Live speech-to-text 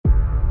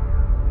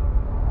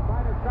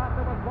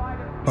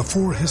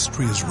Before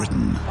history is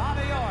written,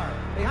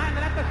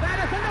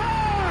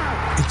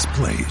 it's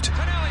played.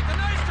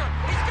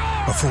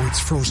 Before it's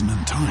frozen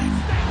in time,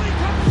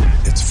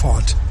 it's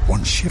fought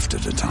one shift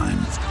at a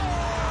time.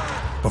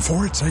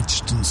 Before it's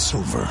etched in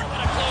silver,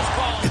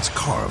 it's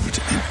carved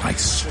in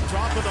ice.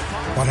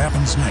 What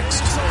happens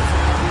next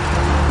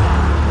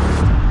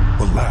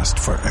will last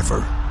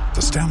forever.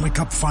 The Stanley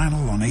Cup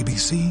Final on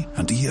ABC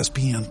and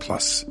ESPN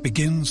Plus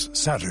begins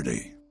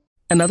Saturday.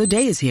 Another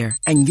day is here,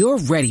 and you're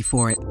ready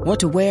for it. What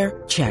to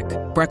wear? Check.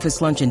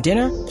 Breakfast, lunch, and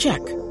dinner? Check.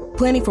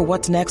 Planning for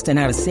what's next and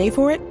how to save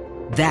for it?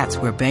 That's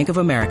where Bank of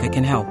America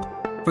can help.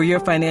 For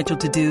your financial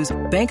to-dos,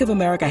 Bank of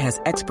America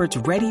has experts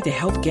ready to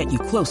help get you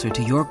closer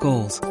to your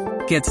goals.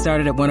 Get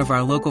started at one of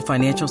our local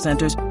financial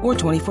centers or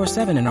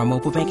 24/7 in our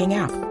mobile banking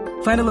app.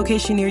 Find a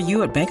location near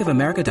you at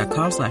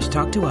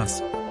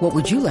bankofamerica.com/talktous. What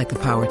would you like the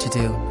power to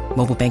do?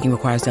 Mobile banking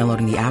requires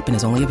downloading the app and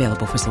is only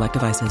available for select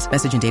devices.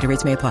 Message and data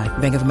rates may apply.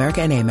 Bank of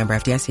America N.A., member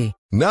FDIC.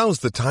 Now's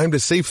the time to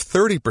save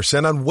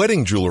 30% on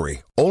wedding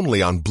jewelry,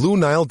 only on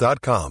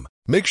BlueNile.com.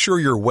 Make sure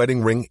your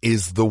wedding ring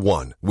is the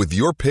one with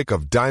your pick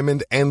of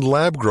diamond and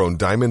lab-grown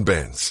diamond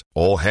bands,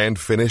 all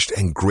hand-finished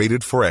and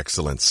graded for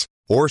excellence.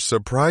 Or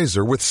surprise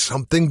her with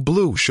something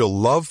blue she'll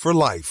love for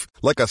life,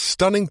 like a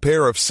stunning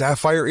pair of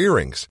sapphire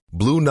earrings.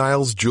 Blue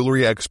Nile's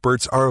jewelry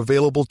experts are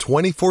available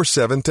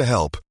 24/7 to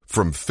help,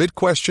 from fit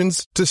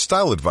questions to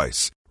style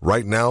advice.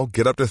 Right now,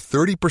 get up to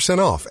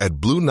 30% off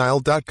at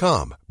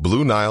BlueNile.com.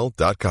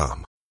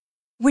 BlueNile.com.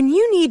 When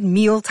you need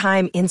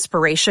mealtime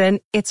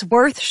inspiration, it's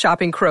worth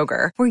shopping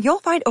Kroger, where you'll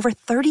find over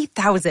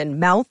 30,000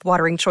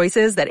 mouth-watering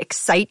choices that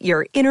excite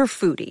your inner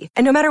foodie.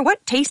 And no matter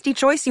what tasty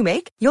choice you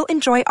make, you'll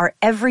enjoy our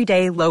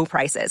everyday low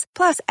prices,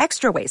 plus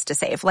extra ways to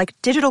save, like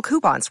digital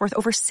coupons worth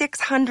over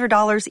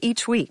 $600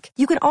 each week.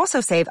 You can also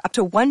save up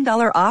to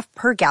 $1 off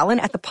per gallon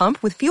at the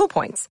pump with fuel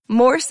points.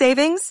 More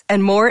savings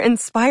and more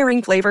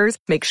inspiring flavors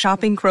make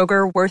shopping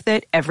Kroger worth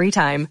it every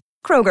time.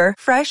 Kroger,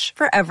 fresh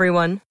for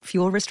everyone.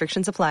 Fuel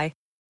restrictions apply.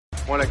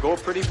 Want to go,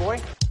 pretty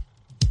boy?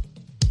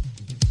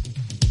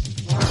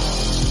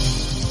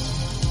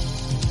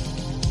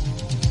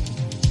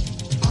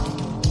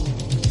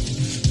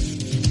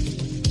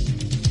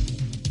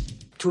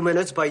 Two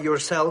minutes by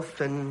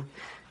yourself and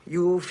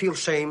you feel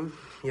shame,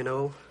 you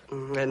know,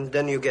 and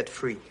then you get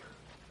free.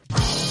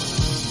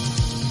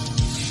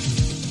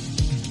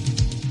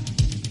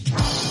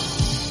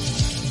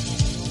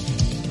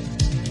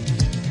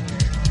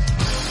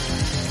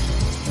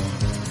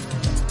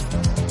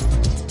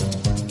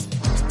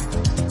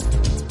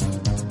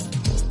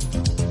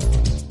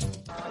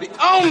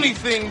 Only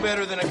thing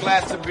better than a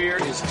glass of beer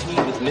is tea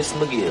with Miss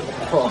McGill.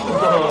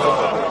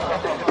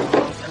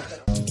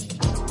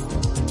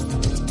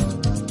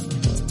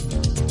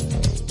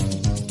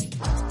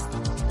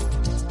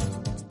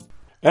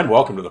 And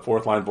welcome to the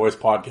Fourth Line Voice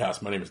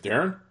Podcast. My name is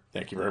Darren.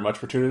 Thank you very much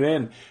for tuning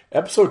in.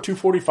 Episode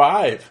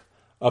 245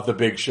 of The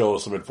Big Show,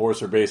 some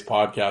enforcer-based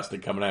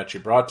podcasting coming at you,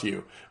 brought to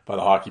you by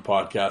the Hockey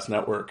Podcast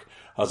Network.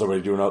 How's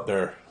everybody doing out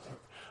there?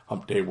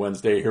 Hump Day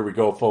Wednesday. Here we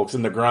go, folks,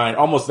 in the grind.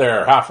 Almost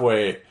there,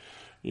 halfway.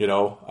 You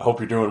know, I hope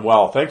you're doing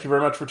well. Thank you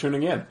very much for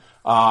tuning in.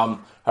 Have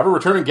a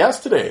returning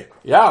guest today.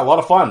 Yeah, a lot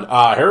of fun.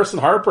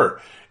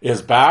 Harper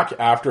is back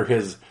after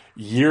his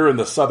year in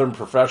the Southern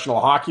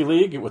Professional Hockey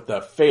League with the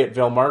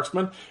Fayetteville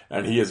Marksmen,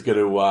 and he is going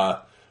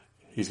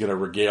to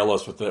regale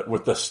us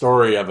with the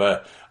story of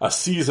a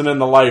season in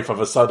the life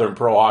of a Southern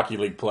Pro Hockey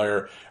League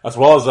player, as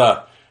well as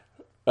a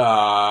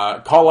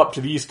call up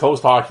to the East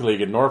Coast Hockey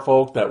League in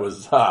Norfolk. That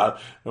was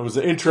it was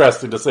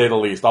interesting to say the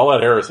least. I'll let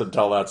Harrison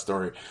tell that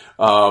story.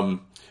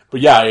 But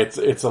yeah,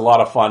 it's a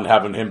lot of fun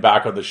having him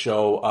back on the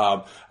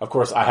show. Of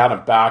course, I had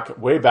him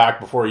way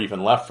back before he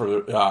even left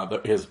for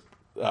this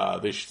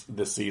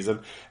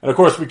season. And of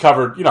course, we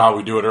covered, you know how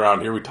we do it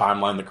around here. We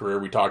timeline the career.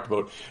 We talked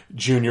about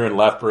junior in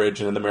Lethbridge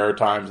and in the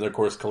Maritimes, and of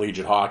course,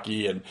 collegiate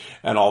hockey and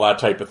all that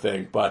type of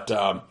thing. But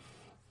I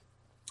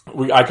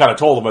kind of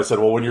told him, I said,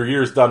 well, when your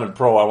year's done in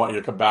pro, I want you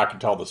to come back and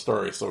tell the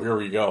story. So here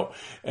we go.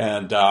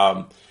 And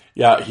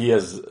yeah, he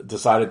has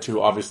decided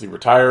to obviously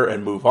retire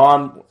and move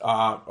on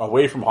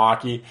away from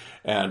hockey,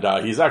 and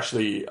he's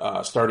actually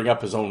starting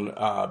up his own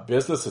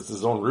business. It's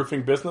his own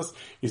roofing business.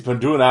 He's been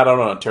doing that out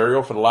in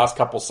Ontario for the last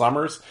couple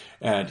summers,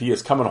 and he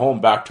is coming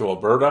home back to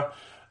Alberta,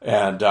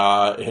 and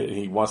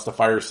he wants to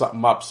fire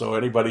something up. So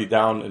anybody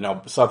down in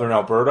southern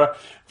Alberta,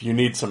 if you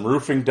need some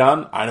roofing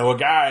done, I know a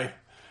guy.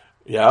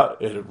 Yeah,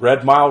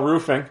 Red Mile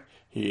Roofing.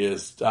 He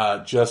is he'll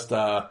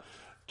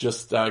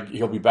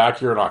be back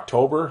here in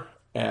October.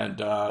 And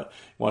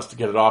wants to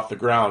get it off the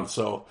ground.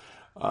 So,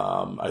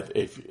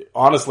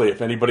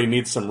 if anybody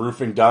needs some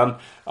roofing done,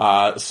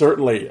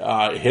 certainly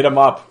hit him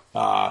up.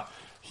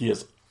 He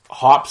is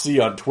Hopsy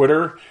on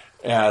Twitter,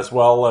 as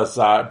well as.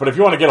 But if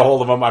you want to get a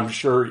hold of him, I'm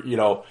sure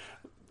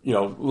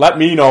let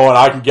me know and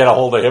I can get a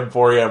hold of him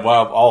for you, and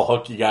I'll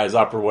hook you guys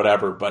up or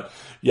whatever. But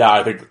yeah,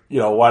 I think,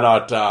 why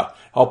not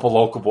help a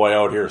local boy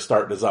out here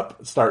starting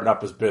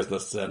up his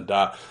business. And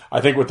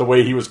I think with the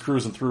way he was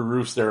cruising through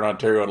roofs there in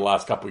Ontario in the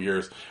last couple of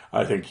years,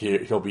 I think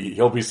he'll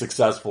be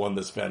successful in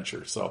this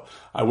venture. So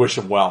I wish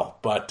him well.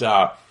 But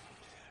to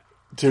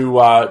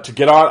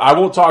get on, I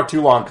won't talk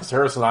too long because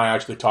Harris and I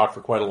actually talked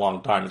for quite a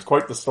long time. It's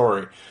quite the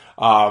story.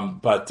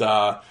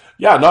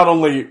 Yeah, not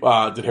only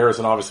did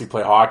Harrison obviously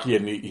play hockey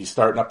and he's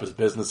starting up his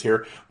business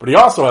here, but he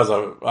also has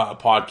a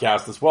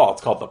podcast as well.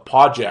 It's called The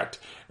Project.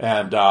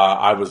 And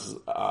I was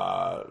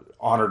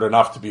honored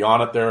enough to be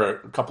on it there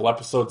a couple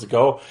episodes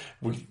ago.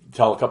 We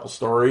tell a couple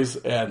stories,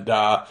 and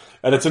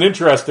it's an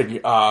interesting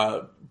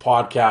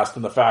podcast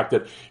in the fact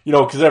that,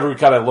 because everyone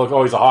kind of look,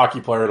 oh, he's a hockey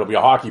player, it'll be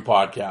a hockey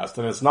podcast.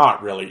 And it's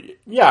not really.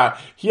 Yeah,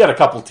 he had a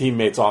couple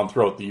teammates on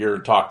throughout the year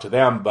and talked to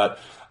them, but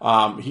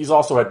he's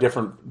also had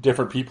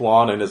different people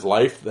on in his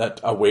life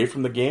that away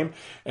from the game.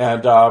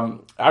 And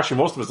actually,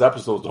 most of his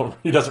episodes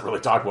he doesn't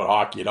really talk about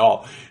hockey at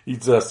all.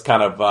 He's just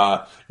kind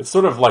of it's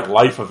sort of like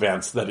life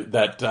events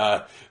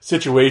that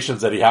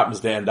situations that he happens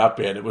to end up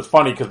in. It was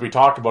funny because we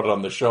talked about it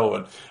on the show,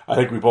 and I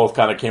think we both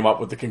kind of came up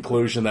with the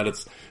conclusion that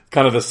it's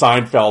kind of the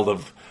Seinfeld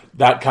of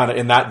that kind of,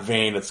 in that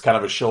vein. It's kind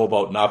of a show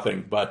about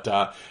nothing,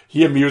 but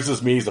he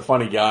amuses me. He's a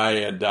funny guy,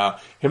 and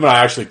him and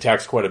I actually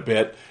text quite a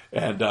bit,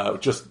 and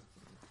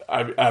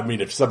I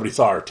mean, if somebody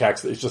saw our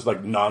text, it's just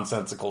like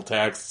nonsensical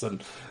texts,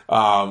 and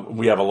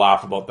we have a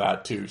laugh about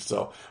that too.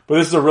 So, but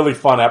this is a really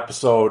fun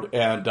episode,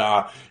 and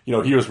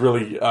he was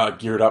really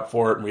geared up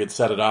for it, and we had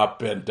set it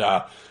up, and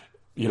I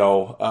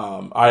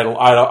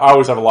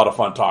always have a lot of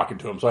fun talking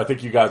to him. So I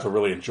think you guys will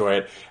really enjoy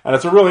it, and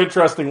it's a really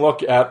interesting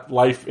look at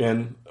life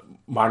in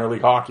minor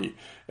league hockey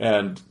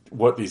and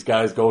what these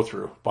guys go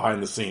through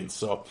behind the scenes.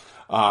 So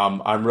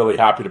I'm really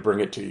happy to bring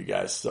it to you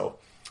guys. So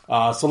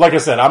like I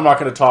said, I'm not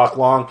going to talk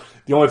long.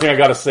 The only thing I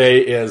got to say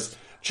is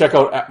check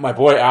out my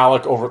boy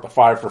Alec over at the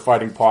Five for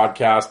Fighting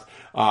podcast.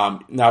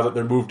 Now that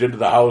they're moved into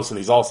the house and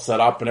he's all set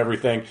up and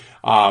everything,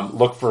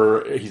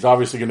 he's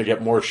obviously going to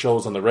get more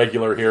shows on the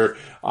regular here.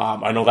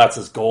 I know that's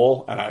his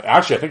goal, and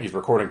I think he's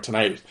recording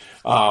tonight.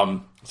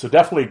 So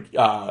definitely,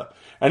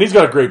 and he's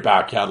got a great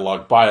back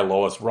catalog. Bia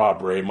Lois,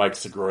 Rob Ray, Mike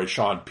Segroy,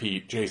 Sean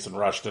Pete, Jason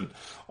Rushton,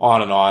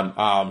 on and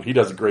on. He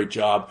does a great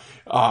job.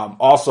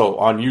 Also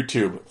on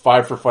YouTube,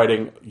 Five for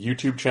Fighting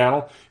YouTube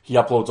channel. He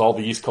uploads all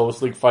the East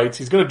Coast League fights.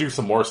 He's going to do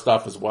some more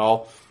stuff as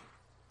well.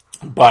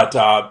 But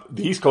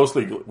the East Coast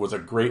League was a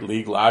great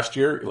league last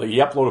year. He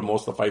uploaded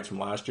most of the fights from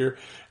last year,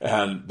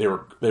 and they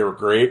were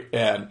great.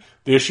 And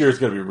this year is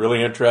going to be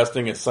really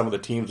interesting. It's some of the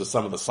teams with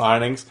some of the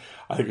signings.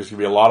 I think there's going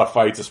to be a lot of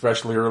fights,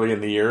 especially early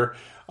in the year.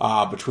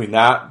 Between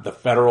that, the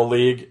Federal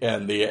League,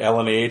 and the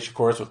LNH, of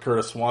course, with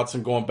Curtis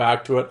Swanson going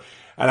back to it.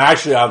 And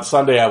actually, on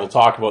Sunday, I will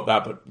talk about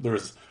that, but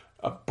there's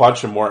a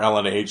bunch of more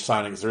LNH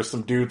signings. There's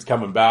some dudes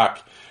coming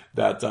back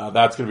that's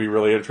going to be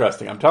really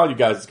interesting. I'm telling you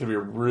guys, it's going to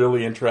be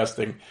really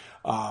interesting,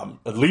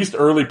 at least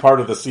early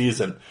part of the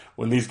season,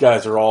 when these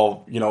guys are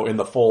all, in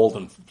the fold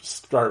and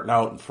starting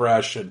out and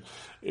fresh, and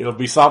it'll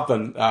be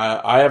something.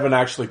 I haven't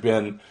actually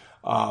been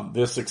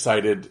this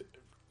excited,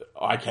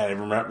 I can't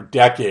even remember,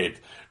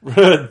 decade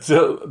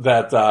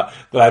that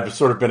I've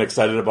sort of been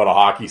excited about a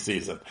hockey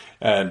season.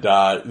 And,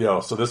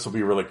 so this will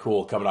be really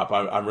cool coming up.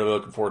 I'm really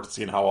looking forward to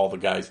seeing how all the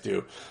guys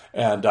do.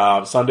 And,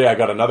 Sunday I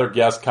got another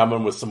guest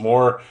coming with some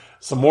more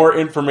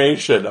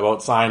information about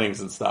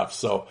signings and stuff.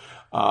 So,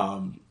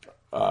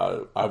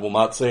 I will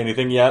not say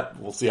anything yet.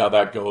 We'll see how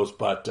that goes.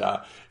 But,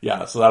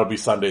 so that'll be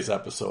Sunday's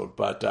episode.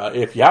 But,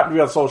 if you happen to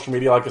be on social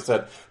media, like I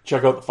said,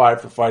 check out the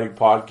Five for Fighting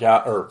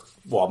podcast,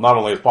 not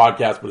only his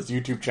podcast, but his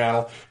YouTube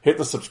channel. Hit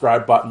the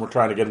subscribe button. We're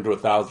trying to get him to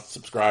 1,000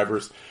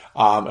 subscribers.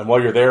 And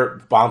while you're there,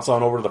 bounce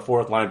on over to the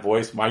Fourth Line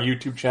Voice, my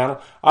YouTube channel.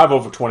 I have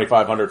over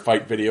 2,500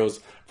 fight videos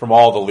from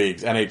all the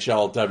leagues,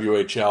 NHL,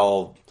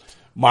 WHL,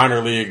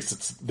 minor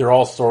leagues. They're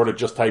all sorted.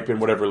 Just type in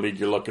whatever league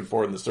you're looking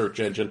for in the search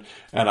engine,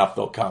 and up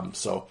they'll come.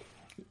 So,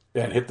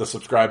 and hit the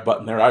subscribe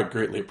button there. I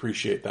greatly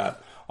appreciate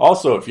that.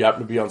 Also, if you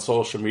happen to be on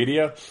social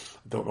media,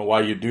 don't know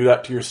why you do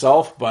that to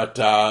yourself, but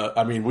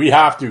we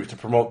have to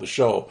promote the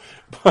show.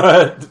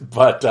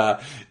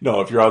 But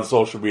no, if you're on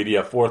social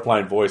media, Fourth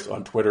Line Voice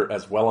on Twitter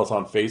as well as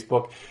on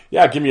Facebook,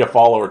 give me a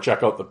follow or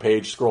check out the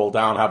page. Scroll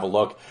down, have a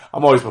look.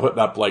 I'm always putting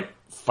up like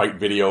fight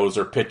videos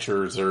or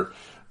pictures or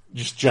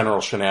just general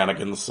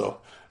shenanigans.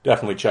 So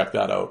definitely check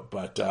that out.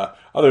 But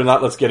other than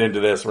that, let's get into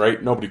this.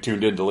 Right? Nobody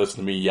tuned in to listen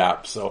to me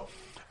yap. So.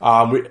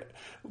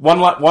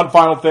 One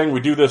final thing, we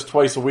do this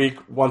twice a week,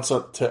 once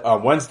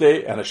on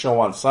Wednesday and a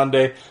show on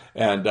Sunday.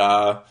 And,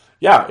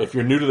 if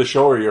you're new to the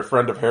show or you're a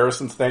friend of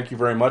Harrison's, thank you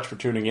very much for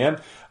tuning in.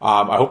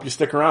 I hope you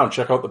stick around.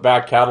 Check out the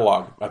back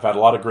catalog. I've had a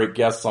lot of great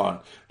guests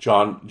on.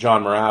 John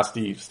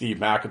Morasti, Steve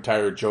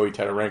McIntyre, Joey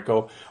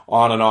Tetarenko,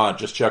 on and on.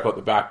 Just check out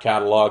the back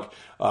catalog.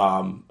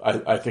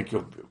 I think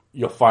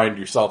you'll find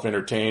yourself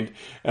entertained.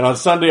 And on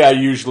Sunday, I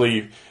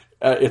usually,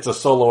 it's a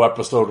solo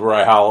episode where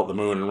I howl at the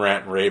moon and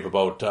rant and rave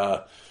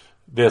about,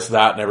 this,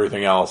 that, and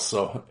everything else.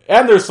 So,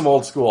 and there's some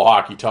old school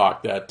hockey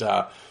talk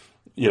that,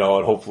 you know,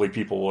 and hopefully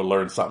people will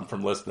learn something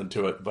from listening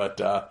to it.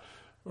 But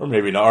or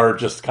maybe not, or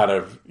just kind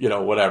of, you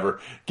know,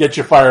 whatever, get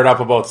you fired up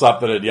about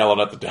something and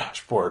yelling at the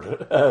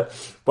dashboard.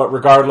 But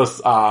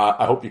regardless,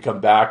 I hope you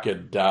come back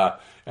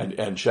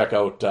and check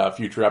out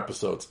future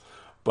episodes.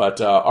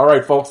 But all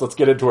right, folks, let's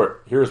get into it.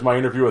 Here's my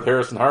interview with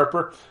Harrison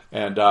Harper,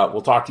 and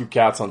we'll talk to you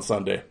cats on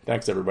Sunday.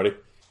 Thanks, everybody.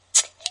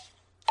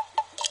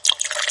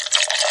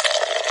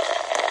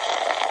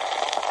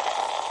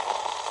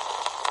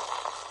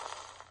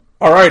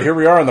 All right, here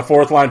we are on the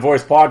Fourth Line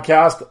Voice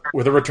podcast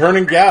with a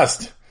returning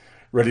guest,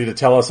 ready to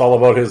tell us all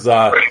about his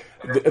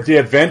the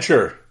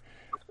adventure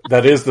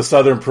that is the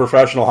Southern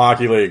Professional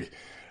Hockey League.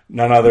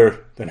 None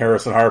other than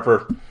Harrison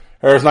Harper.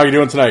 Harrison, how are you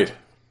doing tonight?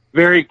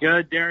 Very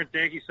good, Darren.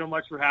 Thank you so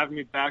much for having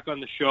me back on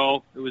the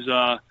show. It was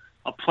a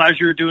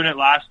pleasure doing it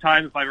last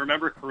time. If I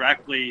remember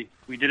correctly,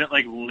 we did it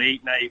like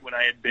late night when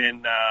I had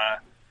been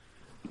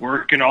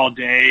working all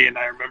day, and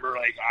I remember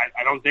like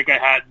I don't think I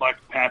had much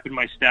pep in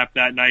my step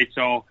that night,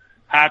 so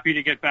happy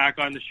to get back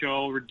on the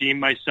show, redeem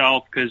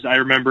myself, because I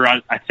remember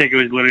I think it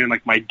was literally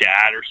like my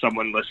dad or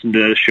someone listened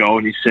to the show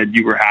and he said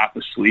you were half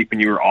asleep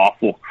and you were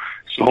awful.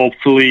 So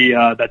hopefully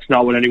that's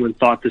not what anyone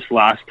thought this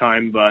last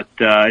time. But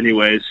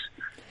anyways,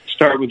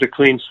 start with a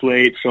clean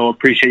slate. So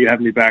appreciate you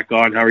having me back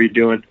on. How are you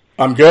doing?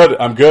 I'm good.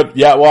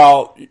 Yeah,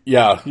 well,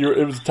 yeah,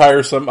 it was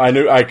tiresome.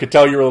 I could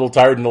tell you were a little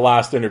tired in the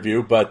last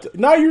interview, but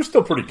no, you're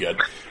still pretty good.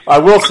 I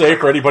will say,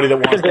 for anybody that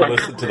wants to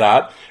listen to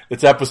that,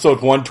 it's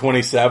episode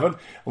 127, and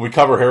we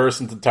cover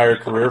Harrison's entire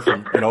career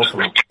from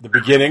the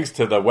beginnings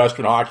to the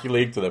Western Hockey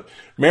League to the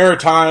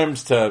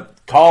Maritimes to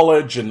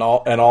college and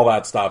all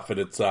that stuff. And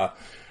it's now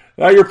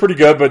you're pretty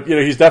good, but he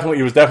was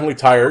definitely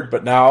tired.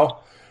 But now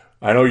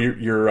I know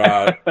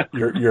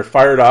you're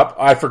fired up.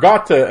 I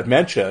forgot to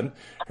mention,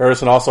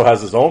 Harrison also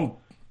has his own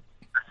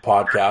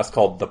podcast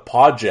called The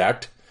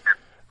Project,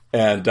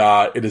 and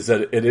it is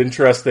an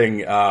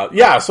interesting.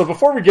 So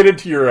before we get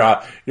into your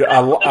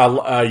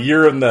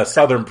year in the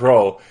Southern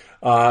Pro,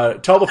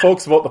 tell the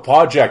folks about The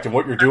Project and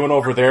what you're doing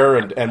over there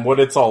and what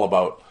it's all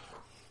about.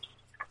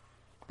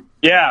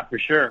 Yeah, for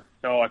sure.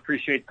 So I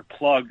appreciate the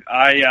plug.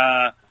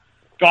 I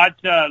got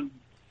when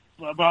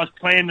I was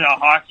playing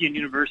hockey in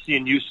university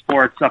and youth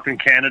sports up in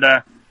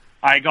Canada.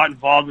 I got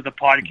involved with a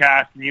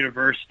podcast in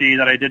university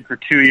that I did for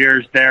 2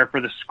 years there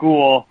for the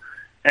school,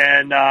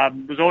 and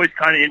was always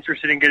kind of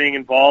interested in getting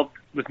involved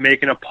with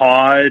making a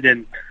pod,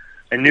 and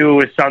I knew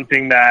it was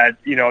something that,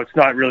 it's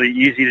not really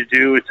easy to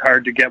do. It's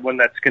hard to get one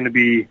that's going to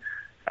be,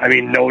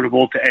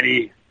 notable to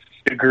any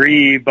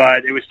degree,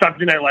 but it was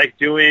something I liked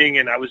doing,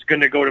 and I was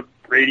going to go to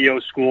radio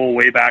school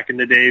way back in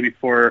the day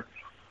before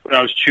when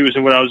I was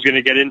choosing what I was going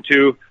to get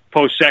into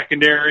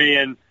post-secondary,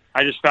 and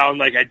I just found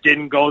like I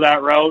didn't go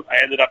that route.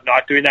 I ended up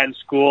not doing that in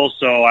school,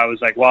 so I was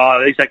like, well,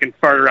 at least I can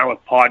fart around with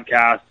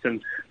podcasts,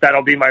 and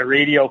that'll be my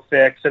radio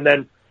fix. And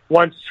then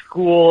once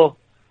school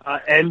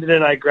ended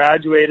and I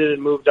graduated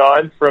and moved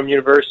on from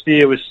university,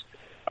 it was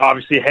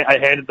obviously I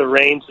handed the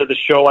reins to the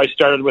show I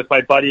started with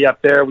my buddy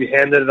up there. We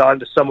handed it on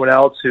to someone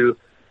else who,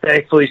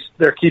 thankfully,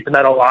 they're keeping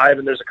that alive,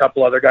 and there's a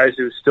couple other guys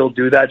who still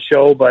do that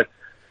show. But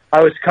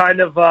I was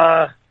kind of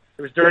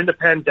it was during the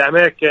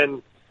pandemic,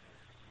 and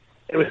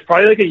it was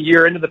probably like a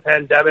year into the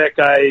pandemic.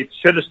 I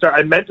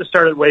meant to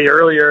start it way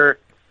earlier,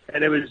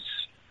 and it was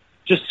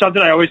just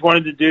something I always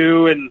wanted to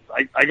do, and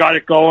I got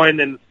it going,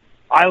 and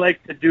I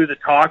like to do the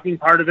talking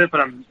part of it, but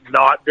I'm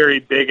not very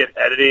big at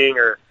editing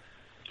or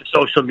the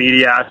social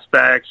media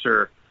aspects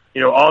or,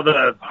 all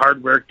the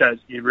hard work that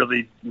you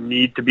really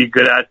need to be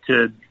good at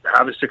to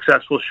have a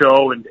successful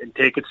show and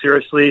take it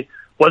seriously.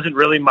 Wasn't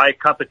really my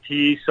cup of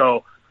tea,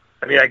 so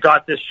I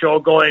got this show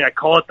going. I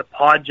call it The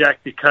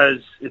Project because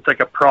it's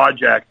like a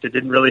project. It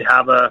didn't really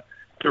have a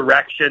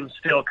direction,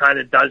 still kind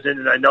of doesn't.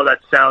 And I know that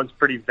sounds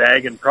pretty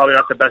vague and probably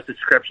not the best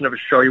description of a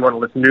show you want to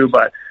listen to,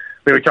 but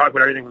we talk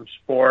about everything from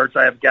sports.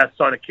 I have guests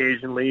on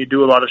occasionally,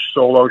 do a lot of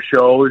solo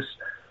shows,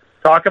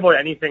 talk about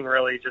anything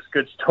really, just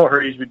good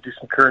stories. We do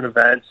some current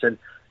events and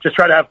just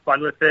try to have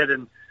fun with it.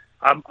 And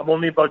I'm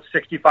only about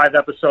 65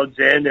 episodes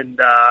in, and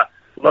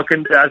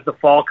looking as the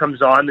fall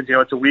comes on,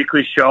 it's a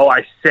weekly show.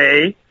 I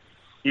say,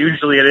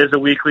 usually it is a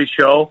weekly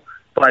show,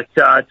 but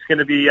it's going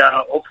to be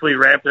hopefully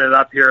ramping it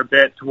up here a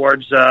bit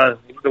towards the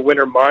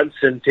winter months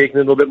and taking it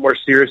a little bit more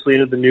seriously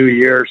into the new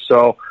year.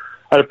 So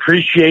I'd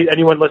appreciate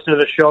anyone listening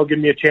to the show. Give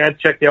me a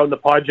chance. Check me out in The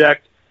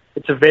Project.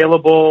 It's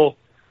available.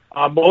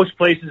 Most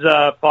places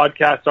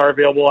podcasts are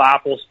available,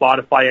 Apple,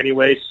 Spotify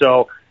anyway.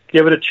 So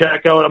give it a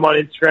check out. I'm on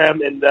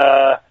Instagram and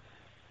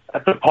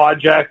at The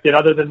Project. And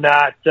other than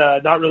that,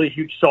 not really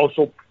huge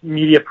social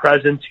media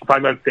presence. You can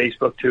find me on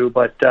Facebook too.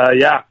 But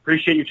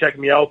appreciate you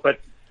checking me out. But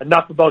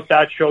enough about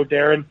that show,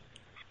 Darren.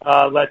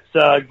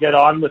 Let's get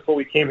on with what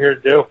we came here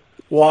to do.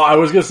 Well, I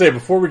was going to say,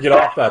 before we get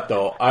off that,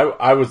 though,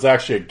 I was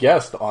actually a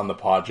guest on The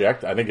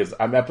Project. I think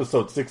I'm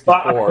episode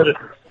 64.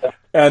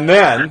 And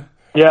then,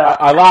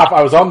 I laugh,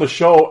 I was on the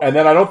show, and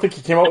then I don't think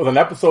he came out with an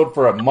episode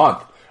for a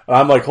month. And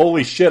I'm like,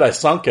 holy shit, I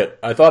sunk it.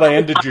 I thought I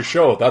ended your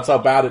show. That's how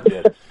bad it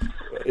did.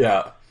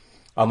 Yeah.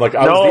 I'm like,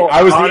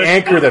 I was the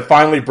anchor that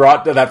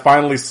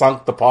finally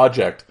sunk The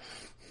Project.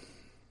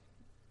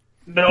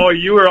 No,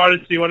 you were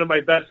honestly one of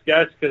my best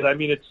guests because, I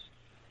mean,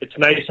 it's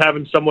nice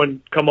having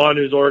someone come on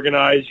who's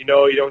organized. You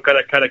know, you don't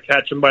gotta kind of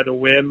catch them by the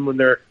whim when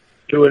they're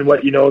doing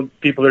what, you know,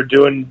 people are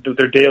doing with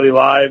their daily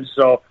lives.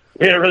 So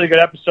we had a really good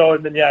episode,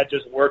 and then, yeah, it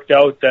just worked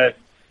out that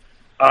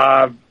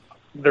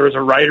there was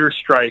a writer's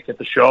strike at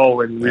the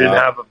show, and we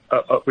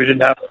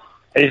didn't have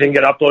anything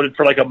get uploaded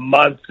for like a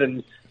month.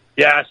 And,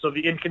 yeah, so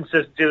the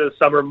inconsistency of the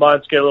summer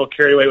months get a little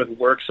carried away with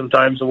work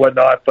sometimes and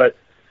whatnot, but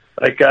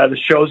like the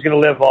show's going to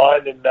live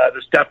on, and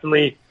there's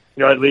definitely,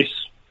 you know, at least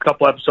a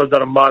couple episodes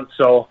out a month.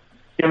 So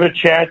give it a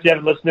chance. You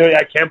haven't listened to it.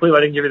 I can't believe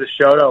I didn't give you the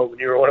shout out when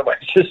you were one of my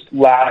just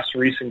last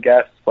recent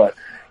guests. But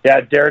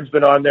yeah, Darren's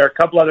been on there. A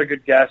couple other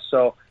good guests.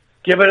 So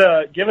give it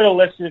a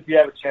listen if you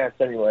have a chance.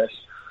 Anyways,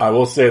 I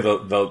will say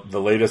the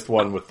latest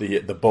one with the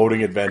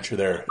boating adventure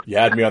there. You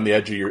had me on the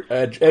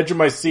edge of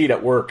my seat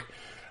at work.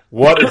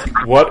 What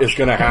is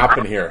going to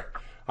happen here?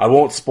 I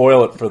won't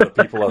spoil it for the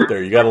people out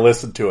there. You got to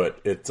listen to it.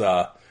 It's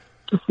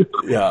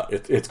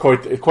it's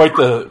quite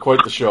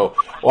the show.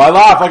 Well, I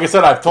laugh. Like I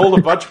said, I've told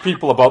a bunch of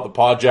people about the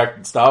project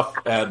and stuff,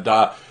 and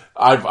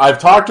I've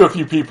talked to a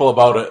few people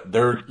about it.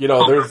 They're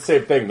the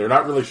same thing. They're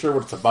not really sure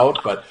what it's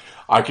about, but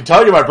I can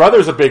tell you, my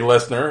brother's a big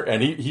listener,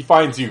 and he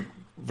finds you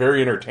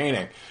very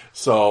entertaining.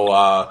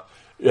 So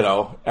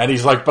and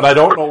he's like, but I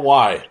don't know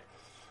why.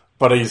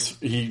 But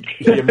he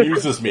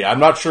amuses me. I'm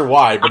not sure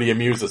why, but he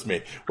amuses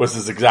me. Was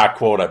his exact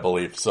quote, I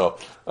believe. So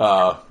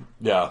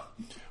yeah.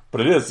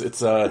 But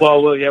it's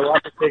we'll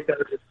have to take that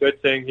as a good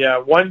thing. Yeah,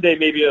 one day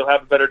maybe it'll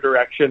have a better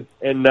direction,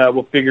 and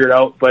we'll figure it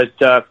out. But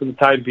for the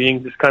time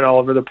being, just kind of all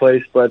over the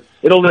place. But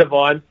it'll live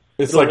on.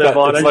 It's like that.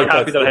 I'm like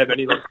happy that I have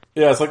anything.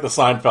 Yeah, it's like the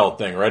Seinfeld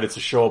thing, right? It's a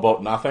show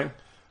about nothing.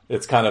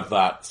 It's kind of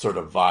that sort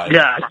of vibe.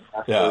 Yeah,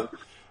 yeah.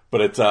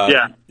 But it's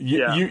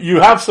you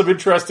have some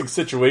interesting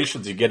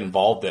situations you get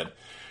involved in.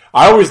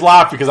 I always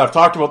laugh because I've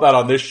talked about that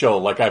on this show.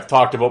 Like, I've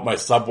talked about my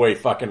Subway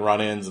fucking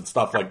run-ins and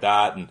stuff like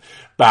that, and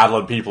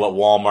battling people at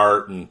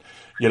Walmart, and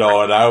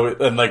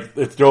like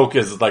the joke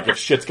is like, if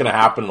shit's gonna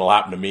happen, it'll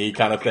happen to me,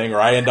 kind of thing. Or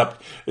I end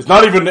up, it's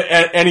not even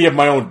any of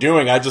my own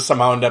doing. I just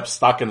somehow end up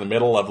stuck in the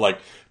middle of like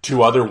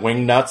two other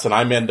wing nuts, and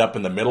I end up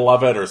in the middle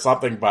of it or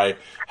something by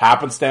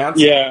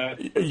happenstance. Yeah,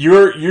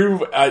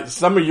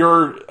 some of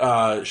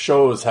your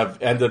shows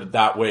have ended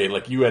that way.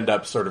 Like, you end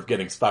up sort of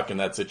getting stuck in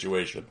that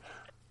situation.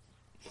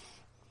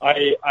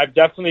 I've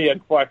definitely,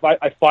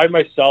 I find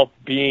myself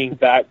being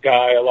that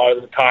guy a lot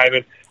of the time,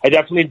 and I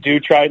definitely do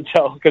try and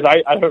tell, because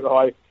I don't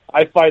know,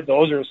 I find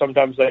those are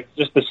sometimes like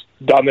just the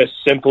dumbest,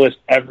 simplest,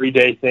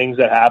 everyday things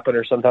that happen,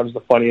 or sometimes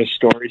the funniest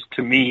stories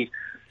to me.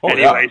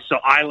 Anyway, so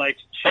I like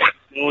to check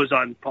those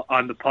on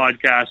the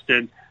podcast,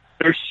 and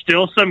there's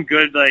still some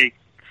good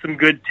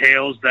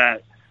tales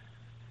that,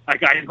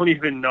 like, I don't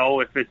even know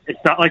if it's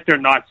not like they're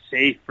not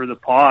safe for the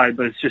pod,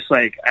 but it's just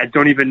like, I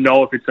don't even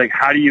know if it's like,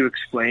 how do you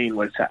explain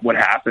what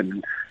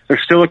happened?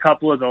 There's still a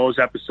couple of those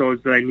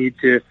episodes that I need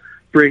to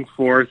bring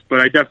forth, but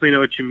I definitely know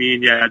what you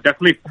mean. Yeah,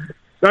 definitely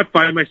not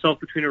find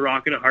myself between a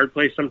rock and a hard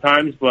place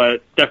sometimes,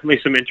 but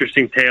definitely some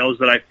interesting tales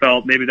that I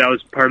felt maybe that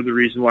was part of the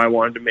reason why I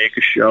wanted to make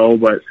a show.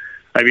 But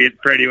I mean,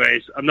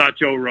 anyways, I'm not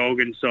Joe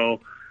Rogan, so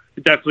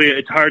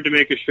it's hard to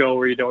make a show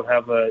where you don't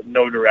have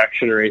no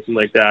direction or anything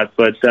like that.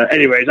 But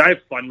anyways, I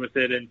have fun with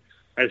it, and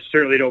I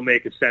certainly don't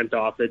make a cent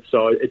off it.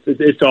 So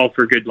it's all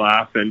for a good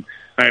laugh, and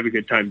I have a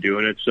good time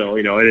doing it. So,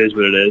 it is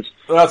what it is.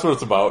 Well, that's what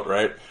it's about,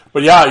 right?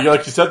 But yeah,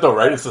 like you said though,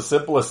 right? It's the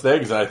simplest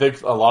things, and I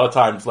think a lot of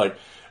times, like,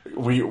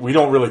 we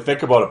don't really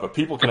think about it, but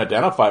people can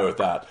identify with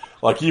that.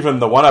 Like, even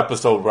the one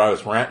episode where I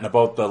was ranting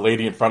about the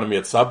lady in front of me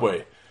at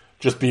Subway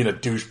just being a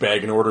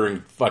douchebag and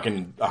ordering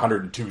fucking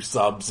 102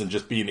 subs and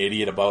just being an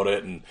idiot about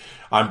it, and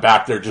I'm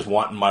back there just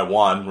wanting my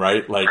one,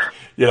 right? Like,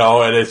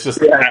 and it's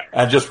just,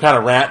 and just kind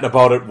of ranting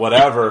about it,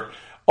 whatever.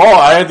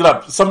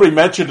 Oh, somebody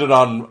mentioned it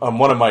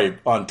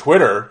on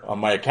Twitter, on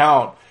my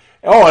account.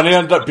 Oh, and it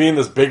ended up being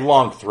this big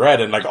long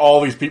thread, and like all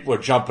these people are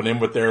jumping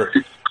in with their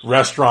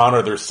restaurant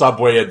or their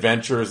Subway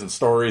adventures and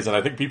stories, and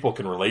I think people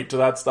can relate to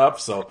that stuff.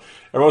 So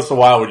every once in a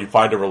while when you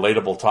find a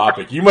relatable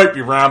topic, you might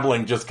be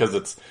rambling just because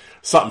it's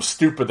something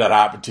stupid that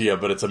happened to you,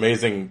 but it's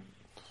amazing.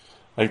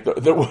 Like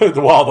the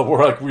world,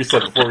 like we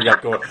said before we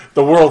got going,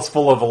 the world's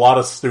full of a lot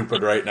of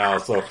stupid right now.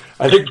 So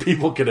I think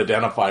people can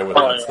identify with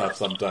that stuff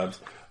sometimes.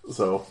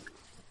 So,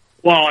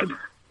 well,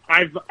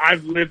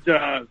 I've lived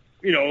a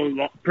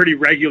pretty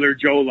regular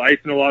Joe life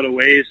in a lot of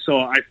ways. So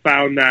I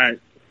found that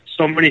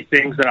so many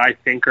things that I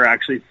think are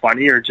actually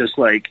funny are just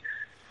like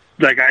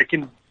I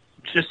can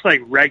just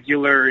like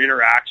regular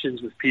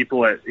interactions with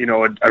people at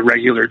a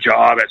regular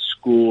job, at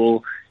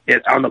school,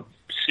 on the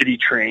city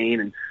train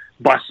and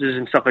buses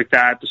and stuff like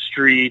that, the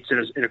streets,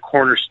 in a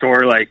corner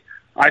store. Like,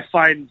 I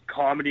find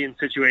comedy in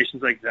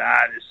situations like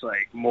that is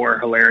like more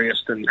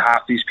hilarious than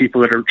half these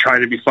people that are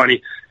trying to be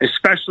funny,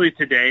 especially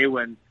today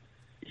when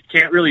you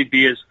can't really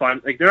be as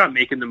fun. Like, they're not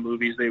making the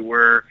movies they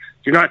were.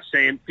 People aren't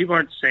saying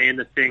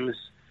the things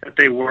that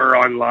they were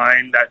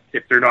online, that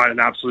if they're not an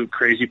absolute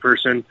crazy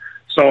person.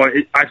 So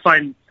I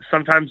find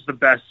sometimes the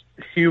best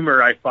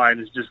humor I find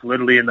is just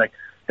literally in like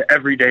the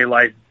everyday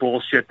life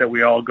bullshit that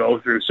we all go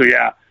through. So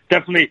yeah,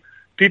 definitely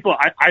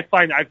I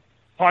find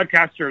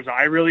podcasters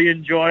I really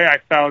enjoy. I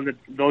found that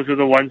those are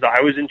the ones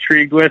I was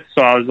intrigued with.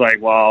 So I was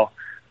like, well,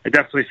 I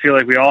definitely feel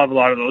like we all have a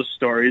lot of those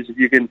stories. If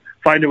you can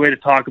find a way to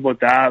talk about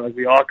that, like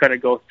we all kind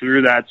of go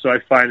through that. So I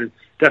find it's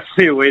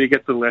definitely a way to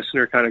get the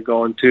listener kind of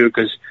going too,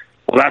 because,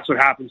 well, that's what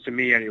happens to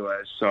me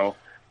anyways. So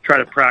try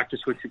to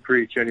practice what you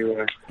preach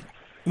anyway.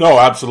 No,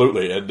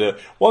 absolutely. And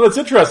well, it's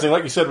interesting,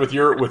 like you said, with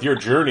your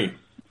journey.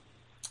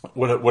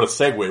 What a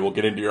segue. We'll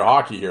get into your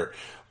hockey here.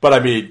 But I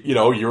mean, you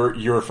know,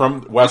 you're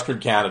from Western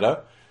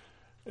Canada,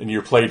 and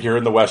you played here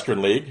in the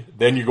Western League.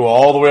 Then you go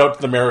all the way up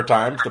to the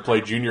Maritimes to play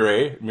Junior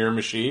A,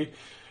 Miramichi,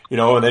 you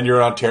know, and then you're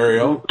in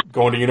Ontario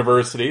going to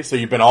university. So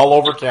you've been all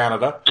over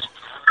Canada.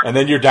 And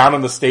then you're down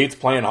in the States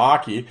playing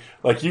hockey.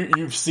 Like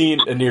you've seen,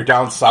 and you're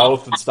down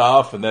south and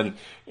stuff. And then,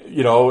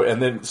 you know, and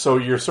then so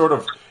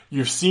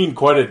you've seen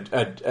quite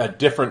a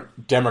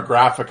different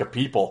demographic of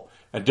people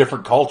and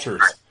different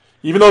cultures.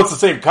 Even though it's the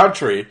same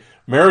country,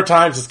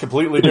 Maritimes is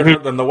completely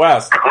different than the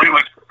West,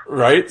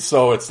 right?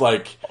 So it's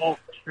like, oh,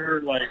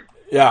 sure, like,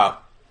 yeah,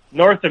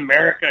 North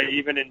America,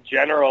 even in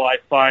general, I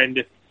find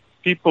if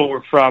people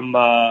were from,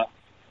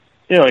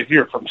 you know, if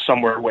you're from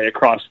somewhere way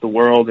across the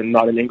world and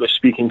not an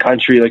English-speaking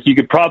country, like you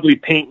could probably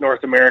paint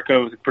North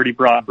America with a pretty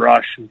broad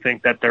brush and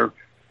think that they're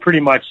pretty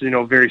much, you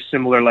know, very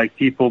similar like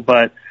people.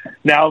 But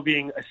now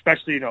being,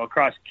 especially, you know,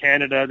 across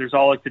Canada, there's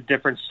all like the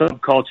different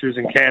subcultures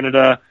in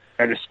Canada.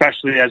 And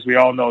especially, as we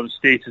all know, the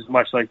States is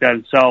much like that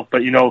itself.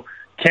 But, you know,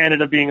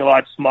 Canada being a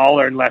lot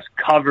smaller and less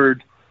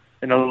covered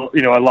and,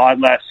 you know, a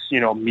lot less, you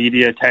know,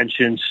 media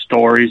attention,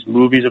 stories,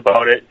 movies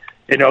about it.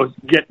 You know,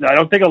 I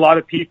don't think a lot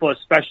of people,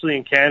 especially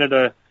in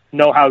Canada,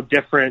 know how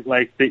different,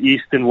 like, the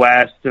East and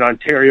West and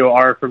Ontario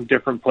are from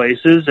different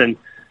places. And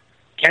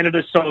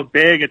Canada's so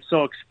big, it's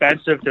so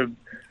expensive to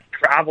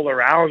travel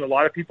around. A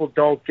lot of people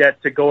don't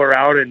get to go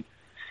around and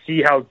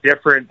see how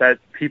different that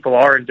people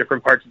are in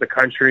different parts of the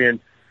country and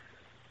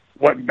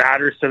what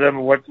matters to them,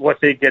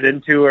 what they get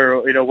into,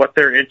 or, you know, what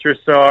their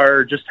interests are,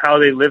 or just how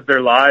they live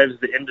their lives,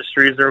 the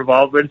industries they're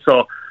involved in.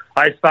 So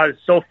I thought it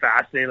so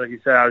fascinating. Like you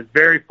said, I was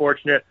very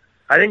fortunate.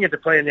 I didn't get to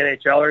play in the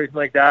NHL or anything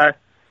like that,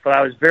 but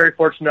I was very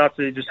fortunate enough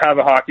to just have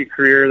a hockey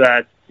career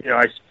that, you know,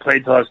 I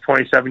played till I was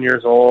 27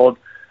 years old.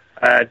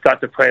 I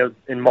got to play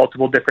in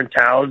multiple different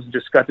towns,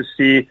 just got to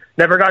see,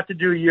 never got to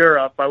do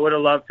Europe. I would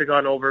have loved to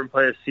gone over and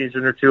play a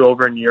season or two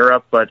over in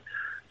Europe, but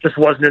just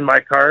wasn't in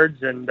my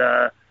cards. And,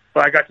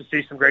 but I got to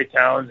see some great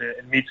towns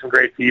and meet some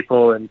great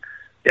people. And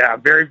yeah,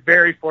 very,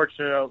 very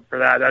fortunate for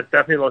that. That's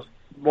definitely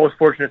the most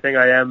fortunate thing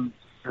I am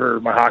for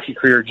my hockey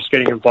career. Just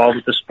getting involved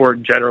with the sport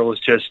in general is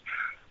just,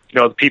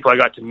 you know, the people I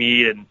got to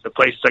meet and the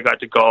places I got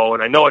to go.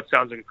 And I know it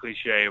sounds like a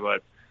cliche,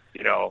 but,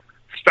 you know,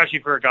 especially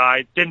for a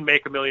guy, didn't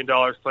make $1 million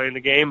playing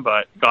the game,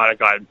 but I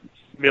got $1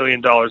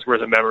 million worth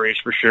of memories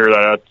for sure.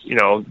 That, you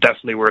know,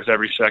 definitely worth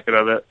every second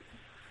of it.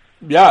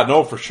 Yeah,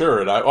 no, for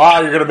sure. And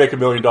you're going to make $1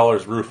 million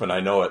roofing.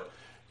 I know it.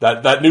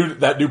 That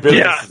new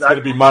business is going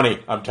to be money.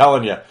 I'm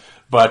telling you.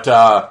 But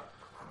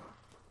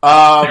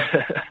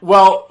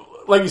well,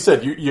 like you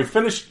said, you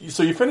finished.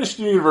 So you finished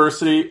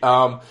university.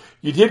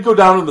 You did go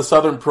down to the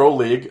Southern Pro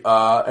League,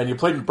 and you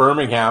played in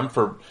Birmingham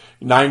for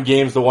 9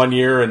 games the one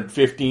year and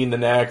 15 the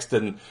next.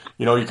 And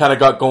you know, you kind of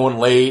got going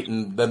late,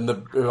 and then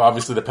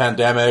obviously the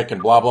pandemic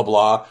and blah blah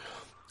blah.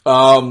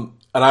 And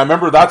I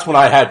remember that's when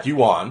I had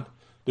you on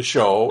the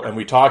show, and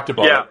we talked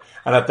about it.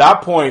 And at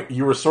that point,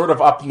 you were sort of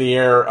up in the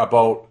air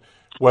about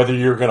whether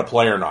you're going to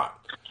play or not.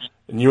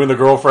 And you and the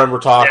girlfriend were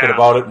talking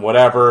about it and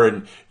whatever,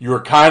 and you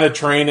were kind of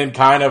training,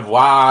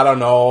 I don't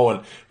know.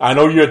 And I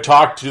know you had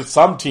talked to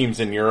some teams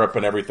in Europe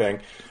and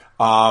everything.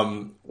 How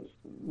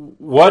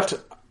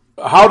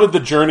did the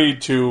journey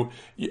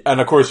and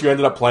of course you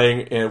ended up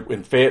playing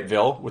in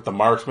Fayetteville with the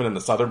Marksmen in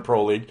the Southern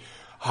Pro League.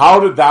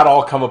 How did that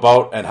all come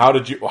about, and how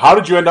did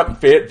you end up in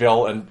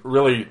Fayetteville, and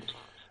really,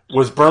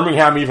 was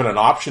Birmingham even an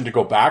option to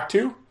go back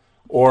to?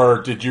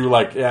 Or did you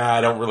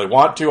I don't really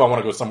want to, I want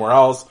to go somewhere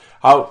else?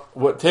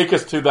 Take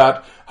us to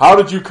that. How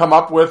did you come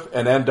up with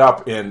and end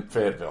up in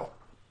Fayetteville?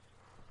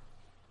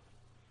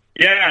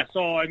 Yeah,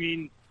 so, I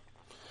mean,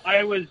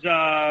 it was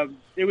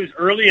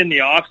early in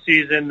the off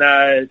season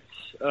that,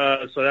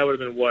 so that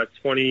would have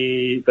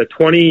been the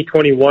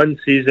 2021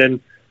 season.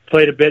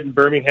 Played a bit in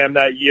Birmingham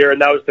that year,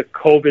 and that was the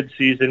COVID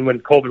season when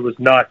COVID was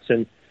nuts.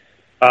 And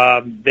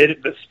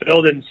the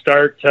spill didn't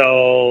start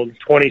till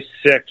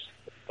 26th.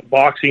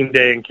 Boxing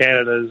Day in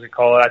Canada, as they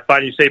call it. I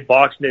find you say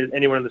Boxing Day,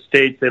 anyone in the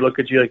States, they look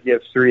at you like you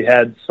have 3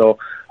 heads. So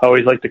I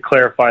always like to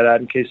clarify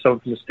that in case someone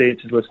from the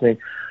States is listening.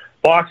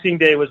 Boxing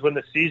Day was when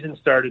the season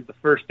started, the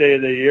first day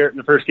of the year,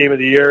 the first game of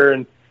the year,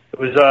 and it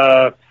was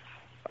I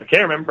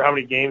can't remember how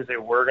many games they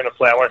were going to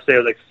play. I want to say it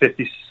was like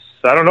 50.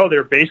 I don't know. They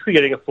were basically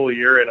getting a full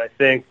year in, I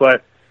think,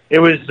 but it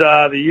was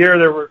the year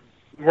there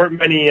weren't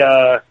many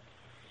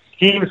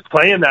teams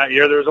playing that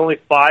year. There was only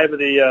 5 of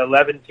the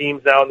 11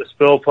 teams now in the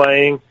spill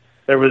playing.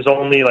 There was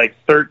only like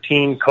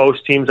 13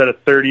 coast teams out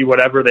of 30,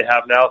 whatever they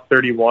have now,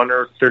 31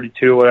 or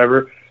 32,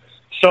 whatever.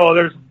 So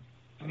there's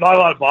not a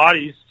lot of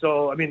bodies.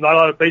 So, I mean, not a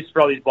lot of places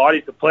for all these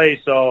bodies to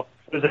play. So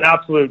it was an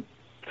absolute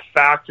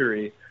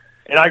factory.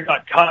 and I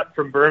got cut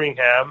from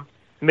Birmingham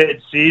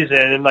mid-season,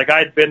 and like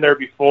I'd been there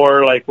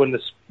before, like when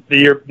the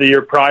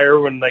year prior,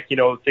 when like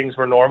things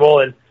were normal,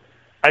 and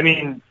I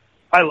mean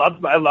I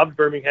loved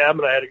Birmingham,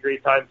 and I had a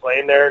great time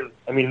playing there. And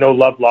I mean, no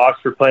love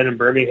lost for playing in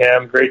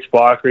Birmingham. Great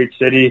spot, great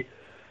city,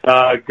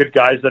 good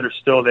guys that are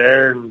still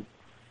there, and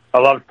I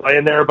loved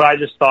playing there. But I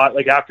just thought,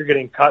 like after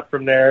getting cut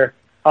from there,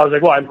 I was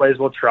like, well, I might as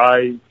well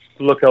try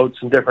look out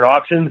some different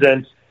options.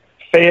 And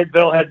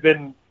Fayetteville had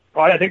been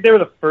probably, I think they were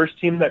the first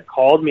team that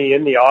called me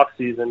in the off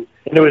season,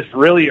 and it was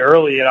really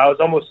early, and I was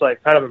almost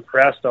like kind of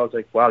impressed. I was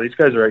like, wow, these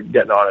guys are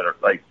getting on it.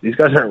 Like these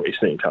guys aren't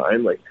wasting any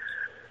time. Like,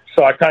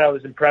 so I kind of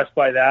was impressed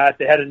by that.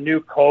 They had a new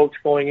coach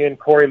going in,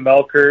 Corey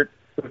Melkert,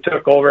 who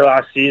took over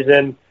last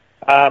season,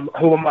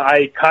 whom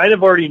I kind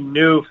of already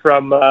knew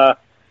from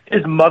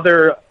his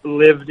mother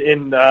lived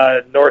in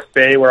North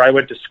Bay where I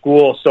went to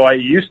school. So I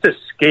used to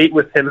skate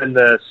with him in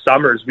the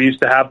summers. We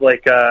used to have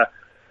like a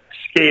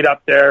skate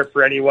up there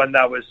for anyone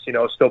that was,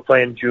 still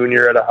playing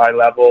junior at a high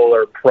level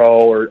or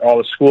pro or all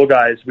the school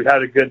guys. We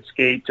had a good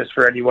skate just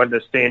for anyone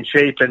to stay in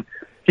shape. And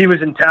he was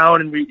in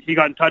town, and he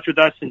got in touch with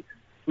us, and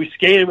we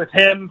skated with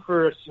him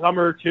for a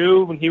summer or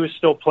two when he was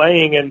still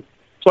playing. And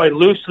so I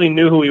loosely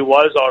knew who he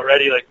was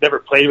already, like never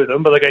played with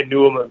him, but like I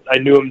knew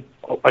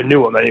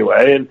him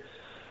anyway. And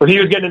when he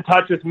was getting in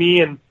touch with me,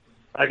 and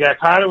like I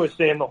kind of was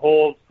saying the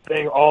whole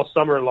thing all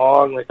summer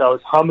long, like I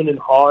was humming and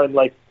hawing.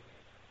 Like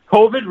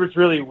COVID was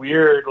really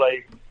weird.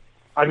 Like,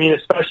 I mean,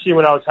 especially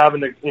when I was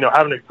having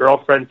a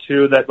girlfriend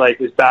too, that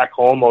like is back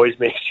home, always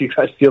makes you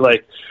guys feel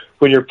like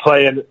when you're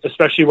playing,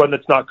 especially one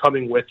that's not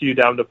coming with you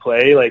down to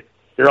play, like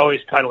you're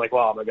always kind of like,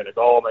 well, am I going to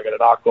go? Am I going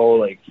to not go?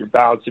 Like you're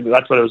bouncing.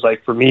 That's what it was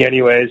like for me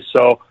anyways.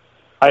 So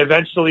I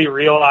eventually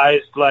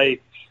realized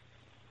like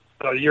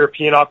the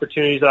European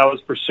opportunities that I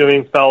was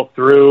pursuing fell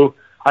through.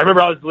 I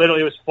remember it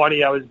was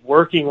funny. I was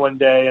working one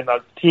day, and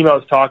the team I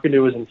was talking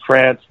to was in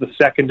France, the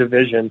second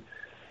division.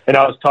 And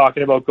I was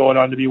talking about going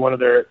on to be one of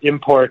their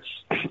imports.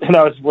 And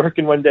I was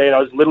working one day, and I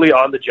was literally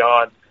on the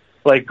John,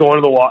 like going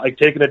to the wall, like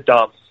taking a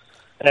dump.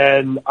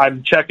 And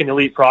I'm checking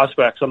Elite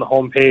Prospects on the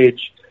homepage,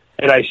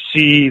 and I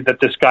see that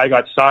this guy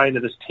got signed to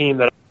this team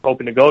that I'm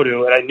hoping to go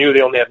to. And I knew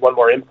they only had one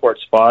more import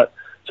spot.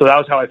 So that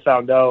was how I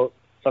found out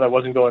that I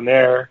wasn't going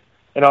there.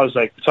 And I was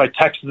like, so I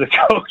texted the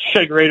coach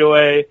like right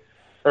away,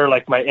 or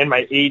like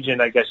my agent,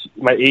 I guess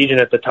my agent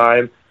at the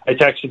time. I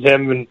texted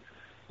him and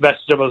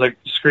messaged him. I was like,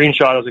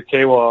 screenshot. I was like,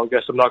 okay, well, I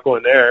guess I'm not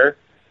going there.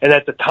 And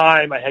at the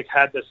time, I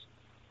had this,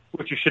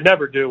 which you should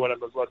never do when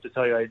I'm about to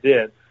tell you I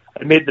did.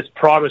 I made this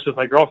promise with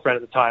my girlfriend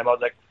at the time. I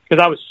was like,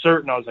 because I was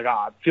certain, I was like,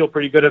 I feel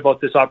pretty good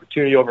about this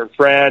opportunity over in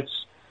France.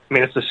 I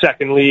mean, it's the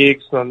second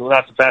league, so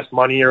not the best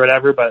money or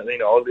whatever, but,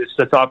 it's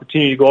an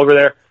opportunity to go over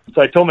there.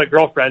 So I told my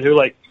girlfriend, who,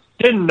 like,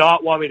 did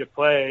not want me to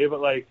play, but,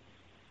 like,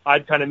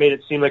 I'd kind of made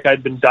it seem like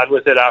I'd been done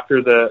with it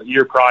after the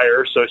year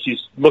prior, so she's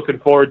looking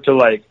forward to,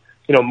 like,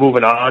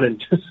 moving on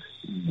and,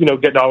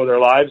 getting on with their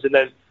lives. And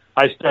then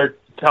I start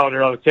telling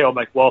her, okay, I'm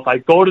like, well, if I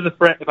go to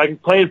if I can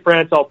play in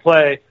France, I'll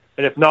play,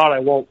 and if not, I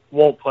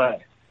won't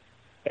play.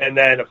 And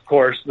then, of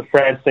course, the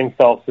France thing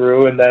fell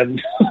through, and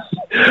then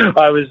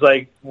I was,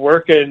 like,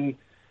 working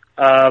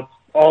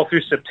all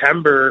through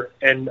September,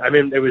 and, I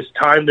mean, it was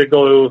time to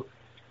go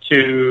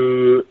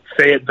to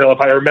Fayetteville.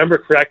 If I remember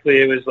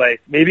correctly, it was,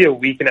 like, maybe a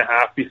week and a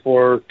half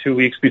before, 2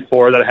 weeks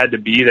before that I had to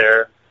be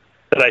there,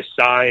 that I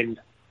signed.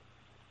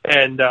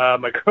 And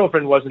my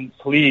girlfriend wasn't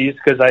pleased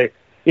because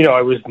it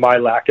was my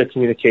lack of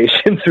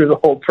communication through the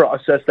whole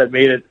process that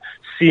made it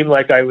seem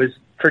like I was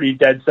pretty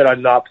dead set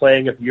on not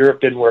playing if Europe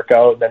didn't work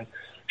out. And then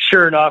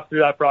sure enough, through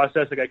that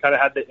process, like I kind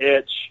of had the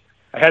itch.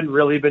 I hadn't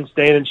really been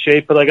staying in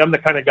shape, but like I'm the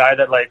kind of guy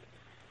that like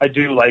I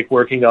do like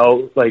working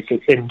out like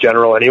in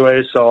general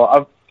anyway.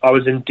 So I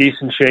was in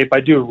decent shape. I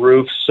do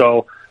roofs,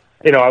 so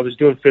I was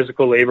doing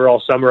physical labor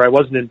all summer. I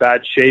wasn't in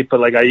bad shape, but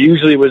like I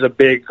usually was a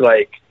big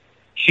like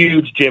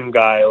huge gym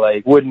guy,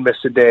 like wouldn't miss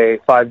a day,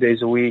 5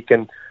 days a week.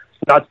 And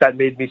not that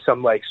made me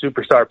some like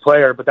superstar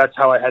player, but that's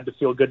how I had to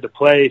feel good to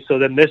play. So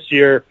then this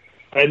year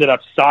I ended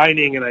up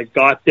signing, and I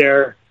got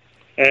there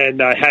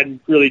and I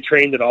hadn't really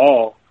trained at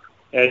all.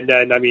 And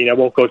then, I mean, I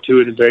won't go to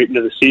it right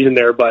into the season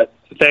there, but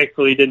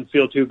thankfully didn't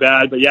feel too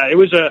bad. But yeah, it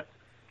was a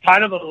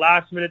kind of a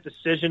last minute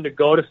decision to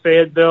go to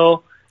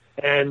Fayetteville.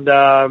 And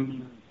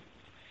I'm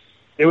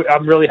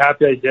really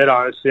happy I did,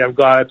 honestly. I'm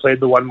glad I played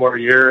the one more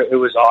year. It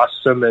was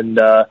awesome. And,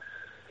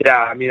 yeah,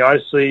 I mean,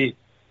 honestly,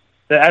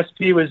 the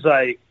SP was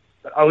like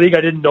a league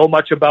I didn't know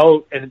much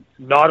about, and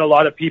not a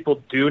lot of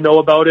people do know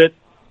about it.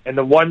 And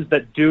the ones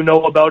that do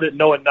know about it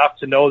know enough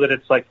to know that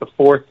it's like the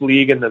fourth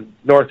league in the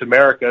North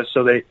America,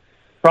 so they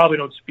probably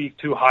don't speak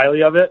too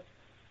highly of it.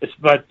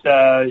 But,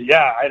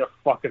 yeah, I had a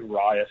fucking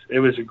riot. It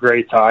was a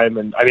great time,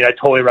 and, I mean, I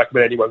totally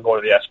recommend anyone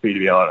going to the SP, to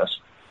be honest.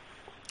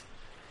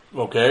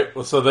 Okay,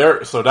 well, so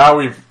now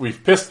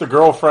we've pissed the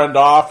girlfriend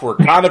off. We're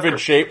kind of in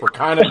shape. We're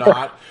kind of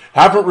not.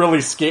 Haven't really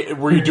skated.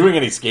 Were you doing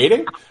any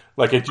skating?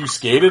 Like, had you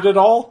skated at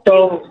all?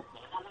 So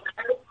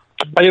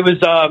it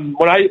was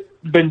when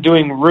I've been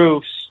doing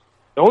roofs.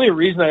 The only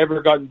reason I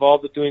ever got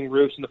involved with doing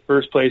roofs in the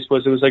first place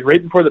was it was like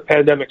right before the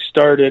pandemic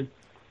started.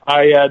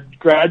 I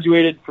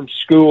graduated from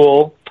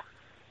school.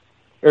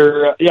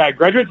 I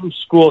graduated from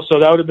school, so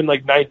that would have been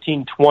like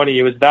 1920.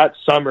 It was that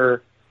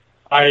summer.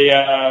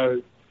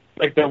 The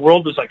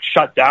world was like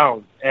shut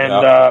down,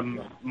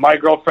 and my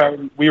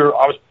girlfriend, I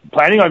was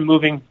planning on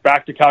moving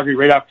back to Calgary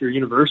right after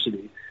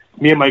university.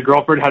 Me and my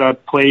girlfriend had a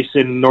place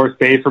in North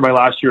Bay for my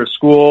last year of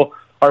school.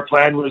 Our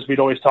plan we'd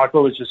always talk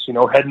about was just,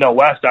 heading out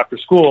west after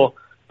school.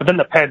 But then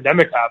the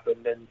pandemic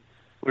happened, and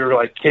we were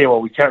like, okay,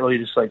 well, we can't really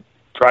just like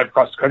drive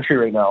across the country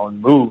right now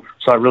and move.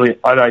 It's not really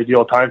an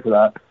ideal time for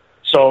that.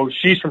 So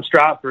she's from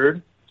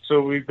Stratford.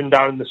 So we've been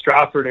down in the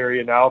Stratford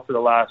area now for the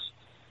last,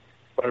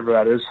 whatever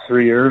that is,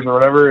 3 years or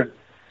whatever. And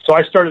so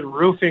I started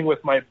roofing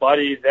with my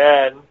buddy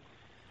then,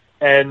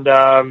 and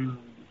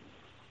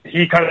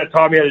he kind of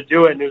taught me how to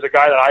do it. And there's a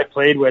guy that I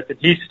played with, and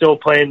he's still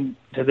playing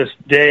to this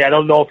day. I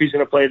don't know if he's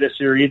going to play this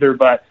year either,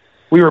 but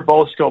we were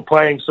both still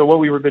playing. So what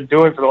we were been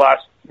doing for the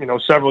last,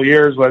 several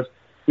years was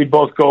we'd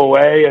both go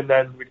away, and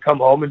then we'd come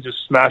home and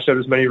just smash out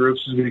as many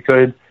roofs as we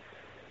could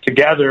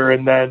together.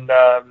 And then,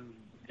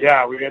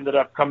 we ended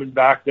up coming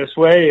back this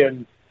way.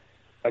 And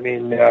I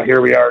mean,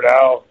 here we are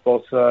now,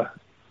 both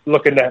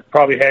looking to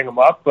probably hang them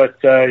up.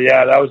 But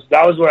that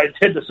was what I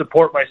did to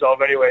support myself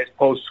anyways,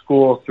 post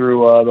school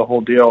through the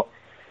whole deal.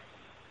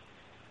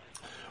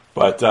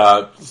 But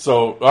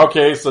so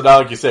now,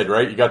 like you said,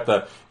 right? You got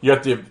the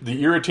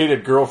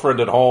irritated girlfriend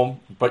at home,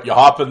 but you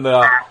hop in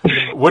the.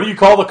 What do you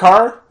call the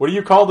car? What do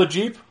you call the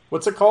Jeep?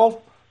 What's it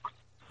called?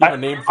 You have a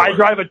name for it.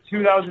 Drive a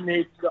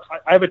 2008.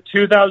 I have a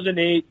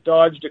 2008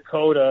 Dodge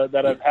Dakota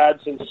that I've had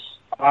since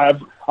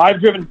I've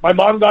driven. My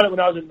mom got it when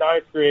I was in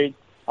 9th grade.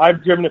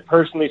 I've driven it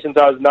personally since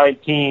I was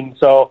 19.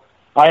 So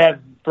I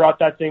have brought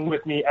that thing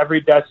with me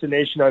every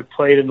destination I've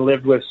played and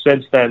lived with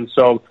since then.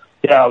 So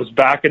I was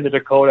back in the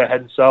Dakota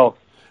heading south.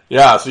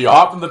 Yeah, so you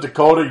hop in the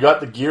Dakota, you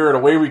got the gear, and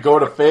away we go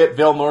to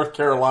Fayetteville, North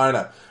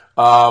Carolina.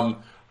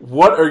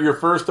 What are your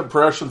first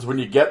impressions when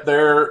you get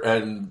there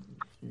and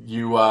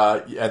you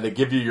and they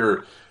give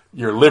you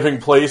your living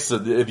place,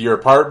 your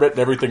apartment,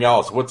 and everything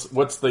else?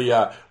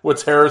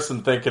 What's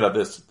Harrison thinking of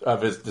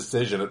his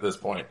decision at this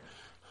point?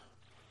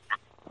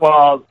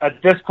 Well,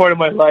 at this point in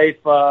my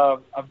life,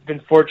 I've been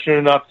fortunate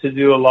enough to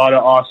do a lot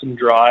of awesome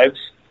drives,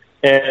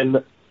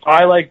 and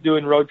I like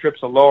doing road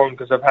trips alone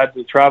because I've had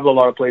to travel a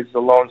lot of places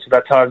alone, so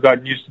that's how I've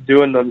gotten used to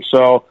doing them.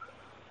 So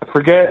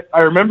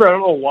I remember, I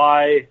don't know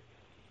why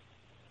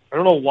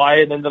I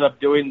ended up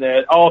doing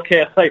that. Oh,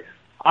 okay.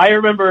 I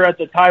remember at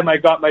the time I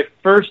got my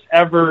first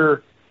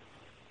ever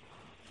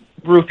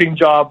roofing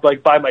job,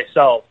 by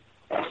myself.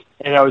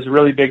 And that was a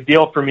really big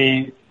deal for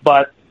me,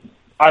 but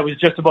I was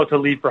just about to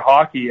leave for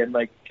hockey and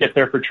get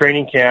there for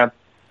training camp.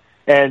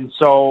 And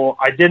so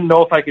I didn't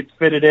know if I could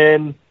fit it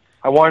in.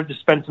 I wanted to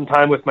spend some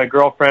time with my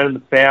girlfriend and the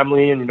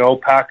family and,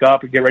 pack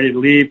up and get ready to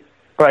leave.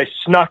 But I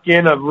snuck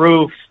in a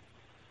roof.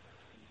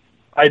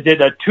 I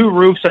did 2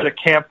 roofs at a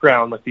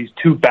campground, these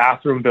 2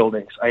 bathroom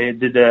buildings. I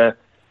did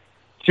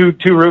two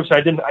roofs.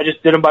 I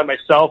just did them by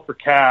myself for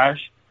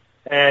cash.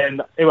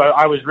 And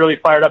I was really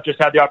fired up,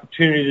 just had the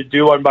opportunity to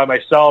do one by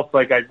myself.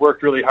 I'd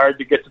worked really hard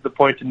to get to the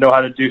point to know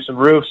how to do some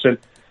roofs. And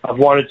I've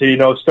wanted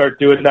to, start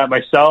doing that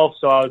myself.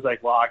 So I was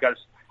like, well,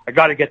 I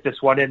got to get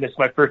this one in. This is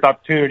my first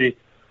opportunity.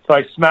 So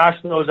I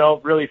smashed those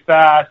out really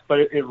fast, but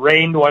it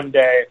rained one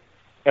day,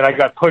 and I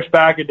got pushed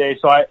back a day.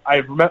 So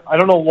I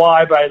don't know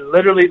why, but I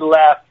literally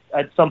left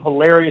at some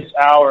hilarious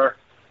hour,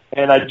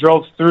 and I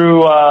drove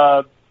through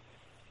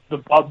the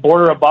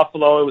border of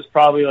Buffalo. It was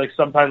probably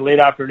sometime late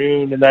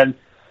afternoon, and then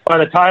by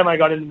the time I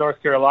got into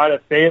North Carolina,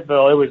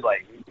 Fayetteville, it was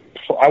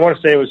I want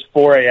to say it was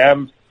 4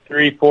 a.m.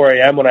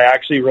 when I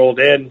actually rolled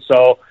in.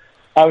 So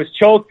I was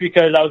choked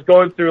because I was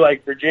going through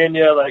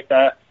Virginia,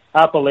 the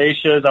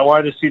Appalachians. I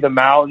wanted to see the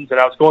mountains, and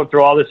I was going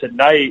through all this at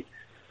night.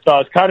 So I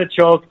was kind of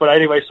choked, but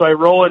anyway, so I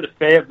roll into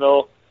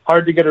Fayetteville.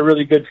 Hard to get a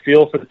really good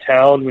feel for the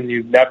town when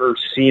you've never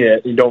seen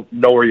it. You don't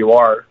know where you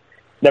are.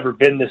 Never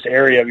been this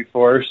area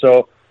before.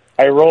 So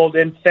I rolled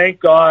in.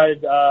 Thank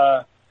God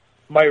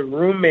my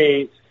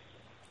roommate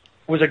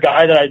was a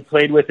guy that I'd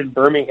played with in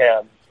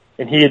Birmingham,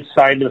 and he had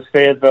signed with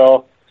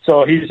Fayetteville.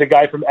 So he's a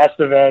guy from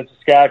Estevan,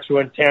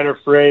 Saskatchewan, Tanner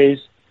Fraze.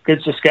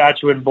 Good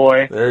Saskatchewan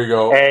boy. There you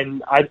go.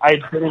 And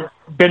I'd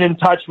been in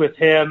touch with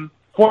him,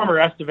 former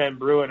Estevan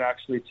Bruin,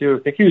 actually, too. I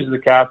think he was the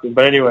captain.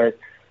 But anyway,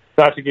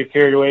 not to get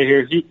carried away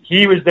here.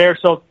 He was there,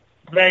 so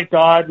thank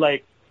God.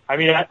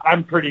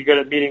 I'm pretty good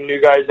at meeting new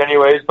guys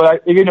anyways.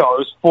 But, it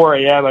was 4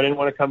 a.m. I didn't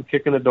want to come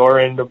kicking the door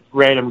into a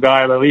random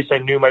guy. But at least I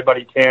knew my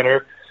buddy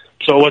Tanner,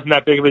 so it wasn't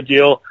that big of a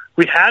deal.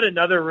 We had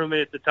another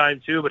roommate at the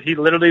time, too, but he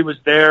literally was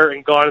there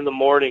and gone in the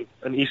morning.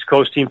 An East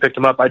Coast team picked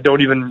him up. I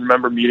don't even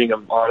remember meeting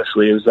him,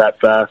 honestly. It was that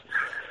fast.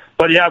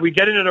 But, yeah, we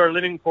get into our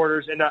living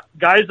quarters, and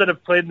guys that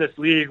have played in this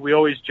league, we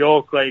always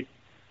joke,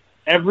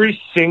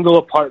 every single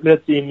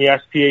apartment in the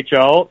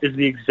SPHL is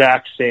the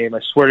exact same. I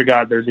swear to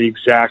God, they're the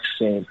exact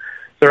same.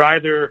 They're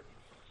either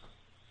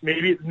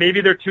maybe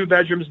they're 2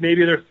 bedrooms,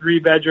 maybe they're 3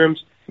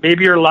 bedrooms.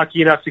 Maybe you're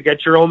lucky enough to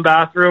get your own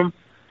bathroom.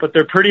 But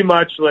they're pretty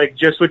much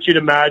just what you'd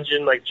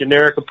imagine,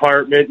 generic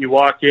apartment. You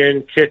walk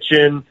in,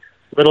 kitchen,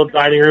 little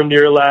dining room to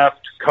your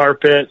left,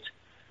 carpet,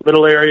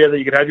 little area that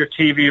you could have your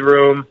TV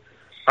room.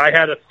 I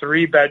had a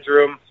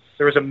 3-bedroom.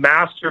 There was a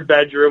master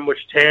bedroom, which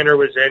Tanner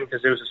was in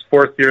because it was his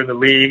 4th year in the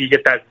league. You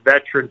get that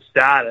veteran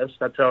status.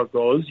 That's how it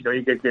goes. You know,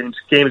 you get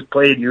games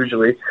played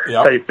usually. Yep.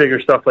 That's how you figure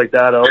stuff like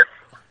that out.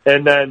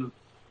 And then,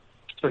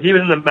 so he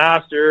was in the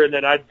master, and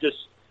then I just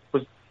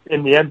was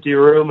in the empty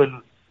room,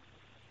 and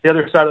the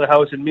other side of the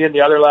house, and me and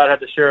the other lad had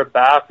to share a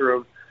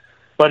bathroom.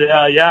 But,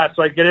 yeah,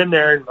 so I get in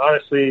there, and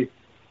honestly,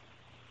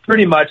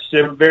 pretty much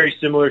very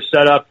similar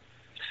setup.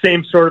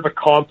 Same sort of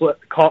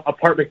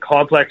apartment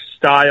complex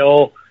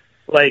style,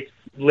 like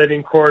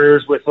living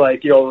quarters with,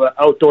 like, you know,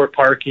 outdoor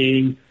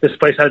parking. This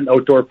place had an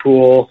outdoor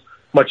pool,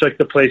 much like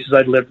the places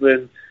I'd lived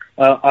in,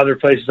 other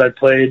places I'd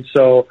played.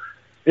 So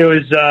it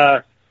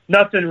was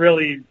nothing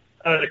really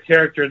out of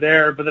character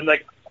there. But then,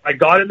 like, I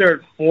got in there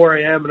at 4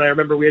 a.m., and I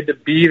remember we had to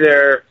be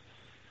there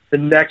the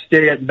next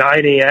day at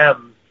 9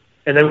 a.m.,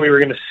 and then we were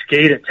going to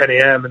skate at 10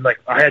 a.m., and, like,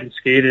 I hadn't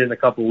skated in a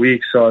couple of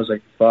weeks, so I was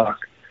like, fuck.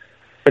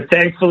 But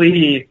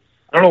thankfully,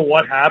 I don't know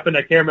what happened.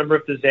 I can't remember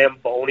if the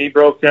Zamboni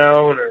broke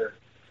down or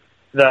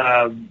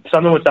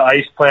something with the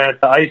ice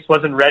plant. The ice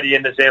wasn't ready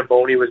and the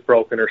Zamboni was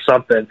broken or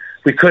something.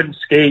 We couldn't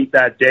skate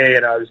that day,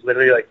 and I was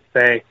literally like,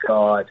 thank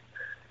God,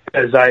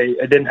 because I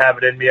didn't have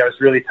it in me. I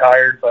was really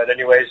tired. But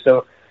anyway,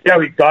 so, yeah,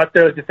 we got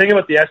there. The thing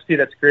about the SP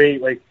that's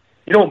great, like,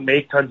 you don't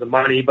make tons of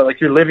money, but,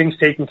 like, your living's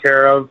taken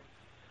care of.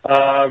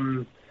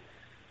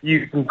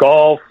 You can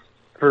golf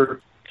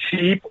for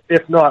cheap,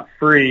 if not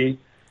free.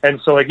 And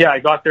so, like, yeah, I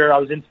got there. I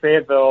was in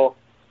Fayetteville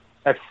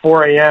at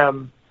 4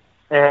 a.m.,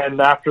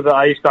 and after the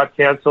ice got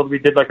canceled, we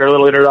did, like, our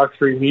little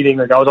introductory meeting.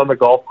 Like, I was on the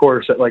golf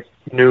course at, like,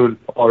 noon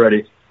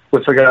already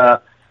with,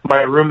 like,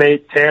 my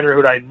roommate, Tanner,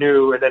 who I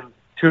knew, and then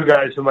 2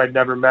 guys whom I'd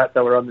never met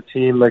that were on the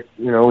team. Like,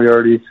 you know, we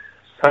already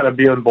kind of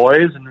being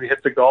boys, and we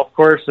hit the golf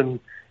course. And,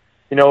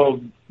 you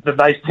know, the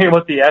nice thing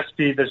about the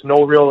SP, there's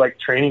no real, like,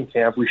 training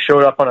camp. We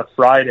showed up on a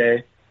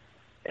Friday,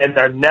 and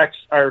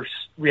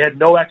we had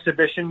no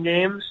exhibition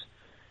games,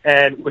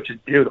 and which is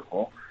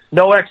beautiful.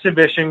 No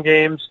exhibition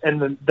games,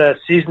 and the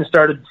season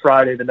started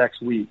Friday the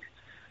next week.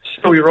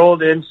 So we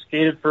rolled in,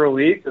 skated for a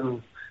week,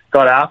 and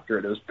got after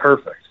it. It was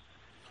perfect.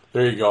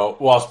 There you go.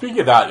 Well, speaking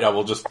of that, yeah,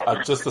 we'll just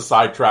a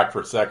sidetrack for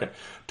a second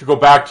to go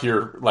back to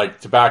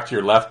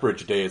your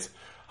Lethbridge days.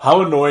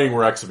 How annoying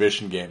were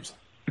exhibition games?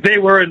 They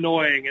were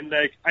annoying, and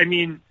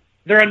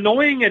they're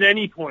annoying at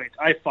any point,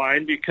 I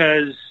find,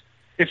 because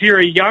if you're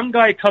a young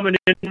guy coming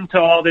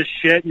into all this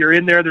shit, you're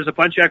in there. There's a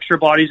bunch of extra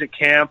bodies at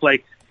camp,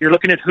 like. You're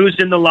looking at who's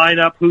in the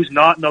lineup, who's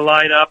not in the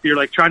lineup. You're,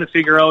 like, trying to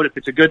figure out if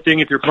it's a good thing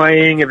if you're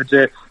playing, if it's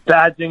a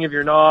bad thing if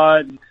you're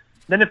not. And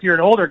then if you're an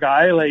older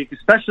guy, like,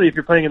 especially if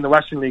you're playing in the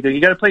Western League, like, you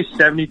got to play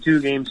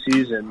 72-game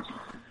seasons.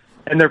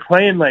 And they're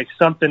playing, like,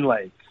 something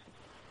like,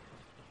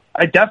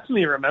 I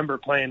definitely remember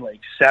playing, like,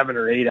 7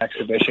 or 8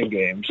 exhibition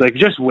games. Like,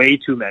 just way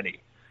too many.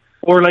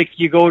 Or, like,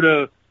 we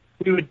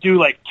would do,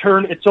 like,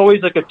 it's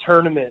always, like, a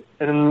tournament.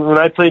 And when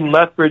I played in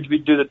Lethbridge,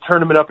 we'd do the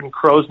tournament up in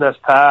Crow's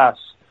Nest Pass.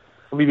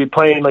 We'd be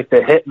playing, like, the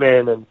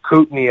Hitman and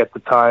Kootenai at the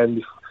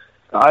time,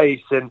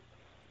 ice, and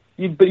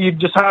you'd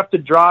just have to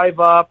drive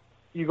up.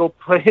 You go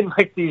play in,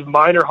 like, these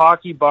minor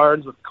hockey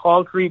barns with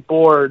concrete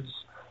boards,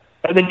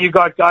 and then you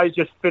got guys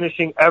just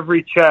finishing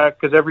every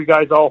check because every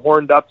guy's all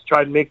horned up to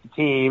try and make the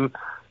team.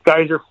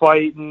 Guys are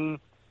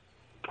fighting,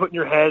 putting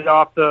your head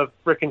off the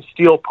frickin'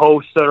 steel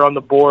posts that are on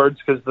the boards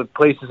because the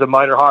place is a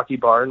minor hockey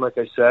barn, like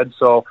I said.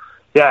 So,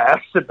 yeah,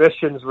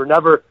 exhibitions were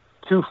never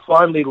too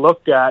fondly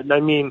looked at, and I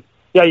mean,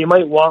 yeah, you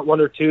might want 1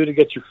 or 2 to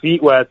get your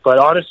feet wet, but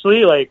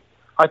honestly, like,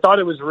 I thought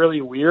it was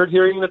really weird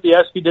hearing that the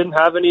SP didn't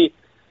have any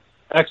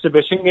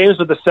exhibition games,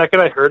 but the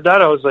second I heard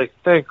that, I was like,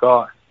 thank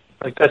God.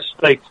 Like, that's,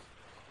 like,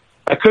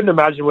 I couldn't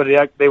imagine what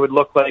they would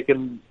look like,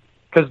 and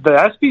because the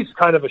SP is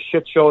kind of a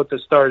shit show at the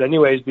start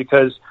anyways,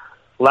 because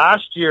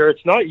last year,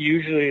 it's not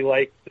usually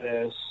like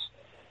this.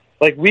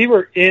 Like, we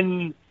were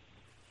in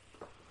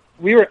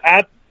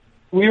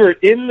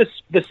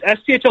this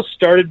SPHL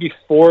started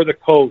before the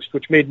Coast,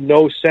 which made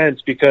no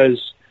sense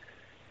because,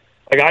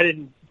 like, I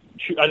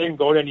didn't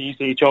go to any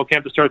ECHL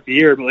camp to start the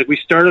year, but, like, we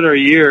started our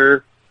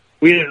year,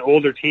 we had an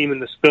older team in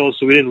the Spill,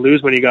 so we didn't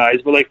lose many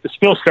guys, but, like, the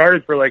Spill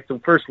started for, like, the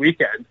first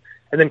weekend,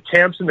 and then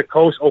camps in the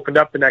Coast opened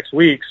up the next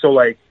week, so,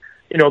 like,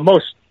 you know,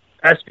 most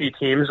SP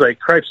teams, like,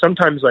 cripes,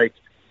 sometimes, like,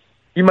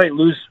 you might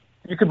lose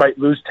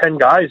 10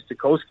 guys to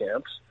Coast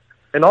camps,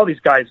 and all these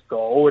guys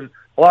go, and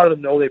a lot of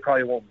them know they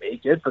probably won't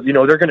make it, but, you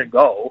know, they're going to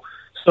go.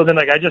 So then,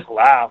 like, I just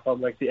laugh.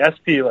 I'm like, the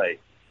SP, like,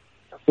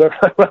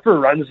 whoever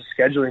runs the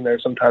scheduling there,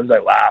 sometimes I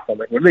laugh. I'm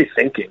like, what are they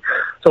thinking?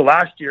 So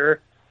last year,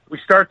 we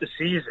start the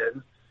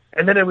season,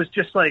 and then it was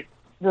just like,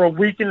 we're a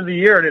week into the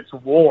year, and it's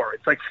war.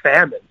 It's like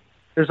famine.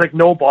 There's, like,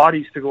 no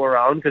bodies to go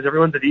around because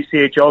everyone's at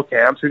ECHL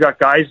camps. We got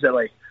guys that,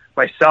 like,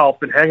 myself,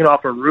 been hanging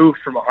off a roof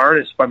from a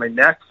harness by my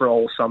neck for a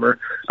whole summer.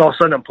 And all of a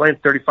sudden, I'm playing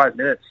 35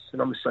 minutes,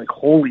 and I'm just like,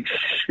 holy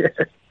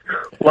shit.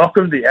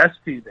 Welcome to the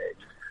SP days.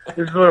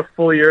 This is what a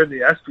full year in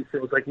the SP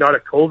feels like, not a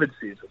COVID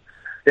season.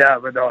 Yeah,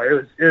 but no, it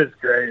was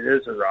great. It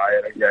was a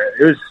riot. Yeah,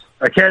 it was.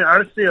 I can't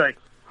honestly, like,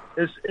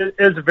 It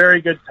was a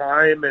very good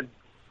time, and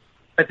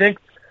I think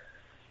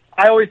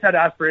I always had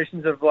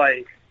aspirations of,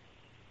 like,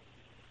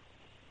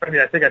 I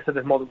mean, I think I said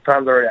this multiple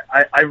times already.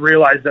 I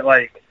realized that,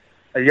 like,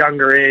 a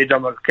younger age,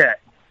 I'm like, okay,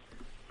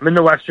 I'm in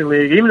the Western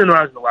League. Even when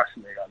I was in the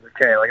Western League, I was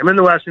okay. Like, I'm in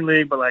the Western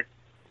League, but, like,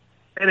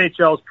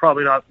 NHL is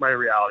probably not my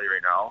reality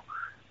right now.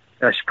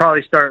 And I should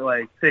probably start,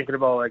 like, thinking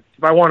about, like,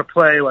 if I want to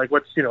play, like,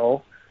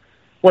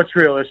 what's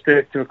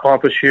realistic to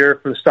accomplish here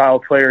for the style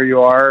of player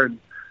you are. And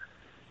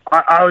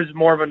I was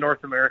more of a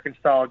North American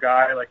style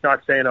guy, like,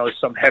 not saying I was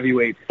some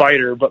heavyweight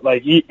fighter, but,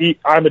 like,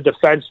 I'm a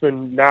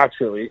defenseman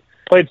naturally.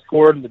 Played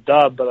forward in the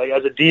dub, but, like,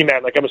 as a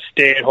D-man, like, I'm a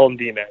stay-at-home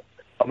D-man.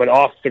 I'm an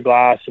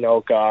off-the-glass and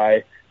out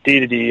guy,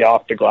 D-to-D,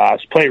 off the glass.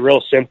 Play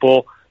real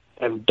simple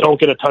and don't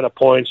get a ton of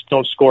points,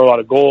 don't score a lot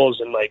of goals,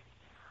 and, like,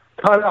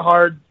 kind of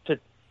hard to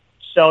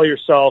sell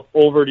yourself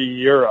over to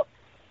Europe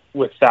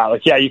with that.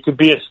 Like, yeah, you could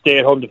be a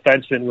stay-at-home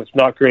defenseman with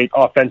not great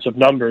offensive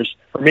numbers,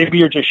 or maybe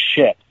you're just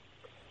shit.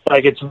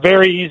 Like, it's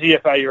very easy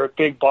if you're a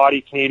big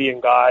body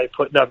Canadian guy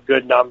putting up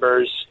good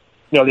numbers.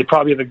 You know, they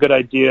probably have a good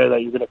idea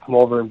that you're going to come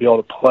over and be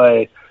able to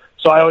play.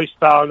 So I always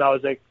found I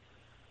was like,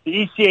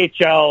 the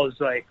ECHL is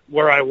like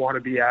where I want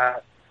to be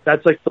at.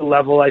 That's like the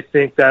level I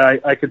think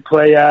that I could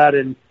play at,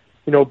 and,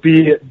 you know,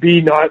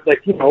 be not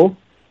like, you know,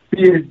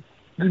 be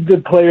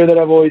the player that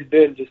I've always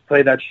been. Just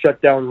play that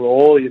shutdown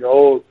role, you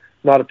know,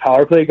 not a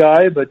power play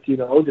guy, but, you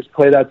know, just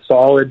play that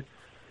solid,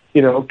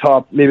 you know,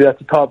 maybe that's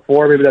the top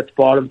four, maybe that's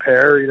bottom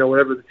pair, you know,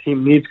 whatever the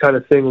team needs kind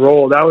of thing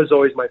role. That was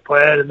always my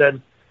plan. And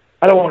then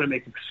I don't want to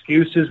make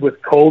excuses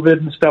with COVID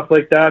and stuff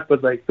like that,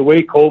 but, like, the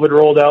way COVID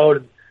rolled out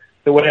and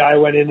the way I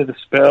went into the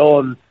spill,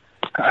 and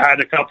I had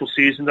a couple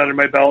seasons under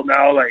my belt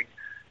now, like,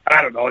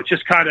 I don't know, it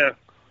just kind of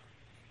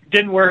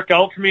didn't work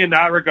out for me in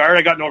that regard.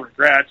 I got no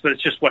regrets, but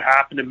it's just what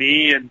happened to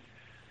me, and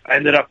I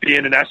ended up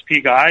being an SP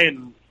guy,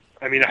 and,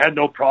 I mean, I had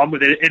no problem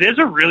with it. It is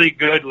a really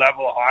good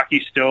level of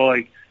hockey still,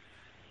 like,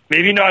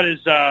 maybe not as,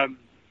 I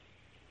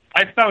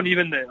found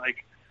even that,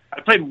 like,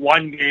 I played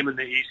one game in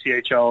the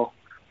ECHL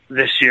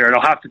this year, and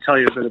I'll have to tell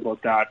you a bit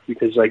about that,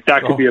 because, like,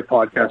 that could be a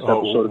podcast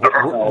episode.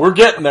 We're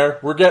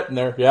getting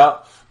there, yeah.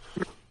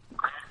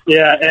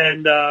 Yeah,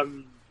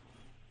 and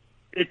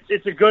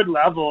it's a good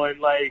level,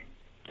 and, like,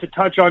 to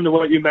touch on to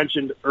what you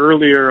mentioned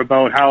earlier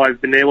about how I've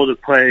been able to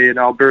play in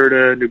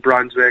Alberta, New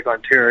Brunswick,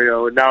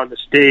 Ontario, and now in the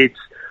States,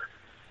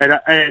 and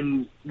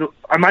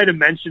I might have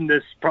mentioned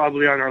this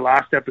probably on our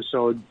last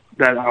episode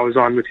that I was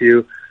on with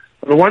you.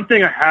 The one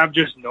thing I have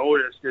just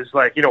noticed is,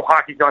 like, you know,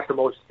 hockey's not the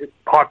most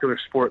popular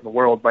sport in the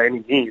world by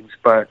any means,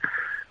 but,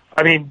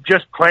 I mean,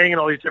 just playing in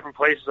all these different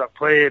places I've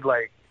played,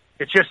 like,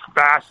 it just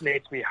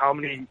fascinates me how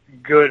many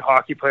good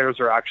hockey players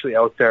are actually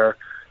out there.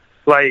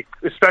 Like,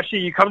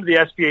 especially you come to the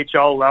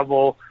SPHL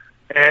level,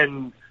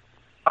 and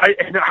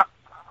I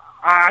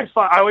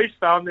always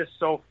found this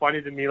so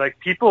funny to me. Like,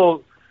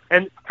 people,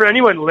 and for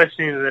anyone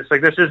listening to this, like,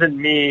 this isn't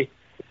me,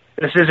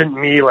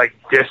 like,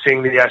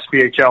 dissing the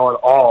SPHL at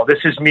all. This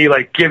is me,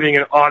 like, giving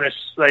an honest,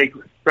 like,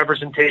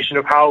 representation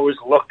of how it was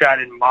looked at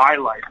in my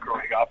life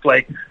growing up.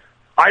 Like,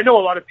 I know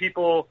a lot of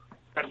people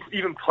that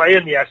even play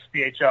in the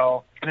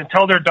SPHL, and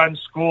until they're done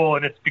school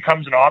and it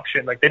becomes an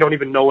option, like, they don't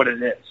even know what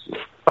it is.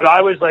 But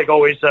I was, like,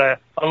 always a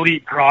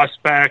elite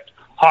prospect,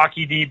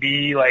 hockey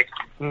DB, like,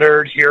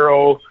 nerd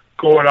hero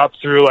going up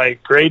through,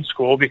 like, grade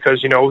school,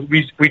 because, you know,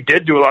 we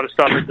did do a lot of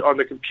stuff on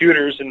the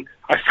computers, and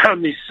I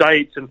found these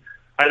sites, and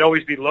I'd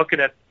always be looking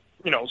at,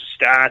 you know,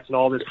 stats and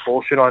all this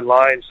bullshit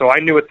online. So I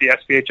knew what the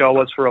SPHL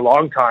was for a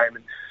long time,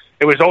 and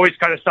it was always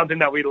kind of something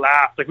that we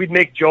laughed. Like, we'd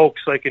make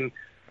jokes, like,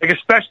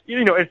 especially,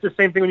 you know, it's the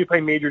same thing when you play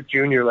major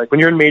junior. Like, when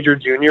you're in major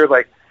junior,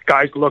 like,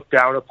 guys look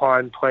down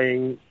upon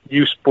playing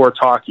youth sports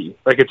hockey.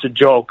 Like, it's a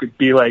joke. It'd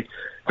be like,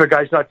 if a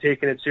guy's not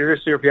taking it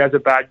seriously, or if he has a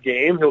bad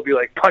game, he'll be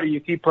like, "Buddy, you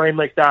keep playing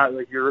like that.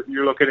 Like, you're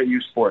looking at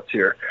youth sports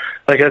here."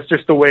 Like, that's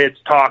just the way it's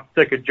talked. It's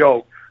like a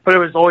joke. But it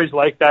was always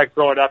like that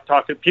growing up.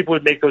 People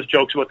would make those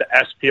jokes about the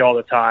SP all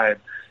the time.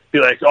 Be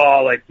like,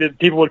 oh, like,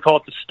 people would call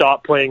it the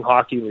Stop Playing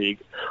Hockey League,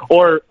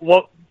 or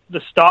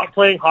the Stop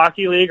Playing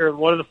Hockey League, or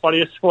one of the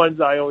funniest ones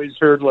I always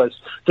heard was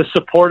the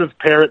Supportive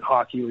Parent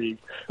Hockey League,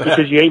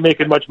 because you ain't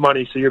making much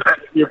money, so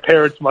your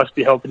parents must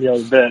be helping you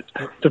out a bit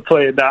to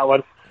play in that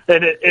one.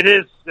 And it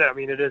is, I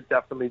mean, it is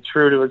definitely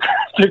true to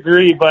a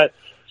degree, but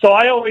so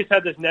I always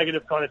had this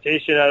negative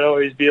connotation. I'd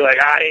always be like,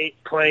 I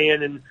ain't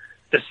playing in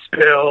the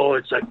spill,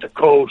 it's like the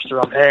coast, or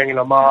I'm hanging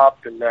them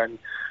up, and then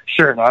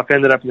sure enough,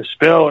 ended up in the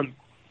spill, and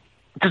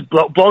just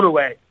blown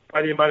away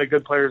by the amount of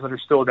good players that are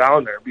still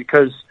down there,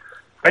 because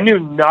I knew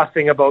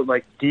nothing about,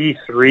 like,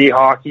 D3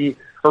 hockey,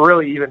 or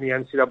really even the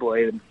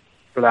NCAA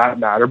for that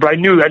matter, but I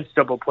knew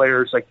NCAA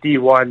players like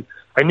D1.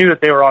 I knew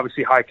that they were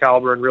obviously high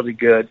caliber and really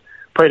good.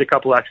 Played a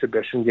couple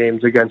exhibition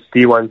games against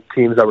D1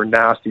 teams that were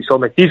nasty, so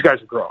I'm like, these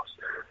guys are gross.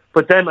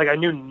 But then, like, I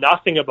knew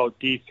nothing about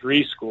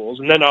D3 schools,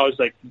 and then I was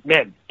like,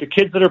 man, the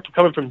kids that are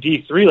coming from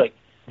D3, like,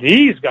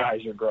 these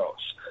guys are gross.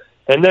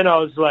 And then I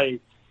was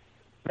like,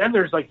 then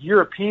there's, like,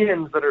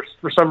 Europeans that are,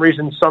 for some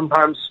reason,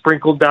 sometimes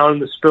sprinkled down in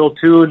the spill,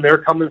 too, and they're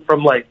coming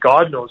from, like,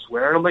 God knows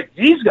where. And I'm like,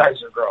 these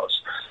guys are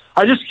gross.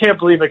 I just can't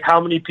believe like how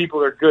many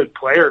people are good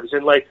players.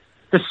 And like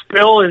the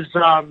Spill is,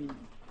 I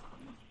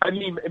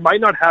mean, it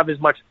might not have as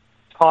much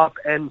top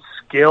end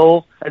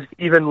skill as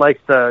even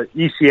like the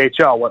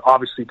ECHL. What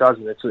obviously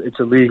doesn't. It's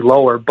a league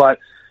lower, but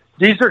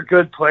these are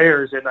good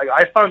players. And like,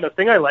 I found the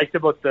thing I liked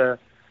about the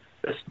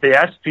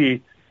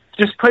SP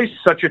just plays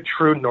such a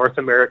true North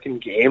American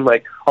game.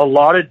 Like a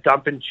lot of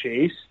dump and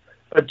chase,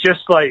 but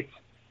just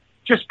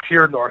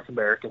pure North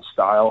American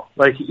style.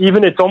 Like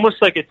even it's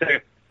almost like it's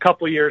a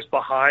couple years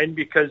behind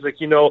because like,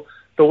 you know,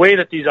 the way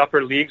that these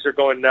upper leagues are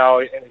going now,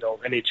 and, you know,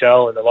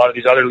 NHL and a lot of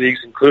these other leagues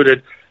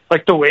included,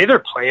 like the way they're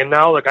playing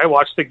now, like I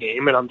watch the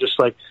game and I'm just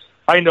like,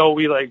 I know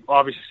we like,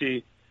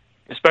 obviously,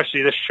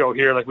 especially this show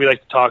here, like we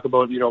like to talk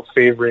about, you know,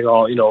 favoring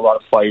all, you know, a lot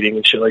of fighting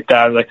and shit like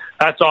that. Like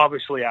that's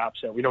obviously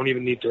absent. We don't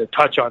even need to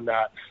touch on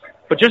that.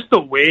 But just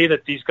the way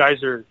that these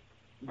guys are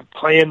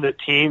playing the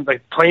team,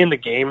 like playing the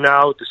game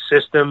now, the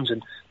systems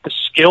and the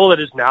skill that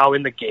is now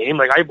in the game.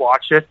 Like I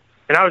watch it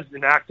and I was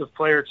an active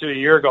player too a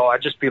year ago.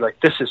 I'd just be like,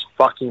 this is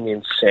fucking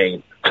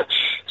insane.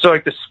 So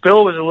like the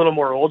Spill was a little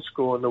more old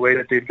school in the way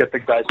that they'd get the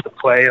guys to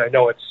play. And I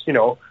know it's, you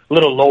know, a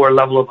little lower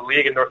level of the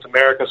league in North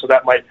America, so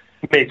that might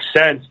make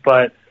sense.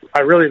 But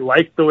I really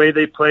liked the way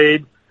they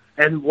played.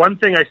 And one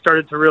thing I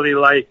started to really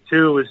like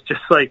too was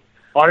just like,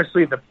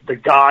 honestly, the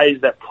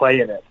guys that play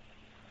in it.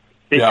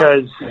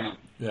 Because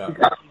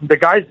the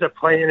guys that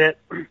play in it,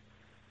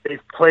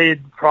 they've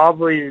played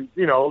probably,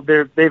 you know,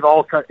 they've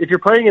all if you're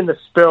playing in the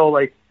Spill,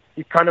 like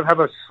you kind of have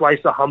a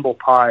slice of humble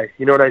pie.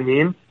 You know what I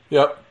mean?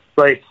 Yep.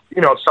 Like,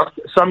 you know,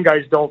 some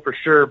guys don't for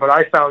sure, but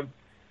I found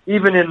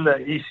even in the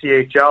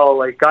ECHL,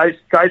 like guys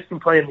can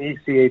play in the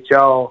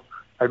ECHL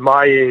at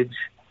my age,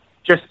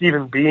 just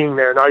even being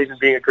there, not even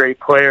being a great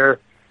player,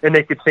 and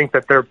they could think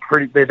that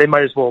they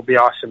might as well be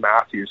Austin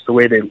Matthews, the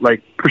way they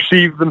like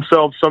perceive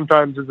themselves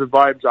sometimes is the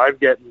vibes I've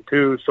getting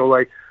too. So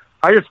like,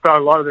 I just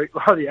found a lot of the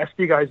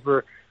SD guys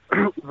were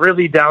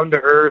really down to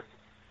earth.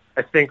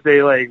 I think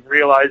they like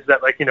realized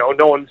that like, you know,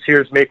 no one's here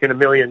is making $1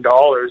 million.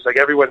 Like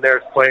everyone there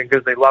is playing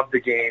because they love the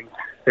game.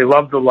 They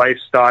love the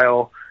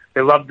lifestyle.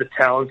 They love the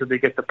talent that they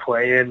get to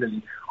play in.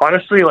 And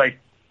honestly, like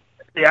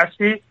the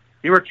SD,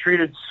 you were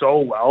treated so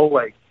well.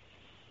 Like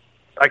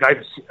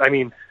I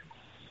mean,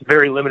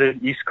 very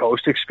limited East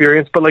Coast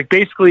experience, but like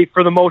basically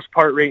for the most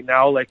part right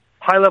now, like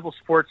high level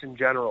sports in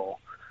general,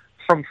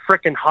 from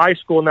frickin' high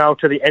school now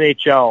to the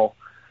NHL,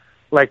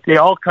 like they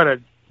all kind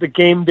of, the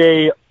game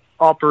day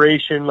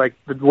operation, like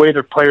the way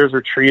their players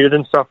are treated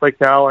and stuff like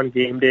now on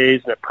game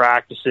days and at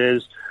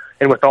practices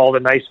and with all the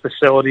nice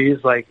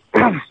facilities, like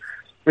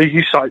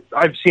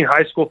I've seen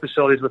high school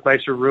facilities with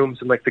nicer rooms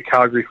than like the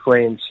Calgary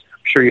Flames. I'm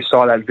sure you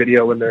saw that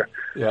video when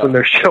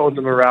they're showing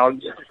them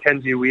around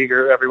Kenzie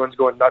Uyghur. Everyone's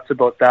going nuts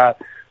about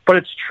that, but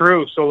it's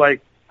true. So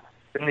like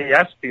in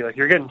the SP, like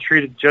you're getting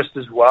treated just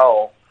as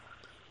well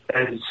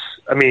as,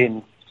 I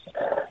mean,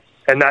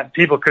 and that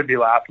people could be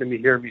laughing at me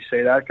hearing me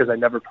say that because I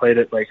never played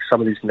at like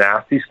some of these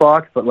nasty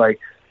spots, but like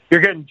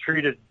you're getting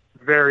treated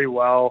very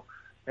well.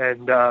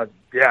 And I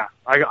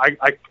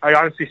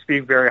honestly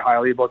speak very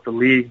highly about the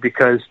league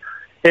because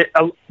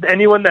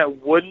anyone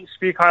that wouldn't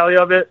speak highly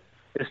of it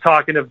is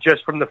talking of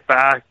just from the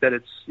fact that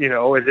it's, you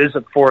know, it is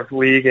a fourth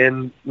league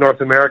in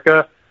North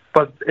America.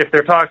 But if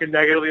they're talking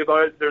negatively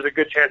about it, there's a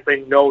good chance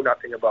they know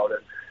nothing about it.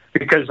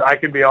 Because I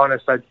can be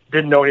honest, I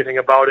didn't know anything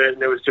about it,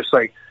 and it was just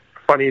like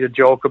funny to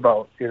joke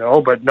about, you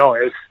know. But no,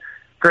 it's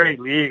great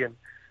league and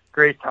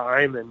great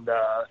time, and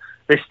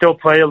they still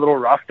play a little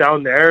rough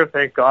down there.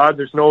 Thank God,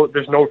 there's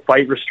no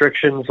fight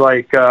restrictions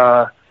like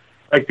the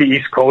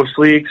East Coast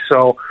League,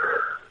 so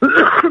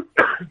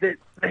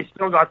they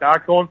still got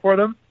that going for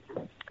them.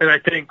 And I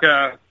think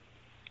I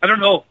don't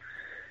know,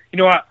 you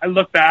know, I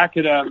look back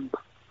at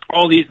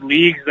all these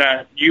leagues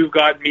that you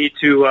got me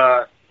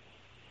to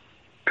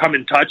come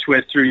in touch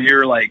with through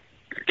your like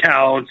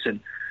accounts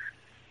and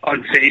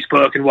on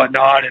Facebook and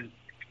whatnot, and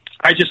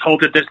I just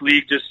hope that this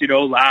league just, you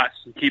know, lasts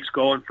and keeps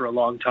going for a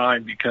long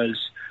time because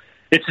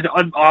it's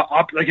an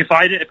like if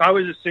I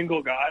was a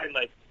single guy and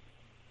like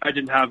I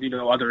didn't have, you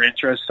know, other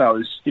interests I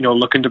was, you know,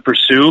 looking to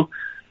pursue,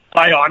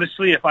 I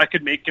honestly, if I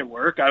could make it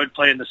work, I would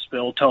play in the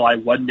Spill till I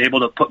wasn't able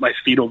to put my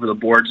feet over the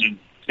boards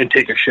and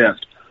take a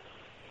shift.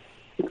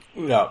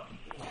 Yeah.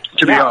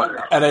 To be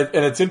honest. And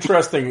it's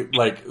interesting,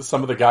 like,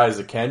 some of the guys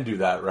that can do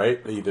that, right?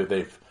 Either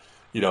they've,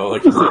 you know,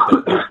 like you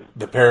said,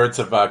 the parents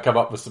have come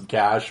up with some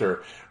cash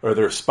or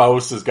their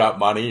spouse has got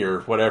money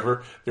or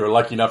whatever. They were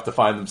lucky enough to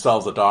find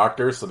themselves a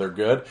doctor, so they're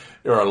good,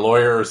 or a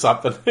lawyer or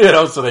something, you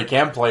know, so they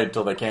can play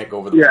until they can't go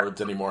over the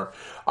boards anymore.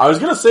 I was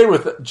going to say,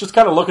 with just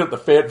kind of looking at the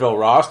Fayetteville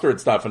roster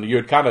and stuff, and you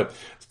had kind of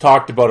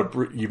talked about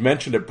it, you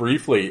mentioned it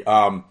briefly.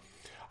 I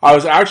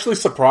was actually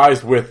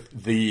surprised with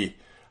the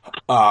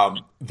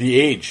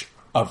age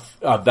of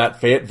that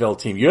Fayetteville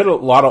team. You had a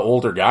lot of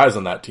older guys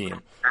on that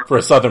team for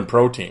a Southern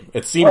Pro team.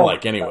 It seemed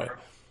like, anyway.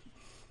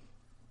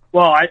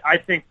 Well, I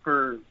think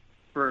for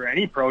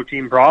any pro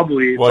team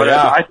probably. Well, but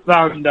yeah. I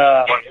found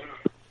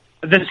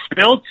the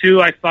Spill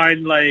too. I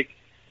find like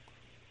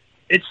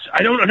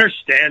I don't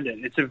understand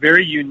it. It's a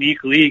very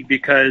unique league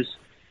because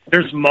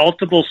there's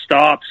multiple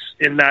stops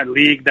in that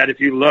league that if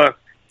you look,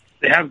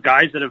 they have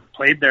guys that have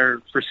played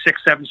there for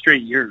 6-7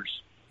 straight years.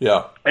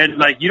 Yeah. And,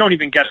 like, you don't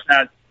even get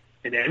that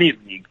in any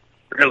league,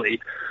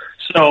 really.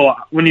 So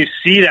when you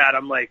see that,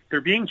 I'm like,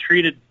 they're being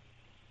treated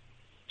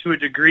to a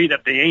degree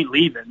that they ain't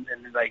leaving.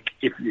 And, like,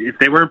 if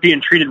they weren't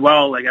being treated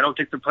well, like, I don't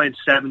think they're playing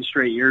 7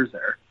 straight years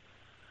there.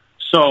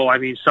 So, I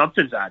mean,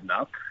 something's adding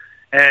up.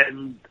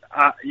 And,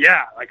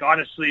 yeah, like,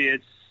 honestly,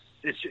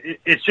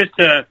 it's just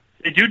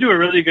they do a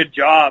really good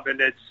job,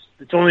 and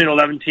it's only an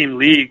 11-team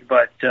league,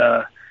 but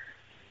you're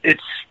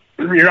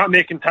not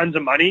making tons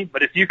of money.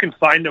 But if you can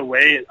find a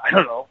way, I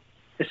don't know,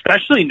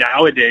 especially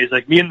nowadays,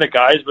 like me and the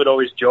guys would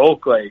always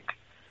joke, like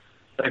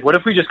what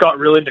if we just got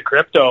real into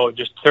crypto and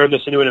just turned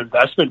this into an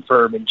investment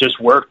firm and just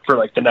worked for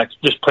like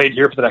just played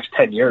here for the next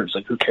 10 years?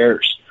 Like, who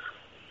cares?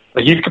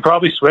 Like, you could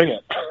probably swing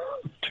it,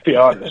 to be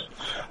honest.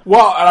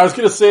 Well, and I was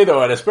going to say,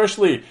 though, and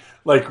especially,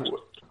 like,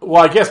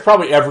 well, I guess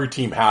probably every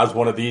team has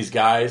one of these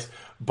guys,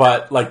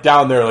 but, like,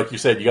 down there, like you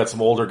said, you got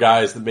some older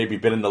guys that maybe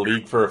been in the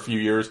league for a few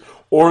years,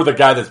 or the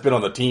guy that's been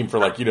on the team for,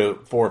 like, 4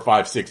 or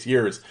 5, 6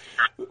 years.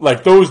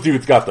 Like, those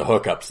dudes got the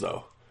hookups,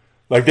 though.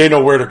 Like, they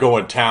know where to go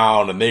in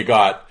town, and they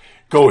got,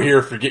 go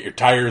here for get your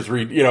tires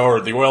or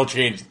the oil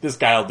change. This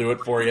guy will do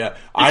it for you.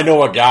 I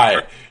know a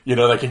guy,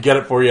 that can get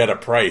it for you at a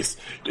price.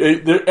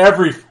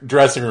 Every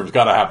dressing room's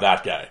got to have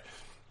that guy.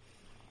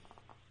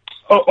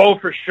 Oh,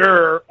 for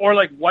sure. Or,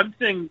 like, one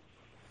thing,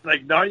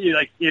 like, not you,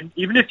 like,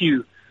 even if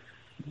you,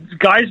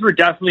 guys were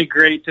definitely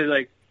great to,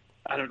 like,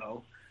 I don't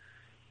know.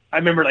 I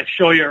remember, like,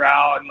 show you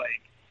around,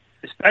 like,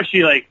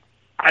 especially, like,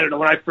 I don't know,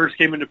 when I first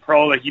came into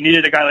pro, like, you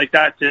needed a guy like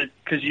that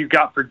because you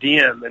got per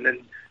diem, and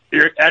then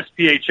your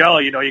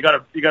SPHL, you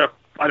gotta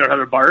find out how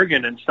to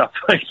bargain and stuff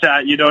like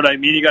that. You know what I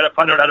mean? You gotta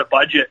find out how to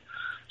budget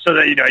so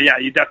that,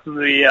 you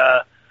definitely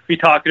be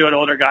talking to an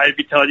older guy,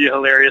 be telling you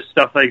hilarious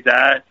stuff like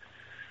that.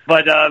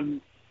 But,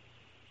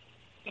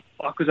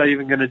 what was I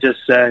even going to just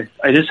say?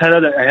 I had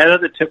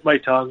to tip my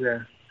tongue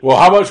there. Well,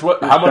 how much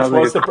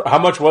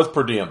was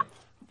per diem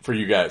for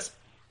you guys?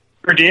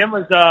 Per diem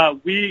was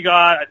we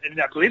got,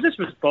 and I believe this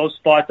was both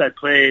spots I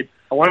played.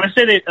 I want to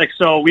say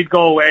so we'd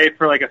go away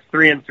for like a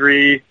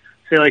 3-3,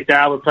 say like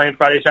that. We're playing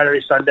Friday,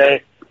 Saturday,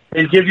 Sunday.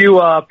 They'd give you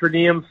per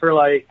diem for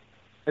like,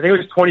 I think it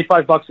was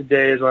 $25 a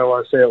day is what I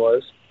want to say it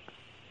was.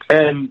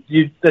 And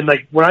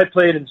like when I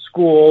played in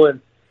school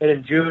and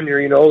in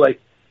junior,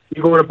 like,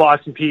 you go to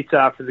Boston Pizza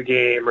after the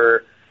game,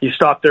 or you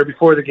stop there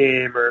before the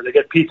game, or they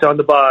get pizza on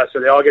the bus,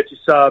 or they all get you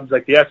subs.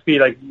 Like, the SB,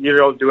 like, you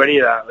don't do any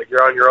of that. Like,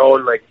 you're on your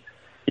own. Like,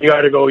 you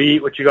got to go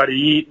eat what you got to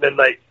eat. And then,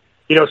 like,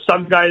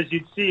 some guys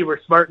you'd see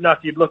were smart enough.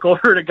 You'd look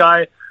over at a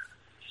guy,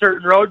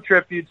 certain road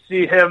trip, you'd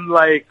see him,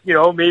 like,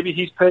 maybe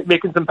he's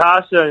making some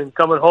pasta and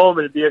coming home,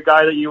 and it'd be a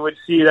guy that you would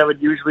see that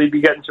would usually be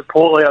getting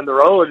Chipotle on the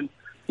road. And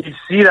you'd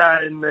see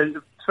that, and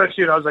then,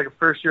 especially when I was, like, a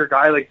first-year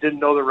guy, like,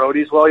 didn't know the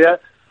roadies well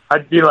yet,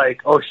 I'd be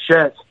like, oh,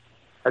 shit.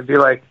 I'd be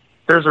like,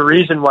 there's a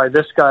reason why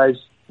this guy's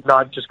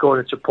not just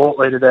going to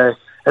Chipotle today.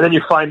 And then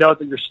you find out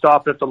that you're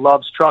stopping at the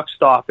Love's truck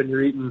stop and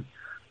you're eating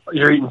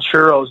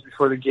churros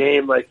before the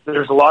game. Like,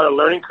 there's a lot of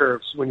learning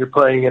curves when you're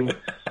playing in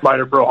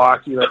minor pro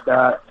hockey like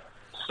that.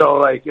 So,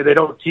 like, they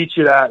don't teach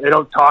you that. They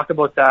don't talk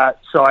about that.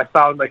 So I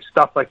found, like,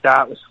 stuff like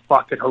that was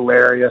fucking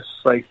hilarious.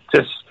 Like,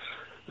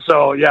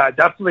 so yeah,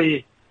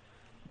 definitely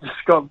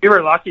we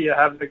were lucky to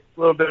have a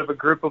little bit of a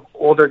group of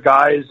older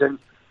guys, and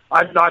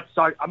I'm not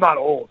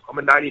old. I'm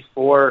a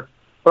 94,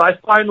 but I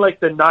find like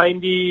the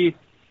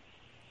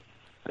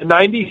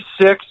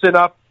 96 and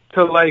up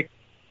to like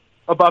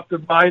above the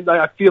mind,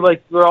 I feel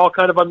like we're all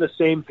kind of on the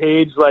same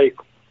page. Like,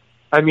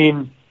 I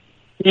mean,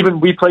 even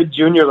we played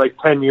junior like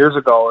 10 years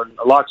ago, and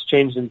a lot's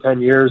changed in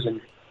 10 years,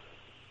 and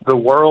the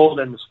world,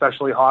 and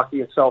especially hockey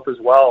itself as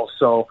well.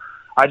 So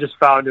I just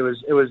found it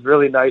was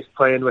really nice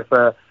playing with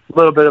a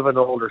little bit of an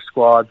older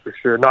squad for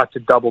sure. Not to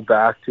double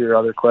back to your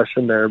other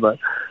question there, but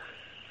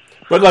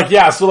like,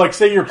 yeah, so like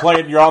say you're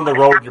on the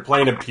road, you're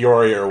playing in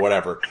Peoria or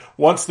whatever.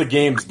 Once the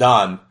game's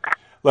done,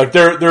 like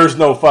there's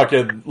no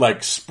fucking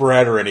like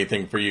spread or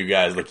anything for you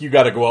guys. Like, you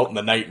got to go out in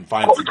the night and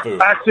find some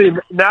food. Actually,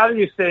 now that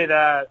you say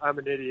that, I'm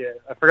an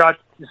idiot. I forgot.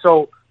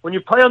 So when you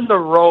play on the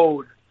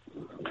road,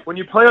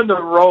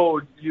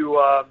 you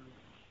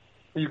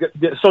get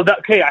so that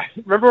okay. I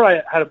remember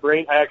I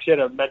actually had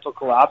a mental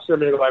collapse a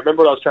minute ago. I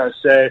remember what I was trying to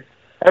say.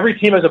 Every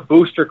team has a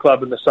booster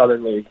club in the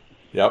Southern League.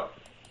 Yep.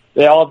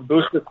 They all have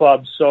booster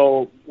clubs.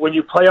 So when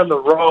you play on the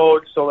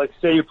road, so like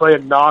say you play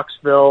in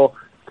Knoxville,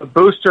 the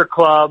booster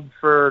club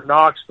for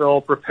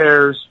Knoxville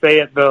prepares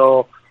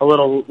Fayetteville a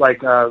little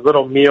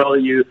meal.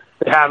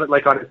 They have it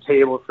like on a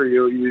table for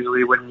you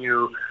usually when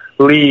you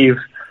leave,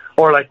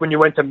 or like when you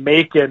went to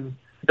Macon,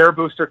 their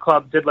booster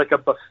club did like a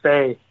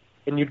buffet,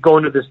 and you'd go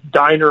into this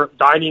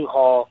dining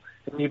hall,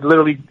 and you'd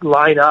literally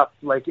line up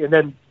like, and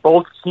then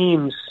both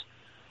teams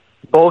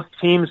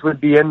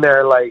would be in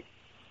there like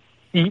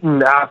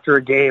eaten after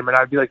a game, and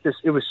I'd be like,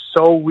 it was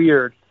so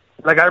weird.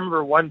 Like, I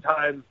remember one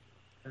time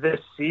this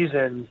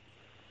season,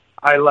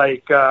 it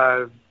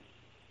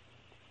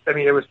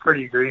was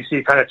pretty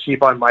greasy, kind of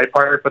cheap on my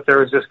part, but there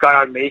was this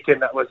guy on Macon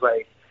that was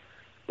like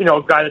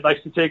a guy that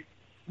likes to take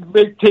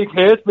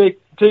hits,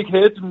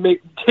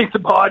 take the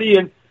body,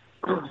 and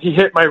he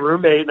hit my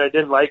roommate, and I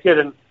didn't like it,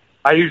 and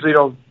I usually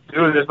don't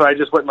do this, but I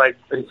just went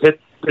and hit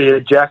the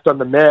eject on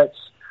the mitts,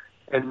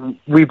 and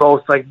we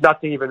both,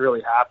 nothing even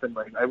really happened.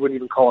 I wouldn't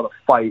even call it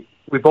a fight.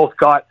 We both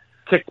got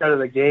kicked out of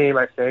the game,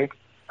 I think.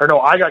 Or no,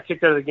 I got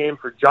kicked out of the game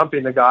for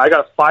jumping the guy. I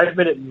got a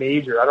 5-minute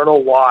major. I don't know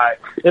why.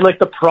 And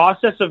the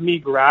process of me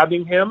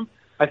grabbing him,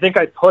 I think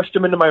I pushed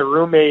him into my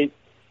roommate.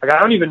 I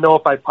don't even know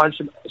if I punched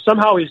him.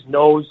 Somehow his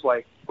nose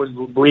was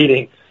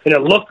bleeding, and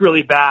it looked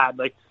really bad.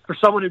 For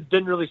someone who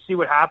didn't really see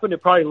what happened,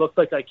 it probably looked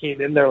like I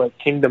came in there like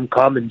Kingdom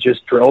Come and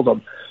just drilled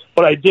him.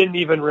 But I didn't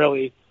even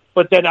really.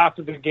 But then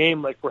after the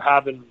game, we're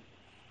having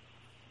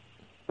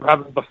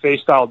buffet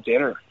style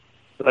dinner,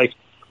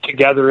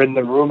 together in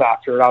the room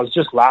after it. I was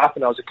just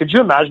laughing. I was like, could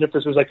you imagine if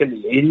this was in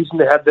the 80s and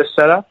they had this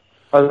set up?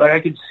 I was like, I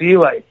could see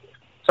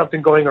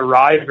something going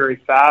awry very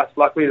fast.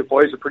 Luckily, the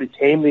boys are pretty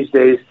tame these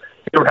days.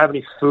 They don't have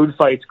any food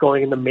fights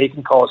going in the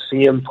Macon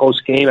Coliseum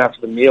post game after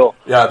the meal.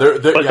 Yeah,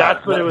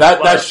 that's what it was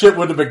that shit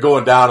wouldn't have been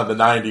going down in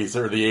the 90s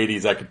or the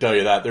 80s. I can tell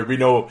you that there'd be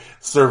no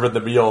serving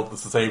the meal to the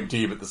same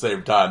team at the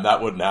same time.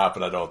 That wouldn't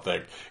happen, I don't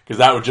think, because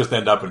that would just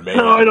end up in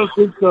Macon. No, I don't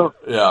think so.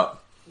 Yeah.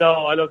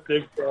 No, I don't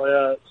think so.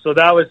 Yeah. So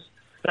that was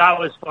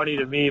funny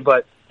to me.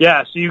 But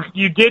yeah, so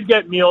you did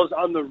get meals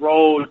on the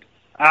road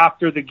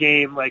after the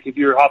game, if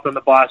you were hopping on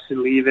the bus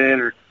and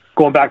leaving or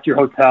going back to your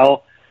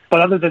hotel. But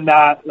other than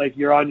that,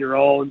 you're on your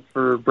own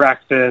for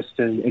breakfast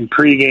and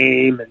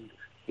pregame, and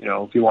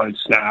if you wanted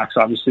snacks,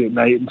 obviously at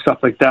night and stuff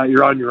like that,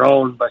 you're on your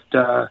own. But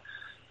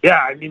yeah,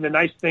 I mean, the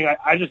nice thing,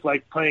 I just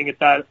like playing at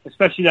that,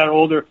 especially that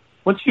older.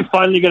 Once you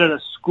finally get out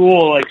of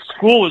school,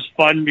 school was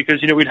fun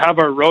because we'd have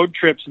our road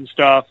trips and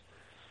stuff.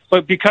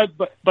 But because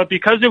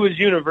it was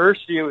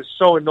university, it was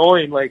so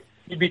annoying.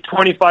 You'd be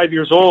 25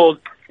 years old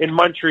in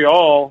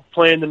Montreal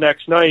playing the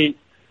next night,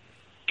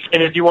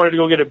 and if you wanted to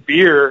go get a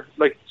beer,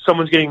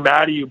 someone's getting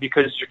mad at you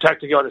because you're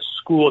technically on a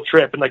school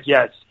trip. And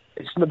it's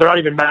they're not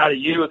even mad at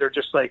you. They're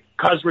just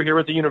because we're here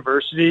with the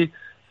university,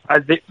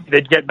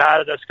 they'd get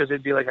mad at us because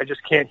they'd be like, I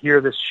just can't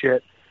hear this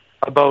shit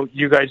about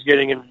you guys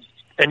getting in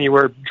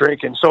anywhere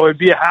drinking. So it'd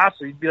be a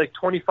hassle. You'd be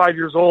 25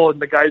 years old,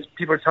 and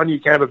people are telling you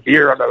can't have a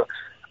beer at a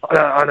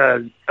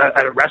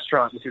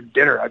restaurant with your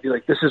dinner. I'd be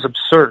like, this is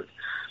absurd.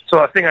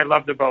 So the thing I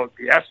loved about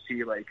the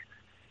ST,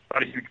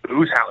 not a huge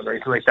booze hound or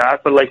anything like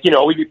that, but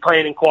we'd be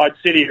playing in Quad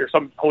City or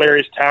some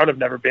hilarious town I've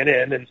never been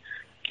in and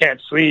can't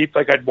sleep.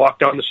 I'd walk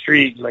down the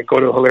street and go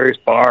to a hilarious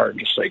bar and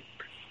just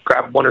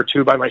grab one or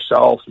two by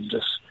myself and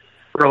just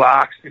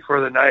relax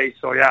before the night.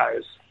 So yeah, it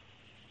was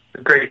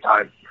a great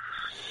time.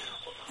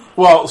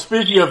 Well,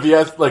 speaking of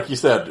like you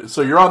said,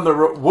 so you're on the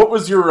road. What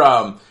was your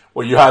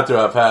you had to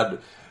have had?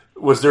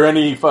 Was there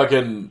any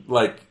fucking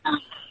bus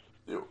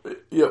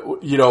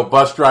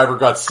driver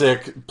got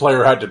sick,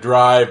 player had to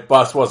drive,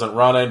 bus wasn't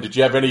running? Did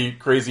you have any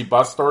crazy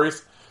bus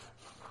stories?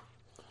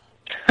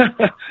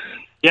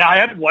 Yeah, I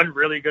had one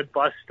really good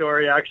bus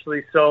story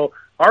actually. So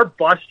our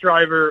bus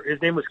driver,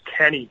 his name was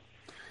Kenny,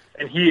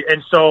 and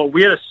so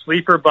we had a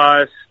sleeper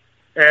bus,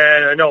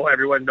 and I know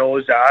everyone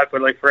knows that,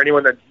 but for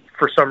anyone that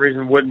for some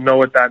reason wouldn't know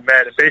what that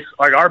meant, it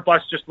basically our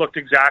bus just looked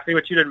exactly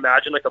what you'd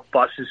imagine a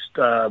bus is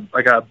a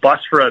bus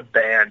for a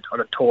band on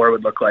a tour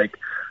would look like.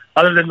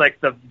 Other than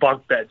the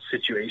bunk bed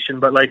situation,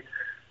 but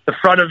the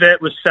front of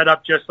it was set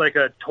up just like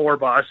a tour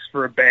bus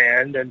for a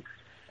band. And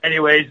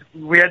anyways,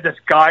 we had this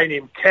guy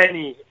named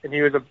Kenny, and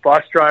he was a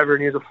bus driver,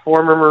 and he was a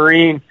former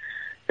Marine,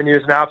 and he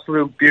was an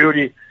absolute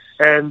beauty.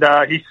 And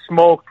he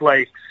smoked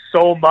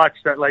so much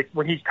that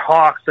when he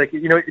talks, it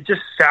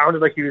just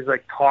sounded like he was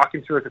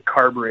talking through a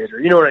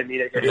carburetor. You know what I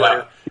mean?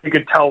 Yeah. You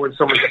could tell when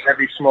someone's a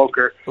heavy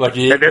smoker. And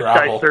this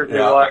guy certainly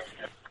was.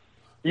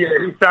 Yeah,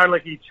 he sounded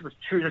like he was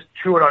just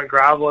chewing on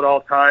gravel at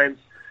all times.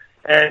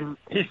 And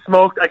he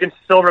smoked, I can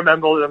still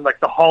remember them,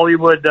 the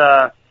Hollywood,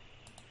 the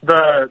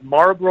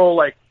Marlboro,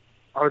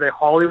 are they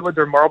Hollywood?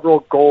 They're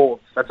Marlboro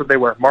Golds. That's what they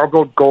were,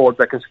 Marlboro Golds.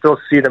 I can still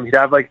see them. He'd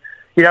have a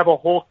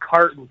whole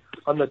carton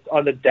on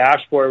the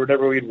dashboard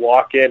whenever we'd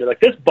walk in. And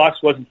this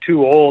bus wasn't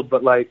too old,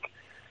 but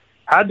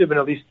had to have been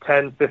at least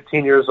 10,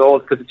 15 years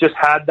old because it just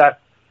had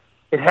that.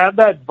 It had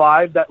that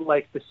vibe that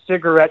the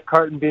cigarette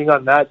carton being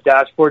on that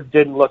dashboard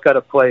didn't look out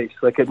of place.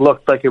 It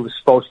looked like it was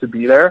supposed to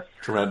be there.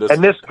 Tremendous.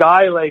 And this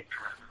guy,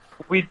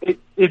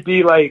 it'd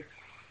be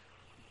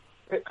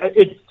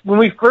when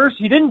we first,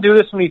 he didn't do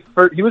this when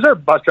he was our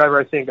bus driver,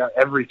 I think, on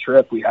every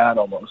trip we had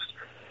almost.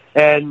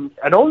 And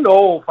I don't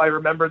know if I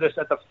remember this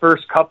at the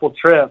first couple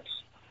trips,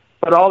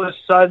 but all of a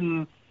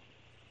sudden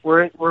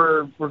we're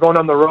going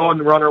on the road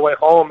and we're on our way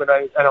home, and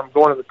I'm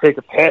going to take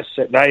a piss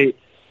at night.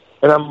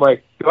 And I'm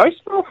like, do I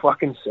smell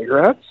fucking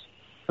cigarettes?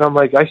 And I'm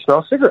like, I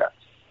smell cigarettes.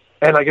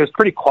 And it was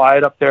pretty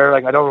quiet up there.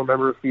 I don't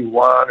remember if we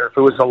won or if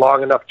it was a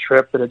long enough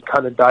trip that it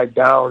kind of died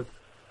down.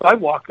 So I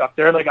walked up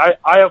there.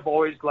 I have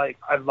always,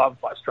 I love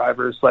bus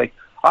drivers.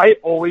 I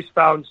always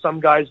found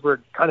some guys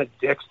were kind of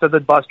dicks to the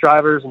bus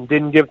drivers and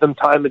didn't give them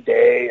time of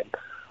day. And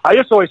I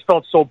just always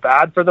felt so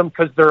bad for them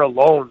because they're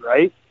alone,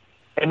 right?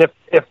 And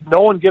if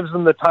no one gives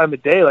them the time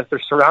of day, like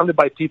they're surrounded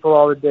by people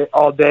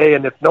all day,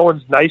 and if no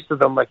one's nice to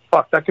them, like,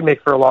 fuck, that can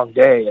make for a long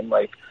day. And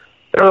like,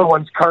 they're the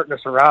ones carting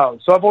us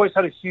around. So I've always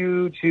had a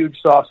huge,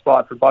 huge soft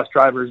spot for bus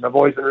drivers, and I've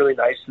always been really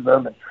nice to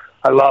them. And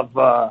I love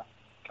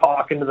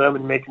talking to them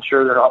and making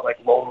sure they're not like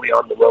lonely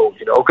on the road,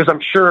 you know, because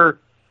I'm sure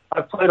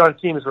I've played on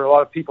teams where a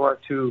lot of people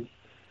aren't too,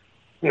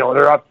 you know,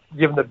 they're not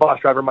giving the bus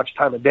driver much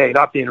time of day,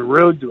 not being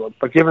rude to him,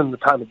 but giving them the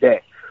time of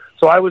day.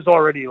 So I was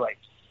already like,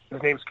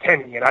 his name's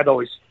Kenny, and I'd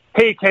always,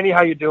 hey, Kenny,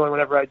 how you doing?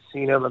 Whenever I'd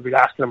seen him, I'd be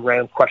asking him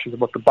random questions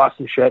about the bus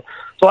and shit.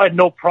 So I had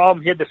no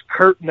problem. He had this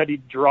curtain that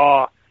he'd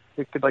draw.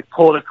 He could like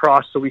pull it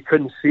across so we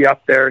couldn't see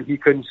up there and he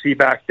couldn't see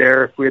back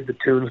there if we had the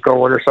tunes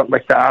going or something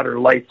like that or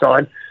lights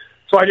on.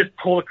 So I just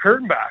pull the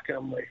curtain back, and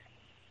I'm like,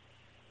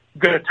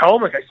 going to tell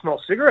him, like, I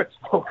smell cigarette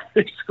smoke,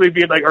 basically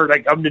being like, or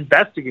like, I'm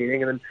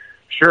investigating. And then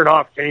sure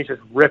enough, Kenny's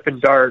just ripping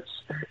darts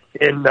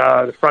in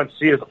the front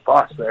seat of the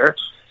bus there.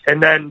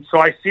 And then, so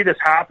I see this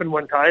happen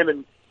one time,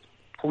 and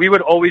we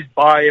would always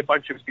buy a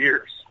bunch of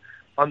beers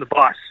on the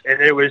bus.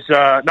 And it was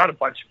not a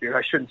bunch of beer.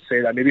 I shouldn't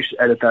say that. Maybe I should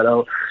edit that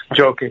out. I'm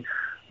joking.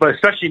 But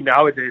especially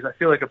nowadays, I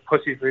feel like a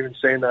pussy for even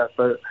saying that.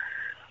 But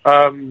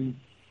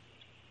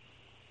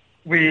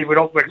we would,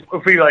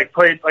 if we like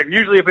played, like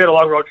usually if we had a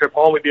long road trip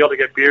home, we'd be able to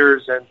get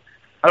beers. And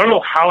I don't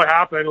know how it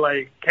happened.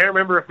 Like, can't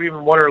remember if we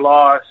even won or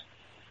lost.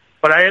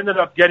 But I ended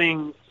up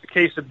getting a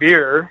case of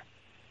beer.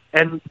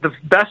 And the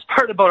best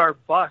part about our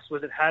bus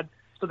was it had,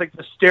 so like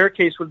the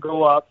staircase would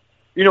go up.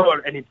 You know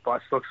what any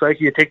bus looks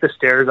like. You take the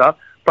stairs up.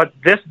 But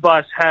this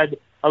bus had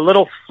a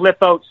little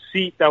flip-out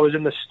seat that was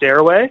in the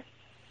stairway.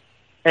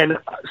 And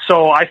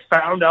so I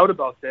found out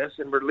about this,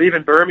 and we're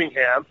leaving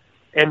Birmingham.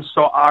 And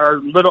so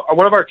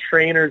one of our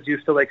trainers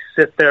used to like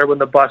sit there when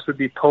the bus would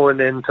be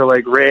pulling into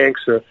like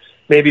ranks, or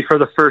maybe for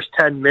the first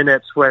 10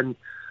 minutes when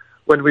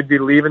we'd be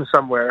leaving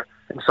somewhere.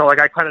 And so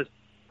like I kind of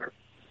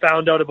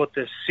found out about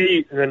this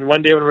seat. And then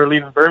one day when we were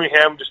leaving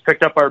Birmingham, just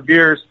picked up our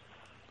beers.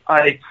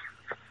 I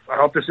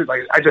hope this is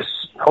like, I just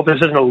hope this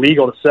isn't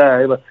illegal to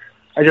say, but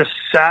I just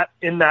sat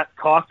in that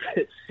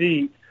cockpit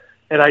seat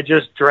and I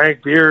just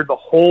drank beer the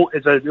whole,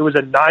 it was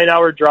a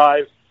 9-hour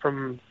drive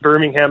from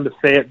Birmingham to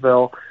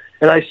Fayetteville.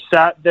 And I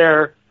sat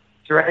there,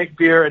 drank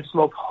beer, and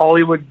smoked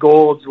Hollywood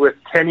Golds with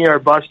Kenny, our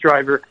bus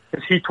driver,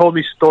 as he told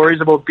me stories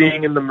about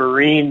being in the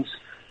Marines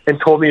and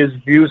told me his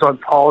views on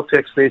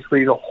politics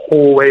basically the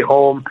whole way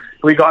home.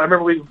 I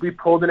remember we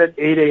pulled in at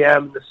 8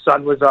 a.m. The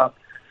sun was up,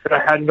 and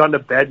I hadn't gone to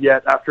bed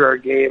yet after our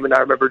game, and I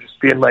remember just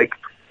being like,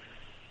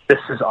 this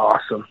is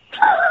awesome.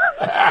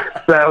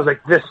 And I was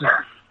like,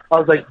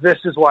 this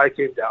is why I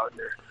came down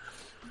here.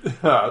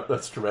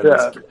 That's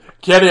tremendous. Yeah.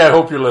 Kenny, I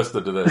hope you're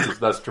listening to this.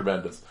 That's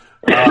tremendous.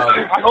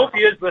 I hope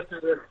he is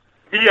listening to this.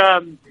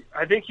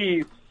 I think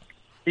he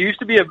used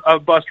to be a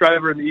bus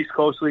driver in the East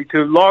Coast League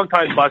too.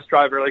 Long-time bus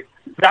driver. Like,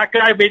 that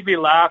guy made me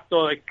laugh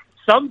though. Like,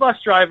 some bus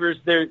drivers,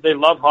 they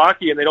love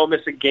hockey and they don't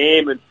miss a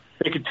game, and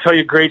they can tell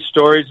you great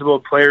stories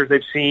about players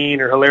they've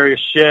seen or hilarious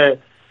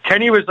shit.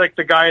 Kenny was like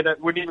the guy that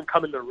wouldn't even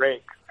come in the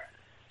rink.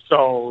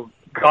 So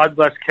God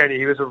bless Kenny.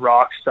 He was a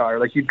rock star.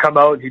 Like, he'd come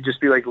out and he'd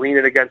just be like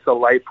leaning against the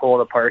light pole in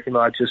the parking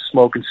lot, just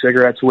smoking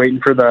cigarettes,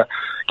 waiting for the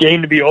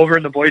game to be over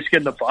and the boys get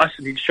in the bus,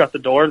 and he'd shut the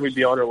door and we'd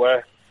be on our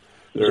way.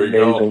 There you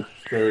go.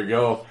 There you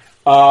go.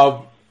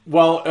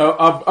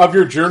 Of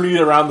your journey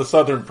around the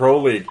Southern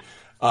Pro League,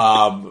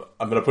 I'm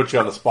going to put you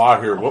on the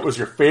spot here. What was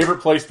your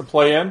favorite place to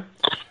play in,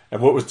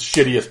 and what was the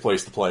shittiest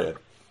place to play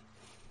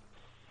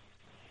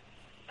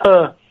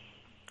in?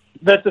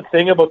 That's the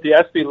thing about the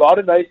SB. A lot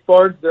of nice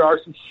barns. There are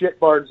some shit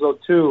barns, though,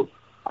 too.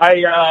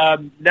 I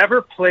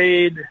never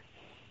played...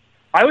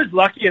 I was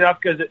lucky enough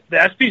because the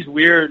SB's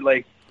weird.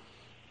 Like,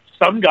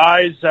 some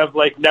guys have,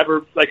 like,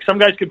 never... Like, some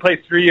guys could play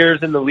 3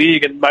 years in the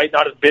league and might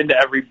not have been to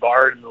every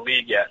barn in the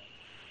league yet.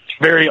 It's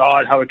very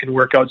odd how it can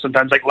work out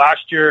sometimes. Like,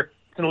 last year,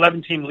 it's an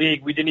 11-team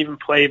league. We didn't even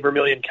play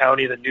Vermilion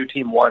County, the new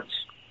team, once.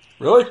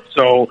 Really?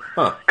 So,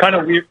 kind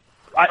of weird.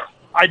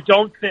 I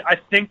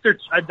think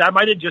that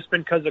might have just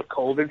been because of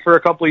COVID for a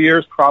couple of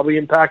years, probably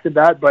impacted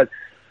that. But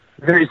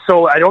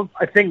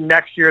I think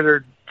next year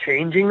they're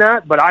changing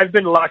that. But I've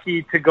been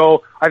lucky to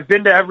go. I've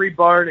been to every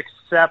barn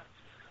except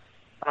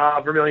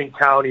Vermilion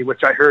County,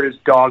 which I heard is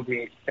dog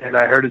meat, and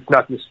I heard it's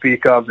nothing to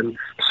speak of. And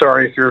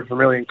sorry if you're a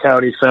Vermilion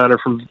County fan or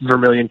from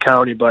Vermilion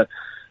County, but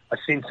I've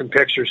seen some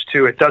pictures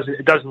too. It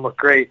doesn't look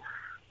great.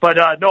 But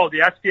no, the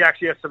SB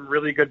actually has some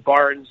really good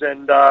barns,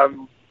 and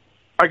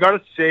I got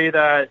to say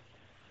that.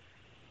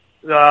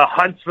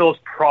 Huntsville's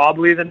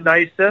probably the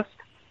nicest.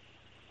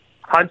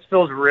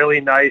 Huntsville's really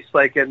nice,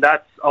 like, and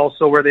that's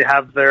also where they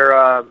have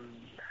their.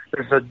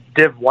 There's a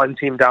Div 1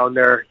 team down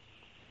there,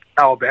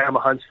 Alabama,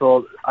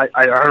 Huntsville. I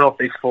don't know if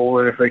they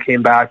folded, if they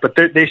came back, but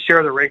they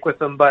share the rink with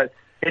them. But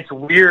it's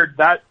weird,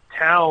 that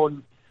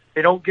town,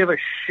 they don't give a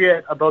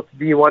shit about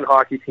the D1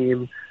 hockey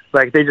team.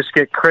 Like, they just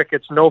get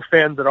crickets, no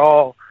fans at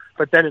all.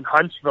 But then in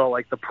Huntsville,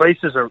 like, the place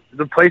is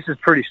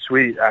pretty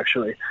sweet,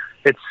 actually.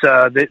 It's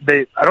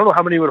they I don't know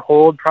how many would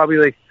hold, probably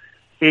like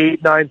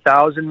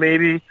 8,000-9,000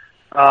 maybe,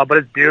 but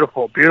it's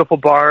beautiful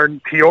barn.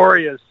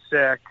 Peoria is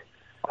sick.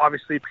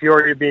 obviously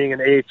Peoria being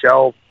an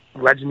AHL,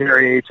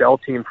 legendary AHL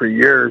team for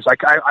years,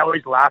 like I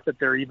always laugh that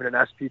they're even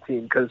an SP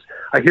team because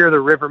I hear the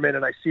Rivermen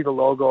and I see the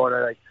logo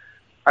and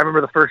I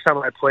remember the first time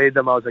I played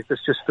them, I was like, this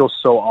just feels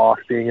so off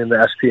being in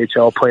the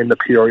SPHL playing the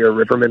Peoria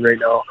Rivermen right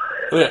now.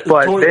 Yeah,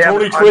 but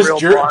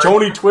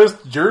Tony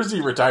Twist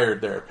jersey retired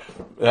there.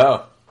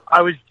 Yeah.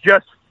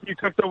 You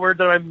took the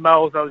words out of my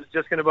mouth. I was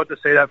just about to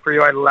say that for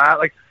you. I laughed.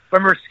 Like, I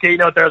remember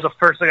skating out there. It was the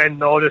first thing I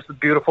noticed, the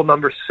beautiful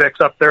number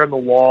 6 up there on the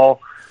wall.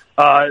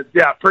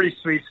 Yeah, pretty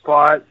sweet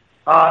spot.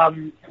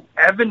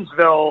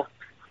 Evansville,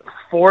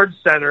 Ford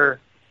Center,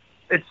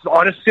 it's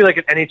honestly like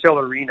an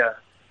NHL arena.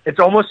 It's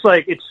almost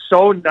like it's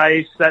so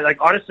nice that, like,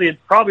 honestly, it's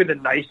probably the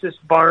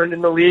nicest barn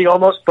in the league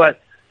almost,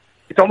 but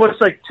it's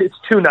almost like it's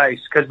too nice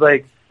because,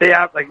 like, they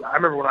have, like, I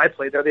remember when I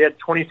played there, they had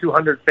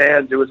 2,200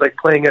 fans. It was like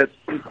playing at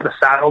the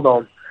Saddle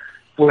Dome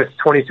with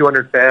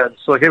 2,200 fans.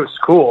 So, like, it was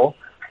cool.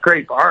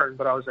 Great barn,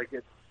 but I was like,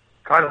 it's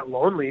kind of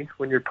lonely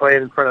when you're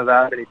playing in front of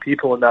that many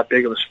people in that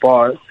big of a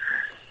spot.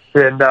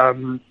 And, I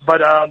mean,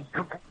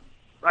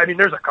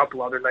 there's a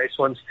couple other nice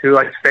ones too.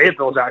 Like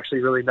Fayetteville's actually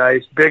really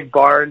nice. Big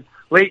barn,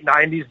 late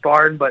 90s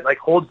barn, but like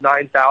holds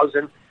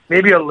 9,000.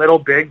 Maybe a little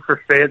big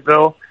for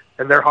Fayetteville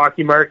and their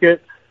hockey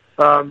market.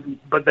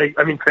 But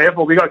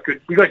Fayetteville, we got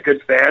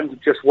good fans.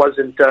 It just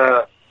wasn't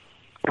the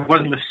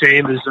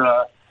same as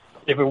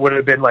if it would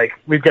have been like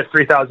we'd get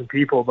 3,000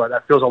 people, but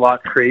that feels a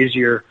lot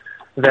crazier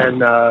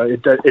than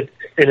it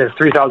in a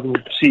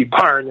 3,000 seat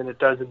barn than it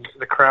does in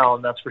the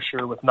Crown. That's for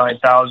sure with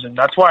 9,000.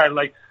 That's why I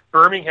like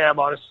Birmingham.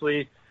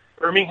 Honestly,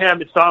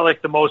 Birmingham. It's not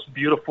like the most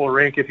beautiful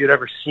rink if you'd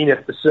ever seen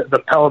it,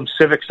 the Pelham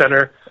Civic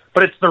Center,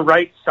 but it's the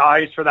right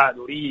size for that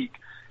league.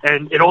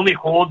 And it only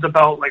holds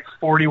about like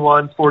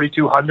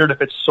 4,200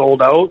 if it's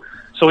sold out.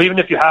 So even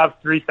if you have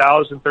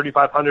 3,000,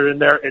 3,500 in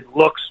there, it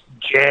looks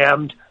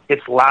jammed.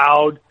 It's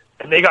loud,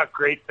 and they got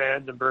great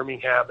fans in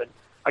Birmingham. And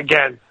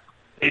again,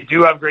 they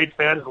do have great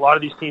fans. A lot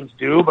of these teams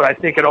do, but I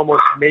think it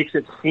almost makes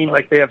it seem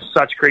like they have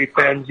such great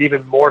fans,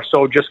 even more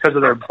so just because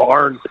of their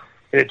barn,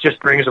 and it just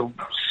brings a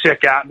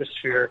sick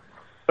atmosphere.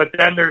 But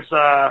then there's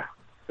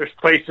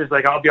places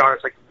like, I'll be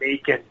honest, like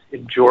Macon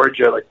in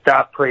Georgia, like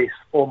that place.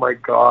 Oh my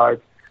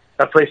God.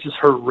 That place is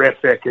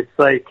horrific. It's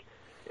like,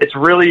 it's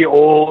really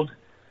old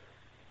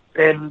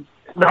and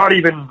not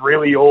even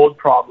really old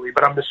probably,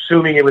 but I'm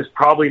assuming it was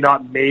probably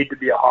not made to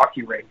be a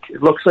hockey rink.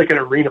 It looks like an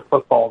arena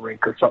football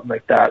rink or something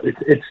like that.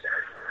 It's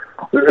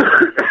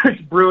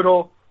it's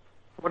brutal.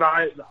 When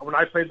I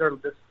played there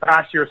this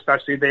past year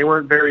especially, they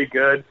weren't very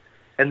good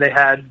and they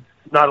had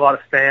not a lot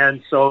of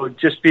fans. So it'd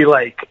just be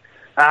like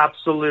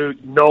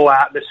absolute no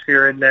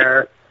atmosphere in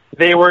there.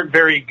 They weren't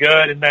very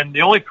good. And then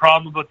the only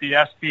problem about the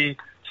SP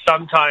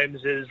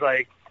sometimes is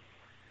like,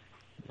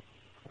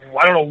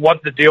 I don't know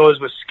what the deal is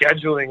with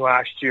scheduling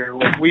last year.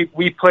 Like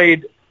we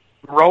played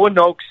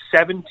Roanoke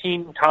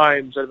 17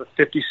 times out of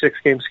a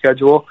 56-game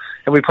schedule,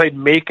 and we played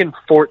Macon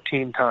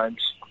 14 times.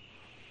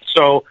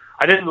 So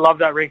I didn't love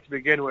that rink to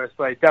begin with,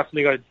 but I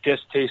definitely got a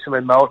distaste in my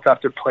mouth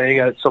after playing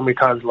at it so many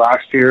times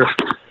last year.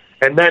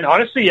 And then,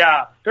 honestly,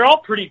 yeah, they're all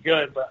pretty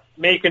good, but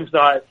Macon's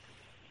not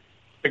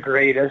the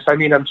greatest. I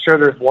mean, I'm sure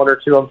there's one or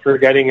two I'm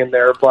forgetting in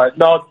there, but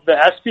no, the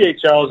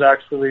SPHL is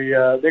actually,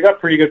 they got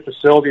pretty good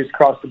facilities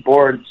across the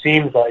board, it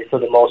seems like, for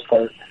the most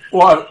part.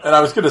 Well, and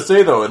I was going to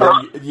say, though,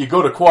 and then you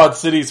go to Quad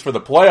Cities for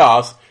the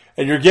playoffs,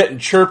 and you're getting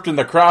chirped in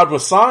the crowd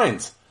with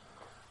signs.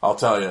 I'll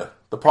tell you.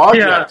 The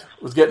project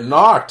was getting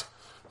knocked.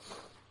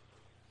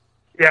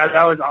 Yeah,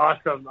 that was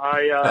awesome.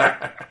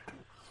 I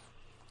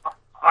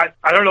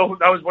don't know.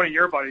 That was one of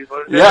your buddies.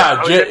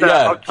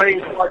 I was playing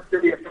Quad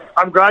City.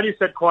 I'm glad you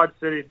said Quad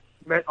City.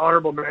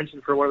 Honorable mention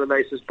for one of the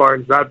nicest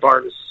barns. That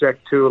barn is sick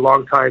too. A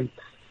long time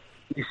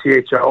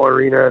ECHL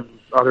arena and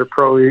other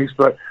pro leagues,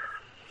 but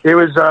it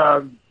was.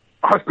 I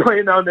was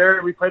playing down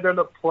there. We played there in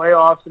the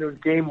playoffs, and it was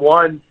game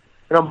 1.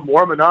 And I'm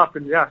warming up,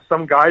 and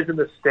some guys in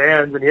the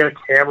stands, and he had a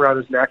camera on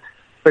his neck,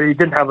 but he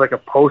didn't have like a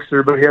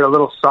poster, but he had a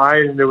little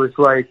sign, and it was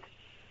like,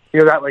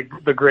 that like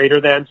the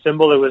greater than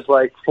symbol. It was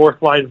like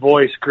fourth line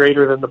voice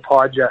greater than the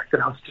project,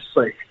 and I was just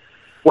like,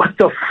 what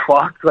the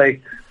fuck?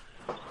 Like,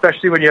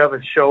 especially when you have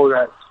a show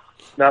that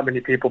not many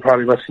people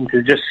probably listen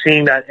to, just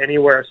seeing that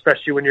anywhere,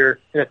 especially when you're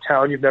in a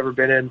town you've never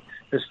been in,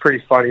 is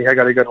pretty funny. I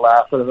got a good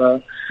laugh out of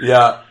that.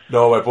 Yeah,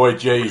 no, my boy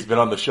Jay, he's been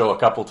on the show a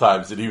couple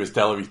times, and he was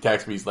telling me, he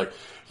texted me, he's like,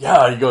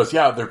 they're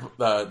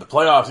the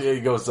playoffs.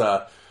 He goes,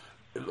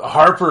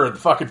 Harper and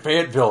fucking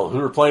Fayetteville, who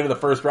were playing in the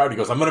first round, he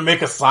goes, I'm going to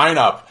make a sign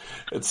up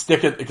and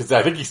stick it, because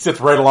I think he sits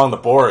right along the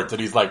boards,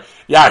 and he's like,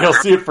 he'll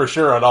see it for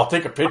sure, and I'll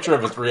take a picture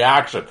of his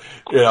reaction,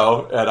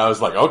 and I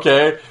was like,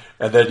 okay.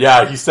 And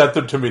then, he sent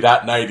them to me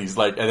that night. He's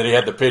like, and then he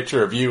had the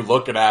picture of you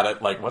looking at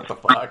it, like, what the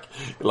fuck,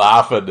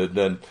 laughing. And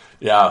then,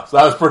 so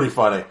that was pretty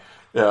funny.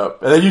 Yeah.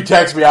 And then you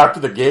text me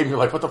after the game. You're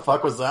like, what the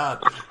fuck was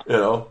that?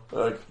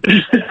 Like.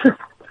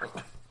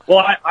 Well,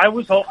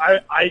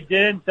 I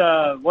didn't,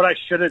 what I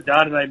should have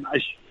done, and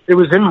it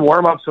was in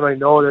warm-ups when I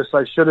noticed.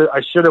 I should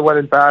have went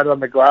and batted on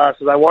the glass,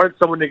 and I wanted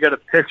someone to get a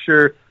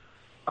picture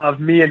of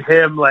me and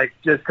him, like,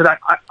 just because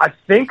I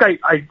think I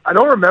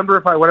don't remember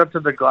if I went up to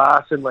the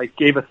glass and, like,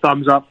 gave a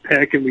thumbs up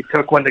pic and we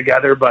took one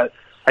together, but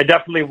I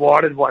definitely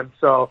wanted one.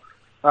 So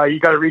you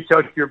got to reach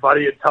out to your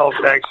buddy and tell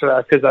him thanks for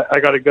that, because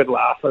I got a good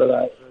laugh out of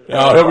that.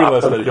 Yeah, he'll be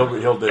listening.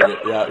 He'll dig it.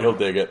 Yeah, he'll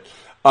dig it.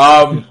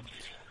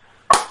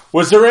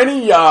 Was there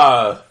any?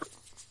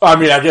 I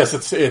mean, I guess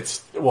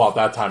it's well, at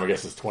that time, I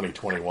guess it's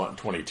 2021,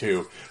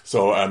 22.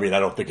 So, I mean,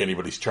 I don't think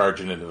anybody's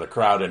charging into the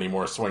crowd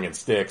anymore, swinging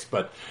sticks.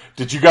 But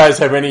did you guys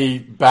have any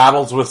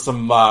battles with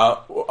some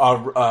crowds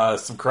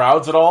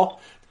at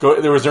all?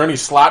 Was there any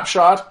slap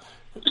shot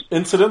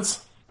incidents?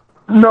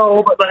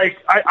 No, but like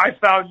I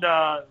found,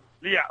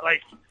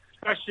 like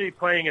especially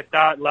playing at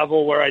that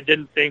level where I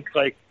didn't think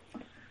like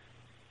I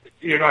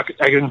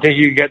didn't think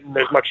you get in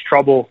as much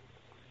trouble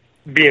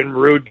being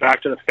rude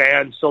back to the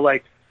fans. So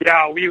like.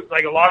 Yeah, we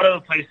like a lot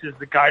of the places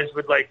the guys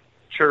would like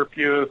chirp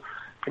you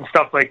and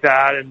stuff like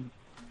that, and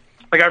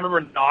like I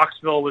remember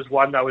Knoxville was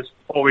one that was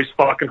always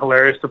fucking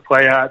hilarious to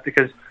play at,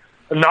 because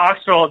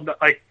Knoxville,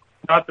 like,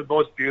 not the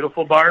most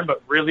beautiful barn,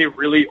 but really,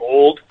 really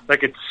old.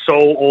 Like, it's so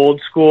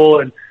old school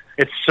and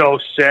it's so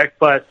sick.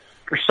 But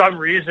for some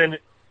reason,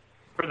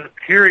 for the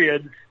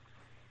period,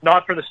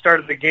 not for the start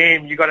of the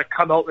game, you got to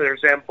come out with their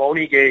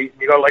Zamboni gate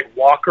and you got to like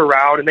walk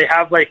around, and they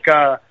have like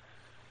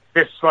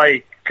this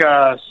like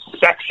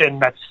section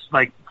that's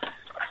like,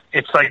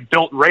 it's like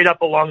built right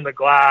up along the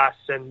glass,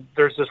 and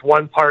there's this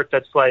one part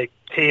that's like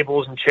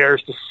tables and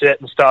chairs to sit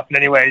and stuff. And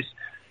anyways,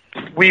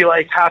 we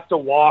like have to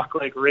walk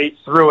like right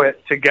through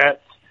it to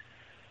get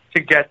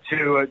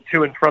to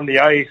and from the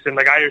ice. And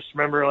like I just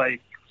remember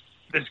like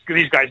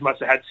these guys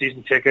must have had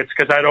season tickets,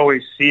 because I'd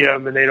always see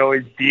them and they'd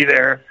always be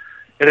there,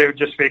 and it would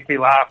just make me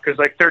laugh, because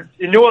like they're,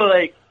 you know,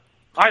 like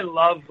I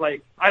love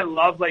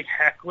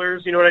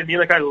hecklers, you know what I mean?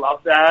 Like I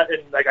love that,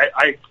 and like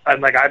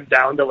I'm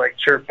down to like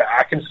chirp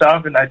back and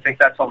stuff, and I think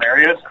that's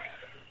hilarious.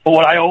 But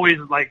what I always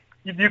like,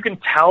 you can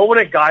tell when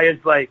a guy is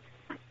like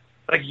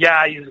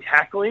yeah, he's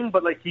heckling,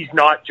 but like he's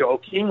not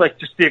joking. Like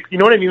just you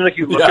know what I mean? Like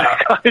you look at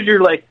a guy and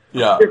you're like,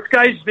 this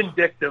guy's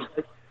vindictive.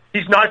 Like,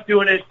 he's not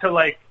doing it to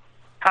like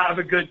have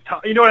a good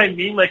time. You know what I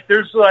mean? Like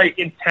there's like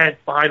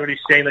intent behind what he's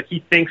saying. Like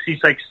he thinks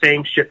he's like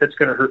saying shit that's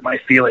going to hurt my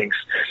feelings.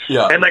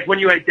 Yeah. And like when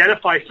you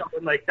identify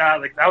something like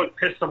that, like that would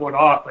piss someone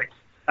off. Like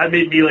that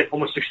made me like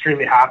almost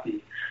extremely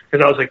happy,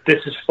 because I was like,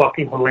 this is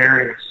fucking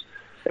hilarious.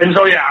 And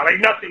so yeah, like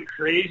nothing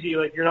crazy.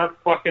 Like you're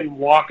not fucking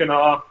walking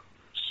off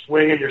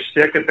swinging your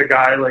stick at the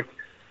guy like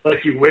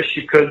you wish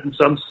you could in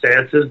some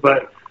stances,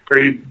 but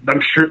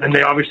I'm sure, and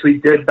they obviously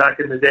did back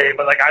in the day.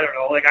 But like I don't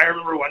know. Like I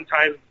remember one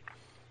time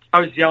I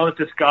was yelling at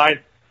this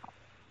guy.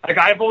 Like,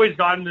 I've always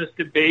gotten this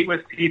debate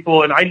with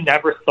people, and I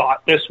never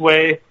thought this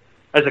way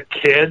as a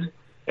kid.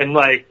 And,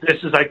 like,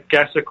 this is, I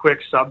guess, a quick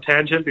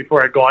sub-tangent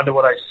before I go on to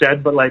what I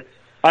said. But, like,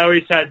 I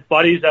always had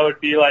buddies that would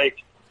be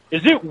like,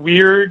 is it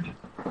weird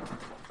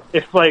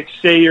if, like,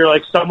 say you're,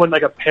 like, someone,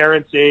 like, a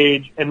parent's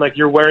age and, like,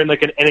 you're wearing,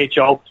 like, an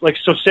NHL... Like,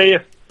 so say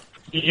if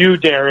you,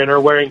 Darren,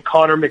 are wearing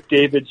Connor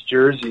McDavid's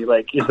jersey,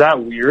 like, is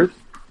that weird?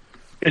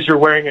 Because you're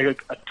wearing a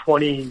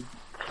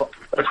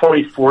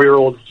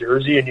 24-year-old's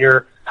jersey and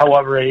you're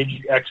however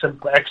age, X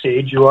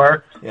age you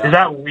are. Yeah. Is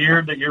that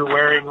weird that you're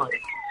wearing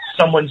like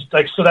someone's,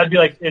 like, so that'd be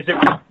like, is it,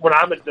 when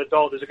I'm an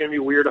adult, is it going to be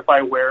weird if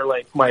I wear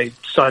like my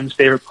son's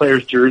favorite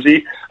player's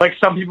jersey? Like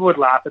some people would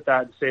laugh at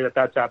that and say that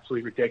that's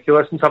absolutely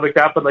ridiculous and stuff like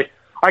that. But like,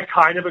 I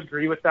kind of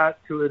agree with that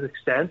to an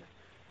extent.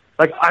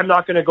 Like I'm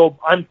not going to go,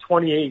 I'm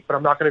 28, but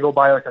I'm not going to go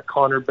buy like a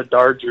Connor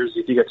Bedard jersey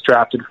if he gets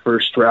drafted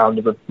first round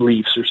of the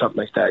Leafs or something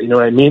like that. You know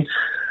what I mean?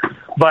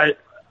 But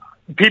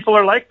people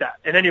are like that.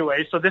 And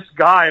anyway, so this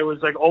guy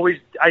was like always,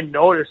 I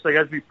noticed like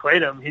as we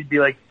played him, he'd be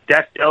like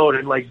decked out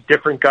in like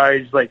different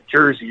guys' like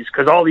jerseys,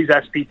 because all these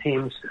SP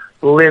teams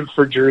live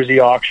for jersey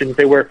auctions.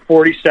 They wear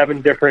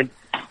 47 different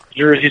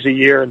jerseys a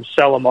year and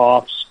sell them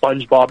off,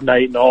 SpongeBob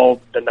night and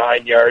all the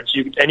 9 yards.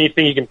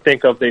 Anything you can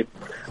think of, they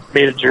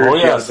made a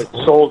jersey out of it,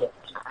 sold it.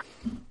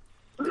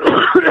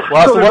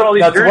 Well,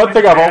 that's one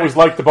thing I've always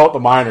liked about the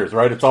minors,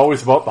 right? It's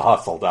always about the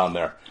hustle down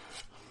there.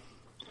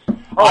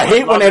 I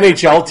hate when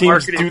NHL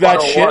teams do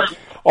that shit.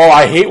 Oh,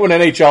 I hate when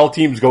NHL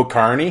teams go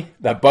carny.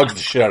 That bugs the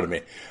shit out of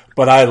me.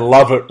 But I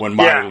love it when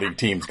minor league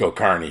teams go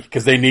carny,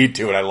 because they need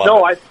to, and I love it.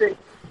 No, I think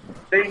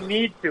they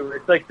need to.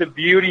 It's like the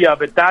beauty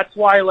of it. That's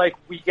why like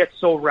we get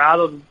so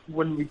rattled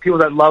when people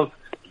that love,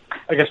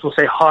 I guess we'll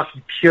say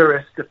hockey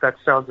purists, if that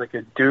sounds like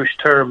a douche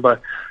term,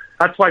 but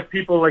that's why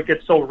people like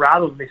get so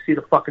rattled when they see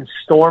the fucking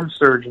storm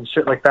surge and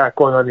shit like that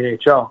going on in the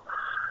NHL.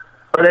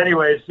 But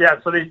anyways, yeah,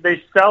 so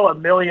they sell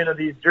 1 million of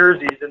these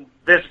jerseys, and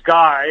this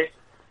guy,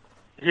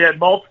 he had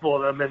multiple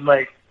of them, and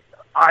like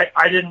I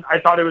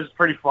thought it was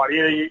pretty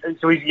funny, and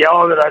so he's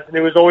yelling at us, and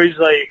it was always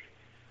like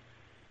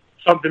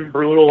something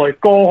brutal, like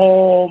go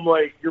home,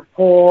 like you're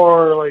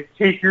poor, like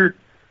take your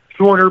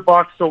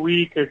 $200 a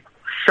week and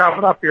shove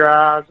it up your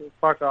ass and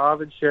fuck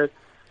off and shit.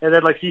 And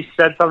then like he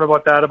said something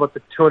about that, about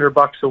the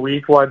 $200 a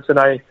week once, and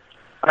I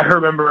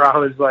remember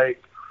I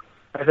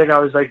think I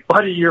was like,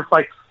 buddy, you're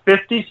like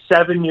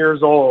 57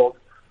 years old,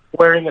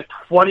 wearing a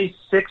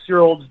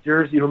 26-year-old's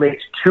jersey who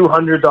makes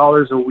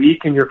 $200 a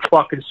week, and you're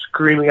fucking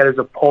screaming at his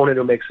opponent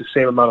who makes the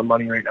same amount of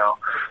money right now.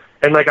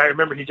 And, like, I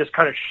remember he just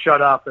kind of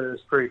shut up, and it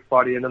was pretty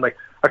funny. And then, like,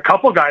 a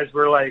couple guys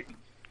were, like,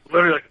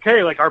 literally like,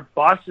 okay, like, our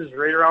bus is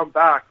right around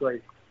back.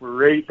 Like, we're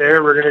right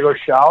there. We're going to go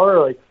shower.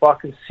 Like,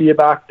 fucking see you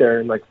back there.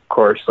 And, like, of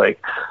course, like,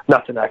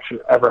 nothing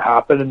actually ever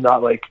happened. And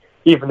not, like,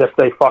 even if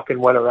they fucking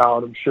went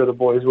around, I'm sure the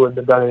boys wouldn't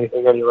have done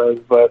anything anyways.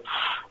 But,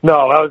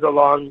 no, that was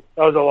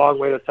a long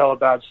way to tell a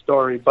bad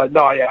story. But,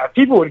 no, yeah,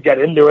 people would get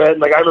into it.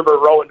 Like, I remember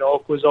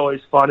Roanoke was always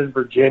fun in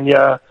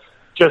Virginia.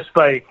 Just,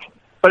 like,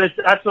 but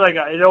that's, like,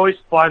 it's always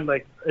fun,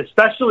 like,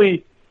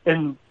 especially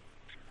in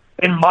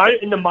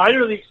the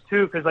minor leagues,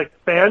 too, because, like,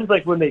 fans,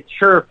 like, when they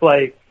chirp,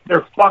 like,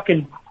 they're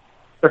kind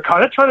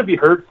of trying to be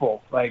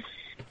hurtful. Like,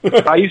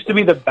 I used to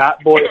be the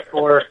bat boy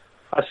for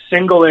a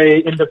single-A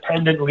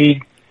independent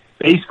league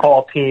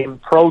baseball team,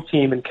 pro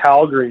team in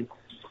Calgary.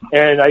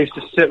 And I used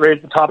to sit right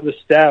at the top of the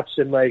steps,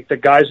 and, like, the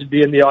guys would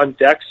be in the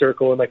on-deck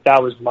circle, and, like,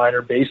 that was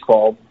minor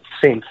baseball.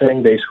 Same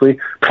thing, basically.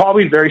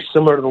 Probably very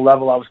similar to the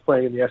level I was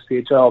playing in the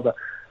SPHL, the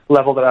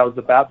level that I was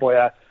the bat boy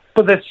at.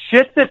 But the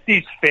shit that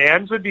these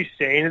fans would be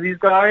saying to these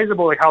guys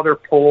about, like, how they're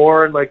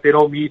poor and, like, they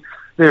don't meet,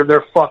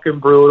 they're fucking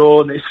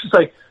brutal, and it's just,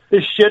 like,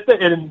 this shit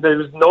that, and it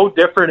was no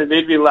different. It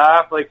made me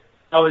laugh. Like,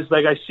 I was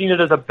like, I seen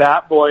it as a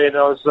bat boy, and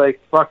I was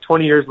like, fuck,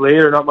 20 years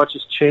later, not much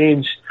has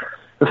changed.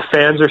 The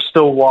fans are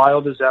still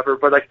wild as ever,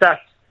 but, like,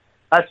 that's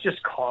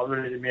just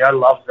comedy to me. I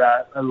love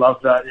that.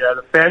 Yeah,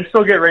 the fans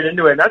still get right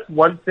into it, and that's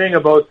one thing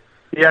about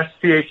the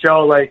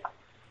SPHL, like,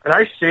 and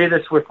I say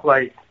this with,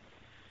 like,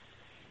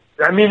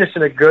 I mean this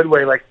in a good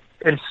way, like,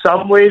 in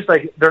some ways,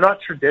 like, they're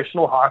not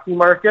traditional hockey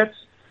markets,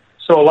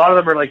 so a lot of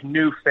them are, like,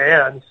 new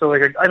fans, so,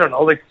 like, I don't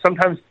know, like,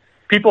 sometimes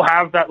people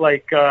have that,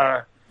 like,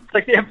 it's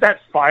like they have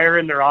that fire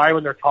in their eye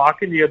when they're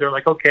talking to you. They're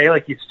like, okay,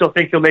 like, you still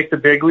think you'll make the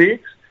big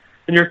leagues?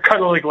 And you're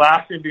kind of, like,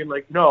 laughing and being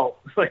like, no.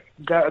 It's like,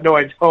 no,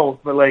 I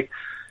don't. But, like,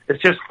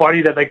 it's just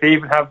funny that, like, they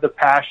even have the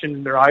passion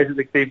in their eyes.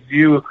 Like, they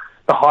view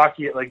the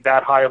hockey at, like,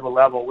 that high of a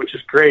level, which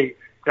is great.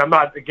 And I'm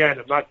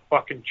not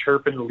fucking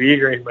chirping the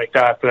league or anything like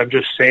that, but I'm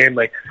just saying,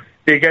 like,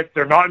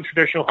 they're not in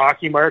traditional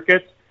hockey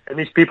markets, and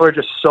these people are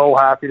just so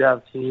happy to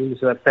have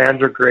teams, and the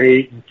fans are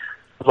great. And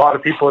a lot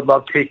of people would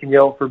love taking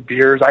you out for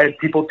beers. I had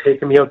people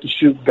taking me out to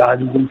shoot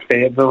guns in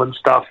Fayetteville and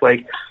stuff.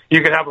 Like,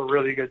 you can have a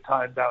really good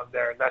time down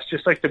there, and that's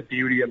just, like, the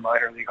beauty of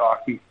minor league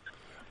hockey.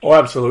 Oh,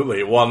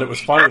 absolutely. Well, and it was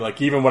funny,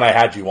 like, even when I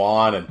had you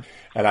on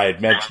and I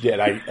had mentioned it,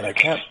 and I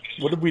can't,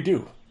 what did we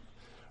do?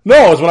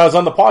 No, it was when I was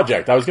on the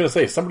project. I was going to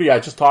say, somebody I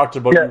just talked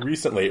about you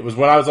recently. It was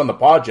when I was on the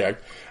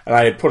project, and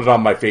I had put it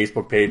on my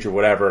Facebook page or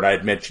whatever, and I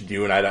had mentioned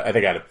you, and I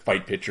think I had a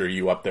fight picture of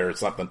you up there or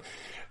something.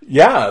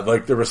 Yeah,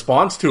 like, the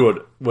response to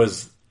it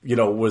was,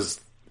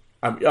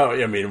 I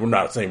mean, we're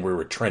not saying we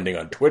were trending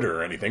on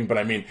Twitter or anything, but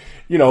I mean,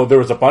 there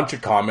was a bunch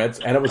of comments,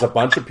 and it was a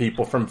bunch of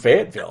people from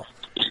Fayetteville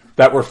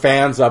that were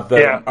fans of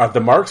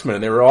the Marksman,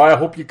 and they were, I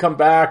hope you come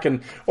back,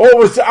 and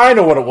I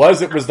know what it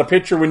was. It was the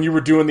picture when you were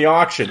doing the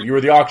auction. You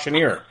were the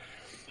auctioneer.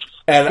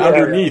 And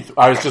underneath,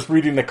 I was just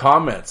reading the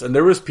comments, and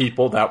there was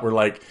people that were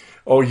like,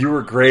 oh, you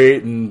were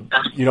great, and,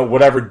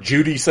 whatever,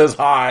 Judy says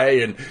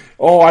hi, and,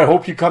 I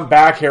hope you come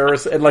back,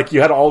 Harris, and, like,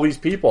 you had all these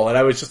people, and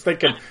I was just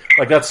thinking,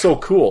 like, that's so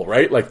cool,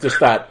 right? Like,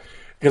 just that,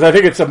 because I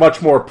think it's a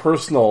much more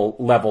personal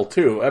level,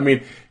 too. I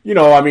mean,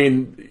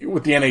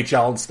 with the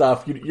NHL and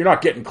stuff, you're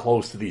not getting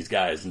close to these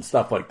guys and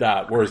stuff like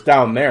that, whereas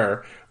down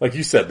there, like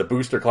you said, the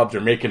booster clubs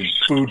are making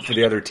food for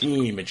the other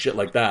team and shit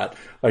like that,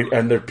 like,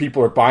 and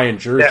people are buying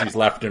jerseys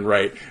left and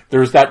right.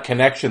 There's that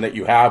connection that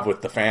you have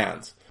with the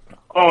fans.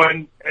 Oh,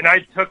 and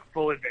I took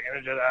full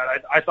advantage of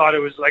that. I thought it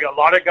was like a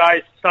lot of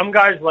guys, some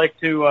guys like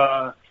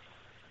to,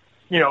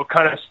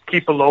 kind of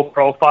keep a low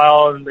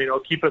profile and,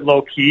 keep it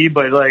low key.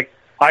 But, like,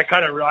 I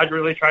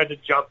really tried to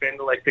jump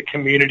into, like, the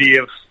community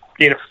of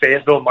being a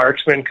Fayetteville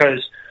Marksman,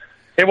 because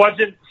it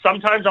wasn't,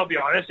 sometimes I'll be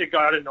honest, it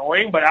got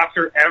annoying. But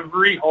after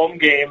every home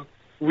game,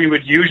 we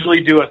would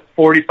usually do a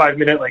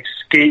 45-minute, like,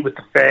 skate with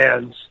the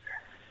fans.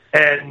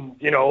 And,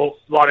 a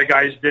lot of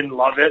guys didn't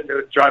love it. It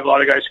would drive a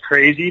lot of guys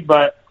crazy.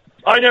 But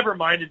I never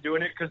minded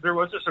doing it because there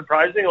was a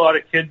surprising a lot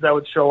of kids that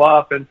would show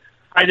up, and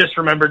I just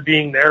remembered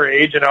being their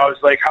age, and I was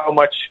like, how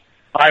much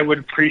I would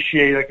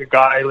appreciate, like, a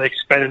guy, like,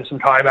 spending some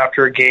time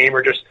after a game,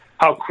 or just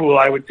how cool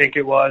I would think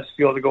it was to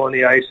be able to go on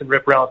the ice and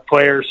rip around with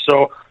players.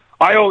 So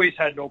I always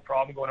had no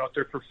problem going out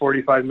there for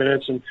 45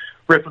 minutes and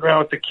ripping around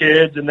with the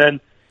kids. And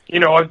then,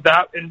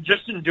 and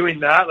just in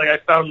doing that, like, I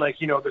found, like,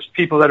 there's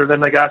people that are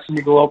then, like, asking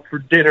me to go out for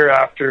dinner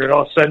after, and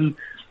all of a sudden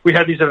we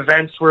had these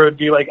events where it'd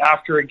be like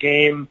after a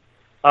game,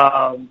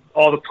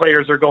 all the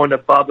players are going to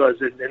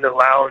Bubba's in the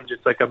lounge.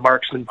 It's like a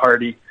marksman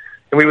party.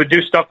 And we would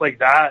do stuff like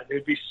that. It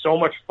would be so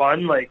much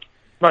fun. Like,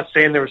 I'm not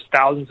saying there was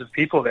thousands of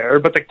people there,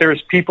 but, like, there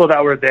was people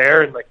that were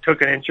there and, like,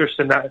 took an interest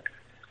in that.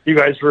 You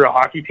guys were a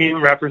hockey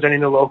team representing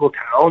the local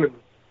town,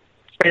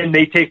 and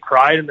they take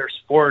pride in their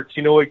sports.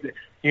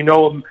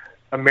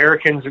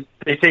 Americans,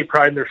 they take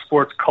pride in their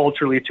sports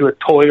culturally to a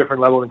totally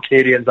different level than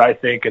Canadians, I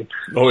think, and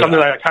something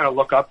that I kind of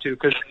look up to,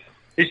 because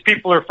these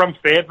people are from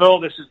Fayetteville.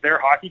 This is their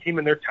hockey team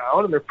in their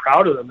town, and they're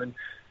proud of them. And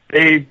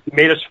they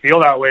made us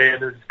feel that way,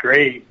 and it's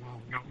great.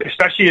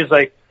 Especially as,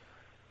 like,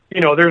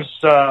 you know, there's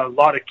a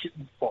lot of,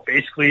 well,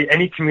 basically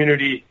any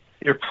community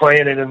you're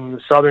playing in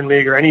the Southern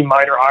League or any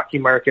minor hockey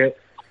market,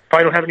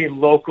 probably don't have any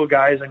local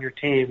guys on your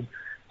team.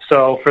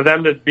 So for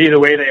them to be the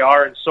way they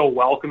are and so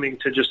welcoming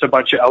to just a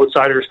bunch of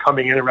outsiders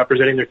coming in and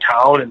representing their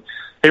town, and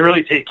they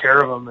really take care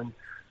of them. And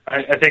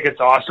I think it's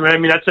awesome. And I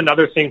mean, that's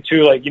another thing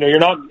too. Like, you know, you're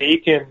not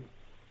making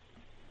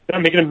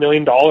 $1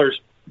 million,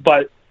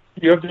 but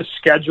you have the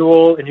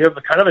schedule and you have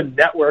a kind of a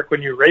network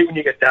when you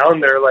get down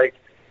there. Like,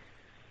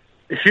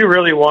 if you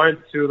really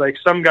wanted to, like,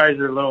 some guys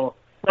are a little,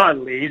 not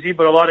lazy,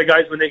 but a lot of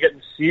guys, when they get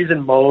in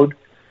season mode,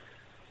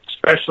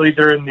 especially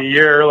during the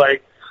year,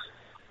 like,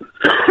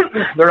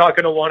 they're not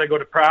going to want to go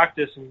to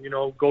practice and, you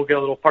know, go get a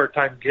little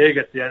part-time gig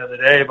at the end of the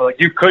day. But, like,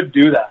 you could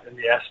do that in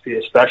the SP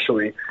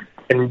especially.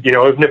 And, you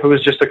know, even if it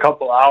was just a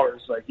couple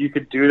hours, like, you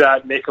could do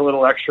that, make a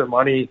little extra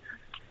money,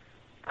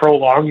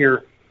 prolong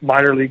your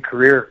minor league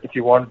career if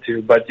you wanted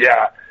to. But,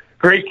 yeah,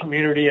 great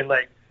community. And,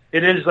 like,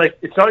 it is, like,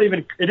 it's not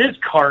even, it is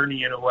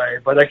carny in a way.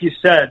 But like you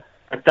said,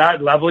 at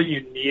that level,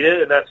 you need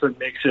it, and that's what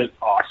makes it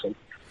awesome.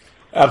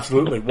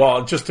 Absolutely.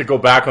 Well, just to go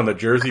back on the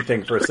jersey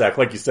thing for a sec,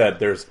 like you said,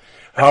 there's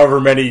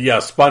however many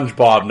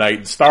SpongeBob night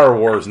and Star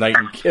Wars night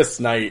and Kiss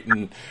night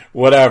and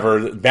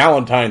whatever,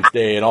 Valentine's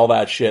Day and all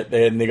that shit.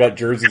 And they got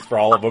jerseys for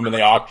all of them, and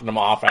they auction them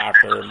off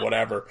after and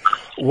whatever.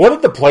 What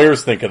did the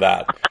players think of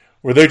that?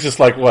 Were they just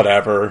like,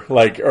 whatever,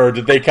 like, or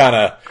did they kind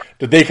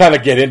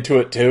of get into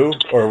it too,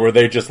 or were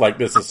they just like,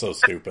 this is so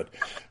stupid?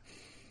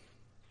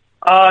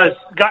 I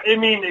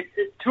mean,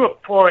 to a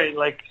point,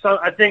 like, so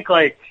I think,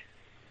 like,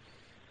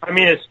 I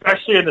mean,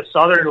 especially in the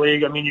Southern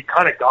League, I mean, you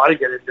kind of got to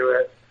get into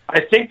it. I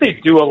think they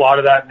do a lot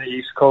of that in the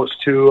East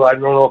Coast too. I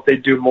don't know if they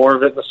do more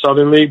of it in the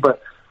Southern League,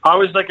 but I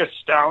was, like,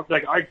 astounded.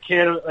 Like, I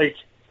can't, like,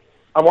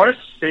 I want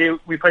to say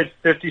we played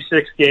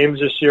 56 games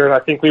this year, and I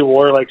think we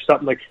wore, like,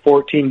 something like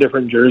 14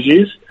 different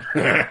jerseys.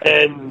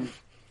 And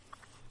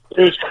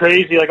it was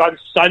crazy. Like, on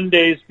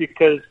Sundays,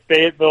 because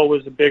Fayetteville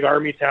was a big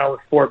Army town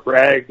with Fort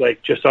Bragg,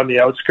 like, just on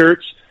the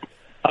outskirts,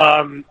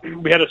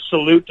 we had a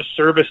salute to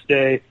service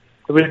day.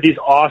 We had these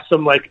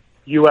awesome, like,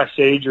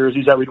 USA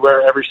jerseys that we'd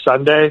wear every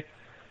Sunday.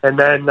 And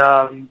then,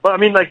 but I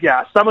mean, like,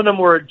 yeah, some of them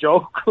were a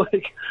joke.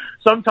 Like,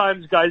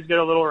 sometimes guys get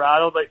a little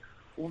rattled. Like,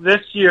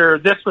 this year,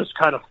 this was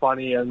kind of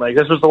funny, and, like,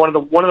 this was one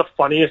of the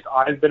funniest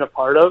I've been a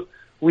part of.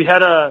 We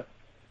had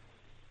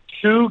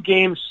two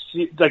games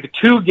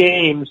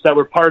that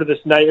were part of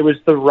this night. It was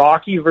the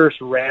Rocky versus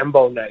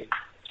Rambo night.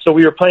 So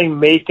we were playing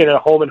Macon at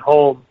home and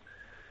home,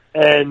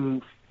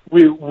 and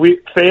we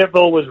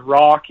Fayetteville was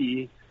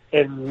Rocky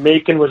and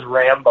Macon was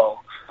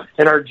Rambo,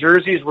 and our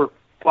jerseys were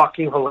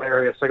fucking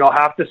hilarious. Like, I'll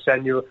have to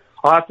send you.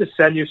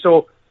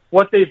 So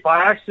what they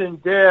by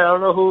accident did, I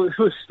don't know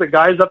who's the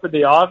guys up in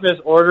the office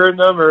ordering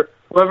them, or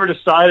whoever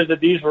decided that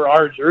these were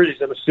our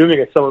jerseys. I'm assuming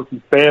it's someone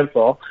from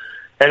Fayetteville,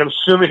 and I'm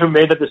assuming who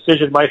made that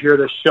decision might hear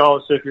this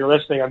show. So if you're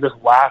listening, I'm just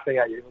laughing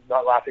at you.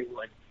 Not laughing,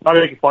 like, not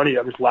making fun of you.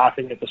 I'm just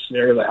laughing at the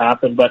scenario that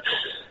happened. But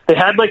they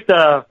had, like,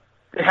 so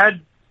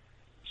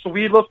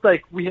we looked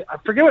like, I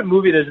forget what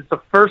movie it is. It's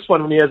the first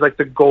one when he has, like,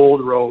 the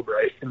gold robe,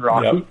 right, in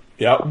Rocky.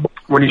 Yep.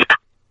 When he's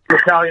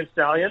Italian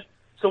Stallion.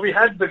 So we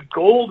had the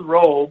gold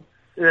robe,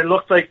 and it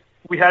looked like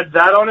we had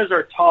that on as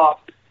our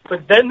top.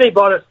 But then they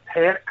bought us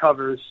pant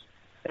covers,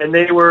 and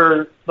they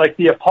were like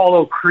the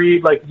Apollo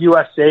Creed, like,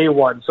 USA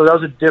one. So that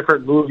was a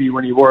different movie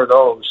when he wore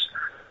those.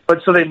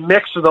 But so they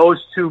mixed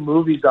those two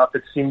movies up,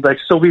 it seemed like.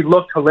 So we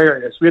looked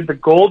hilarious. We had the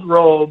gold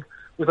robe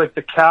with, like,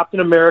 the Captain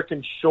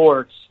American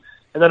shorts,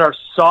 and then our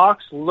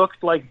socks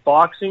looked like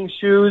boxing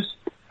shoes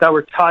that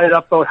were tied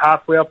up about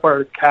halfway up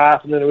our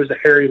calf, and then it was a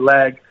hairy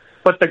leg.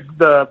 But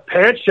the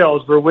pant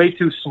shells were way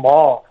too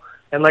small.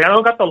 And, like, I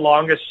don't have the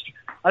longest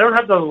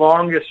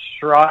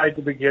stride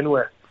to begin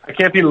with. I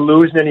can't be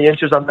losing any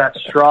inches on that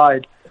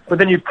stride. But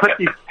then you put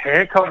these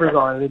pant covers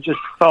on, and it just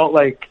felt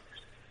like,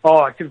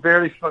 I could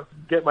barely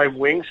get my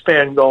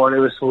wingspan going. It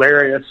was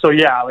hilarious. So,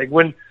 yeah, like,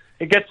 when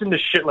it gets into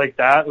shit like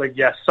that, like,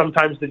 yes,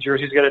 sometimes the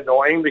jerseys get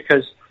annoying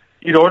because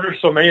you'd order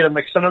so many of them.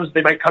 Like, sometimes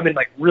they might come in,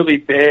 like, really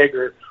big,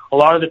 or a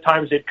lot of the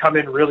times they'd come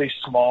in really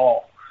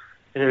small.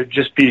 And it would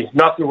just be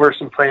nothing worse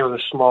than playing with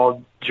a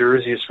small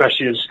jersey,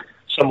 especially as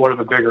somewhat of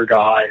a bigger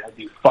guy. I'd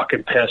be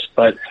fucking pissed.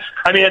 But,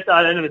 I mean, at the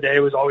end of the day,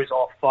 it was always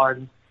all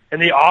fun. And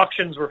the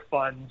auctions were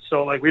fun.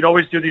 So, like, we'd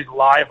always do these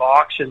live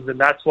auctions, and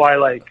that's why,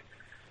 like,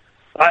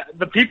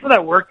 the people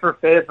that worked for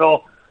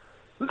Fayetteville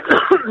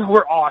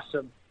were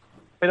awesome.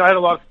 And I had a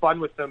lot of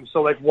fun with them.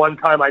 So, like, one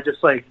time I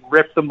just, like,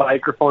 ripped the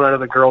microphone out of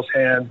the guy's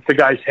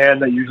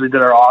hand that usually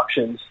did our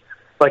auctions,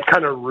 like,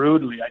 kind of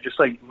rudely. I just,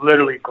 like,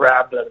 literally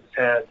grabbed it out of his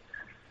hand.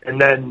 And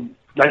then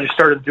I just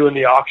started doing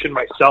the auction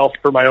myself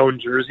for my own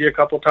jersey a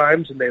couple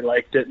times, and they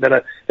liked it. And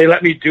then they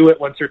let me do it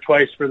once or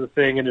twice for the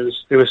thing, and it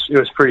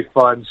was pretty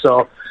fun.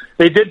 So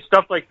they did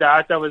stuff like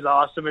that. That was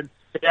awesome, and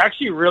they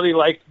actually really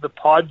liked the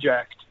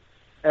project.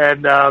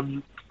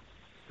 And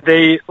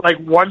they, like,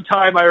 one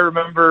time I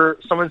remember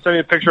someone sent me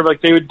a picture of,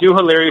 like, they would do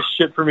hilarious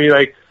shit for me,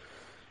 like,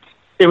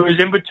 it was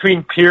in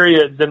between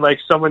periods, and like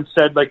someone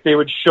said, like they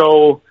would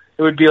show,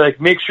 it would be like,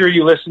 make sure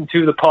you listen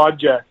to the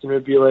podcast, and it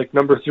would be like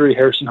number 3,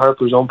 Harrison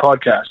Harper's own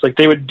podcast. Like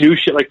they would do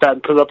shit like that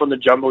and put it up on the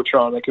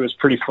Jumbotron. Like it was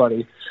pretty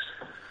funny.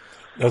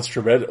 That's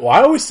tremendous. Well,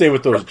 I always say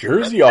with those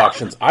jersey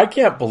auctions, I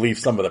can't believe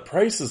some of the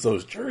prices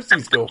those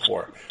jerseys go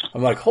for.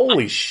 I'm like,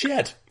 holy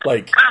shit!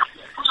 Like,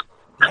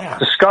 yeah,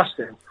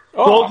 disgusting.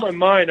 Blows my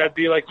mind. I'd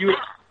be like,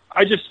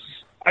 I just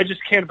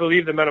can't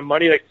believe the amount of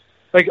money.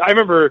 Like I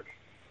remember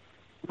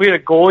we had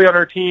a goalie on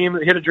our team.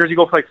 He had a jersey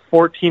go for like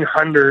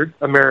 $1,400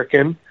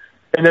 American,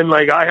 and then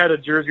like I had a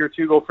jersey or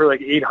two go for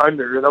like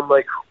 $800, and I'm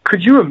like,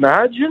 could you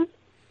imagine?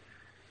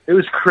 It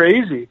was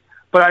crazy.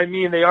 But I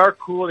mean, they are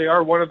cool. They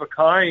are one of a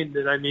kind,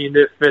 and I mean,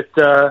 if it's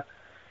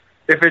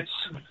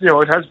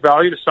it has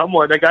value to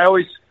someone. Like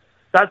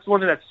that's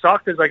one thing that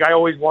sucked is like I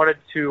always wanted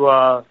to,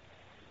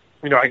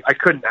 I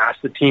couldn't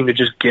ask the team to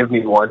just give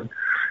me one.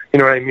 You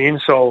know what I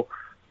mean? So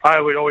I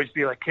would always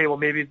be like, okay, well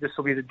maybe this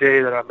will be the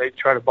day that I may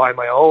try to buy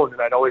my own,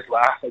 and I'd always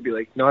laugh. I'd be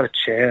like, not a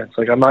chance.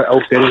 Like I'm not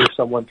outbidding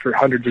someone for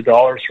hundreds of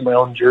dollars for my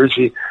own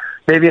jersey.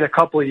 Maybe in a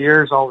couple of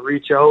years I'll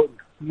reach out,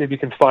 and maybe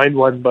can find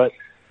one, but.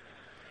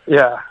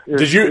 Yeah.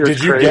 Did you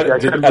get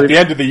at the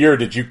end of the year?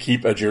 Did you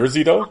keep a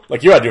jersey though?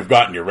 Like you had to have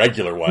gotten your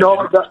regular one.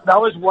 No, that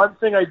was one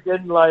thing I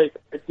didn't like.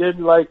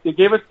 They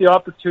gave us the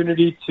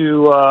opportunity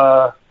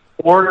to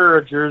order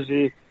a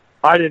jersey.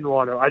 I didn't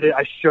want to.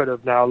 I should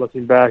have. Now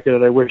looking back at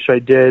it, I wish I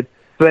did.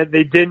 But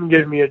they didn't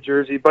give me a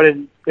jersey. But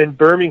in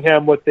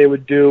Birmingham, what they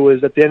would do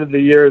is at the end of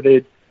the year,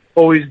 they'd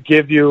always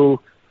give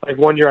you like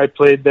one year I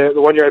played there.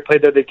 The one year I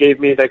played there, they gave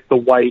me like the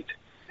white.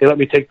 They let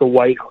me take the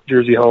white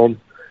jersey home.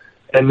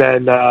 And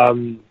then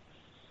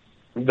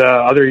the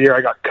other year I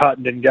got cut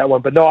and didn't get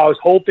one. But no, I was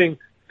hoping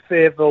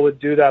Fayetteville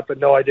would do that. But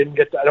no, I didn't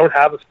get. I don't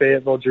have a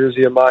Fayetteville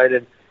jersey of mine,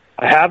 and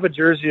I have a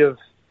jersey of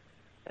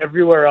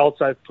everywhere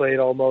else I've played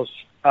almost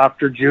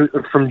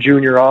from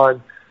junior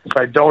on. So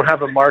I don't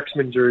have a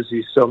marksman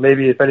jersey. So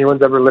maybe if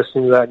anyone's ever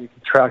listening to that, you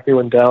can track me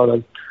one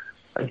down.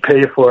 I'd pay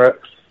you for it.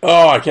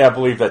 Oh, I can't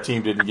believe that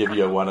team didn't give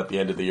you one at the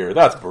end of the year.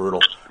 That's brutal.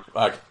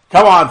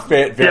 Come on,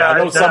 Fayetteville. Yeah, I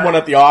know someone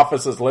at the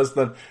office is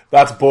listening.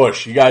 That's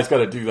Bush. You guys got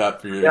to do that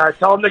for you. Yeah,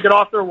 tell them to get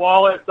off their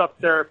wallets up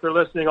there if they're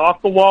listening.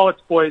 Off the wallets,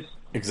 boys.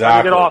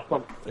 Exactly. Get off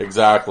them.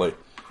 Exactly.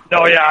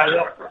 No,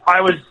 yeah, I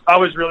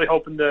was really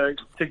hoping to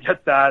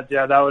get that.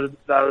 Yeah, that would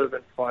have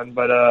been fun.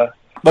 But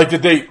like,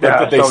 did they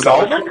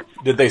sell them?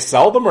 Did they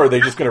sell them, or are they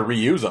just going to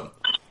reuse them?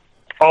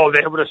 Oh,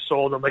 they would have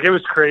sold them. Like it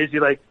was crazy.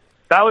 Like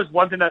that was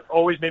one thing that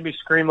always made me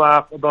scream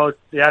laugh about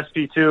the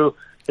SP2.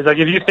 Is like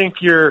if you think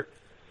you're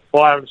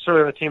Well, I'm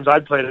certainly the teams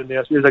I'd played in the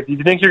SB. Like, do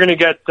you think you're going to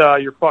get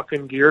your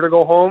fucking gear to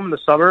go home in the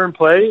summer and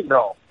play?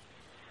 No.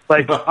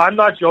 Like, I'm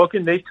not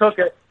joking. They took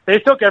it. They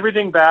took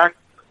everything back.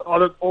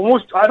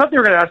 Almost. I thought they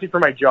were going to ask me for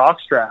my jock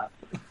strap.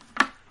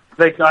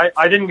 Like,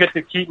 I didn't get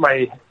to keep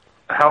my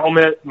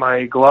helmet,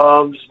 my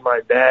gloves,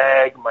 my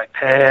bag, my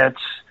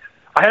pants.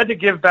 I had to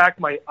give back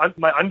my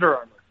Under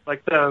Armour.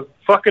 Like the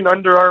fucking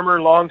Under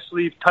Armour long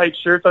sleeve tight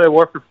shirt that I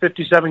wore for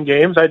 57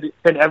 games. I had to,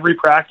 in every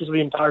practice of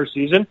the entire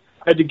season.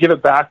 I had to give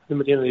it back to them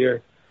at the end of the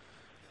year.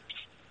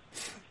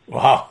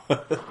 Wow.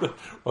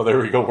 Well, there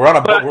we go. We're on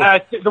a boat.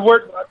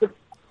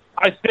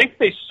 I think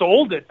they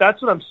sold it.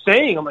 That's what I'm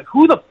saying. I'm like,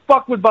 who the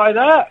fuck would buy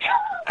that?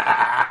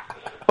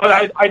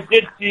 But I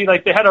did see,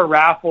 like, they had a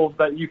raffle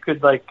that you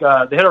could, like,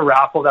 they had a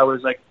raffle that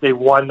was, like, they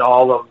won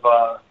all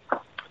of,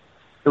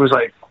 it was,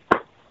 like,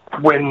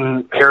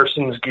 win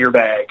Harrison's gear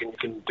bag, and you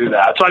can do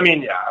that. So, I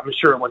mean, yeah, I'm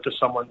sure it went to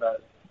someone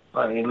that,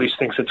 I mean, at least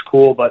thinks it's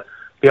cool. But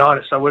to be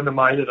honest, I wouldn't have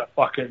minded a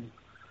fucking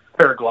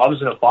pair of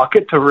gloves and a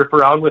bucket to rip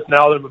around with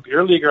now that I'm a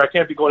beer leaguer. I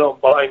can't be going out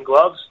and buying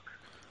gloves.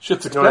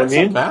 Shit's expensive,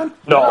 you know what I mean? man.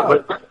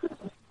 No,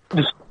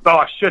 yeah.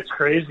 But shit's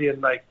crazy,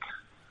 and like,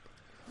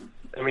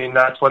 I mean,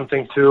 that's one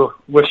thing too.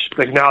 Wish,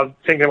 like, now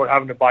thinking about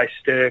having to buy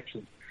sticks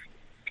and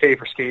pay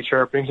for skate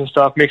sharpenings and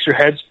stuff makes your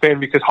head spin,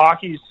 because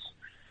hockey's,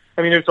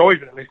 I mean, it's always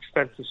been an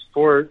expensive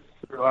sport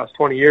for the last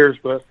 20 years,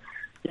 but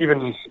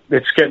even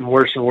it's getting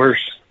worse and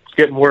worse. It's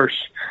getting worse.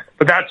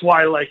 But that's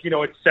why, like, you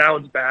know, it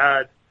sounds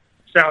bad,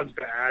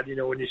 you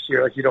know, when you see,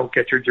 like, you don't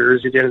get your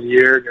jersey at the end of the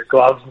year and your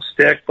gloves and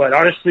stick. But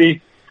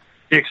honestly,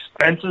 the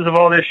expenses of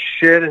all this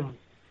shit, and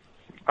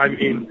I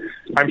mean,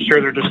 I'm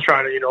sure they're just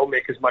trying to, you know,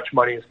 make as much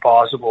money as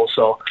possible.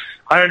 So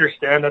I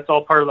understand that's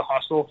all part of the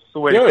hustle. It's the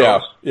way it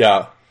goes.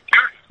 Yeah.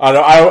 I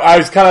know. I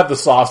was kind of the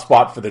soft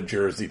spot for the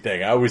jersey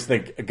thing. I always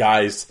think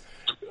guys,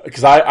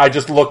 because I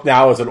just look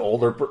now as an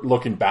older,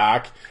 looking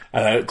back,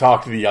 and I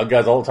talk to the young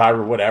guys all the time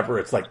or whatever.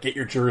 It's like, get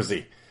your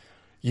jersey.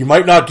 You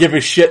might not give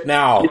a shit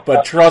now,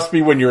 but trust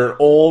me, when you're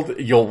old,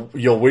 you'll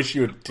wish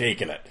you had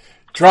taken it.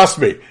 Trust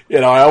me. You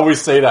know, I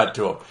always say that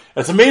to them.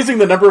 It's amazing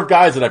the number of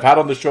guys that I've had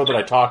on the show that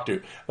I talk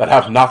to that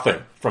have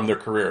nothing from their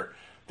career.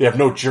 They have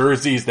no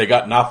jerseys. They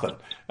got nothing.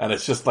 And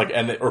it's just like,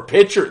 or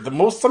picture.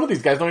 Some of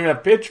these guys don't even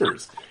have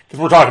pictures. Because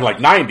we're talking like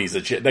 90s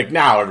and shit. Like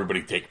now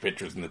everybody takes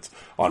pictures and it's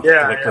on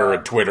Flickr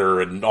and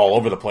Twitter and all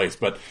over the place.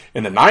 But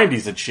in the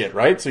 90s and shit,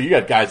 right? So you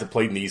got guys that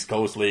played in the East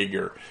Coast League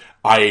or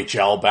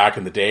IHL back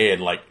in the day,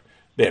 and like,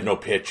 they have no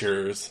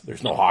pictures.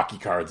 There's no hockey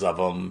cards of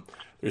them.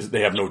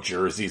 They have no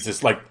jerseys.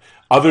 It's like,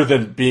 other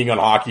than being on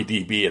Hockey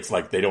DB, it's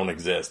like they don't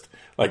exist.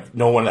 Like,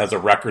 no one has a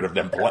record of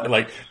them playing.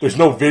 Like, there's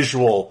no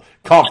visual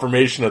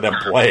confirmation of them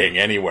playing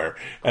anywhere.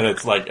 And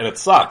it's like, and it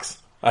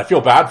sucks. I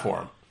feel bad for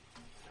them.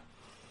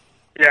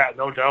 Yeah,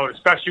 no doubt.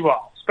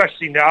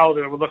 Especially now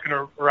that we're looking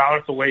around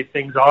at the way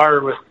things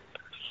are with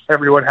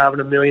everyone having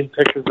a million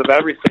pictures of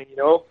everything, you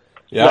know?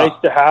 Yeah.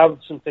 Nice to have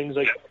some things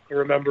like you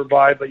remember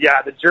by. But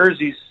yeah, the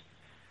jersey's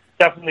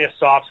definitely a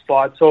soft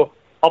spot. So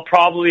I'll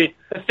probably,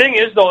 the thing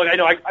is though, I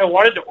know I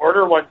wanted to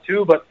order one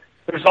too, but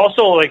there's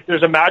also like,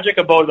 there's a magic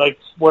about like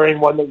wearing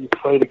one that you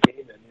play the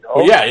game in, you know?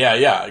 Well,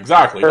 yeah,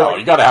 exactly. No,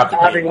 you got to have the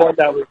having game one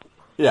that was.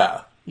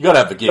 Yeah, you got to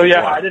have the game. So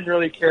yeah, one. I didn't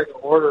really care to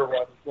order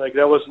one. Like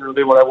that wasn't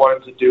really what I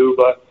wanted to do.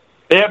 But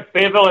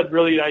Fayetteville had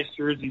really nice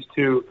jerseys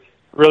too.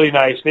 Really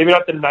nice. Maybe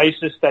not the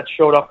nicest that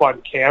showed up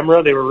on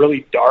camera. They were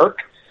really dark,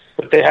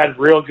 but they had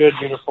real good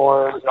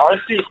uniforms. And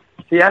honestly,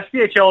 the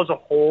SPHL as a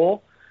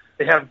whole,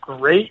 they have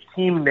great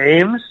team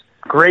names,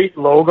 great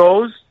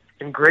logos,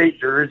 and great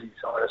jerseys.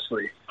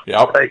 Honestly,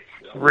 yep. Like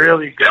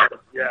really good.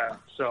 Yeah.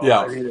 So yeah,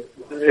 I mean,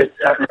 it's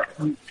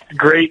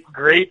great.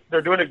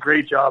 They're doing a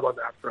great job on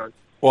that front.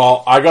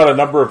 Well, I got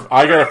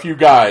a few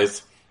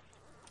guys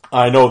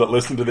I know that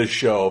listen to this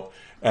show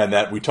and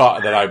that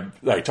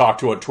I talk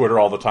to on Twitter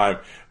all the time.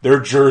 They're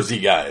Jersey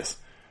guys,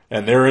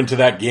 and they're into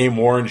that game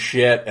worn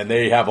shit, and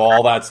they have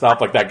all that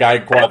stuff. Like that guy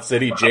in Quad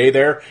City, Jay.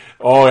 There,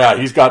 oh yeah,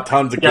 he's got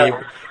tons of game.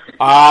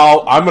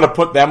 I'm going to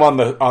put them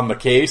on the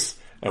case,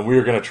 and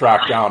we're going to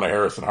track down a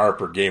Harrison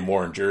Harper game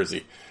worn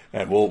jersey,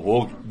 and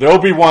there'll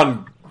be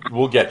one.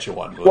 We'll get you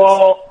one.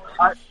 Well,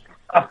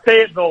 a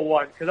Fayetteville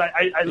one, because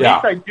at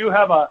least I do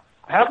have a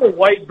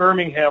white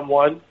Birmingham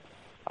one,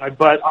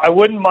 but I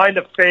wouldn't mind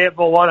a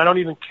Fayetteville one. I don't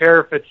even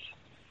care if it's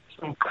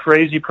some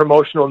crazy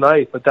promotional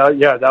night, but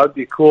that would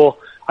be cool.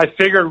 I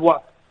figured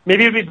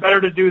maybe it'd be better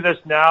to do this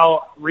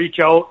now, reach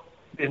out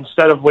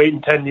instead of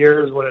waiting 10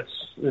 years when it's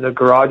in a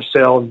garage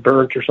sale and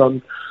burnt or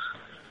something.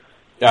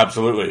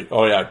 Absolutely.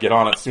 Oh yeah, get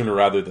on it sooner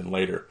rather than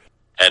later.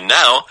 And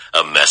now,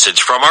 a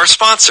message from our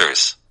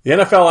sponsors. The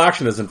NFL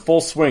action is in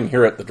full swing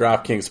here at the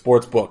DraftKings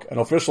Sportsbook, an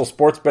official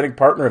sports betting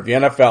partner of the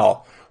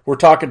NFL. We're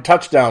talking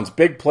touchdowns,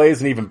 big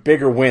plays, and even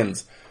bigger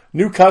wins.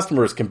 New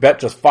customers can bet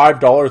just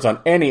 $5 on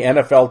any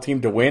NFL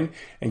team to win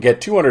and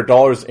get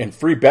 $200 in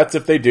free bets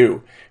if they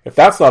do. If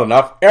that's not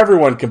enough,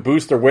 everyone can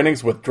boost their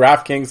winnings with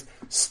DraftKings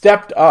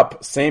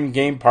stepped-up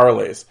same-game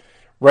parlays.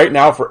 Right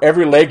now, for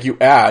every leg you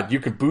add, you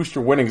can boost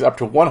your winnings up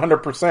to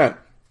 100%.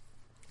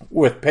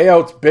 With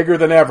payouts bigger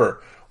than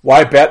ever,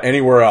 why bet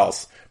anywhere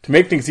else? To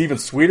make things even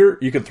sweeter,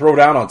 you can throw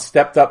down on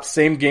stepped-up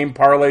same-game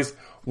parlays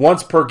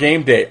once per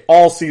game day,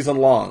 all season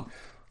long.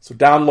 So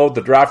download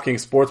the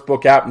DraftKings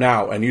Sportsbook app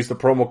now and use the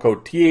promo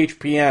code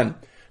THPN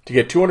to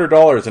get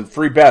 $200 in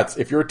free bets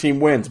if your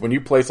team wins when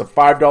you place a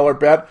 $5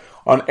 bet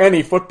on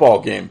any football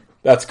game.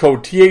 That's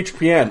code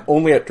THPN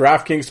only at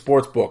DraftKings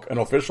Sportsbook, an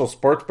official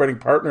sports betting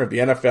partner of the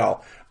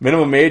NFL.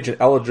 Minimum age and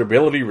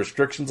eligibility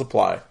restrictions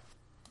apply.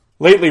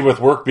 Lately, with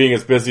work being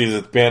as busy as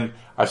it's been,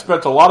 I've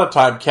spent a lot of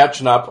time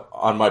catching up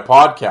on my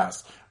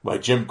podcasts, my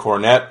Jim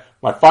Cornette,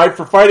 my Fight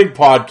for Fighting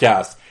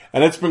podcast,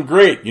 and it's been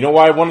great. You know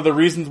why? One of the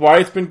reasons why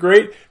it's been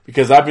great?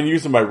 Because I've been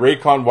using my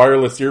Raycon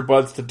wireless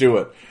earbuds to do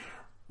it.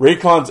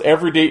 Raycon's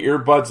everyday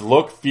earbuds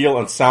look, feel,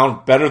 and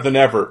sound better than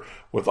ever.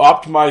 With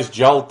optimized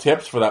gel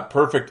tips for that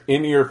perfect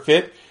in-ear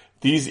fit,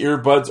 these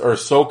earbuds are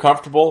so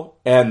comfortable,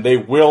 and they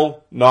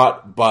will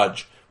not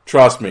budge.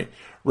 Trust me.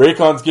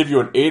 Raycons give you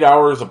an 8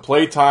 hours of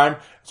playtime,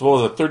 as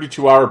well as a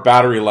 32-hour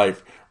battery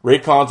life.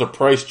 Raycons are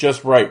priced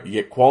just right. You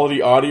get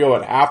quality audio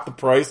at half the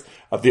price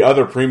of the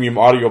other premium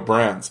audio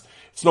brands.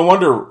 It's no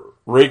wonder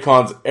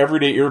Raycon's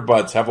everyday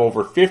earbuds have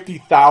over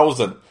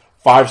 50,000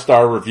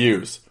 5-star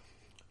reviews.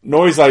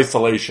 Noise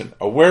isolation,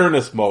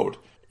 awareness mode.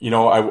 You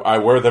know, I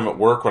wear them at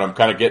work when I'm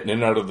kind of getting in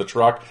and out of the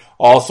truck.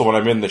 Also, when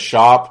I'm in the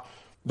shop,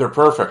 they're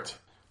perfect.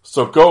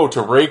 So go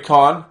to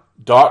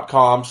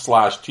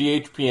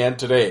raycon.com/THPN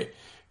today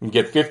and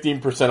get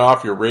 15%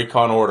 off your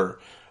Raycon order.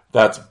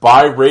 That's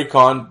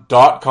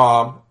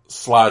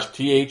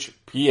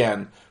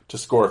buyraycon.com/THPN to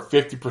score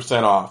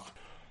 50% off.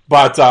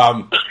 But,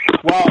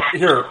 well,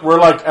 here, we're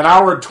like an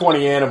hour and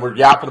 20 in and we're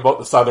yapping about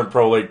the Southern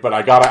Pro League, but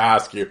I gotta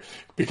ask you,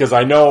 because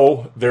I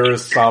know there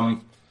is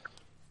some,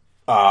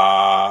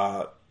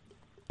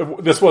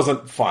 this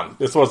wasn't fun.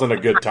 This wasn't a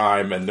good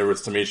time, and there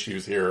was some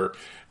issues here,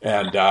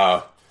 and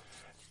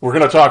we're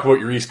going to talk about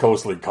your East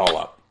Coast League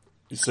call-up.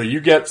 So you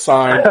get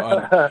signed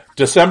on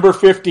December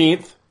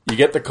 15th. You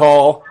get the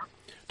call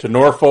to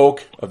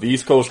Norfolk of the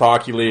East Coast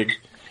Hockey League.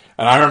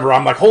 And I remember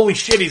I'm like, holy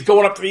shit, he's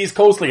going up to the East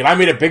Coast League. And I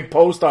made a big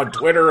post on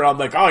Twitter, and I'm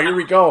like, oh, here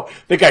we go. I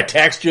think I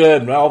text you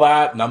and all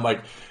that. And I'm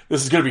like,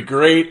 this is going to be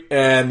great.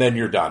 And then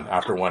you're done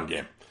after one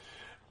game.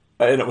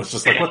 And it was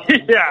just like, what,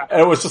 yeah. And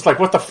it was just like,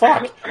 what the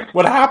fuck?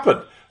 What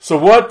happened? So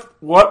what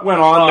went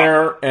on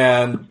there?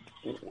 And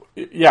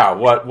yeah,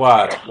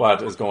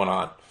 what is going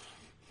on?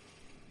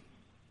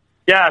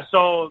 Yeah,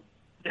 so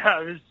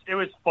it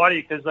was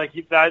funny because like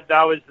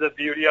that was the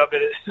beauty of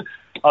it.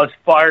 I was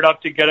fired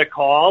up to get a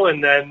call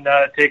and then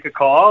take a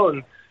call,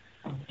 and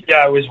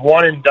Yeah, it was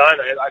one and done.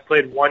 I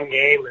played one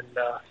game, and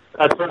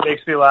that's what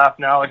makes me laugh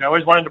now. Like, I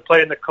always wanted to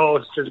play in the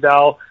Coast, and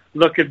now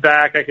looking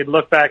back, I could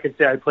look back and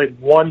say I played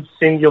one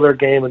singular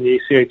game in the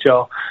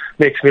ECHL.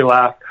 Makes me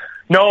laugh.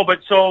 No, but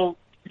so,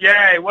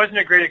 yeah, it wasn't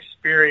a great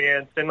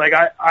experience. And, like,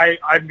 I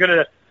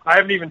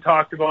haven't even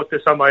talked about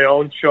this on my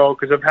own show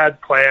because I've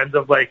had plans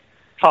of, like,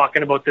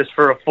 talking about this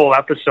for a full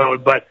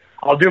episode, but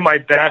I'll do my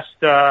best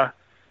to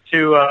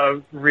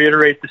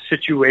reiterate the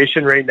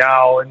situation right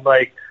now. And,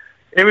 like,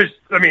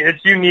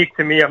 it's unique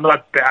to me. I'm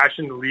not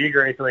bashing the league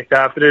or anything like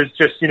that, but it's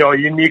just, a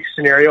unique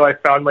scenario I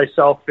found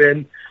myself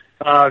in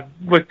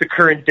with the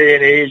current day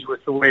and age,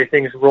 with the way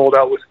things rolled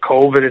out with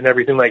COVID and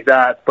everything like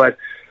that. But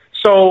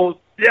so,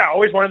 yeah, I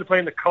always wanted to play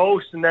in the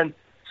Coast. And then,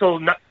 so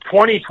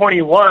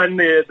 2021,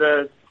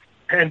 the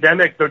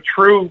pandemic, the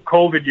true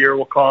COVID year,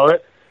 we'll call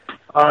it,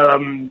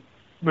 when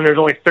there's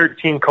only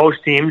 13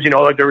 Coast teams,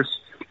 like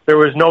there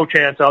was no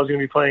chance I was going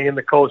to be playing in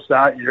the Coast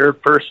that year,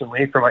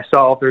 personally, for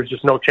myself. There's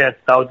just no chance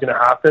that was going to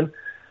happen.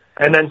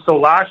 And then so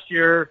last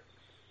year,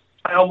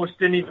 I almost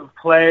didn't even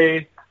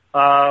play,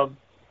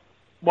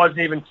 wasn't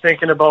even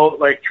thinking about,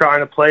 like,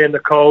 trying to play in the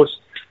Coast.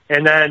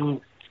 And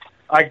then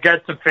I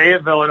get to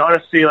Fayetteville, and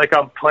honestly, like,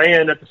 I'm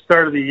playing at the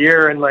start of the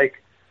year, and,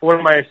 like, one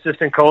of my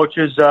assistant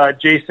coaches,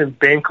 Jason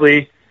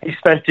Binkley, he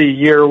spent a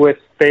year with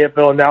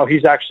Fayetteville, and now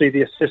he's actually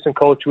the assistant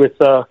coach with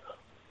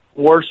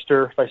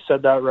Worcester, if I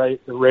said that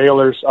right, the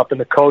Railers up in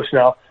the Coast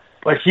now.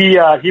 But he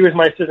was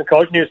my assistant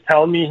coach, and he was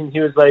telling me, and he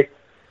was like,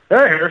 "Hey,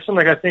 Harrison,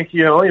 like, I think,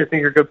 you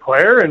think you're a good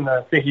player, and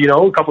I think,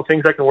 a couple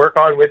things I can work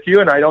on with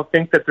you, and I don't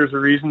think that there's a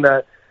reason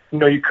that,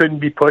 you couldn't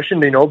be pushing,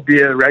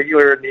 be a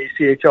regular in the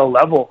ECHL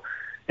level."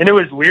 And it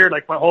was weird,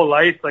 like, my whole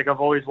life, like, I've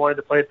always wanted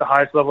to play at the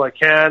highest level I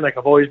can. Like,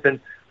 I've always been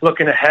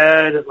looking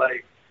ahead at,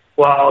 like,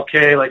 well,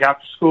 okay, like,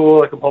 after school,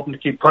 like, I'm hoping to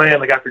keep playing,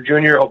 like, after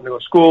junior, hoping to go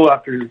to school,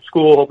 after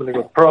school, hoping to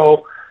go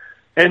pro.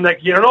 And, like,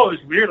 it was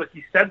weird. Like,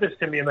 he said this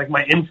to me, and, like,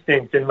 my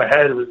instinct in my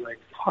head was like,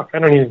 fuck, I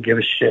don't even give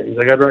a shit. He's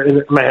like,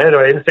 in my head,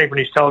 my instinct when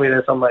he's telling me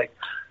this, I'm like,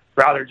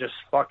 rather just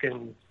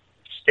fucking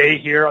stay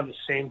here on the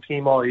same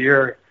team all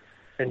year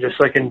and just,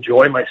 like,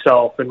 enjoy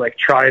myself and, like,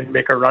 try and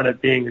make a run at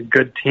being a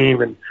good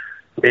team and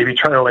maybe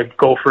trying to, like,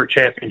 go for a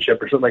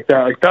championship or something like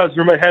that. Like, that was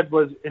where my head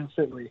was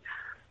instantly.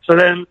 So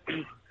then,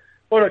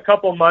 about a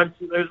couple months,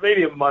 it was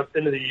maybe a month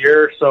into the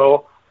year or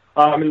so,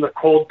 I'm in the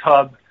cold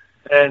tub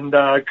and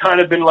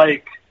kind of been,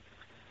 like,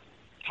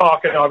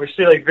 talking,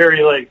 obviously, like,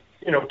 very, like,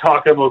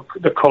 talking about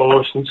the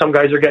Coast, and some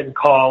guys are getting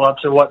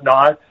call-ups and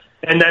whatnot.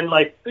 And then,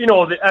 like, the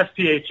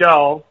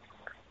SPHL,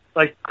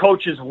 like,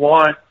 coaches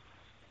want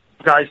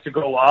guys to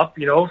go up,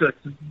 they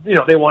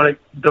want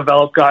to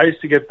develop guys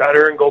to get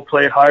better and go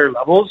play at higher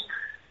levels.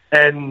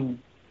 And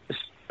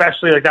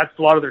especially, like, that's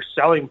a lot of their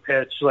selling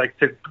pitch, like,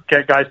 to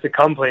get guys to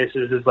come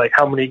places is, like,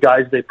 how many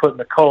guys they put in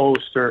the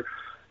Coast or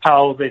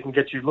how they can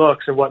get you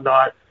looks and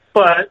whatnot.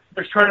 But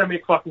they're trying to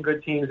make fucking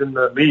good teams in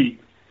the league.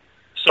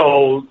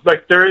 So,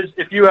 like,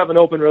 if you have an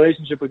open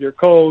relationship with your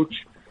coach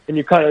and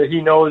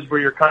he knows where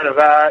you're kind of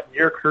at in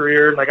your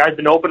career, like, I've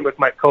been open with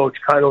my coach,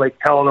 kind of, like,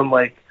 telling him,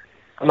 like,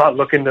 I'm not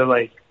looking to,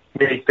 like,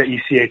 make the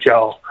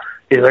ECHL.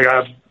 He's like,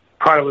 I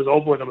kind of was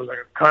open with him. I was like,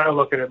 I'm kind of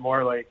looking at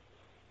more, like,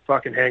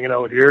 fucking hanging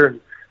out here, and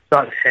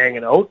not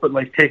hanging out, but,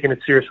 like, taking it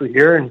seriously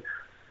here and,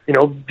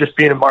 just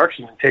being a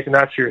marksman and taking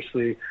that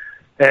seriously.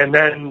 And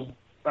then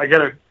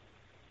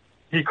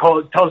he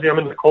tells me I'm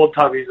in the cold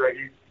tub. He's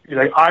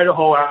like,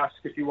 Idaho asked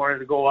if you wanted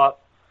to go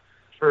up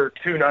for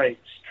 2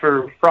 nights,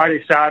 for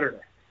Friday,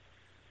 Saturday.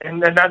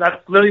 And then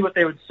that's literally what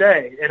they would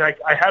say. And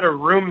I had a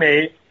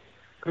roommate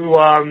who,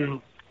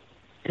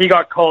 he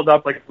got called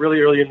up, like,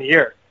 really early in the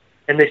year.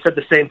 And they said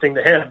the same thing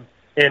to him.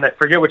 And I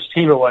forget which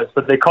team it was,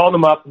 but they called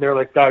him up and they're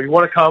like, you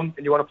want to come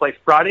and you want to play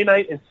Friday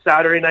night and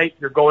Saturday night,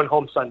 you're going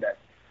home Sunday.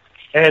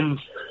 And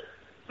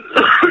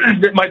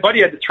my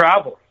buddy had to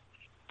travel.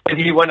 And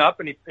he went up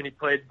and he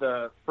played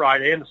the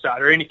Friday and the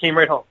Saturday, and he came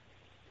right home.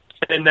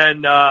 And then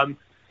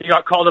he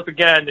got called up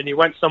again, and he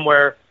went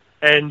somewhere,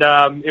 and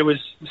it was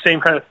the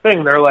same kind of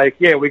thing. They're like,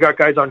 yeah, we got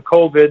guys on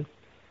COVID.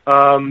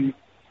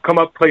 Come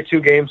up, play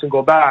 2 games, and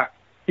go back.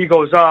 He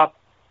goes up.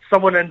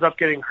 Someone ends up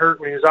getting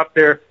hurt when he was up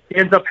there. He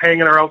ends up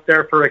hanging out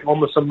there for, like,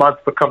 almost a month,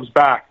 but comes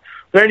back.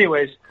 But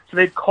anyways, so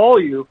they'd call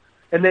you,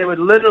 and they would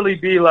literally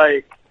be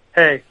like,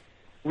 hey,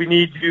 we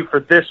need you for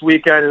this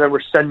weekend, and then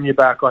we're sending you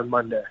back on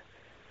Monday.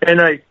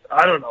 And I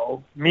don't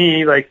know,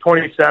 me, like,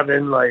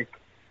 27, like,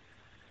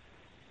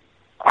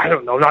 I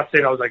don't know, not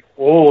saying I was, like,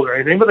 old or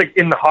anything, but, like,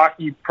 in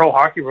the pro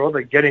hockey world,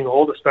 like, getting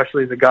old,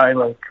 especially the guy,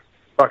 like,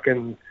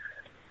 fucking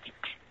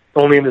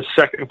only in his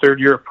 2nd, 3rd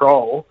year of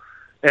pro.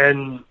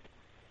 And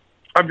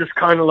I'm just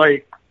kind of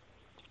like,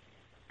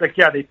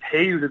 yeah, they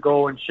pay you to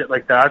go and shit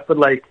like that, but,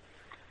 like,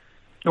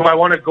 do I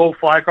want to go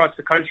fly across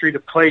the country to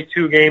play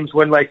 2 games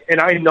when, like,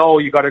 and I know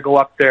you got to go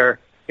up there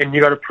and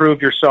you got to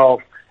prove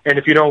yourself, and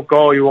if you don't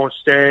go, you won't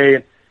stay,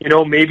 and,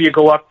 maybe you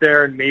go up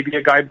there and maybe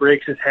a guy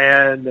breaks his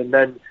hand and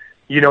then,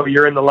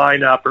 you're in the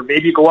lineup, or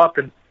maybe you go up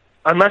and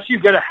unless you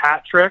get a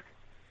hat trick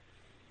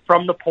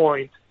from the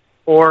point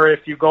or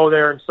if you go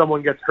there and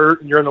someone gets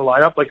hurt and you're in the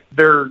lineup, like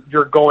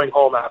you're going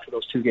home after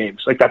those 2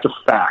 games. Like that's a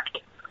fact.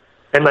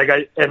 And like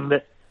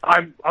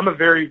I'm a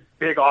very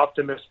big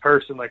optimist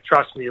person. Like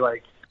trust me,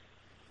 like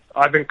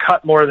I've been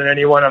cut more than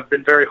anyone. I've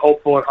been very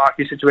hopeful in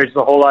hockey situations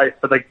the whole life.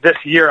 But like this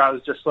year, I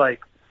was just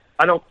like,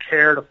 I don't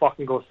care to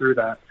fucking go through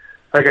that.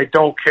 Like I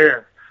don't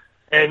care.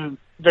 And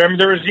there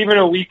was even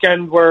a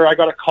weekend where I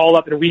got a call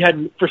up,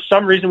 and for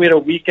some reason we had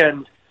a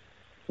weekend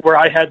where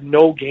I had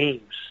no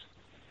games,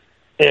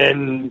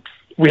 and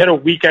we had a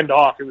weekend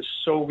off. It was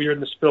so weird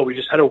in the spill. We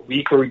just had a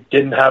week where we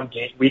didn't have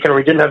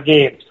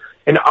games.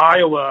 In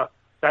Iowa,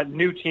 that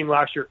new team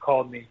last year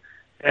called me,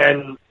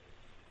 and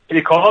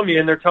they called me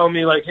and they're telling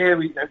me like, hey,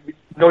 we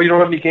know you don't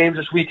have any games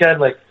this weekend.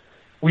 Like,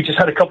 we just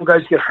had a couple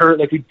guys get hurt.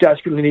 Like, we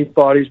desperately need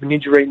bodies. We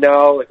need you right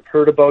now. Like,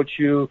 heard about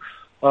you.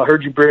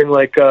 Heard you bring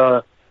like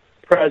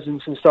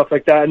presents and stuff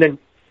like that. And then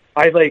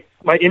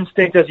my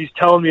instinct as he's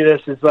telling me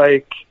this is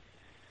like,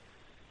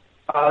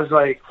 I was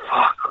like,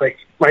 fuck. Like,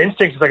 my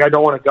instinct is like, I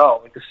don't want to go.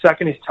 Like, the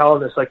second he's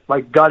telling this, like,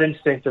 my gut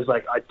instinct is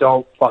like, I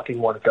don't fucking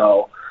want to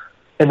go.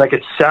 And like,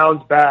 it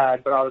sounds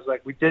bad, but I was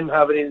like, we didn't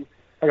have any.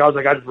 Like, I was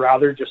like, I'd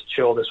rather just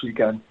chill this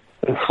weekend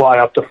and fly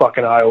up to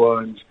fucking Iowa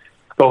and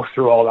go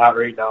through all that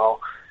right now.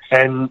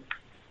 And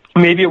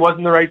maybe it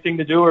wasn't the right thing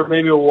to do, or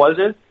maybe it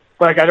wasn't.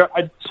 But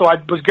like, so I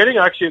was getting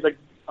actually, like,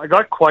 I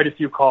got quite a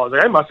few calls.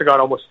 Like, I must have got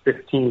almost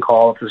 15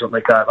 calls or something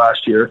like that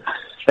last year,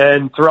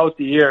 and throughout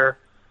the year.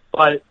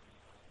 But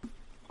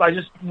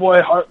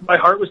my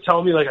heart was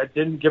telling me like I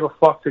didn't give a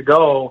fuck to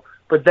go.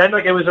 But then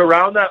like it was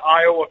around that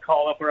Iowa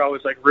call up where I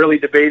was like really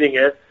debating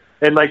it,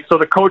 and like so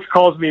the coach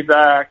calls me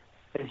back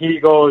and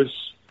he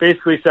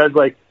basically says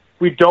like,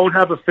 we don't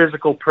have a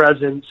physical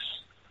presence,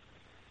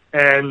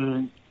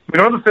 and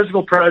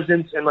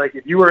like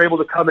if you were able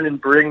to come in and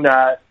bring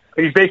that,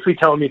 like, he's basically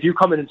telling me if you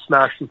come in and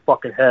smash some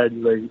fucking head,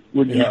 like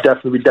we'd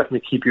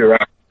definitely keep you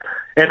around.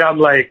 And I'm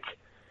like,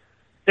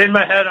 in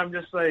my head, I'm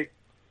just like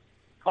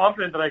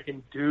confident that I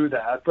can do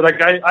that. But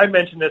like I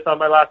mentioned this on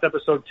my last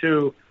episode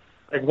too.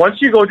 Like,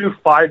 once you go do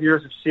 5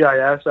 years of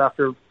CIS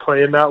after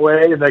playing that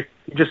way, and like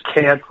you just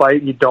can't fight,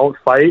 and you don't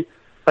fight.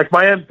 Like,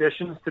 my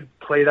ambitions to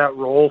play that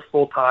role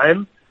full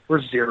time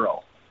were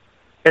zero.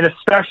 And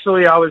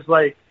especially, I was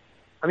like,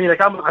 I mean, like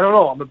I don't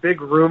know, I'm a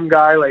big room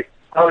guy. Like,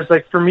 I was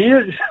like, for me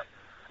to just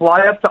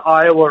fly up to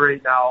Iowa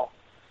right now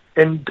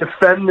and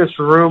defend this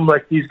room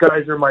like these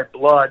guys are my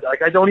blood.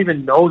 Like, I don't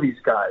even know these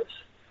guys.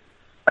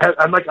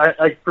 I'm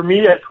like, for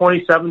me at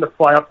 27 to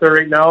fly up there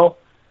right now,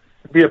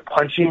 be a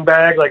punching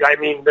bag. Like, I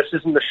mean, this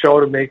isn't the show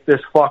to make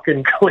this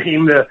fucking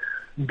claim to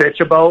bitch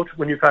about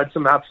when you've had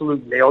some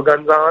absolute nail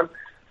guns on.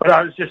 But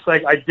I was just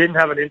like, I didn't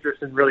have an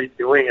interest in really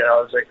doing it.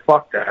 I was like,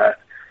 fuck that.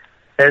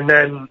 And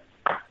then,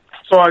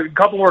 so a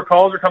couple more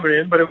calls are coming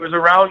in, but it was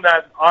around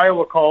that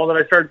Iowa call that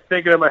I started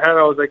thinking in my head.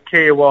 I was like,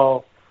 okay,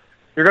 well,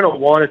 you're going to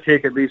want to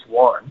take at least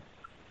one.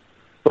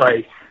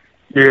 Like,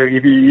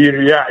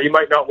 you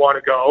might not want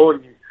to go,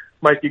 and you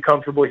might be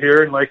comfortable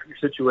here and like your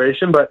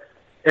situation, but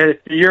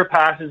if the year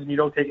passes and you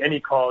don't take any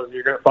calls,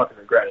 you're going to fucking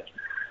regret it.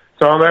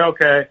 So I'm like,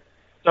 okay.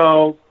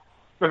 So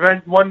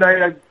one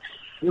night,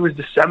 it was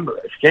December.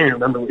 I can't even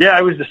remember. Yeah,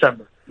 it was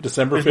December.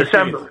 December 15th.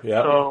 December.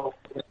 Yeah. So,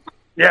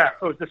 yeah,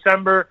 it was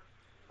December.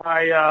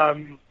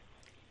 I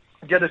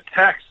get a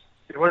text.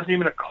 It wasn't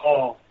even a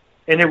call.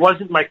 And it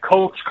wasn't my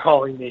coach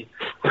calling me.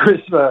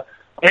 It was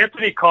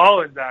Anthony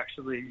Collins,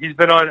 actually. He's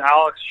been on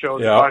Alex's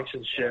shows a bunch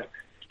and shit.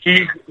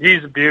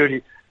 He's a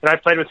beauty. And I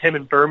played with him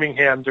in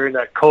Birmingham during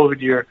that COVID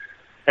year.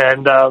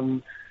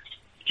 And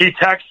he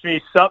texted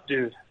me, sup,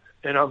 dude.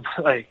 And I'm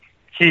like,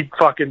 he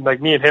fucking,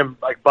 like, me and him,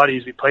 like,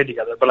 buddies, we played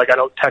together. But, like, I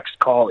don't text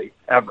Collie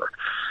ever.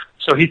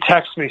 So he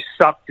texts me,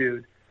 sup,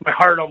 dude. My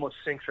heart almost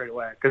sinks right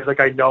away because, like,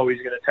 I know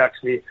he's going to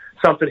text me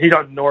something. He's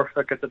on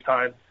Norfolk at the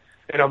time.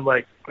 And I'm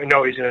like, I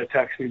know he's going to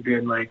text me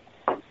being like,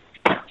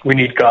 we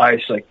need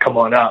guys, like, come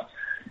on up.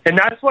 And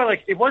that's why,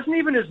 like, it wasn't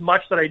even as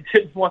much that I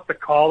didn't want the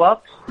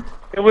call-ups.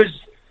 It was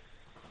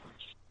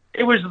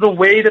the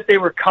way that they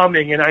were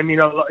coming. And, I mean,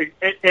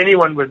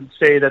 anyone would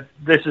say that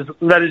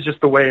that is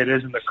just the way it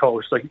is in the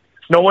coast. Like,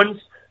 no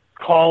one's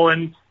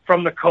calling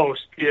from the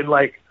coast being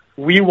like,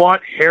 we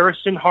want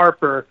Harrison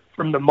Harper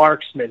from the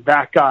Marksman,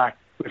 that guy.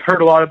 We've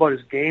heard a lot about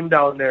his game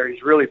down there.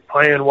 He's really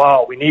playing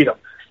well. We need him.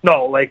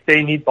 No, like,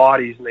 they need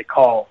bodies, and they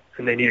call,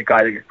 and they need a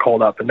guy to get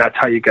called up, and that's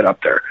how you get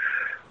up there.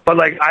 But,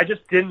 like, I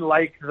just didn't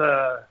like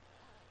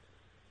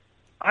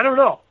I don't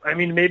know. I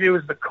mean, maybe it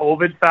was the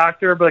COVID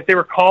factor, but, like, they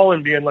were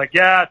calling, being like,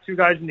 yeah, 2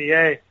 guys in the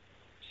A.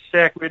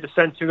 Sick. We had to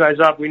send 2 guys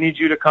up. We need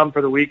you to come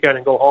for the weekend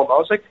and go home. I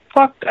was like,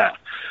 fuck that.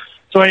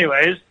 So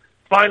anyways,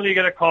 finally you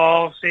get a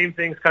call. Same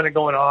thing's kind of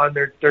going on.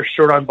 They're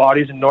short on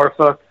bodies in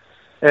Norfolk.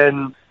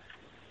 And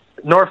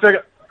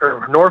Norfolk,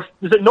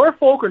 is it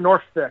Norfolk or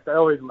Norfolk? I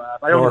always laugh.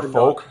 I don't even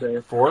know what to say.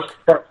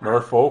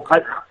 Norfolk.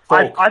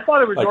 I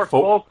thought it was like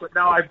Norfolk, but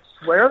now I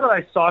swear that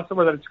I saw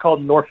somewhere that it's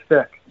called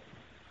Norfolk.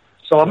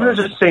 So I'm going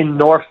to just say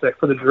Norfolk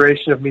for the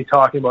duration of me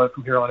talking about it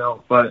from here on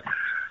out. But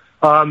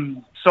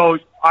so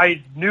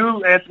I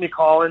knew Anthony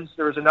Collins.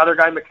 There was another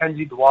guy,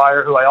 Mackenzie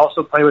Dwyer, who I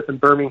also played with in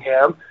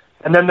Birmingham.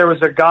 And then there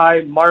was a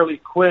guy, Marley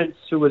Quince,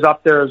 who was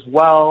up there as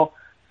well,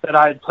 that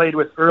I had played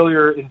with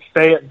earlier in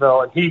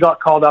Fayetteville, and he got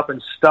called up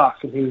and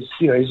stuck. And he was,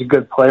 he's a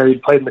good player.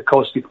 He'd played in the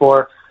coast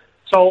before.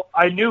 So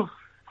I knew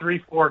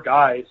 3-4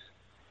 guys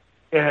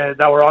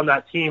that were on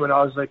that team, and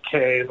I was like,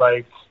 okay,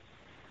 like,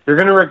 you're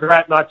going to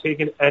regret not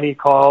taking any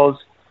calls.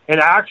 And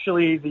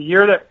actually, the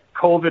year that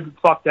COVID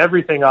fucked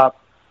everything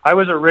up, I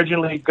was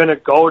originally going to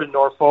go to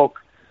Norfolk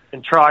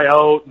and try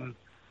out and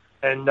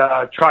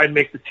try and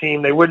make the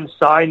team. They wouldn't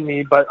sign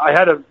me, but I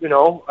had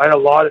a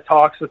lot of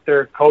talks with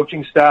their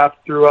coaching staff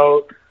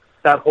throughout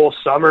that whole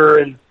summer,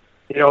 and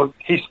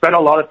he spent a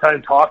lot of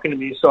time talking to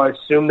me, so I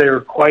assumed they were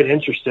quite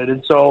interested.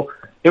 And so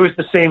it was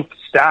the same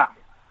staff.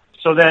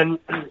 So then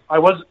I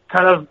was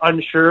kind of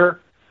unsure,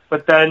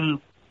 but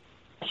then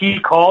he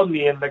called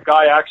me, and the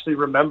guy actually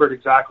remembered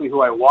exactly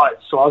who I was.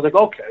 So I was like,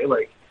 okay,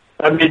 like,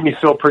 that made me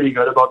feel pretty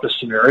good about the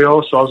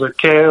scenario. So I was like,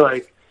 okay,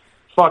 like,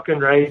 fucking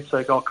rights,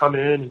 like, I'll come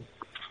in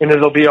and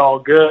it'll be all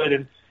good.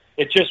 And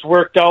it just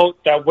worked out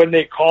that when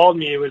they called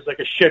me, it was like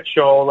a shit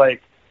show.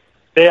 Like,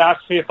 they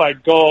asked me if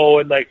I'd go,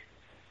 and like,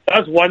 that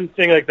was one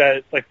thing like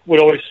that, like, would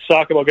always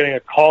suck about getting a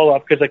call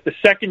up, because like the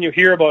second you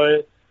hear about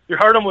it, your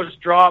heart almost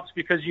drops,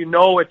 because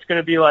it's going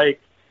to be like,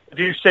 if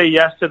you say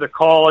yes to the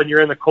call and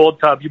you're in the cold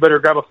tub, you better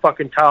grab a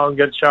fucking towel and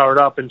get showered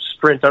up and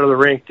sprint out of the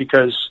rink,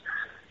 because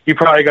you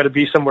probably got to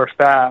be somewhere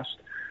fast.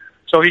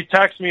 So he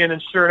texted me, and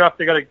then sure enough,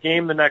 they got a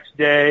game the next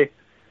day.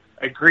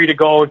 I agree to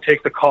go and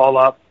take the call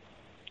up.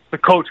 The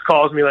coach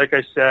calls me, like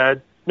I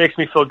said, makes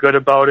me feel good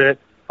about it.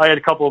 I had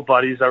a couple of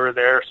buddies that were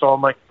there, so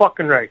I'm like,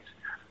 fucking right,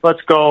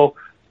 let's go.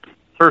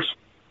 First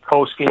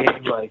post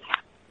game, like,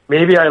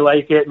 maybe I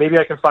like it, maybe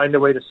I can find a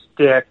way to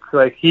stick.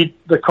 Like,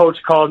 the coach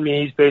called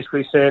me, he's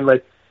basically saying,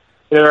 like,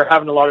 they're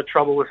having a lot of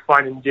trouble with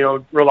finding,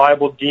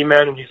 reliable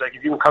D-men, and he's like,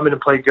 if you can come in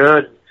and play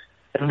good.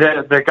 And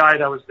then the guy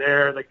that was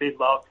there, like, they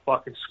love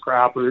fucking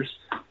scrappers.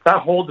 That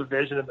whole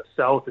division in the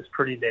South is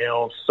pretty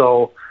nailed,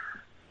 so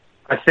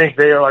I think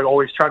they are, like,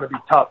 always trying to be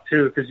tough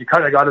too, because you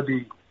kind of got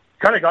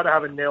to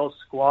have a nailed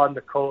squad in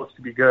the coast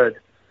to be good,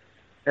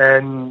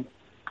 and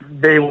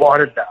they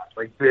wanted that,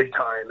 like, big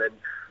time.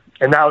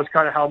 And that was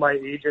kind of how my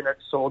agent had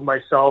sold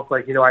myself.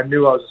 Like, I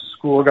knew I was a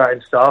school guy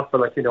and stuff, but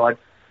like, not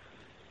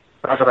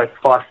that I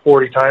fought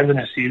 40 times in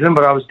a season,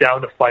 but I was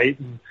down to fight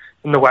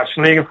in the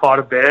Western League and fought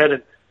a bit.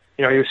 And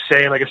he was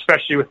saying, like,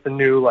 especially with the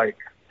new, like,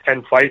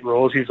 10 fight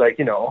rules, he's like,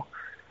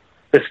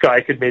 this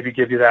guy could maybe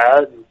give you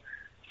that. And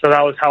so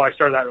that was how I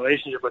started that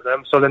relationship with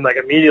him. So then, like,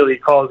 immediately he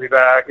calls me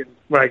back, and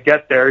when I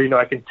get there,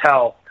 I can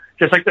tell,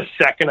 just like the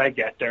second I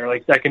get there,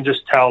 like, I can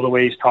just tell the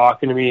way he's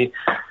talking to me.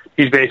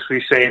 He's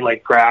basically saying,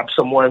 like, grab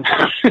someone.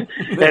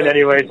 And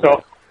anyway,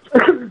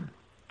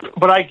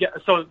 but I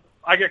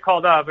get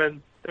called up,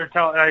 and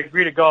I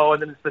agree to go,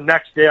 and then it's the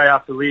next day I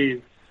have to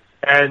leave.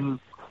 And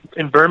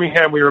in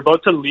Birmingham, we were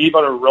about to leave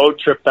on a road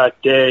trip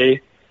that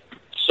day.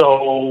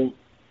 So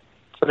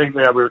I think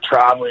we were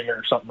traveling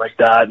or something like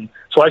that. And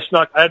so I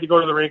had to go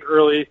to the rink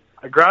early.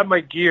 I grabbed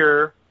my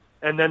gear,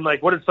 and then,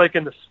 like, what it's like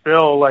in the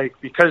spill, like,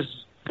 because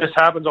this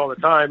happens all the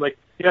time, like,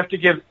 you have to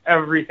give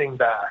everything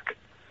back.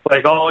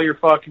 Like, all your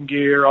fucking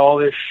gear, all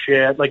this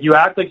shit. Like, you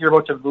act like you're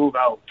about to move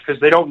out, because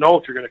they don't know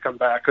if you're going to come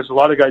back, because a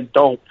lot of guys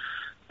don't.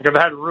 Like,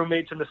 I've had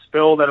roommates in the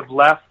spill that have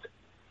left,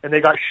 and they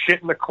got shit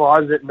in the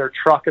closet in their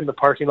truck in the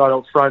parking lot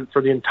out front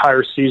for the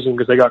entire season,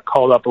 because they got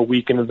called up a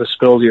week into the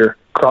spill here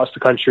across the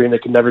country, and they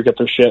could never get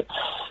their shit.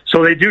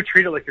 So they do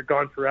treat it like you're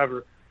gone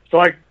forever. So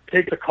I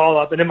take the call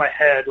up, and in my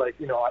head, like,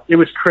 it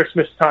was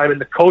Christmas time, and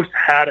the coast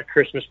had a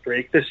Christmas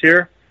break this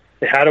year.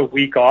 They had a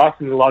week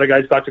off, and a lot of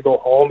guys got to go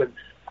home, and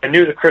I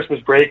knew the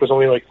Christmas break was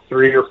only like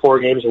 3 or 4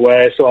 games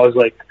away, so I was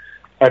like,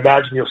 I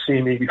imagine you'll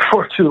see me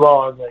before too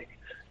long. Like,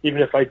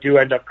 even if I do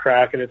end up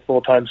cracking it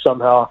full time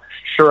somehow,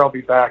 sure, I'll be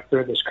back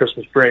during this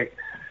Christmas break.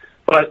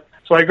 But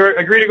so I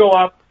agree to go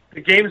up. The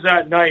game's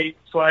that night,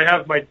 so I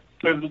have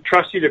the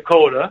trusty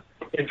Dakota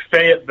in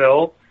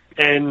Fayetteville,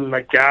 and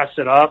I gas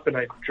it up, and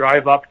I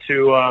drive up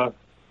to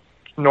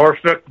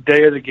Norfolk the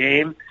day of the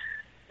game,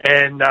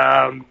 and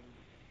I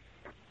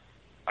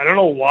don't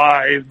know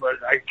why, but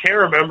I can't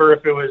remember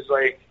if it was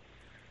like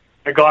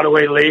I got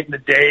away late in the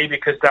day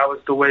because that was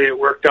the way it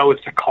worked out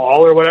with the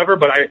call or whatever,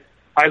 but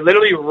I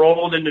literally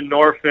rolled into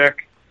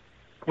Norfolk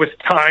with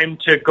time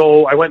to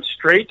go. I went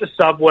straight to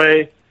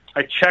Subway.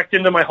 I checked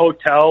into my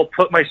hotel,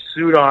 put my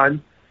suit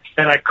on,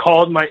 and I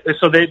called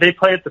so they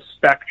play at the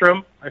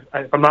Spectrum.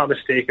 If I'm not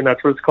mistaken,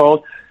 that's what it's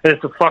called. And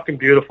it's a fucking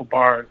beautiful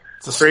bar.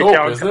 It's a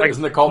Scope, isn't it?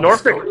 Isn't it called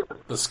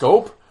Norfolk? The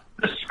Scope?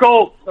 The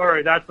Scope.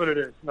 Sorry, that's what it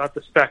is, not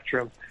the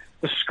Spectrum.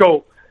 The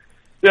Scope.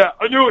 Yeah,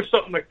 I knew it was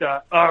something like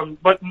that.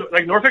 But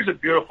like Norfolk's a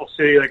beautiful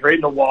city, like right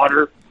in the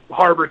water,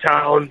 harbor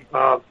town,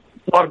 a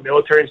lot of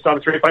military and stuff.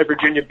 It's right by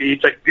Virginia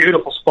Beach, like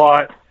beautiful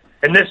spot.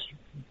 And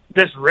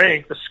this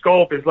rink, the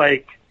Scope, is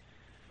like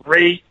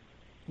right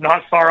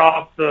not far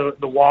off the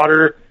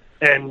water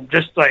and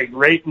just like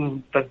right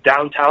in the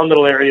downtown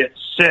little area. It's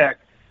sick,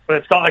 but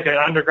it's got like an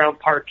underground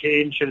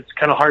parkade and shit. It's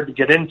kind of hard to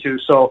get into.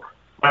 So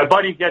my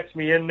buddy gets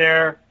me in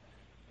there.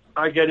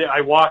 I get it.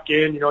 I walk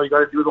in, you got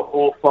to do the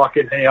whole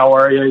fucking, hey, how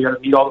are you? You got to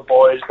meet all the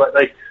boys. But,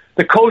 like,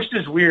 the coast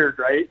is weird,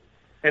 right?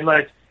 And,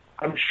 like,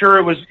 I'm sure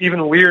it was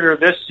even weirder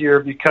this year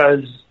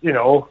because,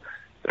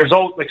 there's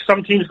all, like,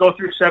 some teams go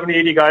through 70,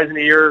 80 guys in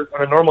a year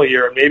on a normal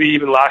year. And maybe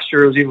even last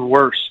year it was even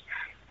worse.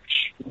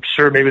 I'm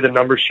sure maybe the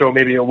numbers show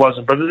maybe it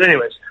wasn't. But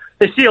anyways,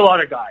 they see a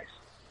lot of guys.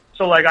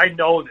 So, like, I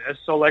know this.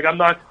 So, like, I'm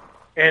not,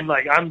 and,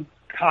 like, I'm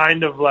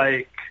kind of,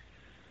 like,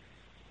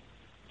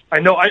 I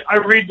know I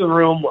read the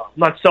room well. I'm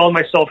not selling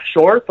myself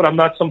short, but I'm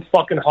not some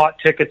fucking hot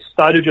ticket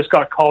stud who just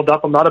got called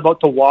up. I'm not about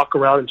to walk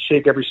around and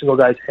shake every single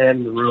guy's hand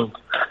in the room.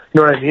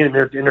 You know what I mean? And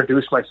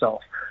introduce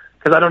myself.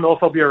 Because I don't know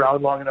if I'll be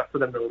around long enough for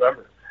them to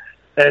remember.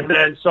 And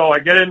then, so I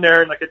get in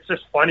there, and, like, it's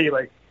just funny.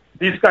 Like,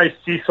 these guys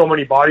see so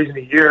many bodies in a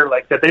year,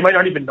 like, that they might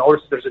not even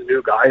notice there's a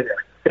new guy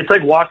there. It's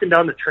like walking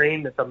down the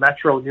train at the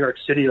Metro in New York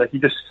City. Like,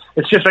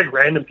 it's just like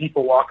random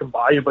people walking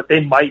by you, but they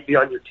might be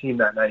on your team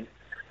that night.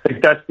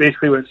 Like, that's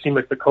basically what it seemed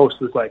like the coast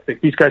was like.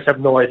 Like, these guys have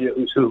no idea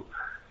who's who,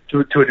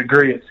 to a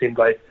degree, it seemed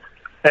like.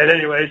 And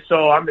anyway,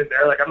 so I'm in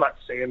there, like, I'm not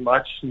saying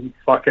much. And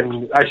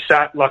I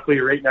sat, luckily,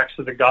 right next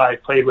to the guy I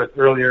played with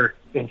earlier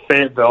in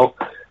Fayetteville.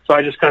 So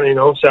I just kind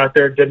of, sat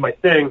there and did my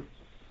thing.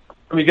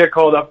 And we get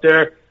called up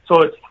there.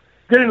 So it's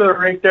getting to the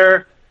rink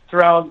there. It's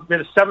around, we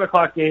had a 7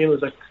 o'clock game. It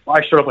was like,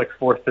 I showed up like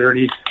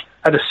 4:30.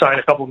 Had to sign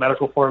a couple of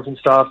medical forms and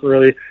stuff,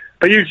 really.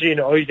 But usually,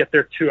 you get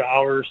there 2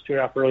 hours,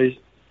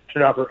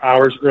 2.5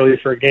 hours early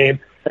for a game.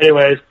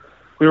 Anyways,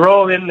 we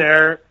roll in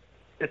there.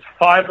 It's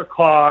 5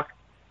 o'clock.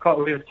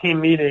 We have a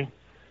team meeting,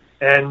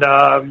 and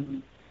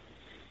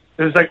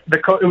it was like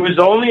it was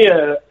only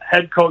a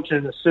head coach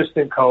and an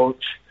assistant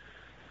coach,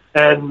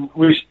 and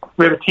we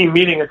have a team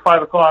meeting at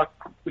 5 o'clock.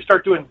 We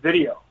start doing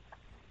video,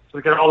 so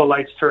we get all the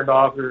lights turned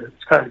off.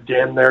 It's kind of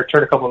dim there.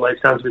 Turn a couple of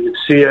lights down so we can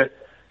see it.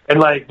 And,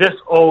 like, this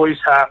always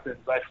happens.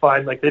 I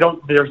find, like,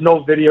 there's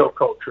no video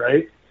coach,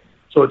 right?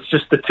 So it's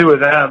just the two of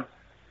them.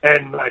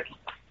 And, like,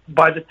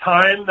 by the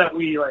time that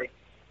we, like,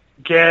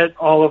 get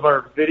all of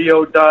our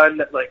video done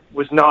that, like,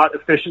 was not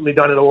efficiently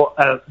done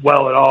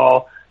well at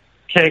all,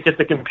 can't get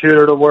the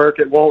computer to work,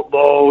 it won't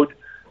load,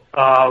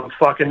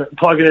 fucking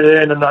plugging it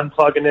in and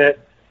unplugging it.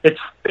 It's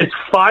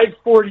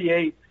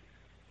 5:48.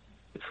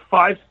 It's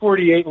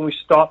 5:48 when we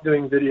stopped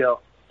doing video.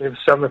 We have a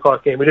 7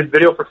 o'clock game. We did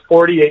video for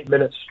 48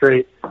 minutes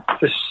straight,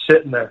 just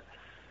sitting there.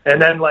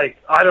 And then, like,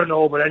 I don't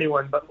know about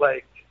anyone, but,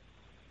 like,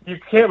 you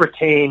can't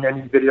retain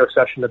any video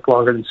session that's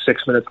longer than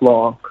 6 minutes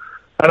long.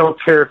 I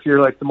don't care if you're,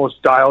 like, the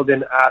most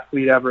dialed-in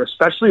athlete ever,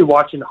 especially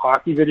watching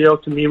hockey video,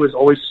 to me, was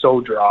always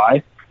so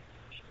dry.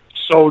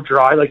 So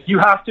dry. Like, you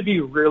have to be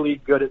really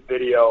good at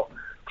video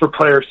for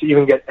players to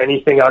even get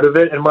anything out of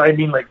it. And when I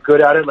mean, like,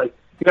 good at it, like,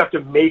 you have to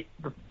make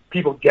the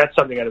people get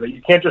something out of it.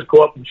 You can't just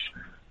go up and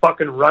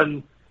fucking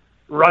run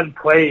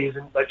plays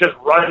and, like, just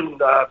run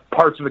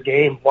parts of a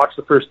game, watch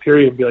the first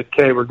period and be like,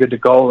 okay, we're good to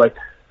go. Like,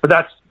 but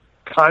that's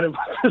kind of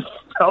what it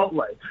felt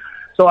like.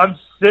 So I'm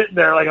sitting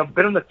there, like, I've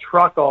been in the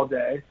truck all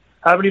day,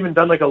 haven't even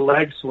done, like, a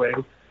leg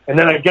swing, and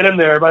then I get in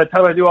there. By the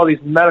time I do all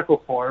these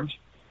medical forms,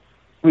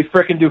 we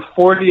frickin' do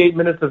 48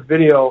 minutes of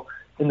video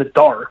in the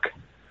dark,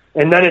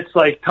 and then it's,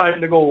 like,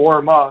 time to go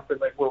warm up,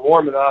 and, like, we're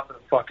warming up, and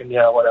fucking,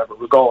 yeah, whatever,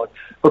 we're going.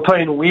 We're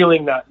playing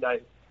wheeling that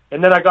night.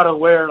 And then I got to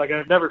wear, like,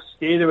 I've never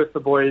skated with the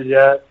boys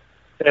yet,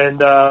 and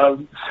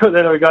so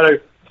then we got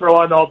to throw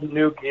on all the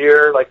new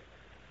gear. Like,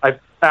 I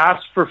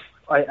asked for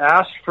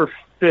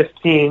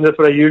 15. That's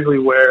what I usually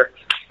wear.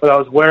 But I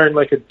was wearing,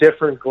 like, a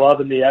different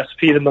glove in the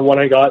SP than the one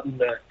I got in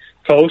the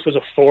Coast. It was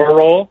a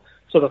 4-roll.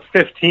 So the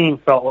 15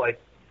 felt like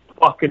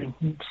fucking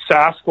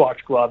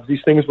Sasquatch gloves.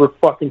 These things were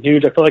fucking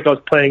huge. I felt like I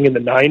was playing in the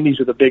 90s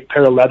with a big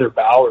pair of leather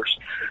Bowers.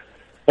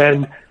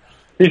 And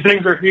these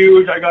things are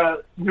huge. I got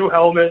a new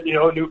helmet,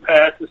 new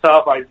pads and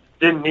stuff. I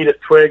didn't need a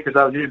twig because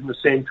I was using the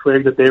same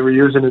twig that they were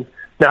using. And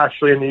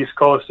naturally in the East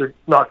Coast, they're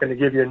not going to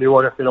give you a new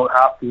one if they don't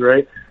have to,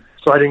 right?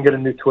 So I didn't get a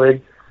new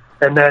twig.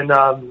 And then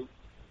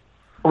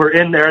we're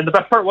in there. And the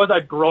best part was I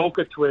broke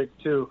a twig,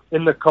 too,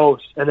 in the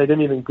Coast. And they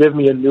didn't even give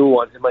me a new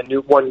one in my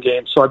new one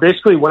game. So I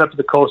basically went up to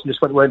the Coast and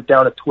just went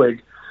down a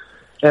twig.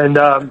 And,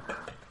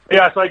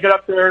 yeah, so I get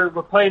up there.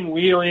 We're playing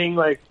wheeling.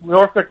 Like,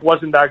 Norfolk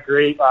wasn't that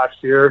great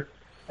last year.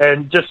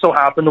 And just so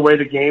happened the way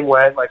the game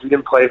went, like, we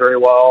didn't play very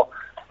well.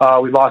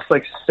 We lost,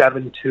 like,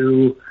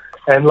 7-2.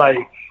 And, like,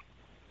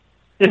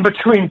 in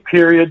between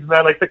periods,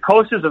 man, like, the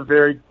Coast is a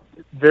very,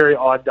 very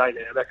odd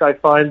dynamic, I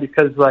find,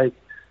 because, like,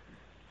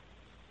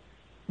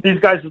 these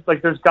guys,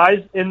 like, there's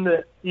guys in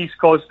the East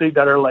Coast League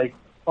that are, like,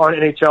 on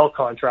NHL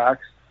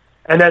contracts.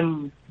 And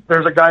then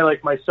there's a guy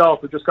like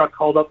myself who just got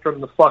called up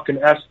from the fucking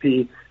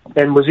SP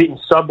and was eating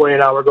Subway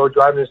an hour ago,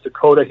 driving to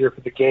Dakota here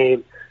for the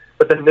game.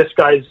 But then this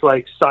guy's,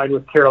 like, signed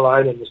with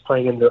Carolina and was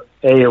playing in the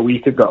A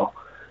week ago.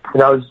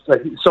 And I was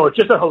like, so it's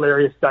just a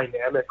hilarious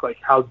dynamic, like,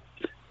 how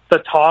the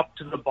top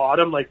to the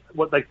bottom, like,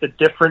 what, like, the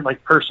different,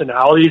 like,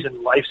 personalities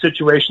and life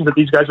situations that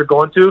these guys are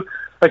going to.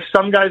 Like,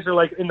 some guys are,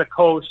 like, in the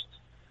Coast,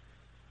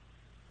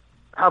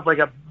 have, like,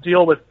 a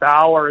deal with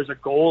Bauer as a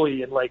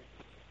goalie and, like,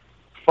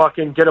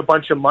 fucking get a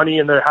bunch of money,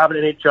 and they're having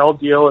an NHL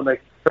deal, and,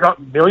 like, they're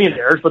not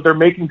millionaires, but they're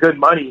making good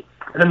money.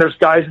 And then there's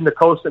guys in the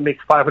coast that make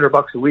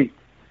 $500 a week.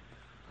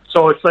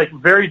 So it's like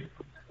very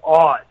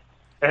odd.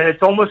 And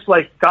it's almost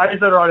like guys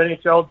that are on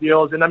NHL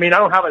deals, and I mean, I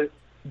don't have a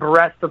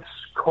breadth of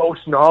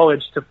coast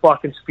knowledge to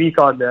fucking speak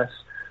on this.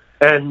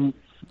 And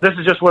this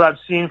is just what I've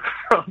seen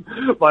from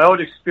my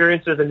own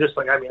experiences, and just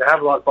like, I mean, I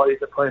have a lot of buddies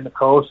that play in the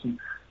coast and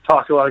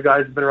talk to a lot of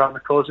guys who've been around the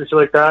coast and shit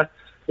like that.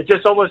 It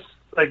just almost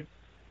like,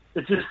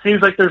 it just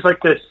seems like there's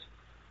like this,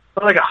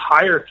 not like a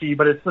hierarchy,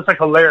 but it's just like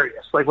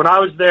hilarious. Like when I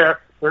was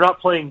there, they're not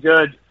playing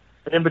good,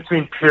 and in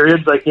between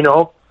periods, like, you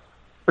know,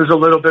 there's a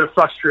little bit of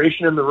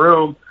frustration in the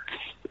room.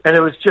 And it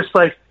was just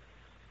like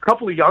a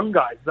couple of young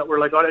guys that were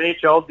like on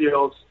NHL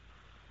deals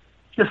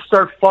just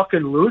start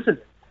fucking losing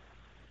it.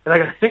 And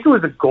like, I think it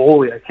was a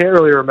goalie. I can't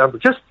really remember.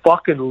 Just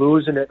fucking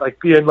losing it.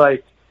 Like being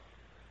like,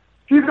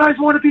 if you guys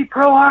want to be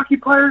pro hockey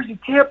players, you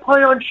can't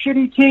play on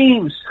shitty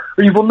teams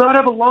or you will not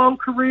have a long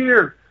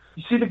career.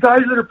 You see the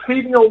guys that are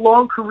paving out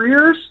long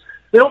careers,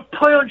 they don't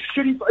play on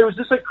shitty. It was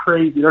just like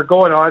crazy. They're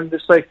going on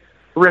just like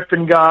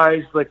ripping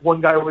guys. Like one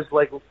guy was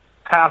like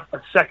half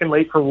a second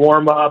late for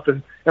warm up,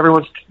 and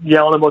everyone's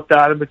yelling about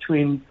that in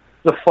between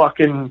the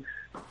fucking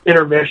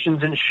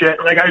intermissions and shit.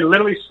 Like I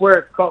literally swear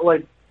it's called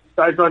like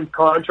guys on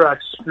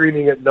contracts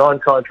screaming at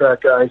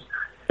non-contract guys.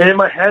 And in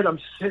my head, I'm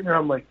sitting there,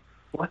 I'm like,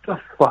 what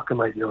the fuck am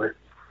I doing?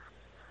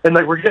 And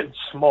like we're getting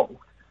smoked.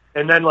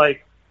 And then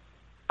like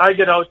I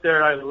get out there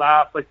and I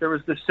laugh. Like there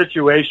was this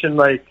situation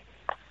like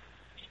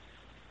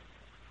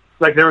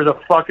there was a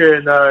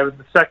fucking the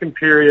second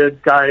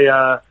period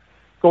guy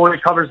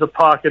goalie covers the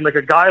puck, and like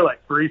a guy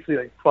like briefly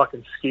like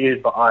fucking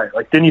skated by,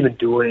 like didn't even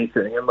do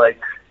anything. And like,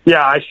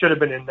 yeah, I should have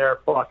been in there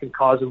fucking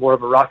causing more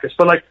of a ruckus.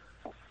 But like,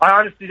 I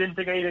honestly didn't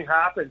think anything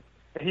happened.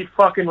 And he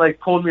fucking like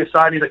pulled me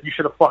aside. He's like, you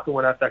should have fucking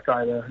went at that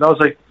guy there. And I was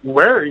like,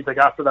 where? He's like,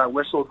 after that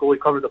whistle,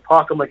 goalie covered the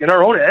puck. I'm like, in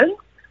our own end?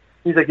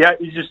 He's like, yeah.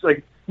 He's just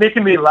like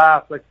making me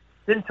laugh. Like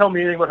didn't tell me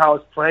anything about how I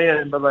was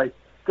playing, but like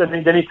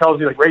then he tells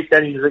me like right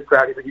then he's like,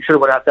 Greg, he's like, you should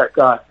have went at that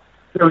guy.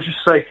 It was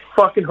just like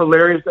fucking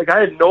hilarious. Like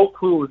I had no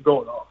clue what was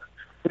going on.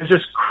 It was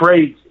just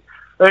crazy.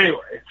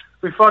 Anyway,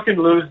 we fucking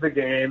lose the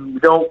game. We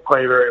don't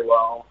play very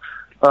well.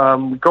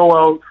 We go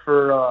out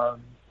for,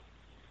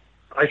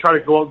 I try to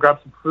go out and grab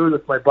some food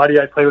with my buddy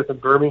I play with in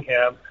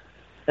Birmingham,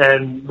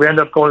 and we end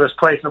up going to this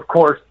place, and of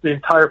course, the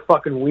entire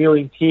fucking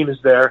Wheeling team is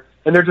there,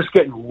 and they're just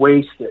getting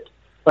wasted.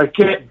 Like,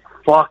 getting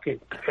fucking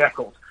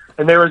pickled.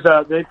 And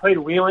they played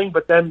Wheeling,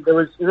 but then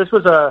this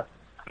was a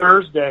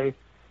Thursday,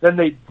 then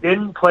they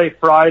didn't play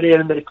Friday,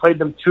 and then they played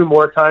them 2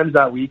 more times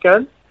that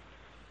weekend.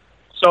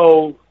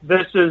 So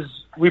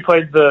we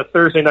played the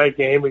Thursday night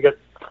game. We get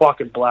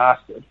fucking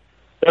blasted.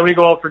 Then we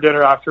go out for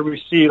dinner after.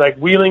 We see like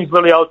Wheeling's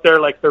literally out there.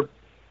 Like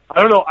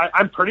I don't know.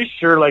 I'm pretty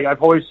sure like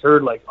I've always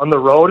heard like on the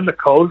road and the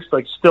coast,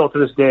 like still to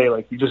this day,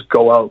 like you just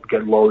go out and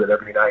get loaded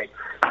every night.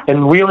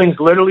 And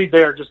Wheeling's literally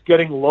there just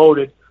getting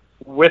loaded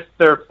with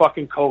their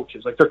fucking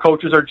coaches. Like their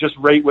coaches are just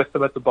right with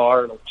them at the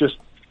bar, like just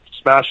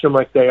smashing them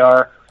like they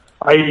are.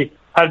 I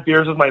had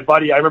beers with my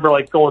buddy. I remember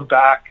like going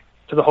back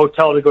to the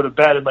hotel to go to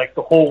bed, and like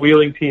the whole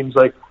Wheeling team's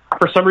like,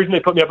 for some reason they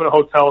put me up in a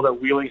hotel that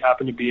Wheeling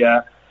happened to be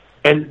at,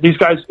 and these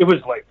guys, it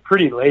was like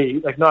pretty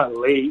late, like not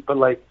late, but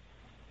like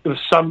it was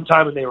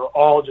sometime, and they were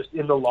all just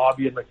in the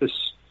lobby in like this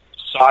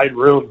side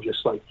room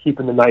just like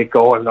keeping the night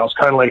going. And I was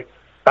kind of like,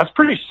 that's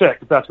pretty sick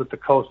if that's what the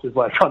coast is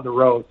like on the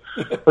road.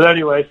 But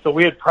anyway, so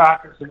we had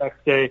practice the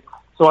next day,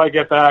 so I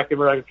get back and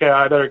we're like, okay,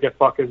 I better get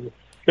a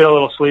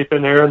little sleep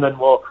in here, and then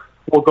we'll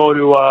go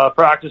to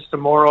practice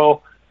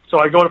tomorrow. So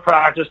I go to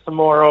practice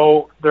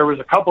tomorrow. There was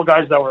a couple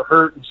guys that were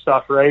hurt and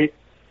stuff, right?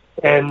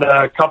 And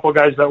a couple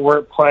guys that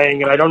weren't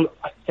playing,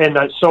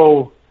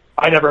 so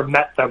I never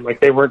met them. Like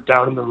they weren't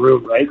down in the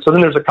room, right? So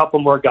then there's a couple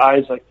more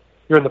guys, like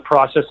you're in the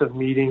process of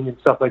meeting and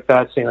stuff like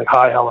that, saying like,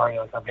 hi, how are you?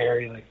 Like, I'm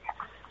Harry. Like,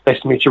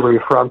 nice to meet you. Where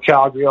you're from?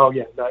 Calgary. Oh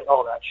yeah,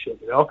 all that shit,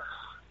 you know?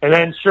 And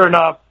then sure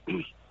enough,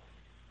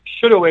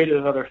 should have waited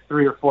another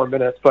 3 or 4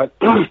 minutes, but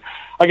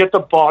I get the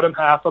bottom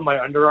half of my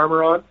Under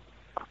Armour on.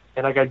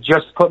 And like I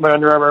just put my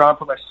Under Armour on,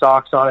 put my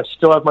socks on. I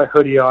still have my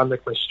hoodie on,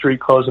 like my street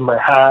clothes and my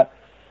hat.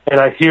 And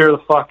I hear the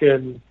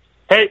fucking,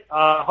 hey,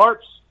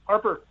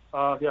 Harper,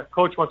 yeah,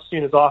 coach wants to see you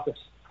in his office.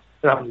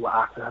 And I'm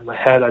laughing in my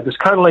head. I just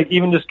kind of like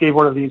even just gave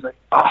one of these like,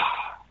 I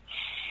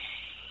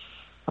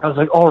was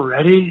like,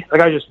 already?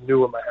 Like I just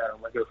knew in my head.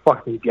 I'm like, they're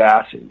fucking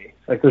gassing me.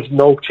 Like there's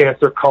no chance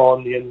they're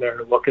calling me in there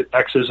to look at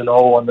X's and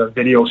O on the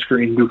video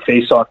screen and do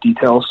face-off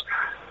details.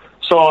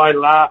 So I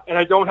laugh, and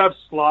I don't have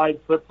slide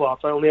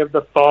flip-flops. I only have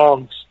the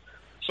thongs.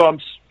 So I'm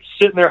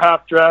sitting there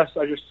half dressed.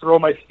 I just throw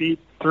my feet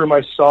through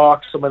my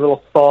socks and my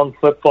little thong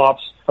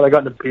flip-flops. And I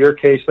got in a beer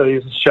case that I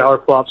use as shower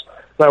flops.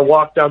 And I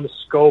walk down the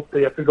scope.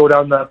 They have to go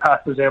down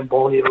past the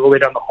Zamboni, all the way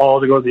down the hall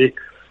to go to the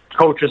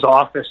coach's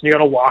office. And you got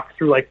to walk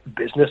through like the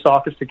business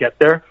office to get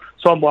there.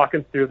 So I'm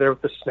walking through there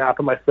with the snap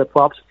of my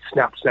flip-flops.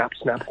 Snap, snap,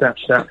 snap, snap,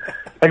 snap.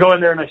 I go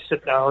in there and I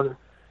sit down.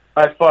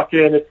 And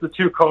it's the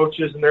 2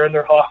 coaches, and they're in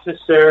their office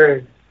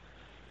there.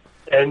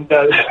 And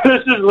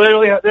this is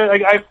literally,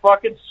 like, I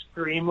fucking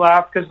scream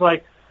laugh because,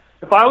 like,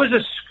 if I was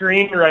a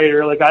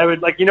screenwriter, like I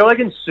would, like, you know, like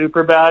in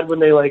Superbad when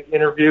they like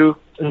interview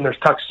and there's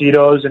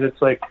tuxedos and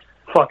it's like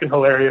fucking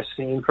hilarious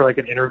scene for like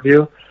an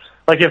interview.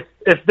 Like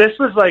if this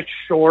was like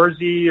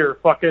Shoresy or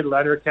fucking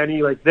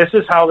Letterkenny, like this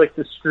is how like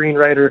the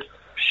screenwriter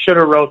should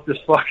have wrote this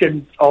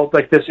fucking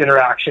like this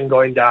interaction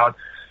going down,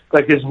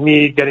 like is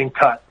me getting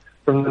cut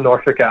from the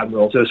Norfolk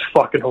Admirals. It was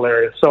fucking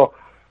hilarious. So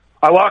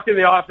I walk in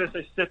the office,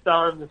 I sit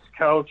down on this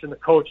couch, and the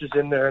coach is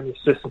in there, and the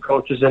assistant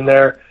coach is in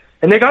there.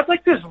 And they got,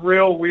 like, this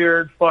real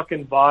weird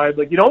fucking vibe.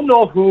 Like, you don't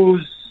know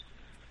who's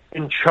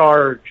in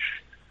charge.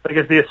 Like,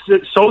 is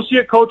the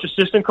associate coach,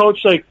 assistant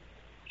coach, like,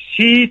 is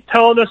he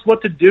telling us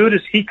what to do?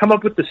 Does he come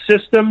up with the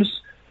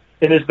systems?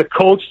 And is the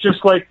coach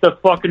just, like, the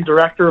fucking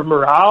director of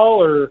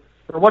morale? Or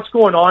what's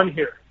going on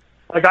here?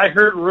 Like, I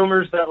heard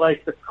rumors that,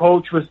 like, the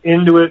coach was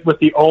into it with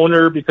the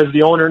owner because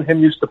the owner and him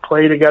used to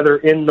play together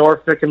in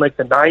Norfolk in, like,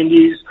 the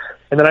 90s.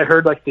 And then I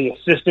heard, like, the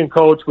assistant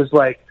coach was,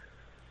 like,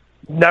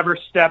 never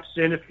steps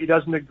in if he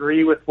doesn't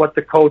agree with what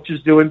the coach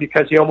is doing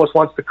because he almost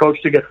wants the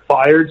coach to get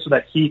fired so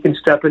that he can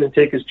step in and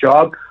take his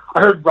job.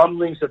 I heard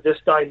rumblings of this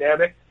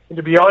dynamic. And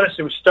to be honest,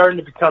 it was starting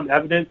to become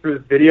evident through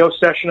the video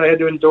session I had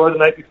to endure the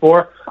night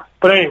before.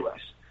 But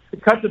anyways, to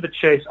cut to the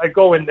chase, I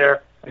go in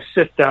there, I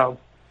sit down.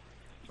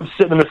 I'm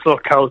sitting on this little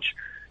couch,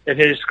 and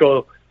he just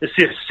go, this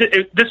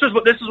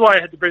is why I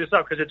had to bring this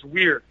up, because it's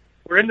weird.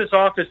 We're in this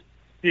office.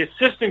 The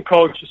assistant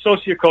coach,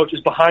 associate coach,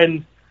 is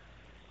behind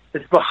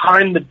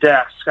the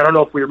desk. I don't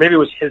know if maybe it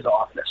was his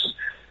office,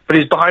 but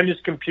he's behind his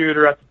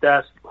computer at the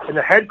desk, and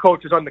the head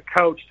coach is on the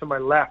couch to my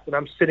left, and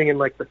I'm sitting in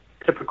like the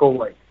typical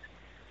like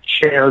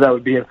chair that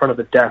would be in front of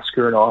a desk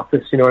or an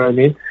office, you know what I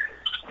mean,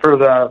 for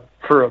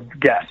a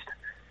guest.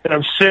 And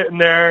I'm sitting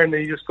there, and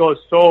he just goes,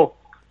 so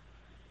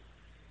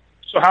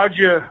how'd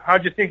you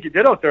think you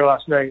did out there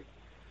last night?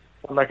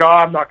 I'm like,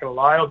 I'm not gonna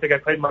lie, I don't think I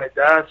played my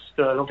best.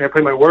 I don't think I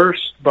played my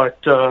worst, but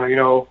you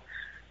know,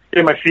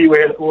 getting my feet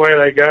wet,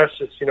 I guess.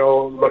 It's, you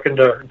know, looking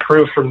to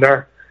improve from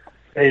there.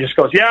 And he just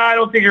goes, yeah, I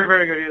don't think you're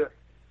very good either.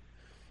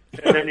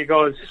 And then he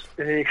goes,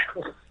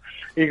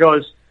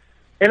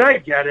 and I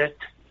get it.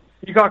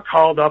 You got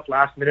called up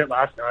last minute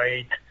last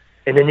night,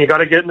 and then you got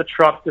to get in the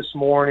truck this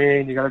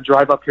morning. You got to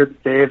drive up here the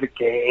day of the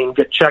game,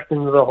 get checked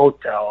into the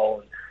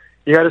hotel.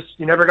 You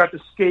never got to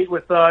skate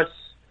with us.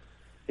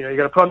 You know, you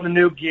got to put on the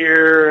new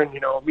gear and, you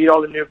know, meet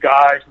all the new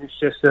guys, new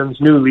systems,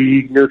 new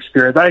league, new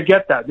experience. I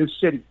get that. New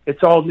city.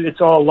 It's all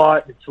a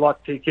lot. It's a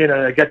lot to take in,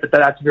 and I get that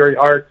that's very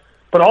hard.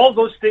 But all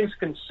those things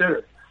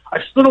considered,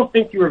 I still don't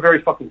think you were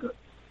very fucking good.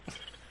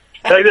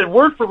 Like,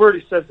 word for word,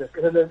 he said this,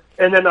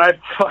 and then I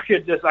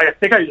fucking I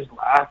think I just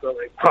laughed. I'm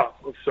like, oh,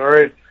 I'm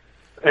sorry.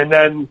 And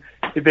then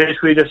he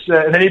basically just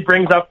and then he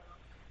brings up,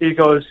 he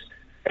goes,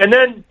 and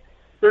then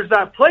there's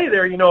that play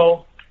there, you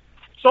know,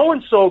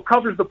 so-and-so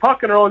covers the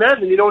puck in her own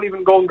end, and you don't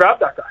even go and grab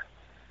that guy.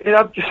 And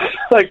I'm just,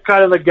 like,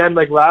 kind of, again,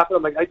 like, laughing.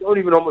 I'm like, I don't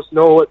even almost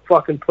know what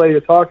fucking play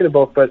you're talking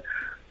about. But,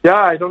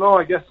 yeah, I don't know.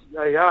 I guess,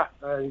 I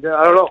don't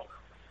know.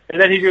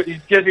 And then he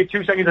gives me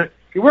 2 seconds.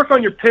 You work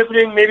on your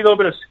pivoting, maybe a little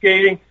bit of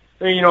skating.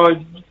 And, you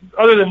know,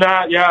 other than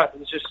that, yeah,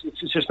 it's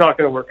just not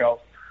going to work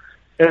out.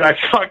 And I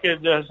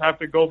fucking just have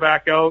to go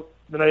back out.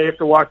 Then I have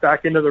to walk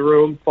back into the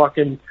room,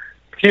 fucking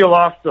peel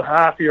off the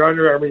half of your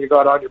underarm you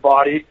got on your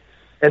body.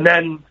 And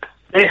then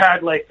they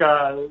had, like,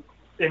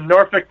 in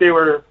Norfolk,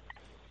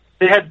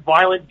 they had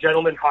Violent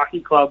Gentlemen Hockey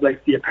Club,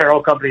 like the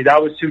apparel company.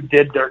 That was who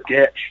did their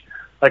gitch,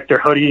 like their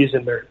hoodies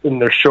and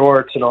their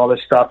shorts and all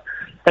this stuff.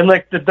 And,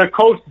 like, the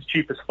coat is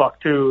cheap as fuck,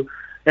 too.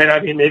 And,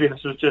 I mean, maybe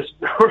this was just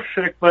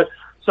Norfolk, but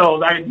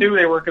so I knew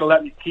they weren't going to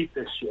let me keep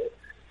this shit.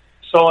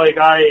 So, like,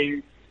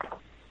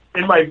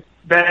 in my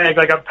bag,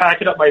 like, I'm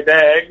packing up my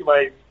bag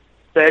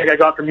I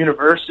got from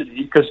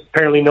university, because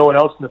apparently no one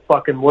else in the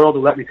fucking world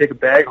would let me take a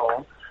bag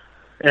home.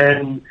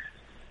 And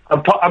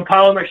I'm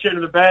piling my shit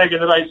in the bag,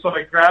 and then I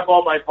grab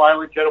all my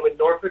Violent Gentleman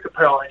Norfolk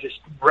apparel, and I just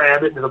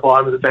ram it into the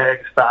bottom of the bag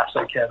as fast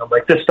as I can. I'm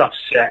like, this stuff's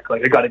sick.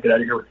 Like, I got to get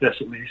out of here with this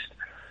at least.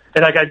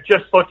 And, like, I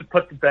just about to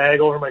put the bag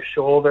over my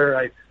shoulder.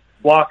 I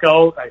walk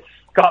out. I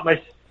got my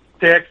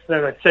sticks,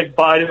 and I say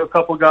bye to a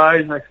couple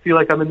guys, and I feel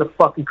like I'm in the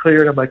fucking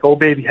clear, and I'm like, oh,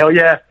 baby, hell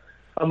yeah.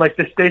 I'm like,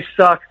 this day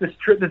sucks. This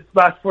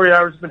last 40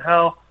 hours has been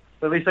hell.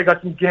 But at least I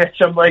got some gitch.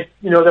 I'm like,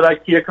 you know, that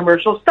IKEA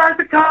commercial, start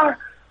the car.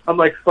 I'm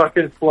like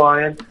fucking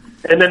flying.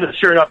 And then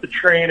sure enough, the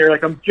trainer,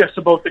 like, I'm just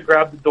about to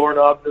grab the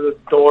doorknob to the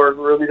door and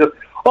really just,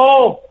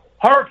 oh,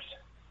 Harps,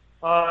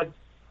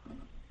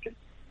 did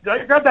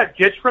I grab that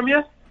gitch from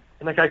you?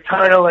 And, like, I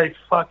kind of, like,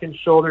 fucking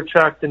shoulder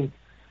checked, and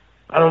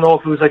I don't know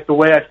if it was, like, the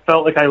way I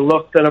felt like I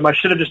looked at him. I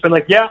should have just been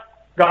like, yeah,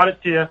 got it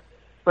to you.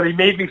 But he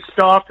made me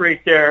stop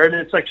right there, and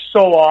it's, like,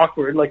 so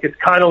awkward. Like, it's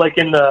kind of like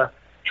in the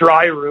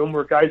dry room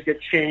where guys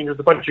get changed. There's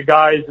a bunch of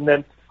guys, and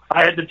then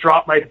I had to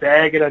drop my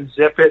bag and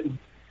unzip it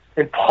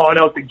and pawn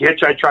out the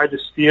gitch I tried to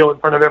steal in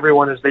front of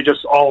everyone as they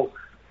just all...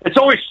 It's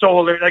always so...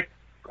 Like,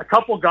 a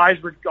couple guys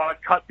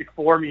got cut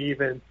before me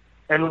even,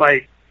 and,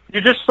 like,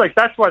 you're just, like,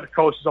 that's why the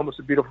coast is almost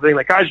a beautiful thing.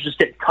 Like, guys are just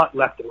getting cut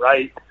left and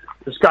right.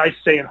 There's guys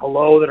saying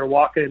hello that are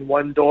walking in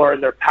one door,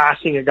 and they're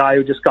passing a guy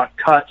who just got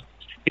cut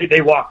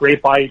they walk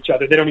right by each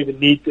other. They don't even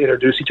need to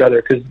introduce each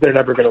other because they're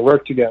never going to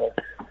work together.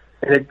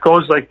 And it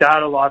goes like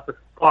that a lot. But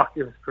fuck,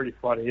 it was pretty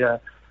funny. Yeah,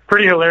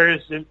 pretty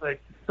hilarious. And,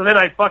 like, so then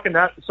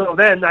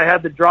I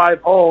had to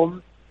drive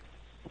home,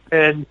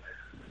 and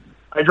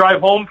I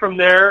drive home from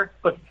there.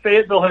 But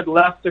Fayetteville had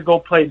left to go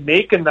play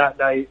Macon that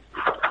night,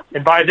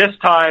 and by this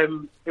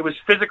time it was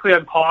physically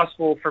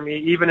impossible for me,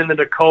 even in the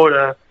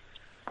Dakota,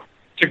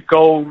 to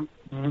go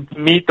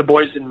meet the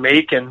boys in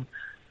Macon.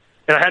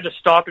 And I had to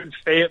stop in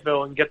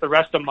Fayetteville and get the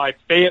rest of my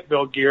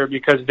Fayetteville gear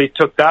because they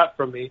took that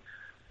from me.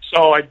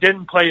 So I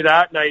didn't play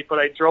that night, but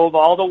I drove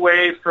all the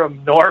way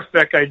from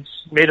Norfolk. I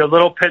made a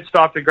little pit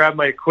stop to grab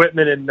my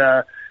equipment in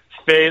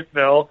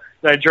Fayetteville.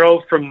 And I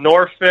drove from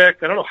Norfolk.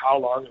 I don't know how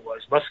long it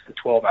was. It must have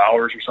been 12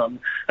 hours or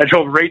something. I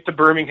drove right to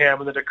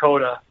Birmingham in the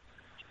Dakota.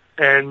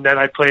 And then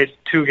I played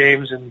 2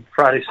 games in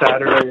Friday,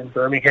 Saturday in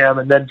Birmingham,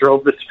 and then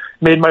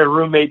made my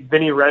roommate,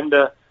 Vinny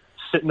Renda,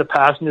 sit in the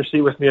passenger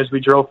seat with me as we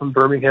drove from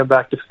Birmingham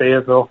back to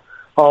Fayetteville.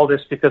 All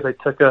this because I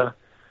took a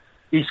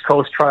East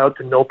Coast tryout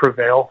to no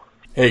prevail.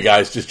 Hey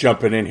guys, just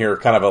jumping in here,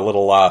 kind of a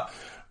little,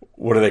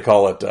 what do they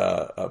call it,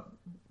 a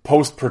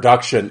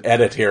post-production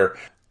edit here.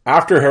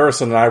 After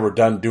Harrison and I were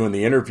done doing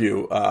the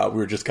interview, we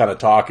were just kind of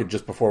talking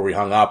just before we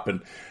hung up,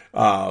 and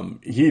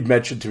he'd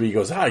mentioned to me, he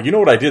goes, you know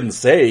what I didn't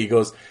say? He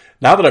goes,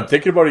 now that I'm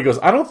thinking about it, he goes,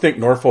 I don't think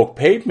Norfolk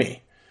paid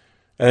me.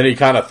 And then he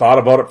kind of thought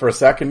about it for a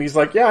second. He's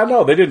like, yeah,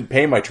 no, they didn't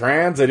pay my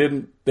trans. They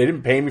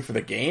didn't pay me for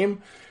the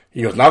game.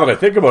 He goes, now that I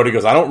think about it, he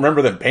goes, I don't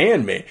remember them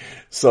paying me.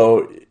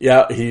 So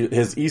yeah,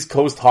 his East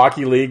Coast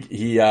Hockey League,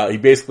 he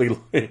basically,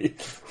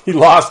 he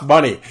lost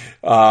money.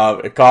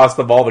 It cost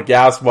him all the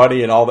gas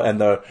money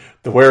and the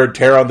wear and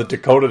tear on the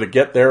Dakota to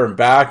get there and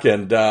back.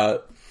 And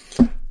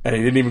he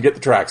didn't even get the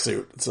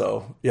tracksuit.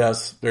 So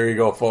yes, there you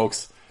go,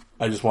 folks.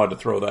 I just wanted to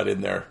throw that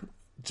in there,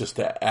 just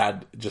to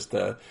add just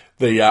the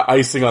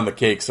icing on the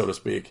cake, so to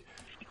speak.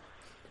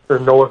 For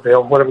no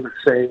avail, whatever the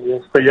saying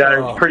is. But yeah,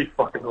 it was pretty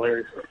fucking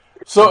hilarious.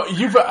 So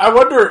I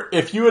wonder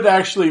if you had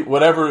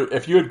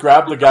if you had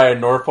grabbed the guy in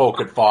Norfolk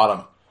and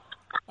fought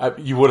him,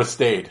 you would have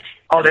stayed.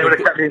 Oh, they would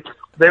have kept me.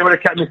 They would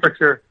have kept me for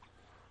sure.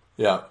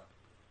 Yeah.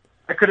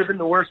 I could have been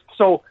the worst.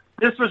 So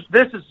this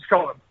is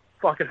so I'm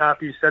fucking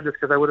happy you said this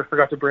because I would have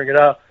forgot to bring it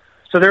up.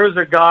 So there was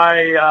a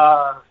guy,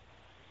 I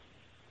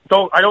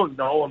don't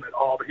know him at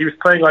all, but he was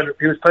playing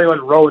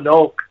on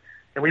Roanoke,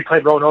 and we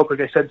played Roanoke,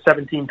 like I said,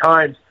 17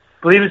 times.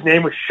 I believe his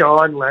name was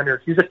Sean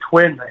Leonard. He's a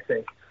twin, I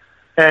think.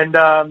 And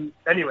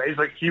anyways,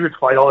 like, he would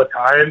fight all the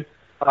time.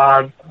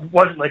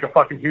 Wasn't like a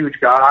fucking huge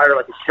guy or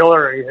like a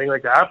killer or anything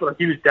like that, but like,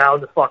 he was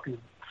down to fucking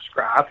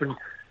scrap, and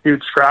he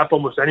would scrap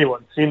almost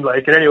anyone, seemed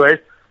like. And anyways,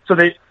 so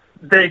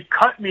they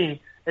cut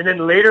me, and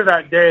then later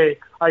that day,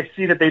 I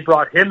see that they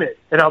brought him in,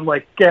 and I'm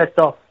like, get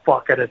the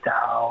fuck out of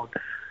town.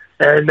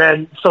 And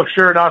then, so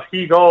sure enough,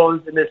 he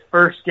goes in his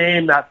first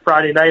game that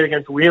Friday night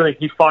against Wheeling.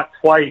 He fought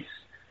twice.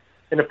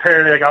 And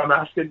apparently, like, I'm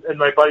asking, and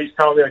my buddy's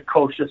telling me, like,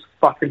 coach just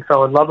fucking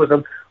fell in love with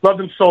him. Loved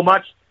him so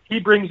much, he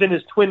brings in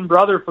his twin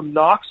brother from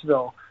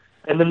Knoxville.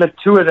 And then the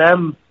two of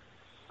them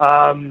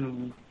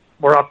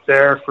were up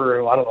there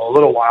for, I don't know, a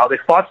little while. They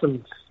fought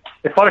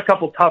a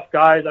couple tough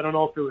guys. I don't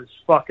know if it was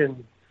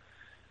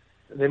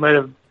they might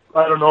have,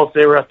 I don't know if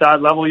they were at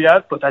that level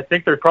yet, but I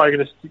think they're probably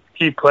going to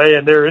keep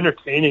playing. They're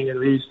entertaining, at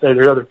least.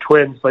 They're other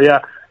twins. But yeah,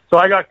 so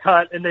I got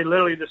cut, and they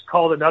literally just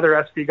called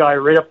another SB guy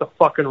right up the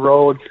fucking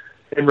road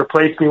and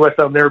replaced me with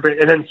them.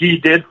 And then he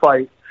did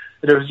fight.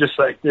 And it was just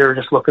like they were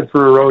just looking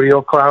for a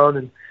rodeo clown.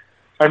 And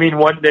I mean,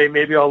 one day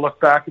maybe I'll look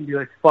back and be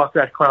like, fuck,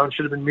 that clown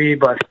should have been me.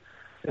 But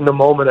in the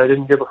moment, I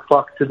didn't give a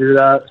fuck to do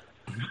that.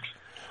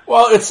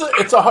 Well, it's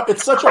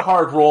such a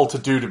hard role to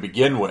do to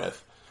begin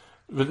with.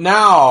 But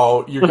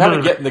now you're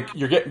kind of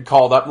you're getting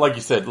called up, like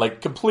you said,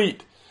 like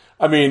complete.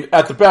 I mean,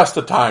 at the best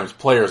of times,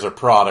 players are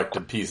product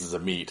and pieces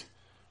of meat,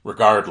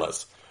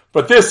 regardless.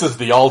 But this is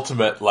the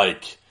ultimate,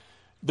 like,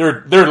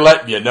 they're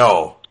letting you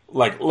know,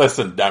 like,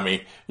 listen,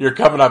 dummy, you're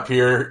coming up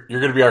here,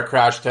 you're going to be our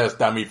crash test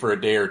dummy for a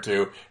day or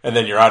two, and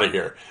then you're out of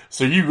here.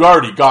 So you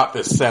already got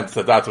this sense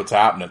that that's what's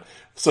happening.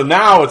 So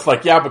now it's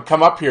like, yeah, but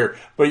come up here,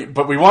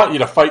 but we want you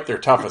to fight their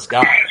toughest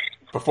guy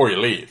before you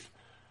leave.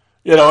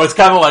 You know, it's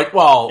kind of like,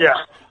 well, yeah.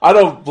 I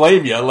don't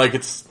blame you. Like,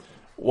 it's,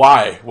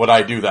 why would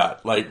I do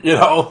that? Like, you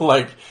know,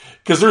 like,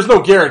 because there's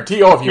no guarantee,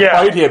 if you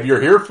fight him,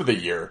 you're here for the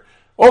year.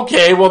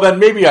 Okay, well then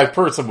maybe a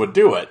person would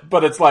do it.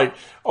 But it's like,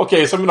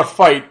 okay, so I'm going to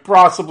fight,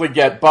 possibly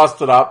get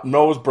busted up,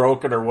 nose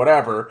broken or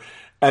whatever,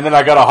 and then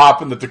I got to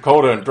hop in the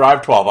Dakota and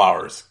drive 12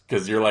 hours.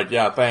 Because you're like,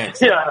 yeah,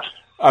 thanks. Yeah.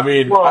 I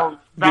mean,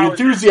 the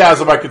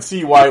enthusiasm, I could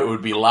see why it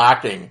would be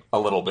lacking a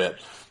little bit.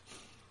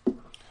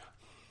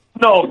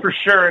 No, for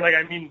sure. Like,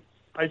 I mean,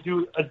 I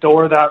do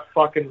adore that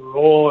fucking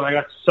role, and I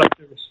got such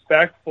a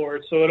respect for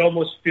it. So it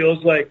almost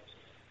feels like,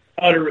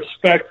 out of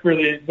respect for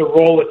the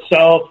role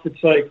itself,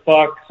 it's like,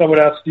 fuck, someone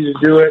asked you to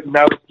do it, and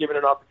now it's given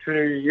an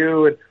opportunity to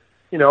you, and,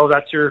 you know,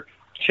 that's your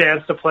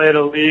chance to play at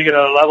a league at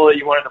a level that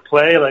you wanted to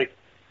play. Like,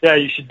 yeah,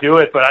 you should do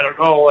it, but I don't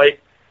know,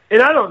 like,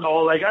 and I don't know,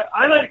 like,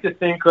 I like to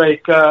think,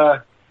 like,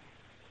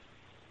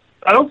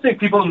 I don't think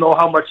people know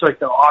how much,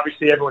 like,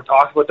 obviously everyone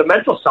talks about the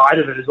mental side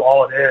of it is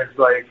all it is.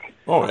 Like,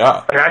 oh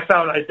yeah, like I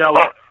found I dealt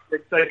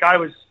with, like, I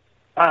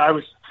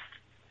was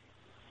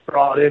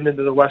brought into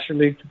the Western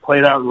League to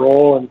play that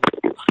role, and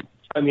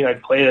I mean, I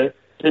played it,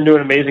 didn't do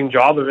an amazing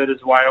job of it,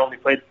 is why I only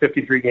played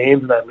 53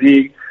 games in that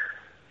league.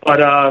 But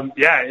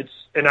yeah,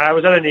 and I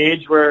was at an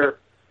age where,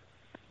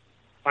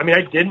 I mean,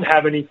 I didn't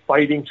have any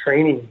fighting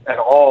training at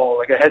all.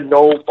 Like, I had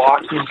no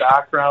boxing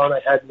background,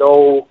 I had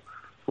no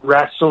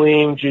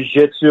wrestling,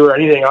 jiu-jitsu, or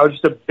anything. I was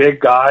just a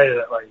big guy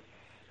that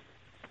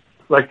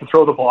like to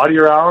throw the body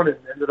around, and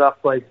ended up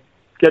like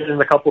getting in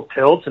a couple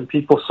tilts, and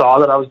people saw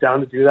that I was down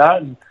to do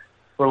that, and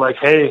were like,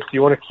 hey, if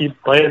you want to keep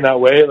playing that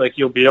way, like,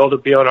 you'll be able to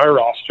be on our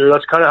roster.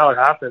 That's kind of how it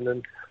happened.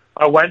 And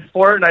I went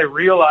for it, and I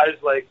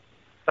realized, like,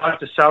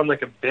 not to sound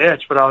like a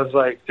bitch, but I was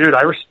like, dude,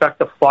 I respect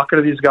the fuck out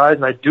of these guys,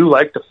 and I do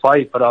like to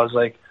fight, but I was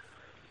like,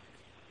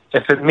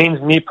 if it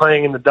means me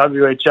playing in the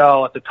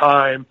WHL at the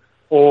time,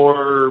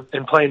 or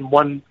in playing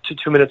 1 to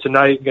 2 minutes a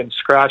night and getting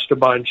scratched a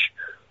bunch,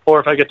 or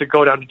if I get to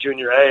go down to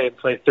Junior A and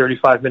play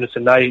 35 minutes a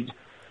night,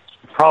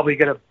 probably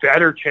get a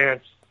better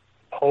chance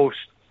post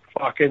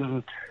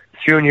fucking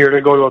junior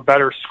to go to a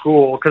better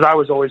school, because I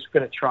was always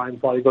going to try and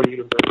probably go to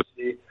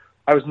university.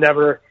 I was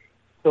never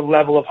the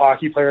level of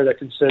hockey player that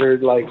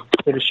considered, like,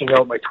 finishing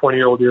out my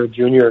 20-year-old year of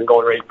junior and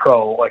going right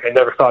pro. Like, I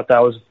never thought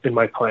that was in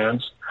my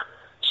plans.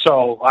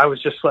 So I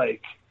was just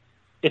like,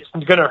 it's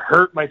going to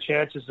hurt my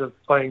chances of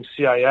playing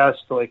CIS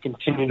to, like,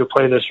 continue to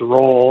play this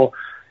role,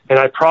 and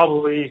I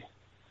probably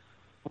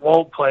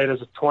won't play it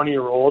as a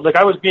 20-year-old. Like,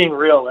 I was being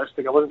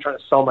realistic. I wasn't trying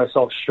to sell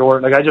myself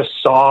short. Like, I just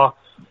saw,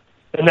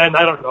 and then,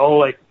 I don't know,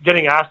 like,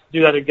 getting asked to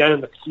do that again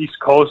in the East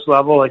Coast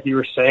level, like you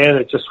were saying,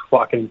 it just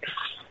fucking,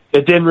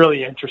 it didn't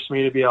really interest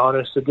me, to be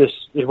honest.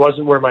 It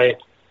wasn't where my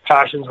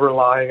passions were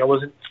lying. I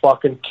wasn't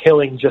fucking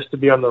killing just to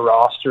be on the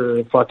roster of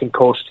the fucking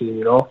coast team,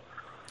 you know?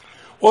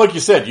 Well, like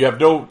you said, you have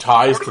no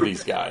ties to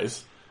these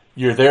guys.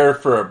 You're there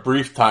for a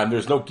brief time.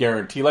 There's no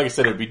guarantee. Like I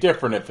said, it'd be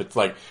different if it's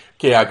like,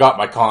 okay, I got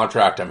my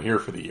contract, I'm here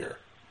for the year.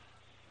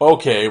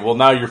 Okay, well,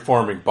 now you're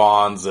forming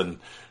bonds, and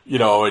you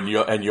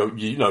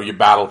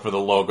battle for the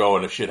logo,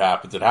 and if shit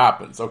happens, it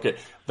happens. Okay,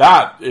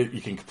 you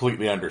can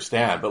completely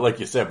understand. But like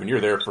you said, when you're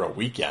there for a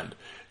weekend,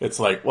 it's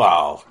like,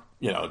 well,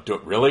 do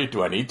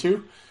I need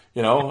to?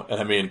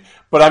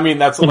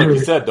 That's like you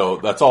said, though,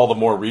 that's all the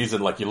more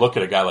reason, like, you look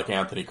at a guy like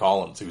Anthony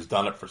Collins, who's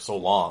done it for so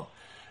long,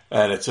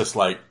 and it's just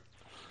like,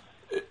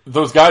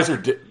 those guys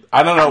are,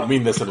 I don't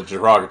mean this in a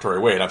derogatory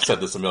way, and I've said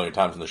this a million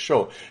times in the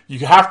show, you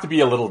have to be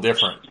a little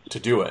different to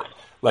do it.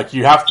 Like,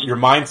 your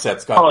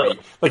mindset's got to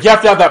be, like, you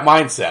have to have that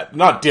mindset,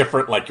 not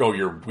different, like, oh,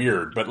 you're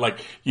weird, but, like,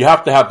 you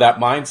have to have that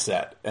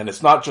mindset, and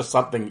it's not just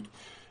something,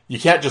 you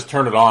can't just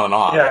turn it on and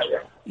off. Yeah.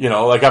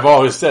 Like I've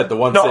always said, the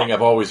one thing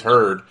I've always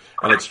heard,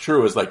 and it's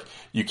true, is like,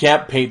 you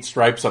can't paint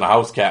stripes on a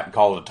house cat and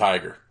call it a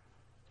tiger.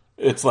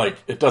 It's like,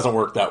 it doesn't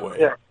work that way.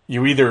 Yeah.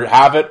 You either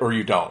have it or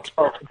you don't.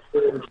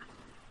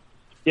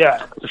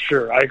 Yeah, for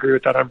sure. I agree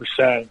with that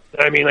 100%.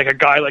 I mean, like, a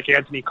guy like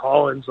Anthony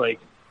Collins, like,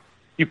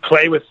 you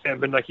play with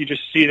him and, like, you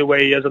just see the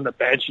way he is on the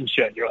bench and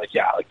shit. You're like,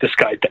 yeah, like, this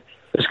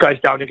guy's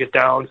down to get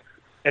down.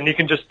 And you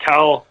can just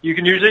tell. You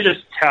can usually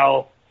just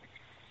tell,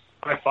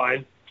 I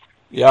find.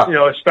 Yeah.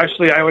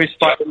 Especially I always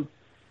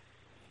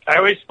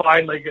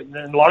find, like, and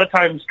a lot of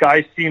times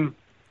guys seem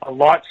a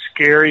lot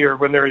scarier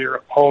when they're your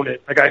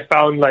opponent. Like, I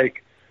found,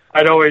 like,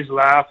 I'd always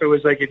laugh. It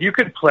was like, if you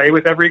could play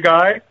with every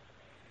guy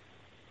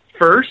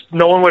first,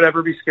 no one would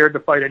ever be scared to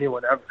fight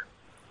anyone ever.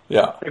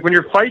 Yeah. Like, when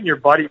you're fighting your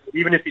buddy,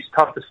 even if he's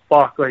tough as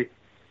fuck, like,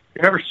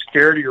 you're never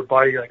scared of your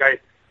buddy. Like,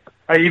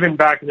 I even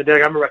back in the day, I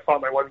remember I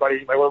fought my one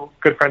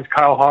good friend,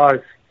 Kyle Haas,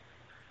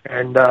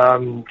 and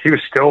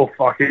he's still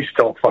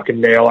a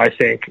fucking nail, I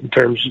think,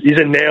 he's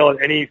a nail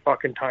in any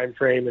fucking time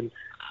frame, and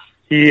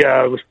he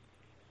was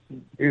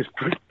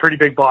pretty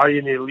big body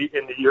in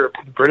the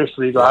British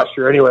League last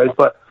year anyways,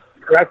 but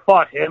I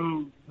fought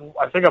him,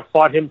 I think I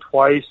fought him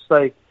twice,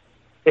 like,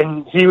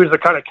 and he was the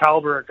kind of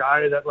caliber of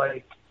guy that,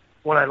 like,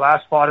 when I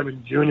last fought him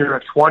in junior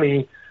at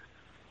 20,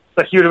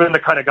 like, he would have been the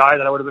kind of guy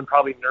that I would have been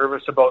probably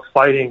nervous about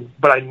fighting,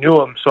 but I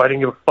knew him, so I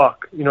didn't give a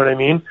fuck. You know what I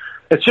mean?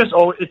 It's just,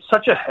 it's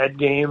such a head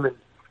game, and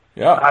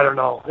yeah, I don't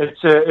know.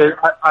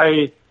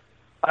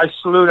 I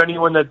salute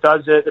anyone that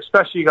does it,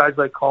 especially guys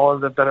like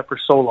Collins that have done it for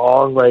so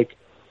long. Like,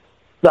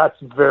 that's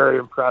very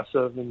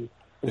impressive and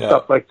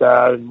stuff like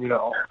that, and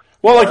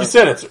Well, like you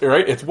said,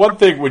 it's one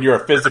thing when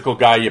you're a physical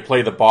guy, you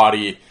play the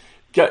body.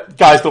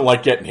 Guys don't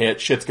like getting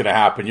hit. Shit's going to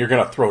happen. You're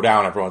going to throw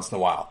down every once in a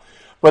while.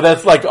 But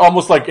that's like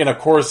almost like in a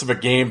course of a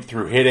game,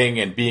 through hitting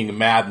and being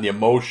mad and the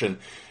emotion,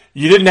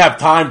 you didn't have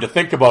time to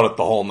think about it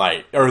the whole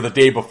night or the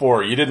day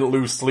before. You didn't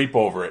lose sleep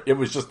over it. It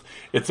was just,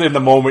 it's in the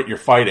moment you're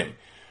fighting.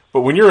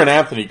 But when you're an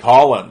Anthony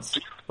Collins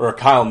or a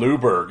Kyle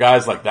Neuber,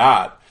 guys like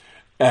that,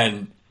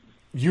 and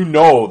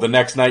the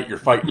next night you're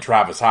fighting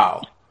Travis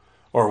Howe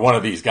or one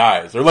of these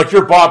guys, or like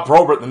you're Bob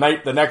Probert the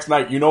next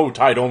night,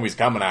 Ty Domi's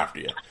coming after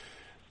you.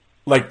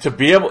 Like, to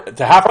be able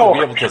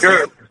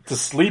to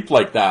sleep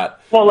like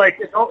that. Well, like,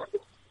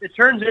 it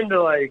turns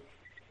into, like,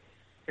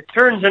 it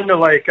turns into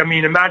like, I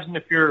mean, imagine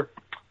if you're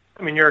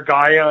a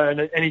guy on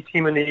any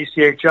team in the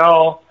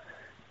ECHL,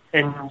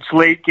 and it's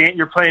late game,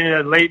 you're playing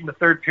it late in the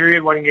third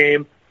period one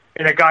game,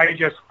 and a guy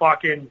just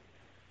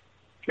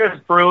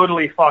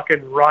brutally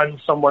fucking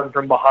runs someone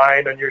from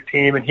behind on your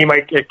team, and he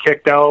might get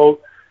kicked out,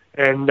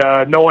 and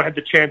no one had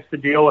the chance to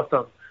deal with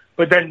him.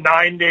 But then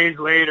 9 days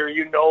later,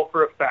 you know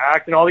for a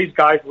fact, and all these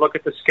guys look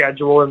at the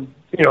schedule, and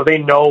they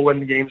know when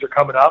the games are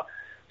coming up.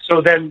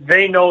 So then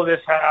they know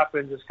this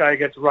happens. This guy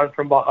gets run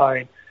from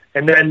behind,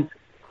 and then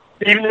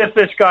even if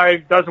this guy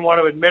doesn't want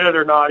to admit it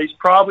or not, he's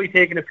probably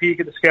taking a peek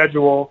at the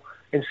schedule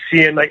and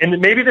seeing and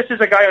maybe this is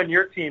a guy on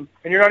your team,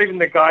 and you're not even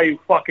the guy who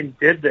fucking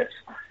did this.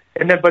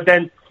 But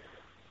then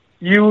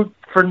you,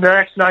 for the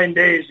next 9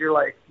 days, you're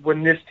like,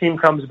 when this team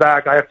comes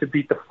back, I have to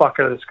beat the fuck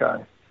out of this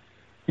guy.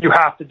 You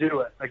have to do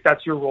it. Like,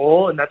 that's your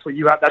role, and that's what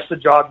you have. That's the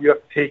job you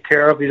have to take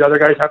care of. These other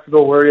guys have to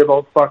go worry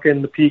about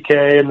fucking the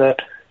PK and the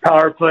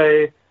power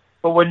play.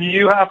 But when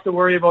you have to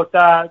worry about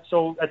that,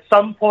 so at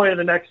some point in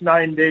the next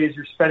 9 days,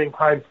 you're spending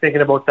time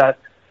thinking about that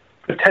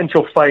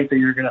potential fight that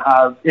you're going to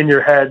have in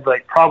your head,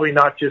 like probably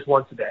not just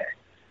once a day,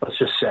 let's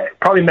just say.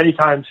 Probably many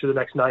times for the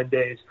next 9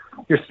 days,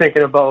 you're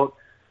thinking about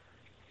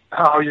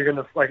how you're going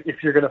to, like,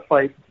 if you're going to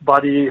fight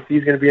Buddy, if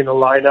he's going to be in the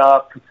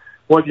lineup,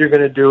 what you're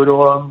going to do to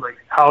him, like,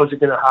 how is it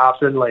going to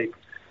happen? Like,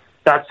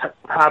 that's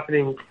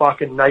happening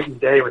fucking night and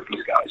day with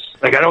these guys.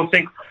 Like, I don't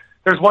think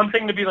there's one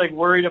thing to be, like,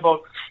 worried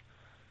about.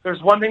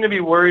 There's one thing to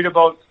be worried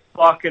about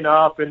fucking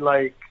up and,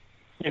 like,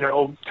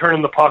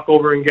 turning the puck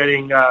over and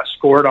getting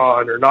scored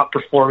on or not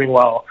performing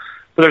well.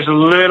 But there's a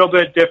little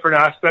bit different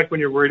aspect when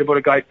you're worried about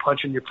a guy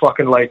punching your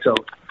fucking lights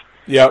out.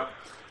 Yep.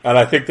 And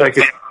I think that's,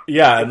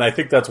 and I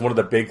think that's one of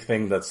the big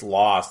things that's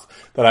lost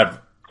that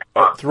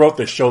I've, throughout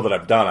this show that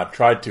I've done, I've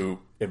tried to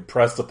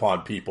impress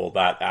upon people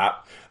that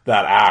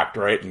act,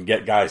 right? And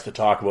get guys to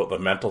talk about the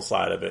mental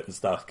side of it and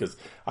stuff, because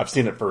I've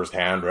seen it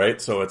firsthand,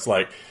 right? So it's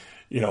like,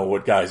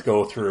 what guys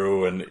go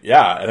through, and and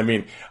I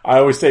mean, I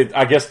always say,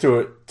 I guess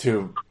to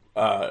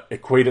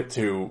equate it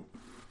to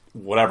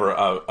whatever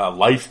a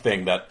life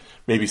thing that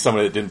maybe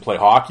somebody that didn't play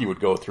hockey would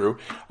go through.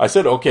 I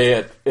said,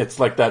 okay, it's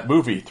like that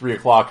movie 3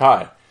 O'clock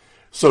High.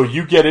 So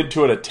you get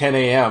into it at 10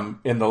 a.m.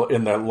 in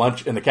the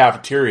lunch in the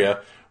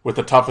cafeteria with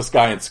the toughest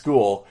guy in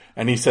school,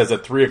 and he says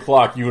at 3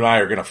 o'clock you and I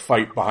are going to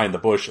fight behind the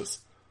bushes.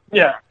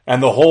 Yeah.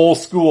 And the whole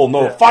school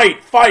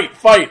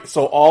fight.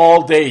 So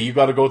all day you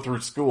got to go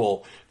through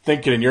school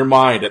thinking in your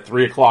mind at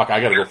 3 o'clock, I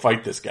got to go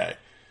fight this guy.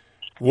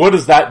 What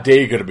is that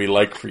day going to be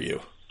like for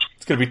you?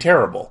 It's going to be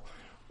terrible.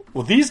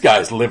 Well, these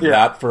guys live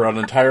that for an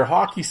entire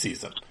hockey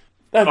season.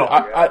 So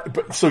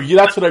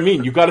that's what I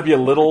mean. You got to be a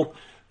little.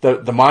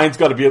 The mind's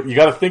got to be. You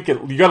got to think.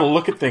 You got to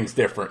look at things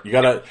different. You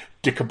got to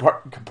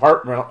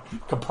compartmental.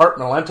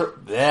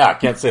 Yeah, I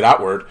can't say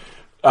that word.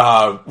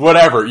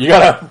 Whatever. You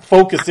got to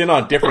focus in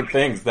on different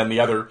things than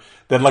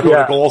what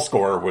a goal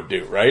scorer would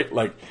do. Right?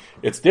 Like,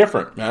 it's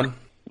different, man.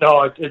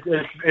 No,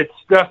 it's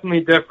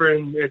definitely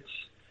different.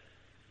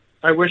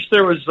 I wish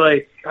there was,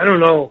 like, I don't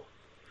know,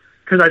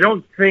 because I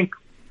don't think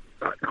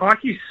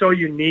hockey's so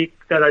unique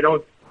that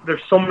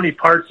there's so many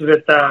parts of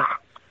it that,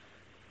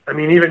 I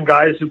mean, even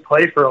guys who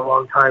play for a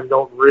long time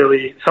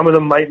some of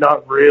them might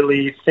not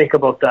really think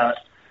about that,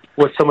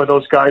 what some of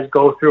those guys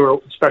go through,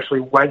 or especially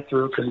went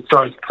through, because it's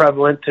not as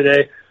prevalent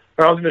today.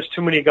 I don't think there's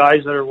too many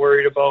guys that are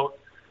worried about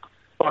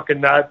fucking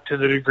that to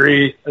the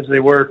degree as they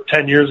were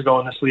 10 years ago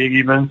in this league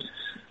even.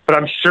 But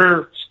I'm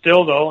sure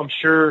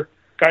a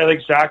guy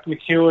like Zach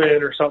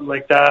McEwen or something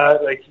like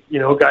that, like,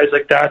 guys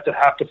like that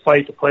have to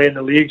fight to play in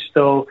the league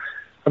still.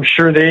 I'm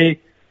sure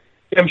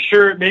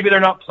maybe they're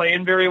not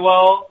playing very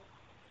well,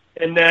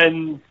 and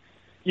then,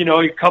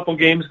 a couple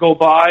games go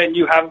by and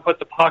you haven't put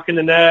the puck in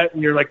the net,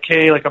 and you're like,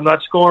 okay, like, I'm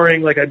not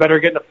scoring, like, I better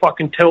get in a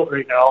fucking tilt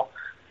right now.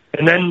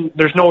 And then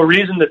there's no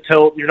reason to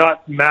tilt. You're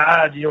not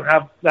mad. You don't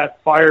have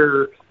that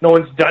fire. No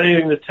one's done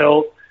anything to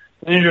tilt.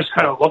 And you're just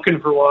kind of looking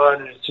for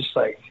one, and it's just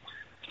like,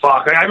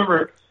 fuck. I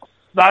remember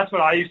that's what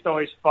I used to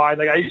always find.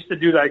 Like, I used to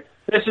do, like,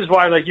 this is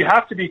why, like, you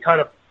have to be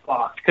kind of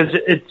fucked, because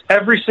it's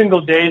every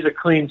single day is a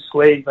clean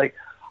slate. Like,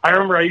 I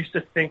remember I used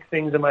to think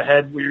things in my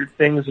head, weird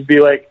things, would be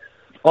like,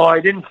 oh,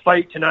 I didn't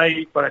fight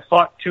tonight, but I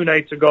fought 2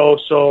 nights ago,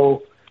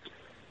 so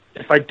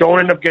if I don't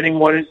end up getting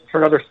one for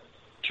another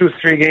 2 or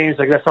 3 games,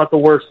 like, that's not the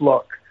worst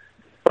look.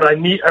 But I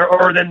need,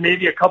 or then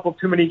maybe a couple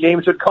too many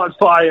games would come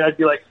by, and I'd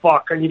be like,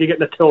 fuck, I need to get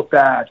in the tilt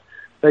bad.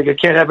 Like, I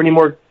can't have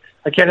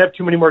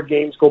too many more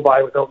games go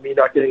by without me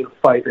not getting in a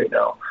fight right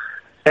now.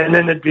 And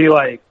then it'd be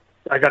like,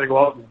 I got to go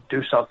out and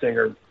do something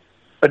or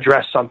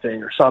address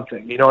something or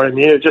something. You know what I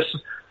mean? It just,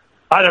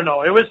 I don't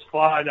know. It was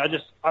fun.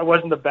 I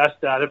wasn't the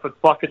best at it, but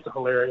fuck, it's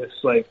hilarious.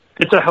 Like,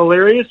 it's a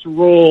hilarious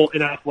role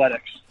in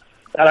athletics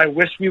that I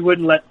wish we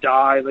wouldn't let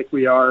die like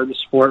we are in the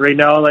sport right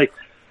now. Like,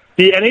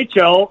 the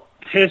NHL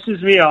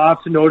pisses me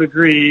off to no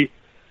degree,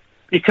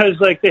 because,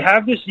 like, they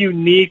have this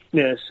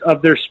uniqueness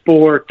of their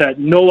sport that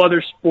no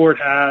other sport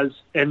has,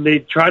 and they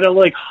try to,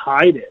 like,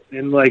 hide it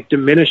and, like,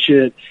 diminish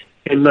it,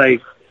 and,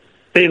 like,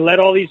 they let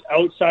all these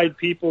outside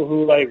people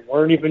who, like,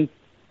 weren't even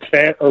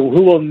fan, or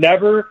who will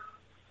never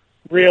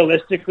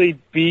realistically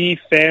be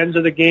fans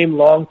of the game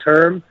long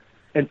term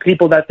and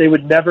people that they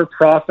would never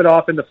profit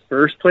off in the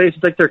first place.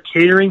 It's like they're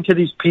catering to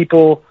these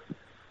people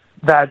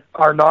that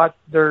are not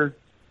their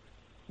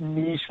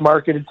niche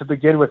marketed to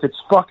begin with. It's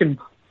fucking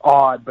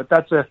odd, but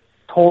that's a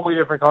totally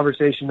different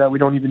conversation that we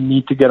don't even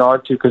need to get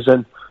onto, because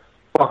then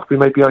we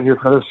might be on here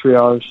for another 3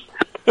 hours.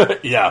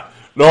 Yeah.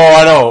 No,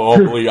 I know.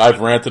 Hopefully, I've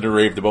ranted and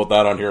raved about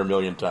that on here a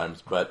million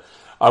times. But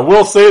I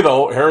will say,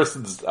 though,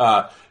 Harrison's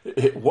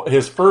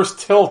his first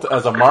tilt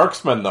as a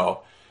marksman,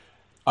 though,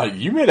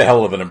 you made a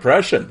hell of an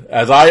impression.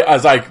 As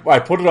I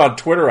put it on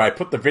Twitter, I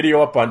put the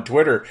video up on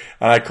Twitter,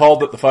 and I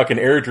called it the fucking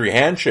Airdrie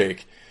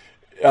handshake.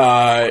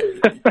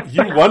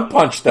 You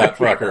one-punched that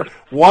fucker.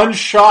 One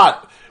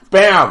shot,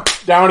 bam,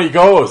 down he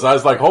goes. I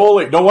was like,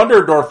 holy, no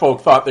wonder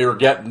Norfolk thought they were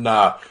getting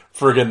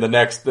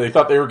they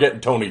thought they were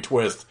getting Tony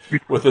Twist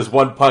with his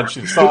one punch.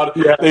 They saw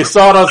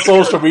it on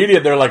social media,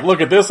 and they're like,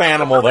 look at this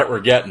animal that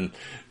we're getting.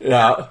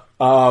 Yeah.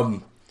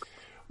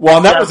 Well,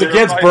 and that was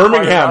against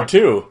Birmingham,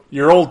 too.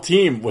 Your old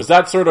team. Was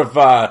that sort of,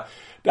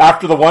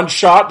 after the one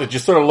shot, did you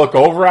sort of look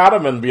over at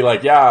him and be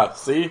like, yeah,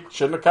 see,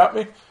 shouldn't have cut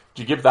me?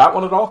 Did you give that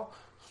one at all?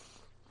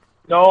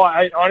 No,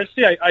 I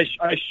honestly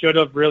should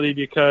have, really,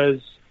 because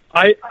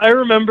I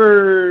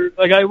remember,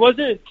 like, I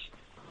wasn't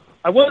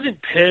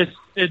pissed.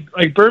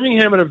 Like,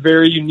 Birmingham had a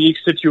very unique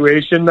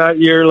situation that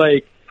year.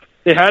 Like,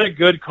 they had a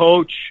good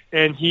coach,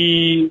 and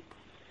he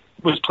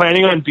was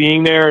planning on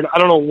being there, and I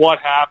don't know what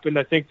happened.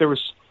 I think there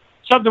was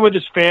something with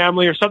his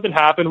family or something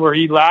happened where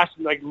he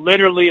lasted, like,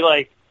 literally,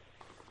 like,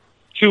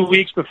 2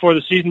 weeks before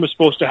the season was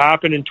supposed to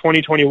happen in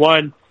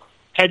 2021.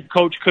 Head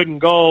coach couldn't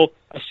go.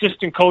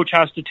 Assistant coach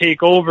has to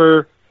take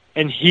over,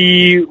 and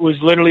he was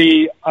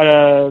literally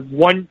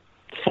 1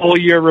 full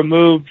year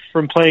removed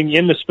from playing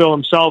in the Spill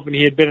himself, and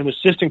he had been an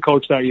assistant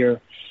coach that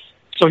year.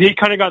 So he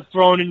kind of got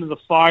thrown into the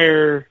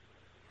fire,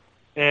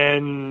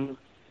 and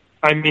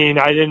I mean,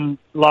 I didn't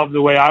love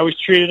the way I was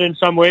treated in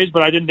some ways,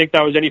 but I didn't think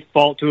that was any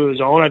fault to his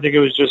own. I think it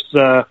was just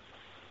a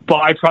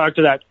byproduct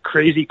of that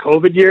crazy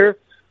COVID year.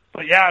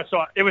 But yeah,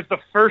 so it was the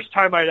first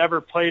time I'd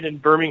ever played in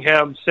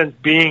Birmingham since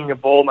being a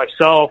Bull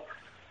myself.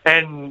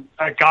 And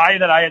a guy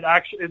that I had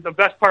actually, the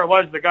best part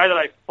was the guy that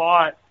I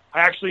fought,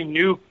 I actually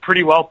knew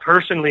pretty well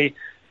personally.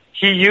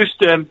 He used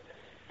to,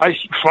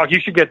 you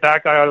should get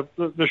that guy out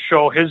of the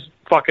show. His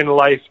fucking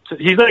life.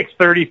 He's like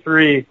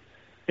 33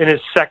 in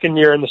his second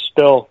year in the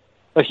Spill.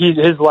 Like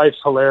his life's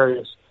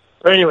hilarious.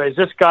 But anyways,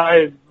 this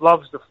guy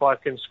loves to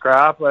fucking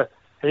scrap, and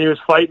he was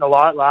fighting a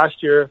lot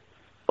last year.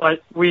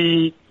 But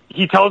he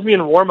tells me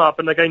in warm up,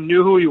 and like I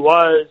knew who he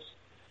was,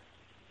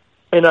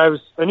 and I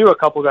knew a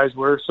couple guys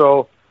were,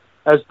 so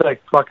as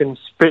like fucking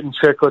spitting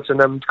chicklets and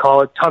them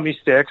call it tummy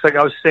sticks. Like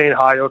I was saying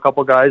hi to a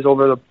couple guys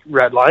over the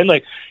red line,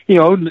 like, you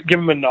know, give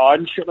him a nod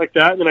and shit like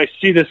that. And then I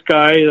see this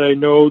guy that I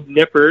know,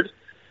 Nippard,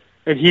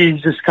 and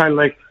he's just kind of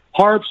like,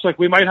 Harps, like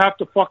we might have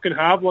to fucking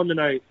have one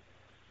tonight.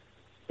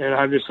 And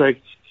I'm just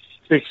like,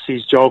 thinks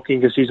he's joking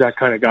because he's that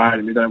kind of guy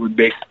to me that would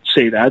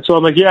say that. So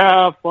I'm like,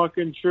 yeah,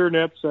 fucking sure,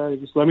 Nips.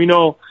 Just let me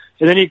know.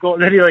 And then he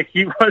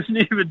wasn't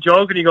even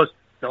joking. He goes,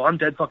 no, I'm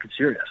dead fucking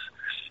serious.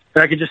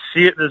 And I could just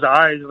see it in his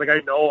eyes. Like, I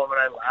know him, and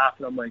I laugh,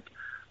 and I'm like,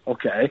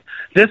 okay.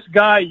 This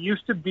guy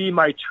used to be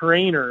my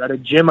trainer at a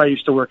gym I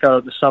used to work out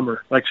in the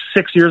summer. Like,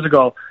 6 years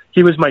ago,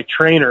 he was my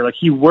trainer. Like,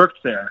 he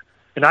worked there.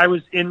 And I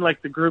was in,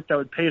 like, the group that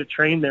would pay to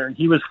train there, and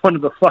he was one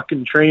of the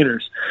fucking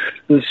trainers.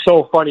 It was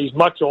so funny. He's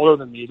much older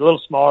than me. He's a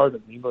little smaller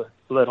than me, but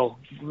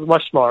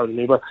much smaller than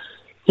me. But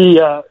he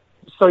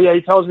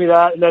tells me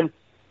that, and then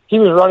he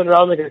was running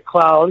around like a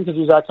clown because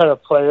he's that kind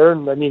of player,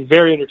 and I mean,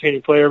 very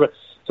entertaining player, but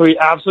so he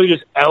absolutely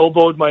just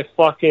elbowed my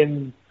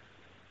fucking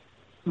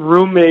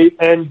roommate,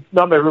 and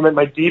not my roommate,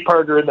 my D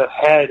partner in the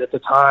head at the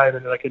time,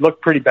 and like it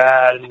looked pretty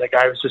bad, and the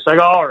guy was just like,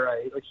 all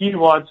right, like he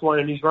wants one,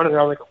 and he's running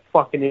around like a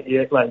fucking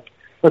idiot, like,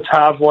 let's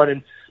have one.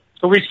 And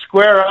so we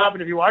square up,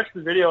 and if you watch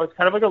the video, it's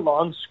kind of like a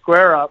long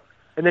square up,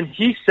 and then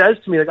he says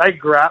to me,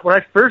 like, when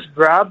I first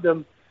grabbed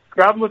him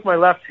with my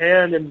left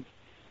hand, and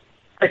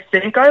I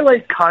think I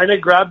like kind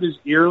of grabbed his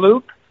ear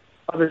loop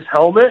of his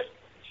helmet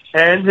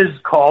and his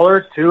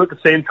collar too at the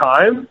same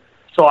time.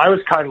 So I was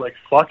kind of like,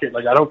 fuck it.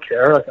 Like, I don't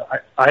care. Like,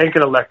 I ain't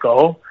going to let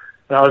go.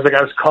 And I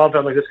was confident.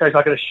 I'm like, this guy's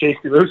not going to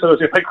shake me loose. So I was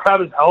like, if I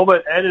grab his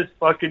helmet and his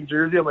fucking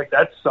jersey, I'm like,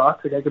 that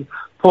sucks. Like, I can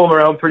pull him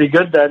around pretty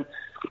good then.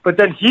 But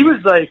then he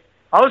was like,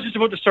 I was just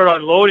about to start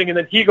unloading. And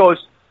then he goes,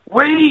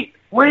 wait,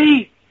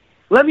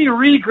 let me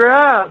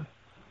re-grab.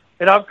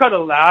 And I'm kind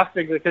of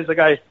laughing because like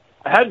I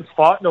hadn't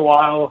fought in a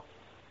while,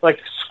 like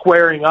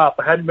squaring up.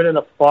 I hadn't been in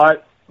a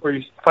fight where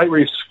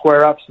you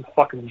square up since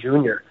fucking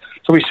junior.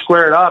 So we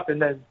squared up,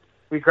 and then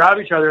we grab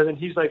each other, and then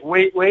he's like,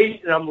 wait,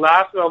 and I'm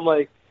laughing. I'm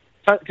like,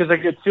 because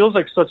like it feels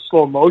like such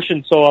slow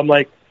motion. So I'm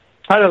like,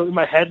 kind of in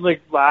my head,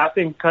 like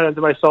laughing, kind of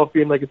to myself,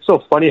 being like, it's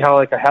so funny how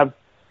like I have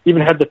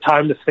even had the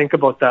time to think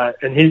about that.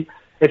 And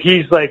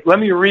he's like, let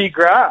me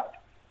re-grab,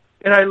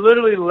 and I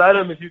literally let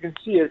him. If you can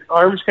see, his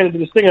arms kind of do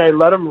this thing, and I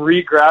let him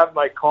re-grab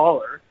my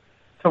collar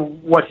to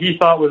what he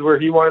thought was where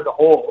he wanted to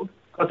hold.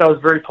 I thought that was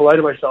very polite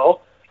of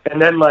myself.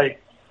 And then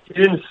like,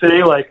 didn't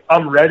say, like,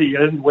 I'm ready.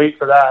 I didn't wait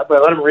for that. But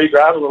I let him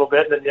re-grab a little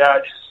bit, and then, I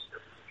just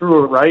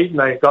threw it right,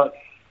 and I got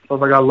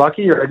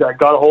lucky, or I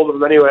got a hold of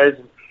him anyways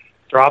and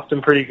dropped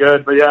him pretty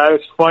good. But, it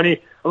was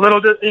funny. A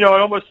little bit, it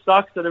almost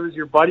sucks that it was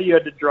your buddy you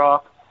had to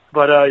drop.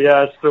 But,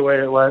 that's the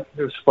way it went.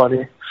 It was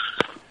funny.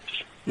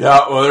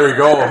 Yeah, well, there you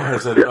go. I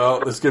said,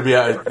 well, this could be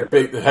a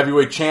big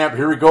heavyweight champ.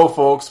 Here we go,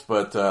 folks.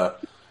 But,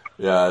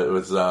 it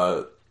was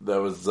that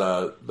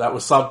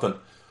was something.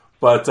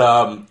 But,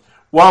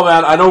 well,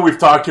 man, I know we've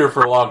talked here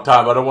for a long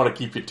time. I don't want to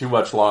keep you too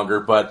much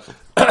longer, but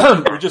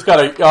we just got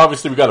to,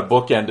 obviously we got to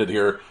bookend it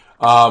here.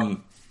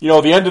 The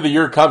end of the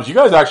year comes. You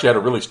guys actually had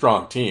a really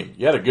strong team.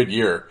 You had a good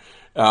year.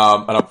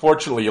 And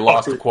unfortunately you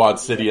lost to Quad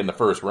City in the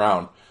first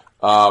round.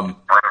 How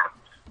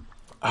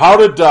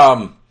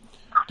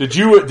did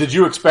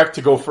you expect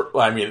to go for,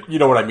 I mean, you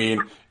know what I mean?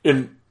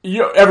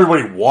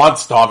 Everybody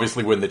wants to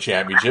obviously win the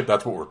championship.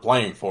 That's what we're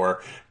playing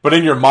for. But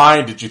in your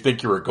mind, did you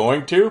think you were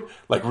going to?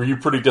 Like, were you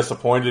pretty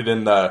disappointed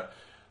in the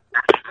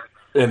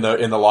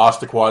loss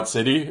to Quad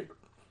City?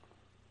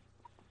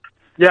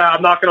 Yeah,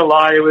 I'm not gonna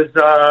lie. It was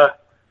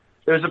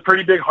a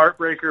pretty big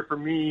heartbreaker for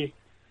me.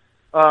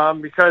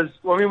 Because,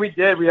 well, I mean,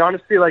 we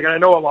honestly, like, I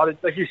know a lot of,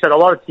 like you said, a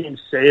lot of teams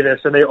say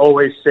this and they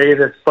always say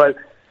this,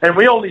 and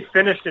we only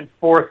finished in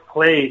 4th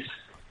place,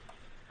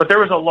 but there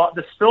was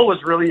the Spill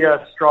was really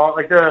strong,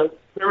 like, there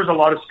was a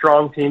lot of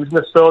strong teams in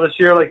the Spill this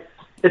year. Like,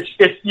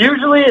 it's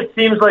usually, it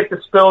seems like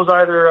the Spill is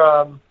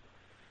either,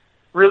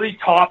 really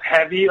top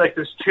heavy, like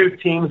there's 2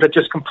 teams that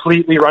just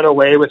completely run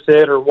away with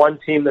it, or one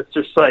team that's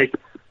just, like,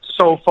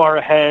 so far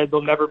ahead,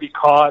 they'll never be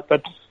caught.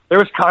 But there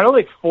was kind of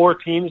like 4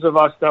 teams of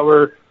us that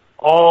were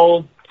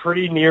all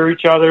pretty near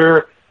each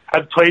other,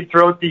 had played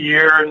throughout the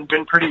year and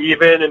been pretty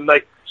even, and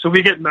like, so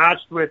we got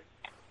matched with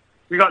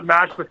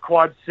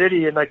Quad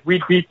City, and like,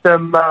 we beat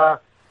them,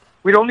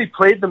 we'd only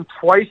played them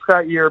twice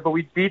that year, but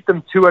we beat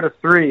them 2 out of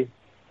 3.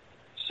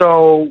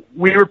 So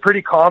we were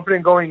pretty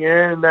confident going in,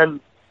 and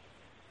then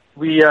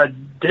we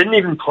didn't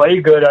even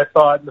play good, I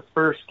thought, in the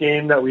first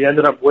game that we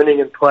ended up winning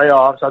in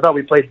playoffs. I thought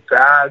we played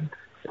bad.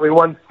 We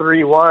won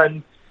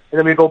 3-1. And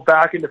then we go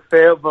back into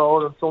Fayetteville,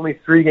 and it's only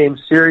 3-game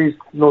series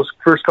in those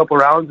first couple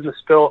rounds in the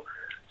Spill.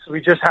 So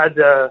we just had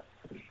to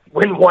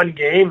win 1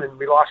 game, and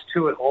we lost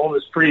 2 at home.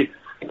 It was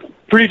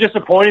pretty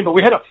disappointing, but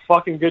we had a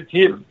fucking good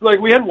team. Like,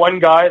 we had one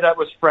guy that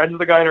was friends with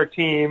a guy on our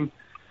team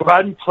who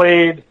hadn't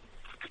played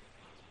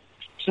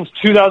since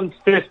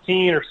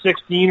 2015 or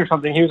 16 or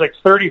something. He was like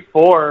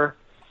 34,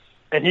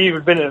 and he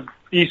had been an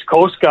East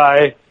Coast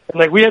guy. And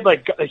like, we had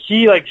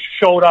he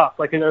showed up,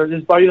 like,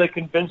 his buddy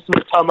convinced him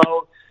to come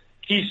out.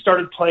 He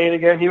started playing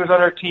again. He was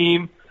on our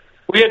team.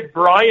 We had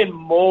Brian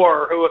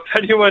Moore, who, if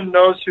anyone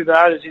knows who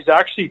that is, he's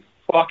actually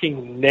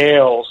fucking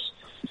nails.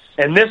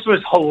 And this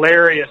was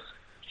hilarious.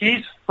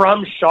 He's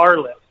from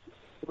Charlotte,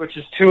 which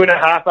is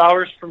 2.5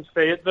 hours from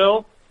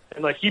Fayetteville.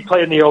 And, like, he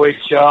played in the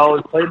OHL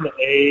and played in the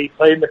A,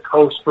 played in the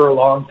Coast for a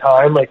long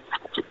time. Like,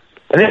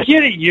 I think he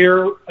had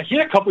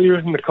a couple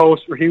years in the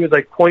Coast where he was,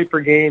 like, point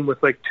per game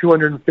with, like,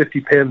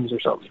 250 PIMs or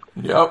something.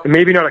 Yep. And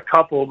maybe not a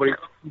couple, but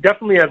he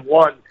definitely had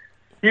one.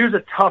 He was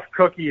a tough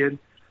cookie, and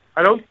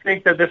I don't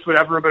think that this would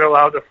ever have been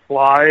allowed to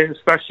fly,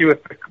 especially with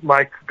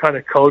my kind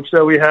of coach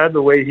that we had,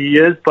 the way he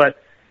is. But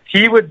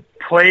he would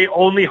play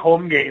only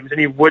home games, and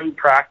he wouldn't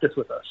practice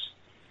with us.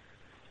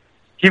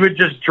 He would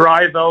just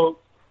drive out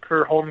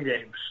for home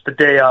games the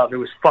day of. It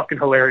was fucking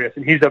hilarious,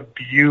 and he's a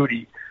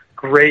beauty.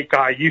 Great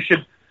guy. You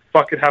should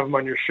fucking have him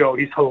on your show.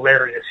 He's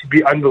hilarious. He'd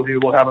be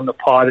unbelievable to have on the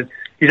pod, and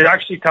he's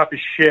actually tough as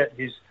shit.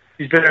 He's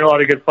been in a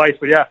lot of good fights,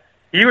 but yeah,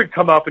 he would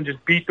come up and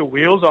just beat the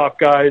wheels off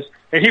guys.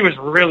 And he was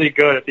really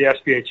good at the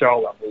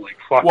SPHL level. Like,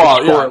 fucking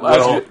well,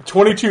 yeah,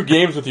 22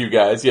 games with you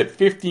guys. He had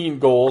 15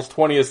 goals,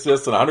 20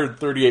 assists, and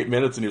 138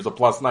 minutes, and he was a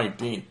plus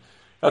 19.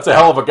 That's a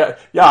hell of a guy.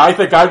 Yeah, I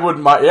think I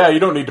wouldn't mind. Yeah,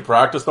 you don't need to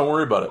practice. Don't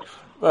worry about it.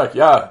 Like,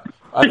 yeah,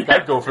 I think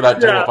I'd go for that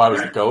deal if I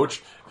was the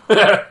coach.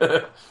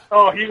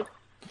 Oh,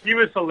 he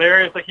was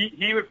hilarious. Like,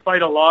 he would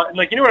fight a lot. And,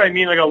 like, you know what I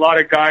mean? Like, a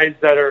lot of guys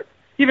that are,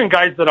 even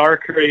guys that are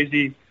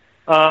crazy,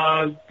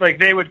 like,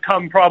 they would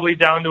come probably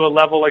down to a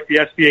level like the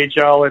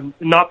SPHL and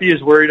not be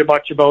as worried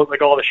much about,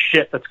 like, all the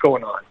shit that's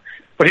going on.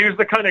 But he was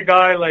the kind of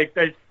guy, like,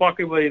 that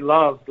fucking really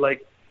loved.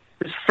 Like,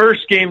 his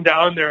first game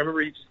down there, I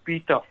remember he just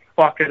beat the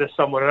fuck out of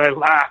someone, and I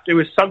laughed. It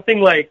was something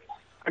like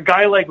a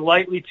guy, like,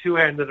 lightly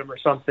two-handed him or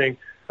something,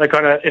 like,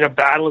 in a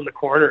battle in the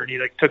corner, and he,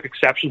 like, took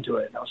exception to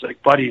it. And I was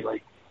like, buddy,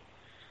 like,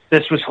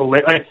 this was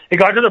hilarious. Like, it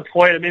got to the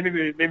point, it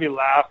made me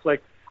laugh.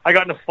 Like, I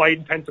got in a fight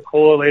in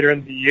Pensacola later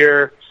in the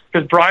year,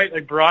 because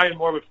Brian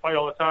Moore would fight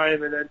all the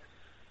time, and then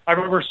I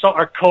remember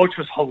our coach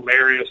was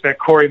hilarious, man.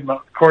 Corey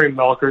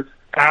Melkert,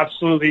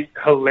 absolutely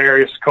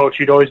hilarious coach.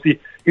 He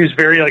was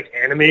very, like,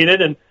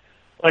 animated, and,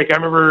 like, I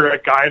remember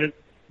a guy at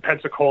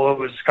Pensacola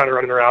was kind of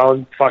running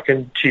around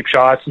fucking cheap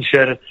shots and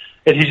shit,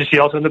 and he just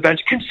yelled on the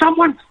bench, "Can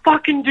someone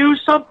fucking do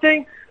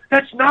something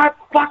that's not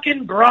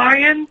fucking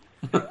Brian?"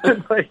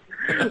 Like,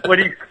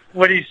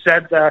 when he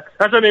said that,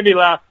 that's what made me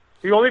laugh.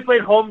 He only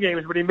played home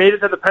games, but he made it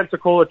to the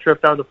Pensacola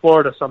trip down to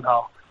Florida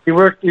somehow. He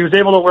was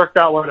able to work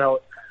that one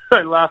out.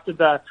 I laughed at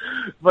that.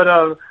 But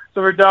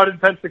so we're down in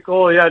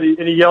Pensacola, yeah,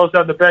 and he yells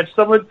down the bench,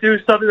 "Someone do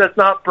something that's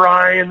not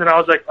Brian." And I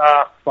was like,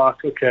 fuck,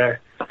 okay.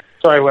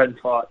 So I went and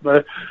fought.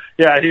 But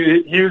yeah,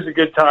 he was a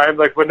good time.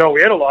 Like, but no,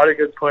 we had a lot of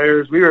good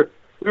players. We were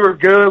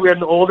good. We had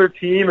an older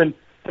team, and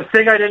the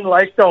thing I didn't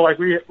like though, like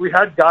we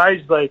had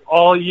guys like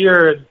all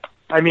year. And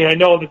I mean, I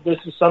know that this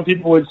is, some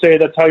people would say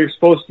that's how you're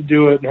supposed to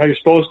do it and how you're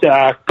supposed to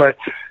act, but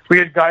we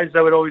had guys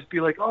that would always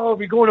be like, "Oh, are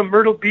we going to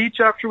Myrtle Beach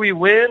after we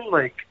win?"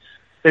 Like,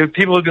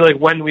 people would be like,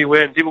 "When we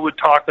win." People would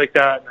talk like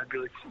that, and I'd be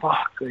like,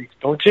 "Fuck, like,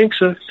 don't jinx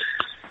it."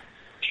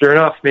 Sure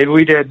enough, maybe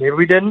we did, maybe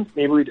we didn't,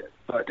 maybe we did.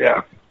 But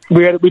yeah,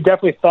 we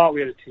definitely thought we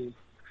had a team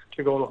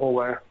to go the whole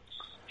way.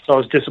 So it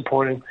was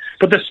disappointing.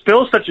 But the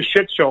Spill's such a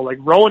shit show. Like,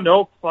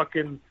 Roanoke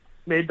fucking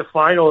made the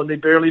final, and they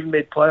barely even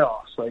made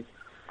playoffs. Like,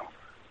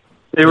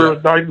 they were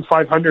not even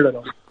 500 of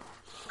them.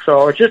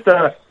 So it's just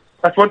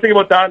that's one thing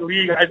about that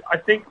league. I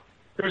think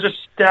there's a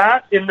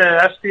stat in the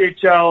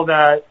SPHL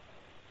that,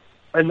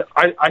 and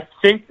I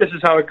think this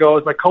is how it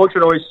goes. My coach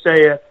would always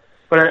say it,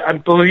 but I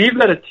believe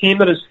that a team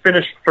that has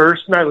finished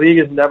first in that league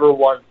has never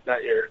won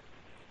that year.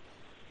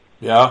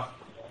 Yeah.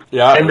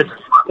 And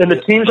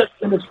the teams that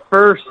finish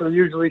first are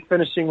usually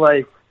finishing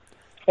like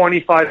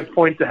 25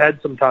 points ahead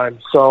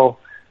sometimes. So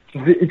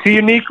it's a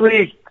unique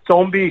league. Its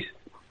own beast.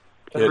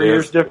 Every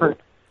year's different.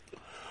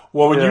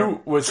 Well,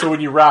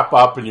 when you wrap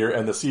up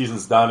and the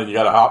season's done and you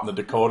got to hop in the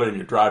Dakota and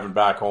you're driving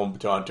back home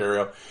to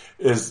Ontario,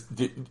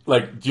 do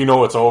you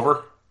know it's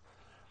over?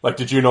 Like,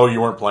 did you know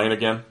you weren't playing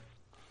again?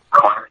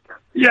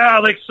 Yeah,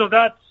 like, so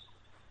that's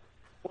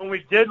when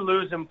we did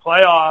lose in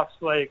playoffs.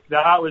 Like,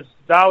 that was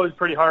a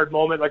pretty hard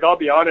moment. Like, I'll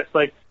be honest.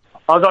 Like,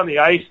 I was on the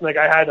ice and like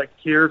I had like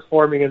tears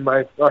forming in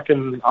my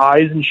fucking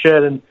eyes and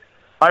shit. And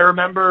I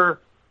remember,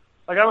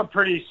 like, I'm a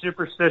pretty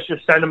superstitious,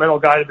 sentimental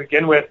guy to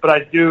begin with, but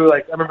I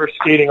remember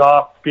skating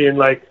off being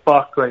like,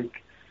 fuck,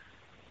 like,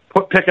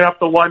 picking up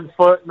the 1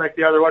 foot and like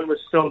the other one was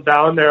still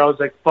down there. I was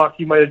like, fuck,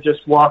 you might have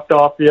just walked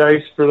off the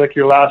ice for like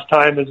your last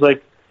time as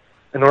like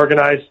an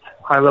organized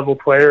high level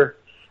player.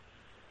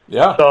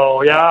 Yeah.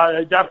 So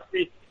yeah,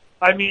 definitely.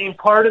 I mean,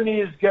 part of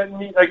me is getting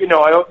me, like,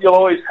 you'll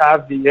always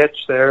have the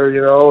itch there,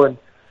 and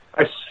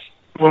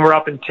when we're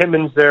up in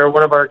Timmins there,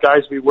 one of our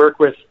guys we work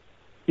with,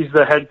 he's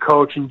the head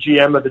coach and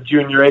GM of the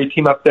Junior A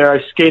team up there.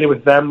 I skated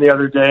with them the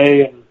other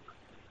day and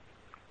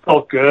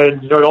felt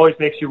good. It always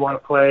makes you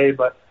want to play,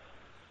 but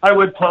I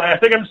would play. I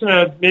think I'm just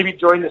going to maybe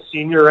join the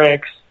senior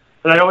ranks.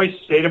 And I always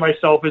say to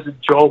myself as a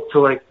joke to,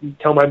 like,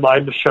 tell my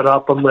mind to shut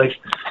up. I'm like,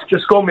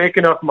 just go make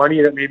enough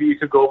money that maybe you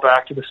could go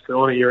back to the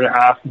Still in a year and a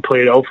half and play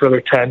it out for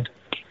another 10.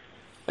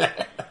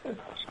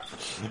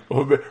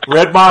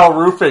 Red Mile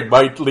Roofing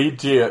might lead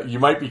to you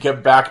might be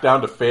kept back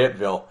down to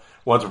Fayetteville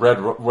once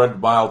Red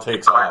Mile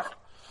takes off.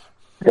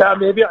 Yeah,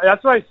 maybe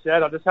that's what I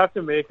said. I'll just have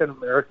to make an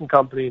American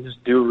company and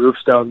just do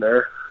roofs down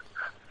there.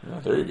 Yeah,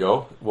 there you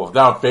go. Well,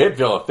 down in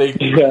Fayetteville,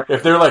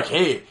 if they're like,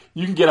 hey,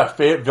 you can get a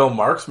Fayetteville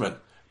marksman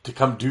to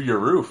come do your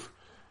roof,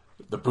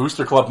 the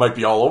Booster Club might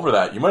be all over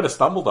that. You might have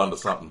stumbled onto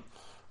something.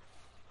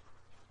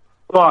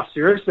 Oh,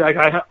 seriously,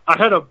 I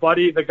had a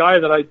buddy, the guy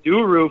that I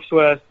do roofs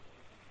with.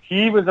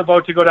 He was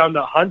about to go down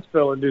to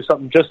Huntsville and do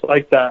something just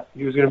like that.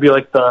 He was going to be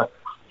like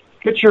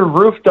get your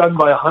roof done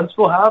by a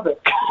Huntsville Havoc.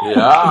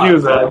 Yeah.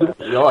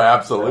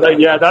 Absolutely. Like,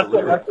 yeah, that's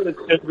what it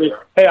should be.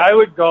 Hey, I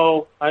would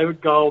go,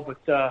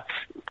 but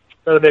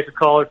gotta make a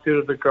call or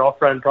two to the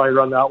girlfriend, probably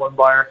run that one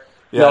by her.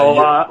 Yeah,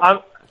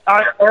 so,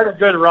 I had a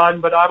good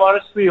run, but I'm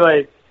honestly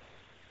like,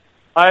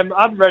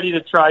 I'm ready to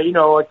try.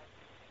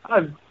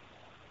 I'm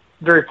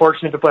very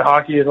fortunate to play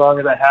hockey as long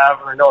as I have,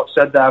 and I know I've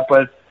said that,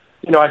 but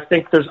I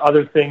think there's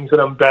other things that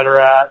I'm better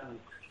at. And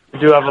I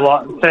do have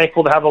I'm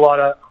thankful to have a lot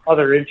of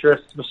other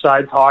interests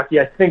besides hockey.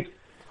 I think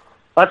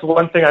that's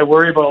one thing I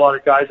worry about a lot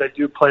of guys I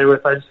do play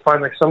with. I just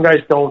find like some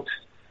guys don't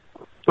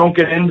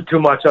get into too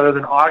much other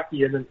than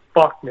hockey, and then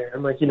fuck,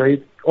 man, like, you're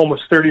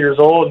almost 30 years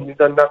old and you've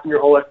done nothing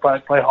your whole life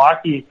but play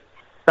hockey.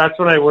 That's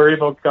when I worry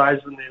about guys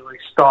when they like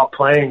stop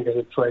playing, because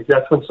it's like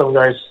that's when some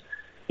guys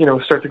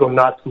start to go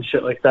nuts and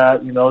shit like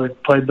that.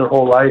 They've played their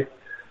whole life.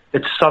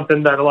 It's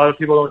something that a lot of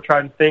people don't try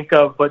and think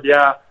of, but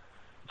yeah,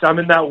 I'm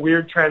in that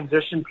weird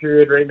transition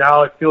period right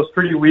now. It feels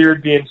pretty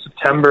weird being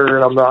September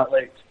and I'm not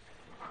like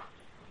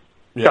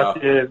got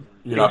the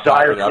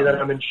anxiety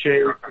that I'm in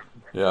shape.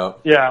 Yeah.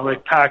 Yeah,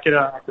 like packing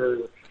up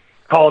or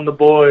calling the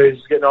boys,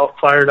 getting all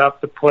fired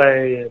up to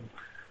play.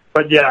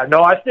 But yeah,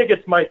 no, I think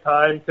it's my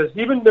time, because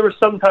even there were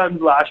some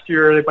times last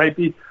year it might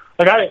be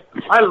like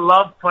I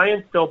love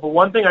playing still, but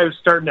one thing I was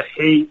starting to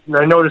hate, and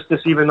I noticed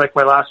this even like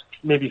my last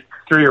maybe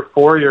 3 or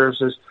 4 years,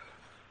 is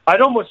I'd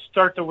almost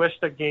start to wish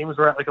that games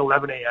were at like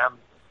 11 a.m.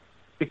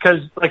 Because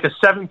like a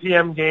 7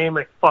 p.m. game,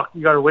 like, fuck,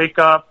 you got to wake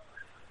up,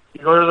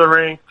 you go to the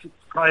rink,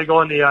 probably go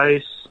on the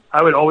ice.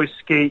 I would always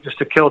skate just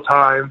to kill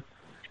time.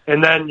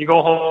 And then you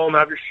go home,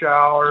 have your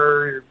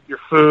shower, your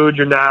food,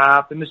 your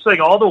nap, and it's like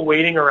all the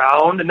waiting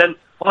around. And then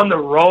on the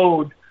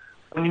road,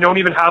 when you don't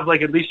even have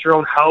like at least your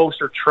own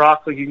house or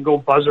truck, like you can go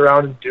buzz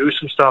around and do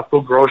some stuff, go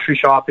grocery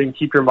shopping,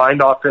 keep your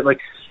mind off it. Like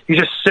you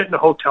just sit in a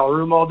hotel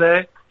room all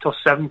day till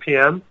 7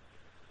 p.m.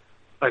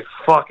 like,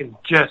 fucking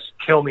just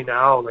kill me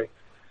now. Like,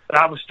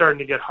 that was starting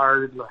to get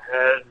hard in my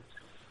head.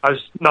 I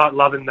was not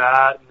loving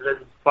that. And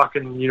then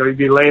fucking, you know, you'd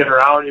be laying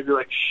around and you'd be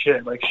like,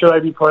 shit, like, should I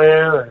be playing?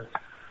 Or,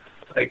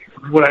 like,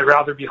 would I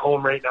rather be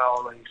home right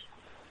now? Like,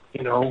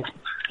 you know,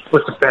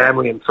 with the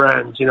family and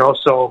friends, you know,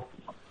 so.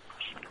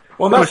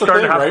 Well, that's the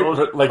thing,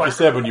 right? Like you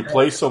said, when you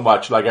play so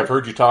much, like I've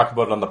heard you talk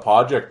about it on the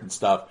project and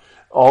stuff,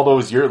 all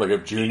those years, like a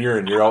junior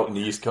and you're out in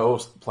the East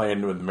Coast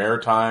playing with the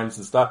Maritimes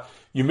and stuff,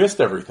 you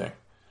missed everything,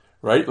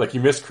 right? Like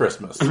you missed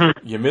Christmas.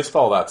 Mm-hmm. You missed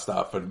all that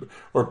stuff,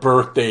 or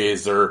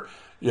birthdays, or,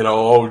 you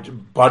know, oh,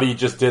 buddy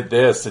just did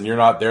this and you're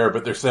not there,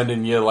 but they're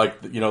sending you, like,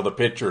 you know, the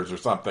pictures or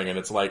something. And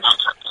it's like,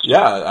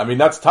 yeah, I mean,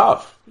 that's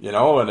tough, you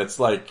know, and it's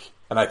like,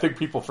 and I think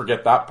people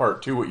forget that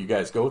part too, what you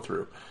guys go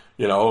through,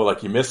 you know,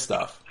 like you miss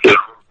stuff.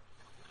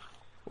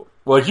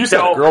 Well, like you said,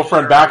 a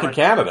girlfriend back in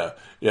Canada,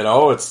 you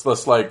know, it's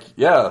just like,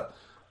 yeah,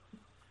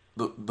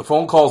 the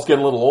phone calls get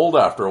a little old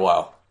after a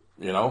while,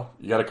 you know,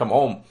 you got to come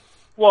home.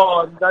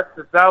 Well, that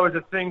was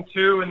a thing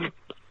too. And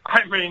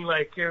I mean,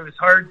 like, it was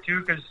hard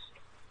too, because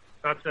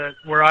not that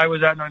where I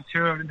was at in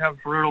Ontario, I didn't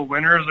have brutal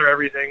winters or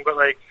everything, but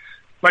like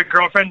my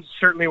girlfriend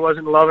certainly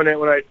wasn't loving it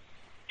when I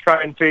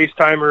try and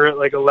FaceTime her at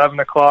like 11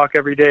 o'clock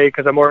every day,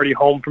 because I'm already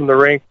home from the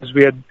rink because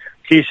we had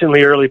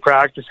decently early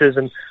practices,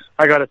 and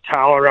I got a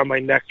towel around my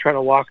neck trying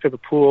to walk to the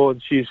pool,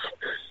 and she's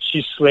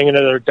swinging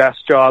at her desk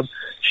job.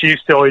 She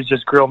used to always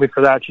just grill me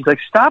for that. She's like,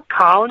 stop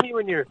calling me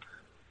when you're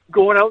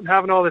going out and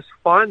having all this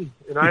fun,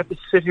 and I have to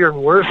sit here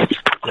and work.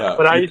 Yeah.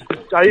 But I used to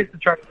try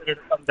to get her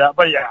to come down.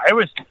 But yeah,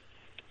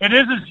 it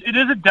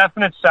is a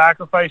definite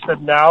sacrifice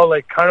that now,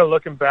 like, kind of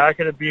looking back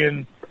at it,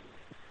 being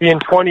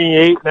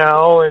 28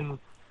 now, and,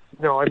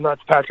 you know, I'm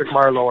not Patrick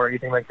Marleau or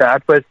anything like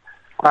that, but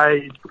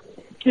I,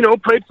 you know,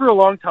 played for a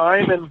long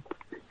time, and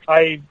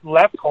I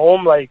left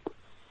home, like,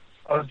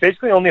 I was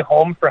basically only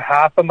home for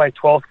half of my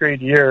 12th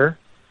grade year.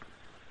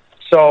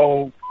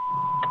 So,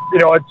 you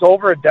know, it's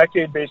over a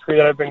decade basically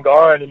that I've been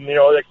gone, and, you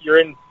know, like, you're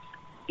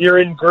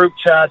in group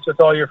chats with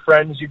all your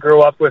friends you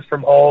grew up with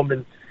from home,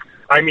 and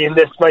I mean,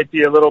 this might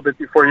be a little bit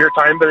before your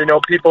time, but, you know,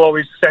 people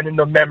always send in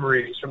the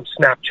memories from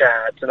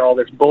Snapchats and all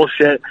this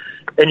bullshit,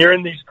 and you're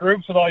in these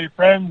groups with all your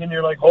friends, and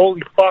you're like,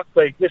 holy fuck,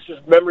 like, this is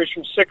memories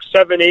from 6,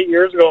 7, 8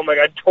 years ago. I'm like,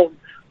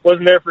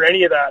 wasn't there for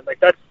any of that. Like,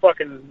 that's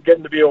fucking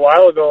getting to be a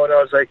while ago, and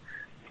I was like,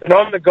 and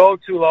I'm going to go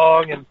too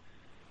long, and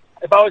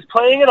if I was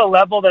playing at a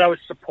level that I was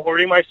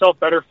supporting myself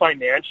better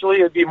financially,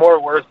 it'd be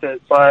more worth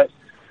it. But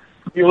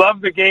you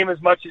love the game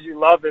as much as you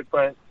love it,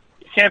 but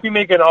you can't be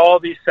making all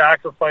these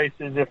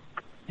sacrifices if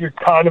you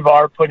kind of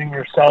are putting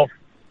yourself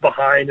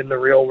behind in the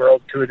real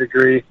world to a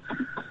degree.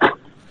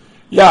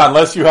 Yeah,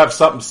 unless you have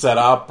something set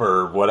up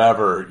or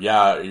whatever,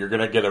 yeah, you're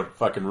going to get a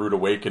fucking rude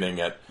awakening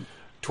at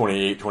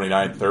 28,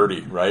 29,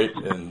 30, right?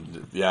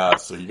 And yeah,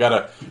 so you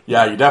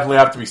definitely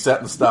have to be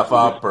setting stuff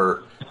up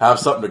or have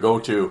something to go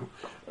to,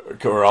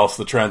 or else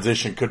the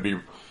transition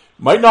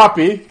might not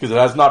be, because it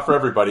has not for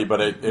everybody, but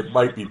it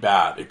might be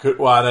bad. It could,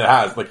 well, and it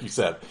has, like you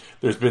said,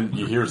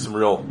 you hear some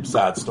real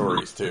sad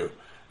stories too,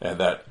 and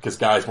that, because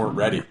guys weren't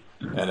ready,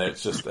 and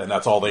it's just, and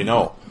that's all they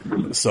know.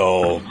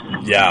 So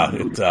yeah,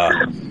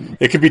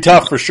 it could be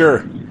tough for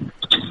sure.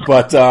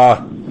 But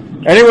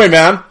anyway,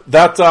 man,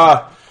 that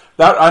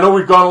I know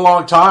we've gone a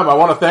long time. I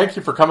want to thank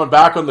you for coming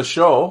back on the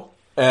show.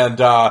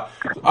 And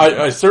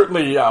I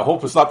certainly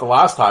hope it's not the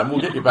last time. We'll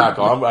get you back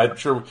on. I'm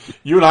sure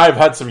you and I have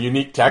had some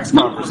unique text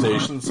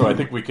conversations, so I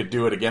think we could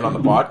do it again on the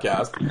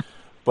podcast.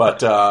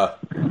 But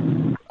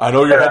I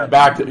know you're heading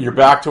back. You're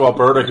back to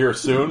Alberta here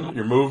soon.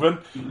 You're moving,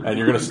 and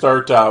you're going to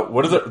start.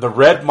 What is it? The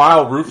Red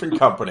Mile Roofing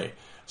Company.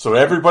 So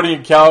everybody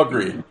in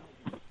Calgary,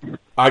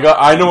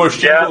 I know a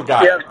shingle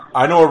guy. Yeah.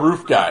 I know a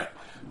roof guy.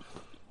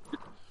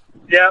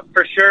 Yeah,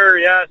 for sure.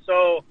 Yeah.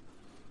 So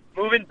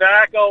moving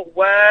back out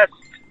west,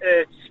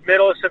 it's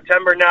middle of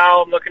September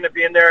now. I'm looking to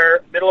be in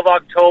there middle of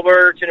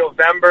October to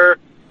November.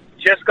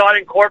 Just got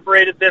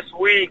incorporated this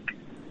week.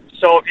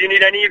 So if you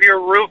need any of your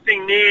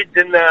roofing needs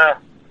in the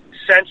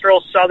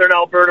central southern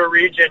Alberta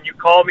region, you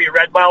call me.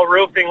 Red Mile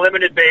Roofing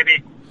Limited,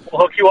 baby.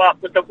 We'll hook you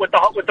up with the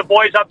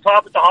boys up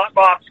top with the hot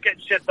box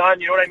getting shit done.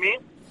 You know what I mean?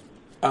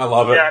 I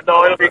love it. Yeah,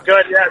 no, it'll be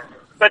good. Yeah,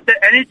 but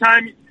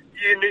anytime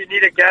you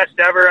need a guest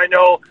ever, I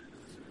know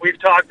we've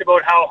talked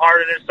about how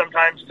hard it is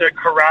sometimes to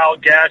corral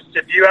guests.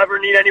 If you ever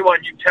need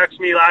anyone, you text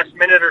me last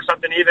minute or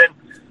something even.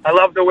 I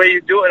love the way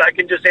you do it. I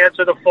can just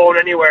answer the phone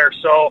anywhere.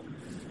 So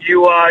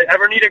you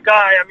ever need a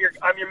guy,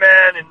 I'm your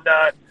man.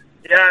 And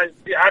yeah,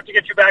 I have to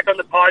get you back on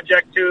the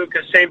project too,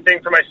 because same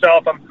thing for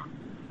myself.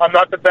 I'm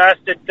not the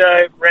best at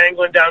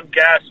wrangling down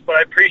guests, but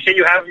I appreciate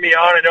you having me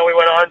on. I know we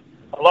went on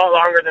a lot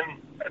longer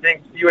than I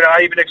think you and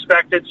I even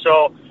expected.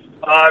 So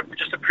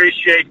just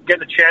appreciate getting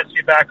the chance to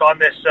be back on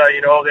this,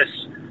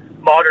 this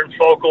modern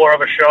folklore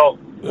of a show.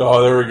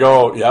 Oh, there we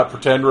go. Yeah,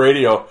 pretend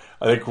radio.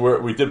 I think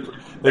we did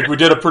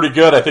it pretty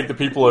good. I think the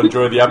people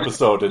enjoyed the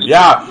episode. And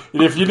yeah,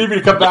 if you need me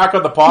to come back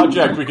on the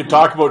project, we can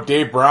talk about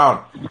Dave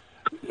Brown.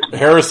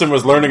 Harrison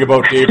was learning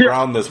about Dave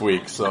Brown this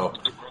week. So,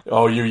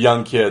 oh, you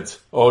young kids.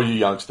 Oh, you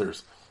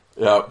youngsters.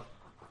 Yeah.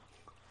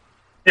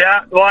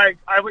 Yeah, well,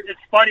 it's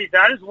funny.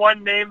 That is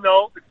one name,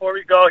 though, before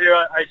we go here,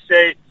 I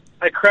say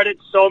I credit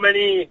so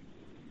many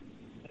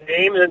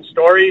names and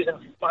stories, and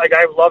like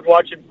I loved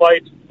watching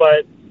fights,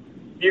 but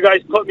you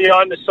guys put me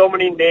on to so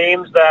many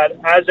names that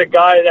as a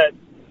guy that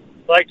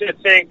like to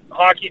think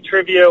hockey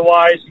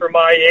trivia-wise for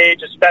my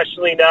age,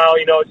 especially now,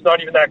 it's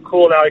not even that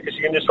cool now because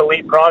you can just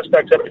elite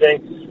prospects,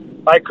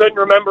 everything. I couldn't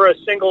remember a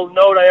single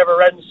note I ever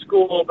read in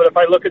school, but if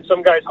I look at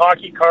some guy's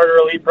hockey card or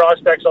elite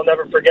prospects, I'll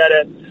never forget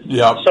it.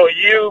 Yeah. So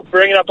you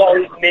bringing up all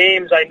these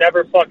names I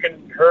never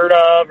fucking heard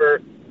of,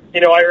 or,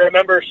 I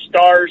remember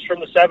stars from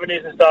the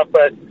 70s and stuff,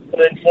 but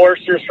the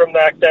enforcers from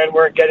back then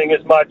weren't getting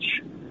as much,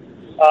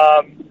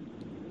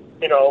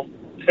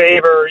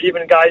 favor,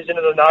 even guys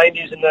into the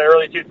 90s and the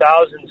early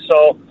 2000s.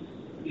 So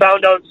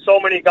found out so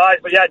many guys.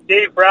 But yeah,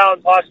 Dave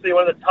Brown, possibly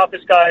one of the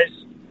toughest guys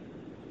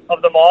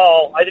of them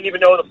all. I didn't even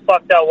know who the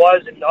fuck that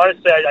was, and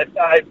honestly,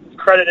 I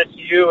credit it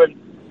to you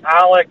and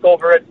Alec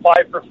over at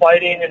Five for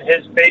Fighting and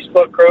his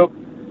Facebook group,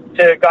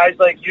 to guys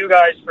like you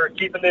guys for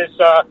keeping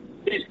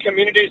these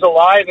communities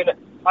alive. And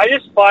I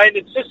just find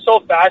it's just so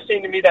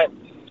fascinating to me that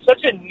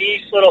such a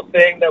niche little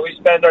thing that we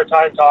spend our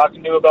time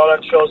talking to about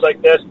on shows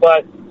like this,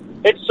 but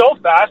it's so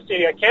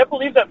fascinating. I can't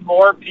believe that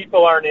more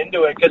people aren't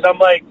into it, because I'm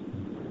like,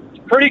 it's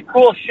pretty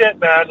cool shit,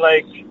 man.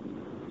 Like,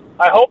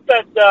 I hope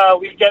that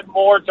we get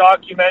more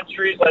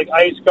documentaries like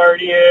Ice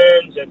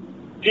Guardians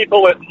and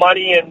people with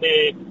money and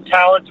the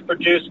talent to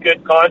produce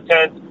good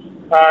content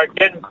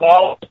get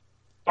involved in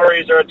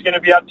stories, or it's going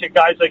to be up to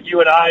guys like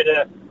you and I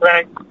to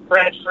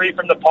branch free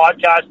from the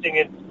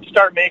podcasting and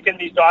start making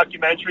these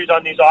documentaries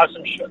on these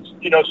awesome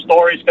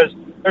stories, because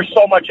there's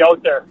so much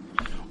out there.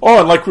 Oh,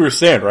 and like we were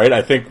saying, right,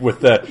 I think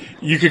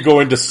you could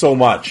go into so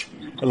much.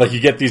 Like, you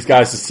get these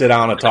guys to sit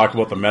down and talk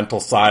about the mental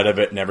side of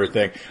it and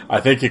everything. I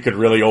think it could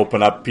really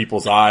open up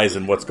people's eyes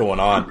and what's going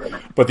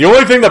on. But the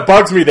only thing that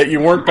bugs me that you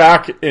weren't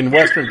back in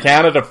Western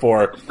Canada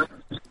for,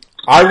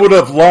 I would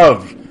have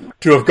loved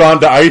to have gone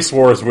to Ice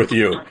Wars with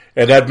you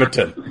at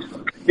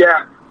Edmonton.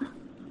 Yeah.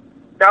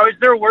 Now,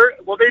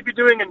 will they be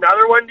doing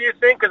another one, do you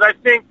think? Because I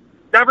think,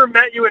 never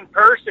met you in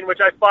person,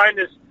 which I find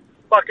is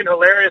fucking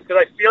hilarious,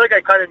 because I feel like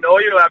I kind of know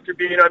you after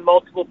being on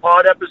multiple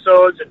pod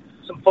episodes and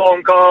some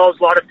phone calls,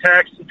 a lot of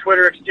texts and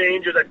Twitter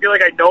exchanges. I feel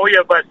like I know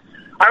you, but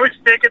I was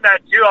thinking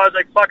that too. I was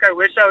like, fuck, I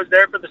wish I was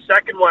there for the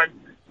second one.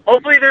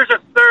 Hopefully there's a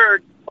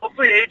third.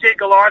 Hopefully AJ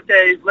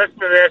Galante listens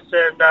to this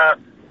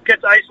and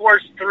gets Ice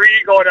Wars 3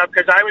 going up,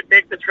 because I would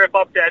make the trip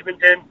up to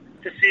Edmonton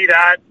to see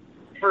that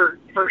for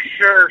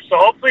sure. So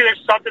hopefully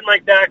there's something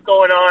like that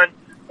going on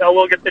that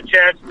we'll get the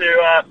chance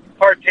to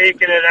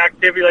partake in an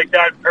activity like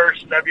that in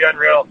person. That'd be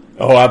unreal.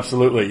 Oh,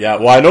 absolutely, yeah.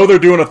 Well, I know they're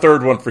doing a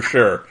third one for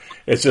sure.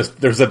 It's just,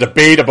 there's a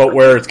debate about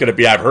where it's going to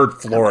be. I've heard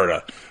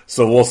Florida,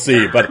 so we'll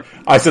see. But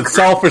I said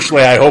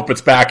selfishly, I hope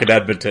it's back in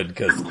Edmonton,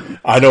 because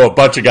I know a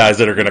bunch of guys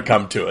that are going to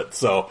come to it.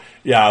 So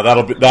yeah,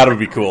 that'll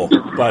be cool.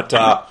 But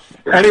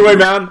anyway,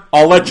 man,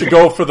 I'll let you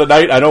go for the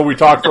night. I know we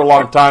talked for a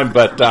long time,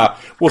 but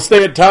we'll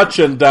stay in touch,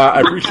 and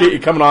I appreciate you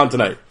coming on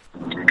tonight.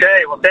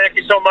 Okay, well, thank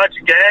you so much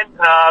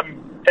again.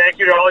 Thank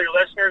you to all your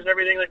listeners and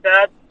everything like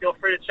that. Feel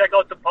free to check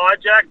out the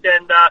project.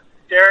 And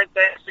Darren,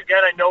 thanks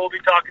again. I know we'll be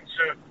talking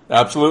soon.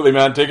 Absolutely,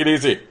 man. Take it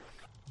easy.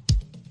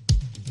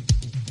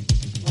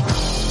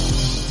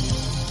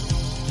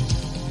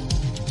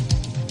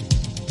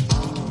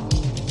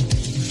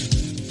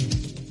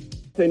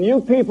 And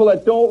you people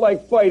that don't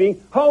like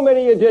fighting, how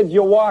many of you did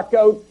you walk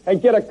out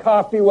and get a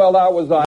coffee while that was on?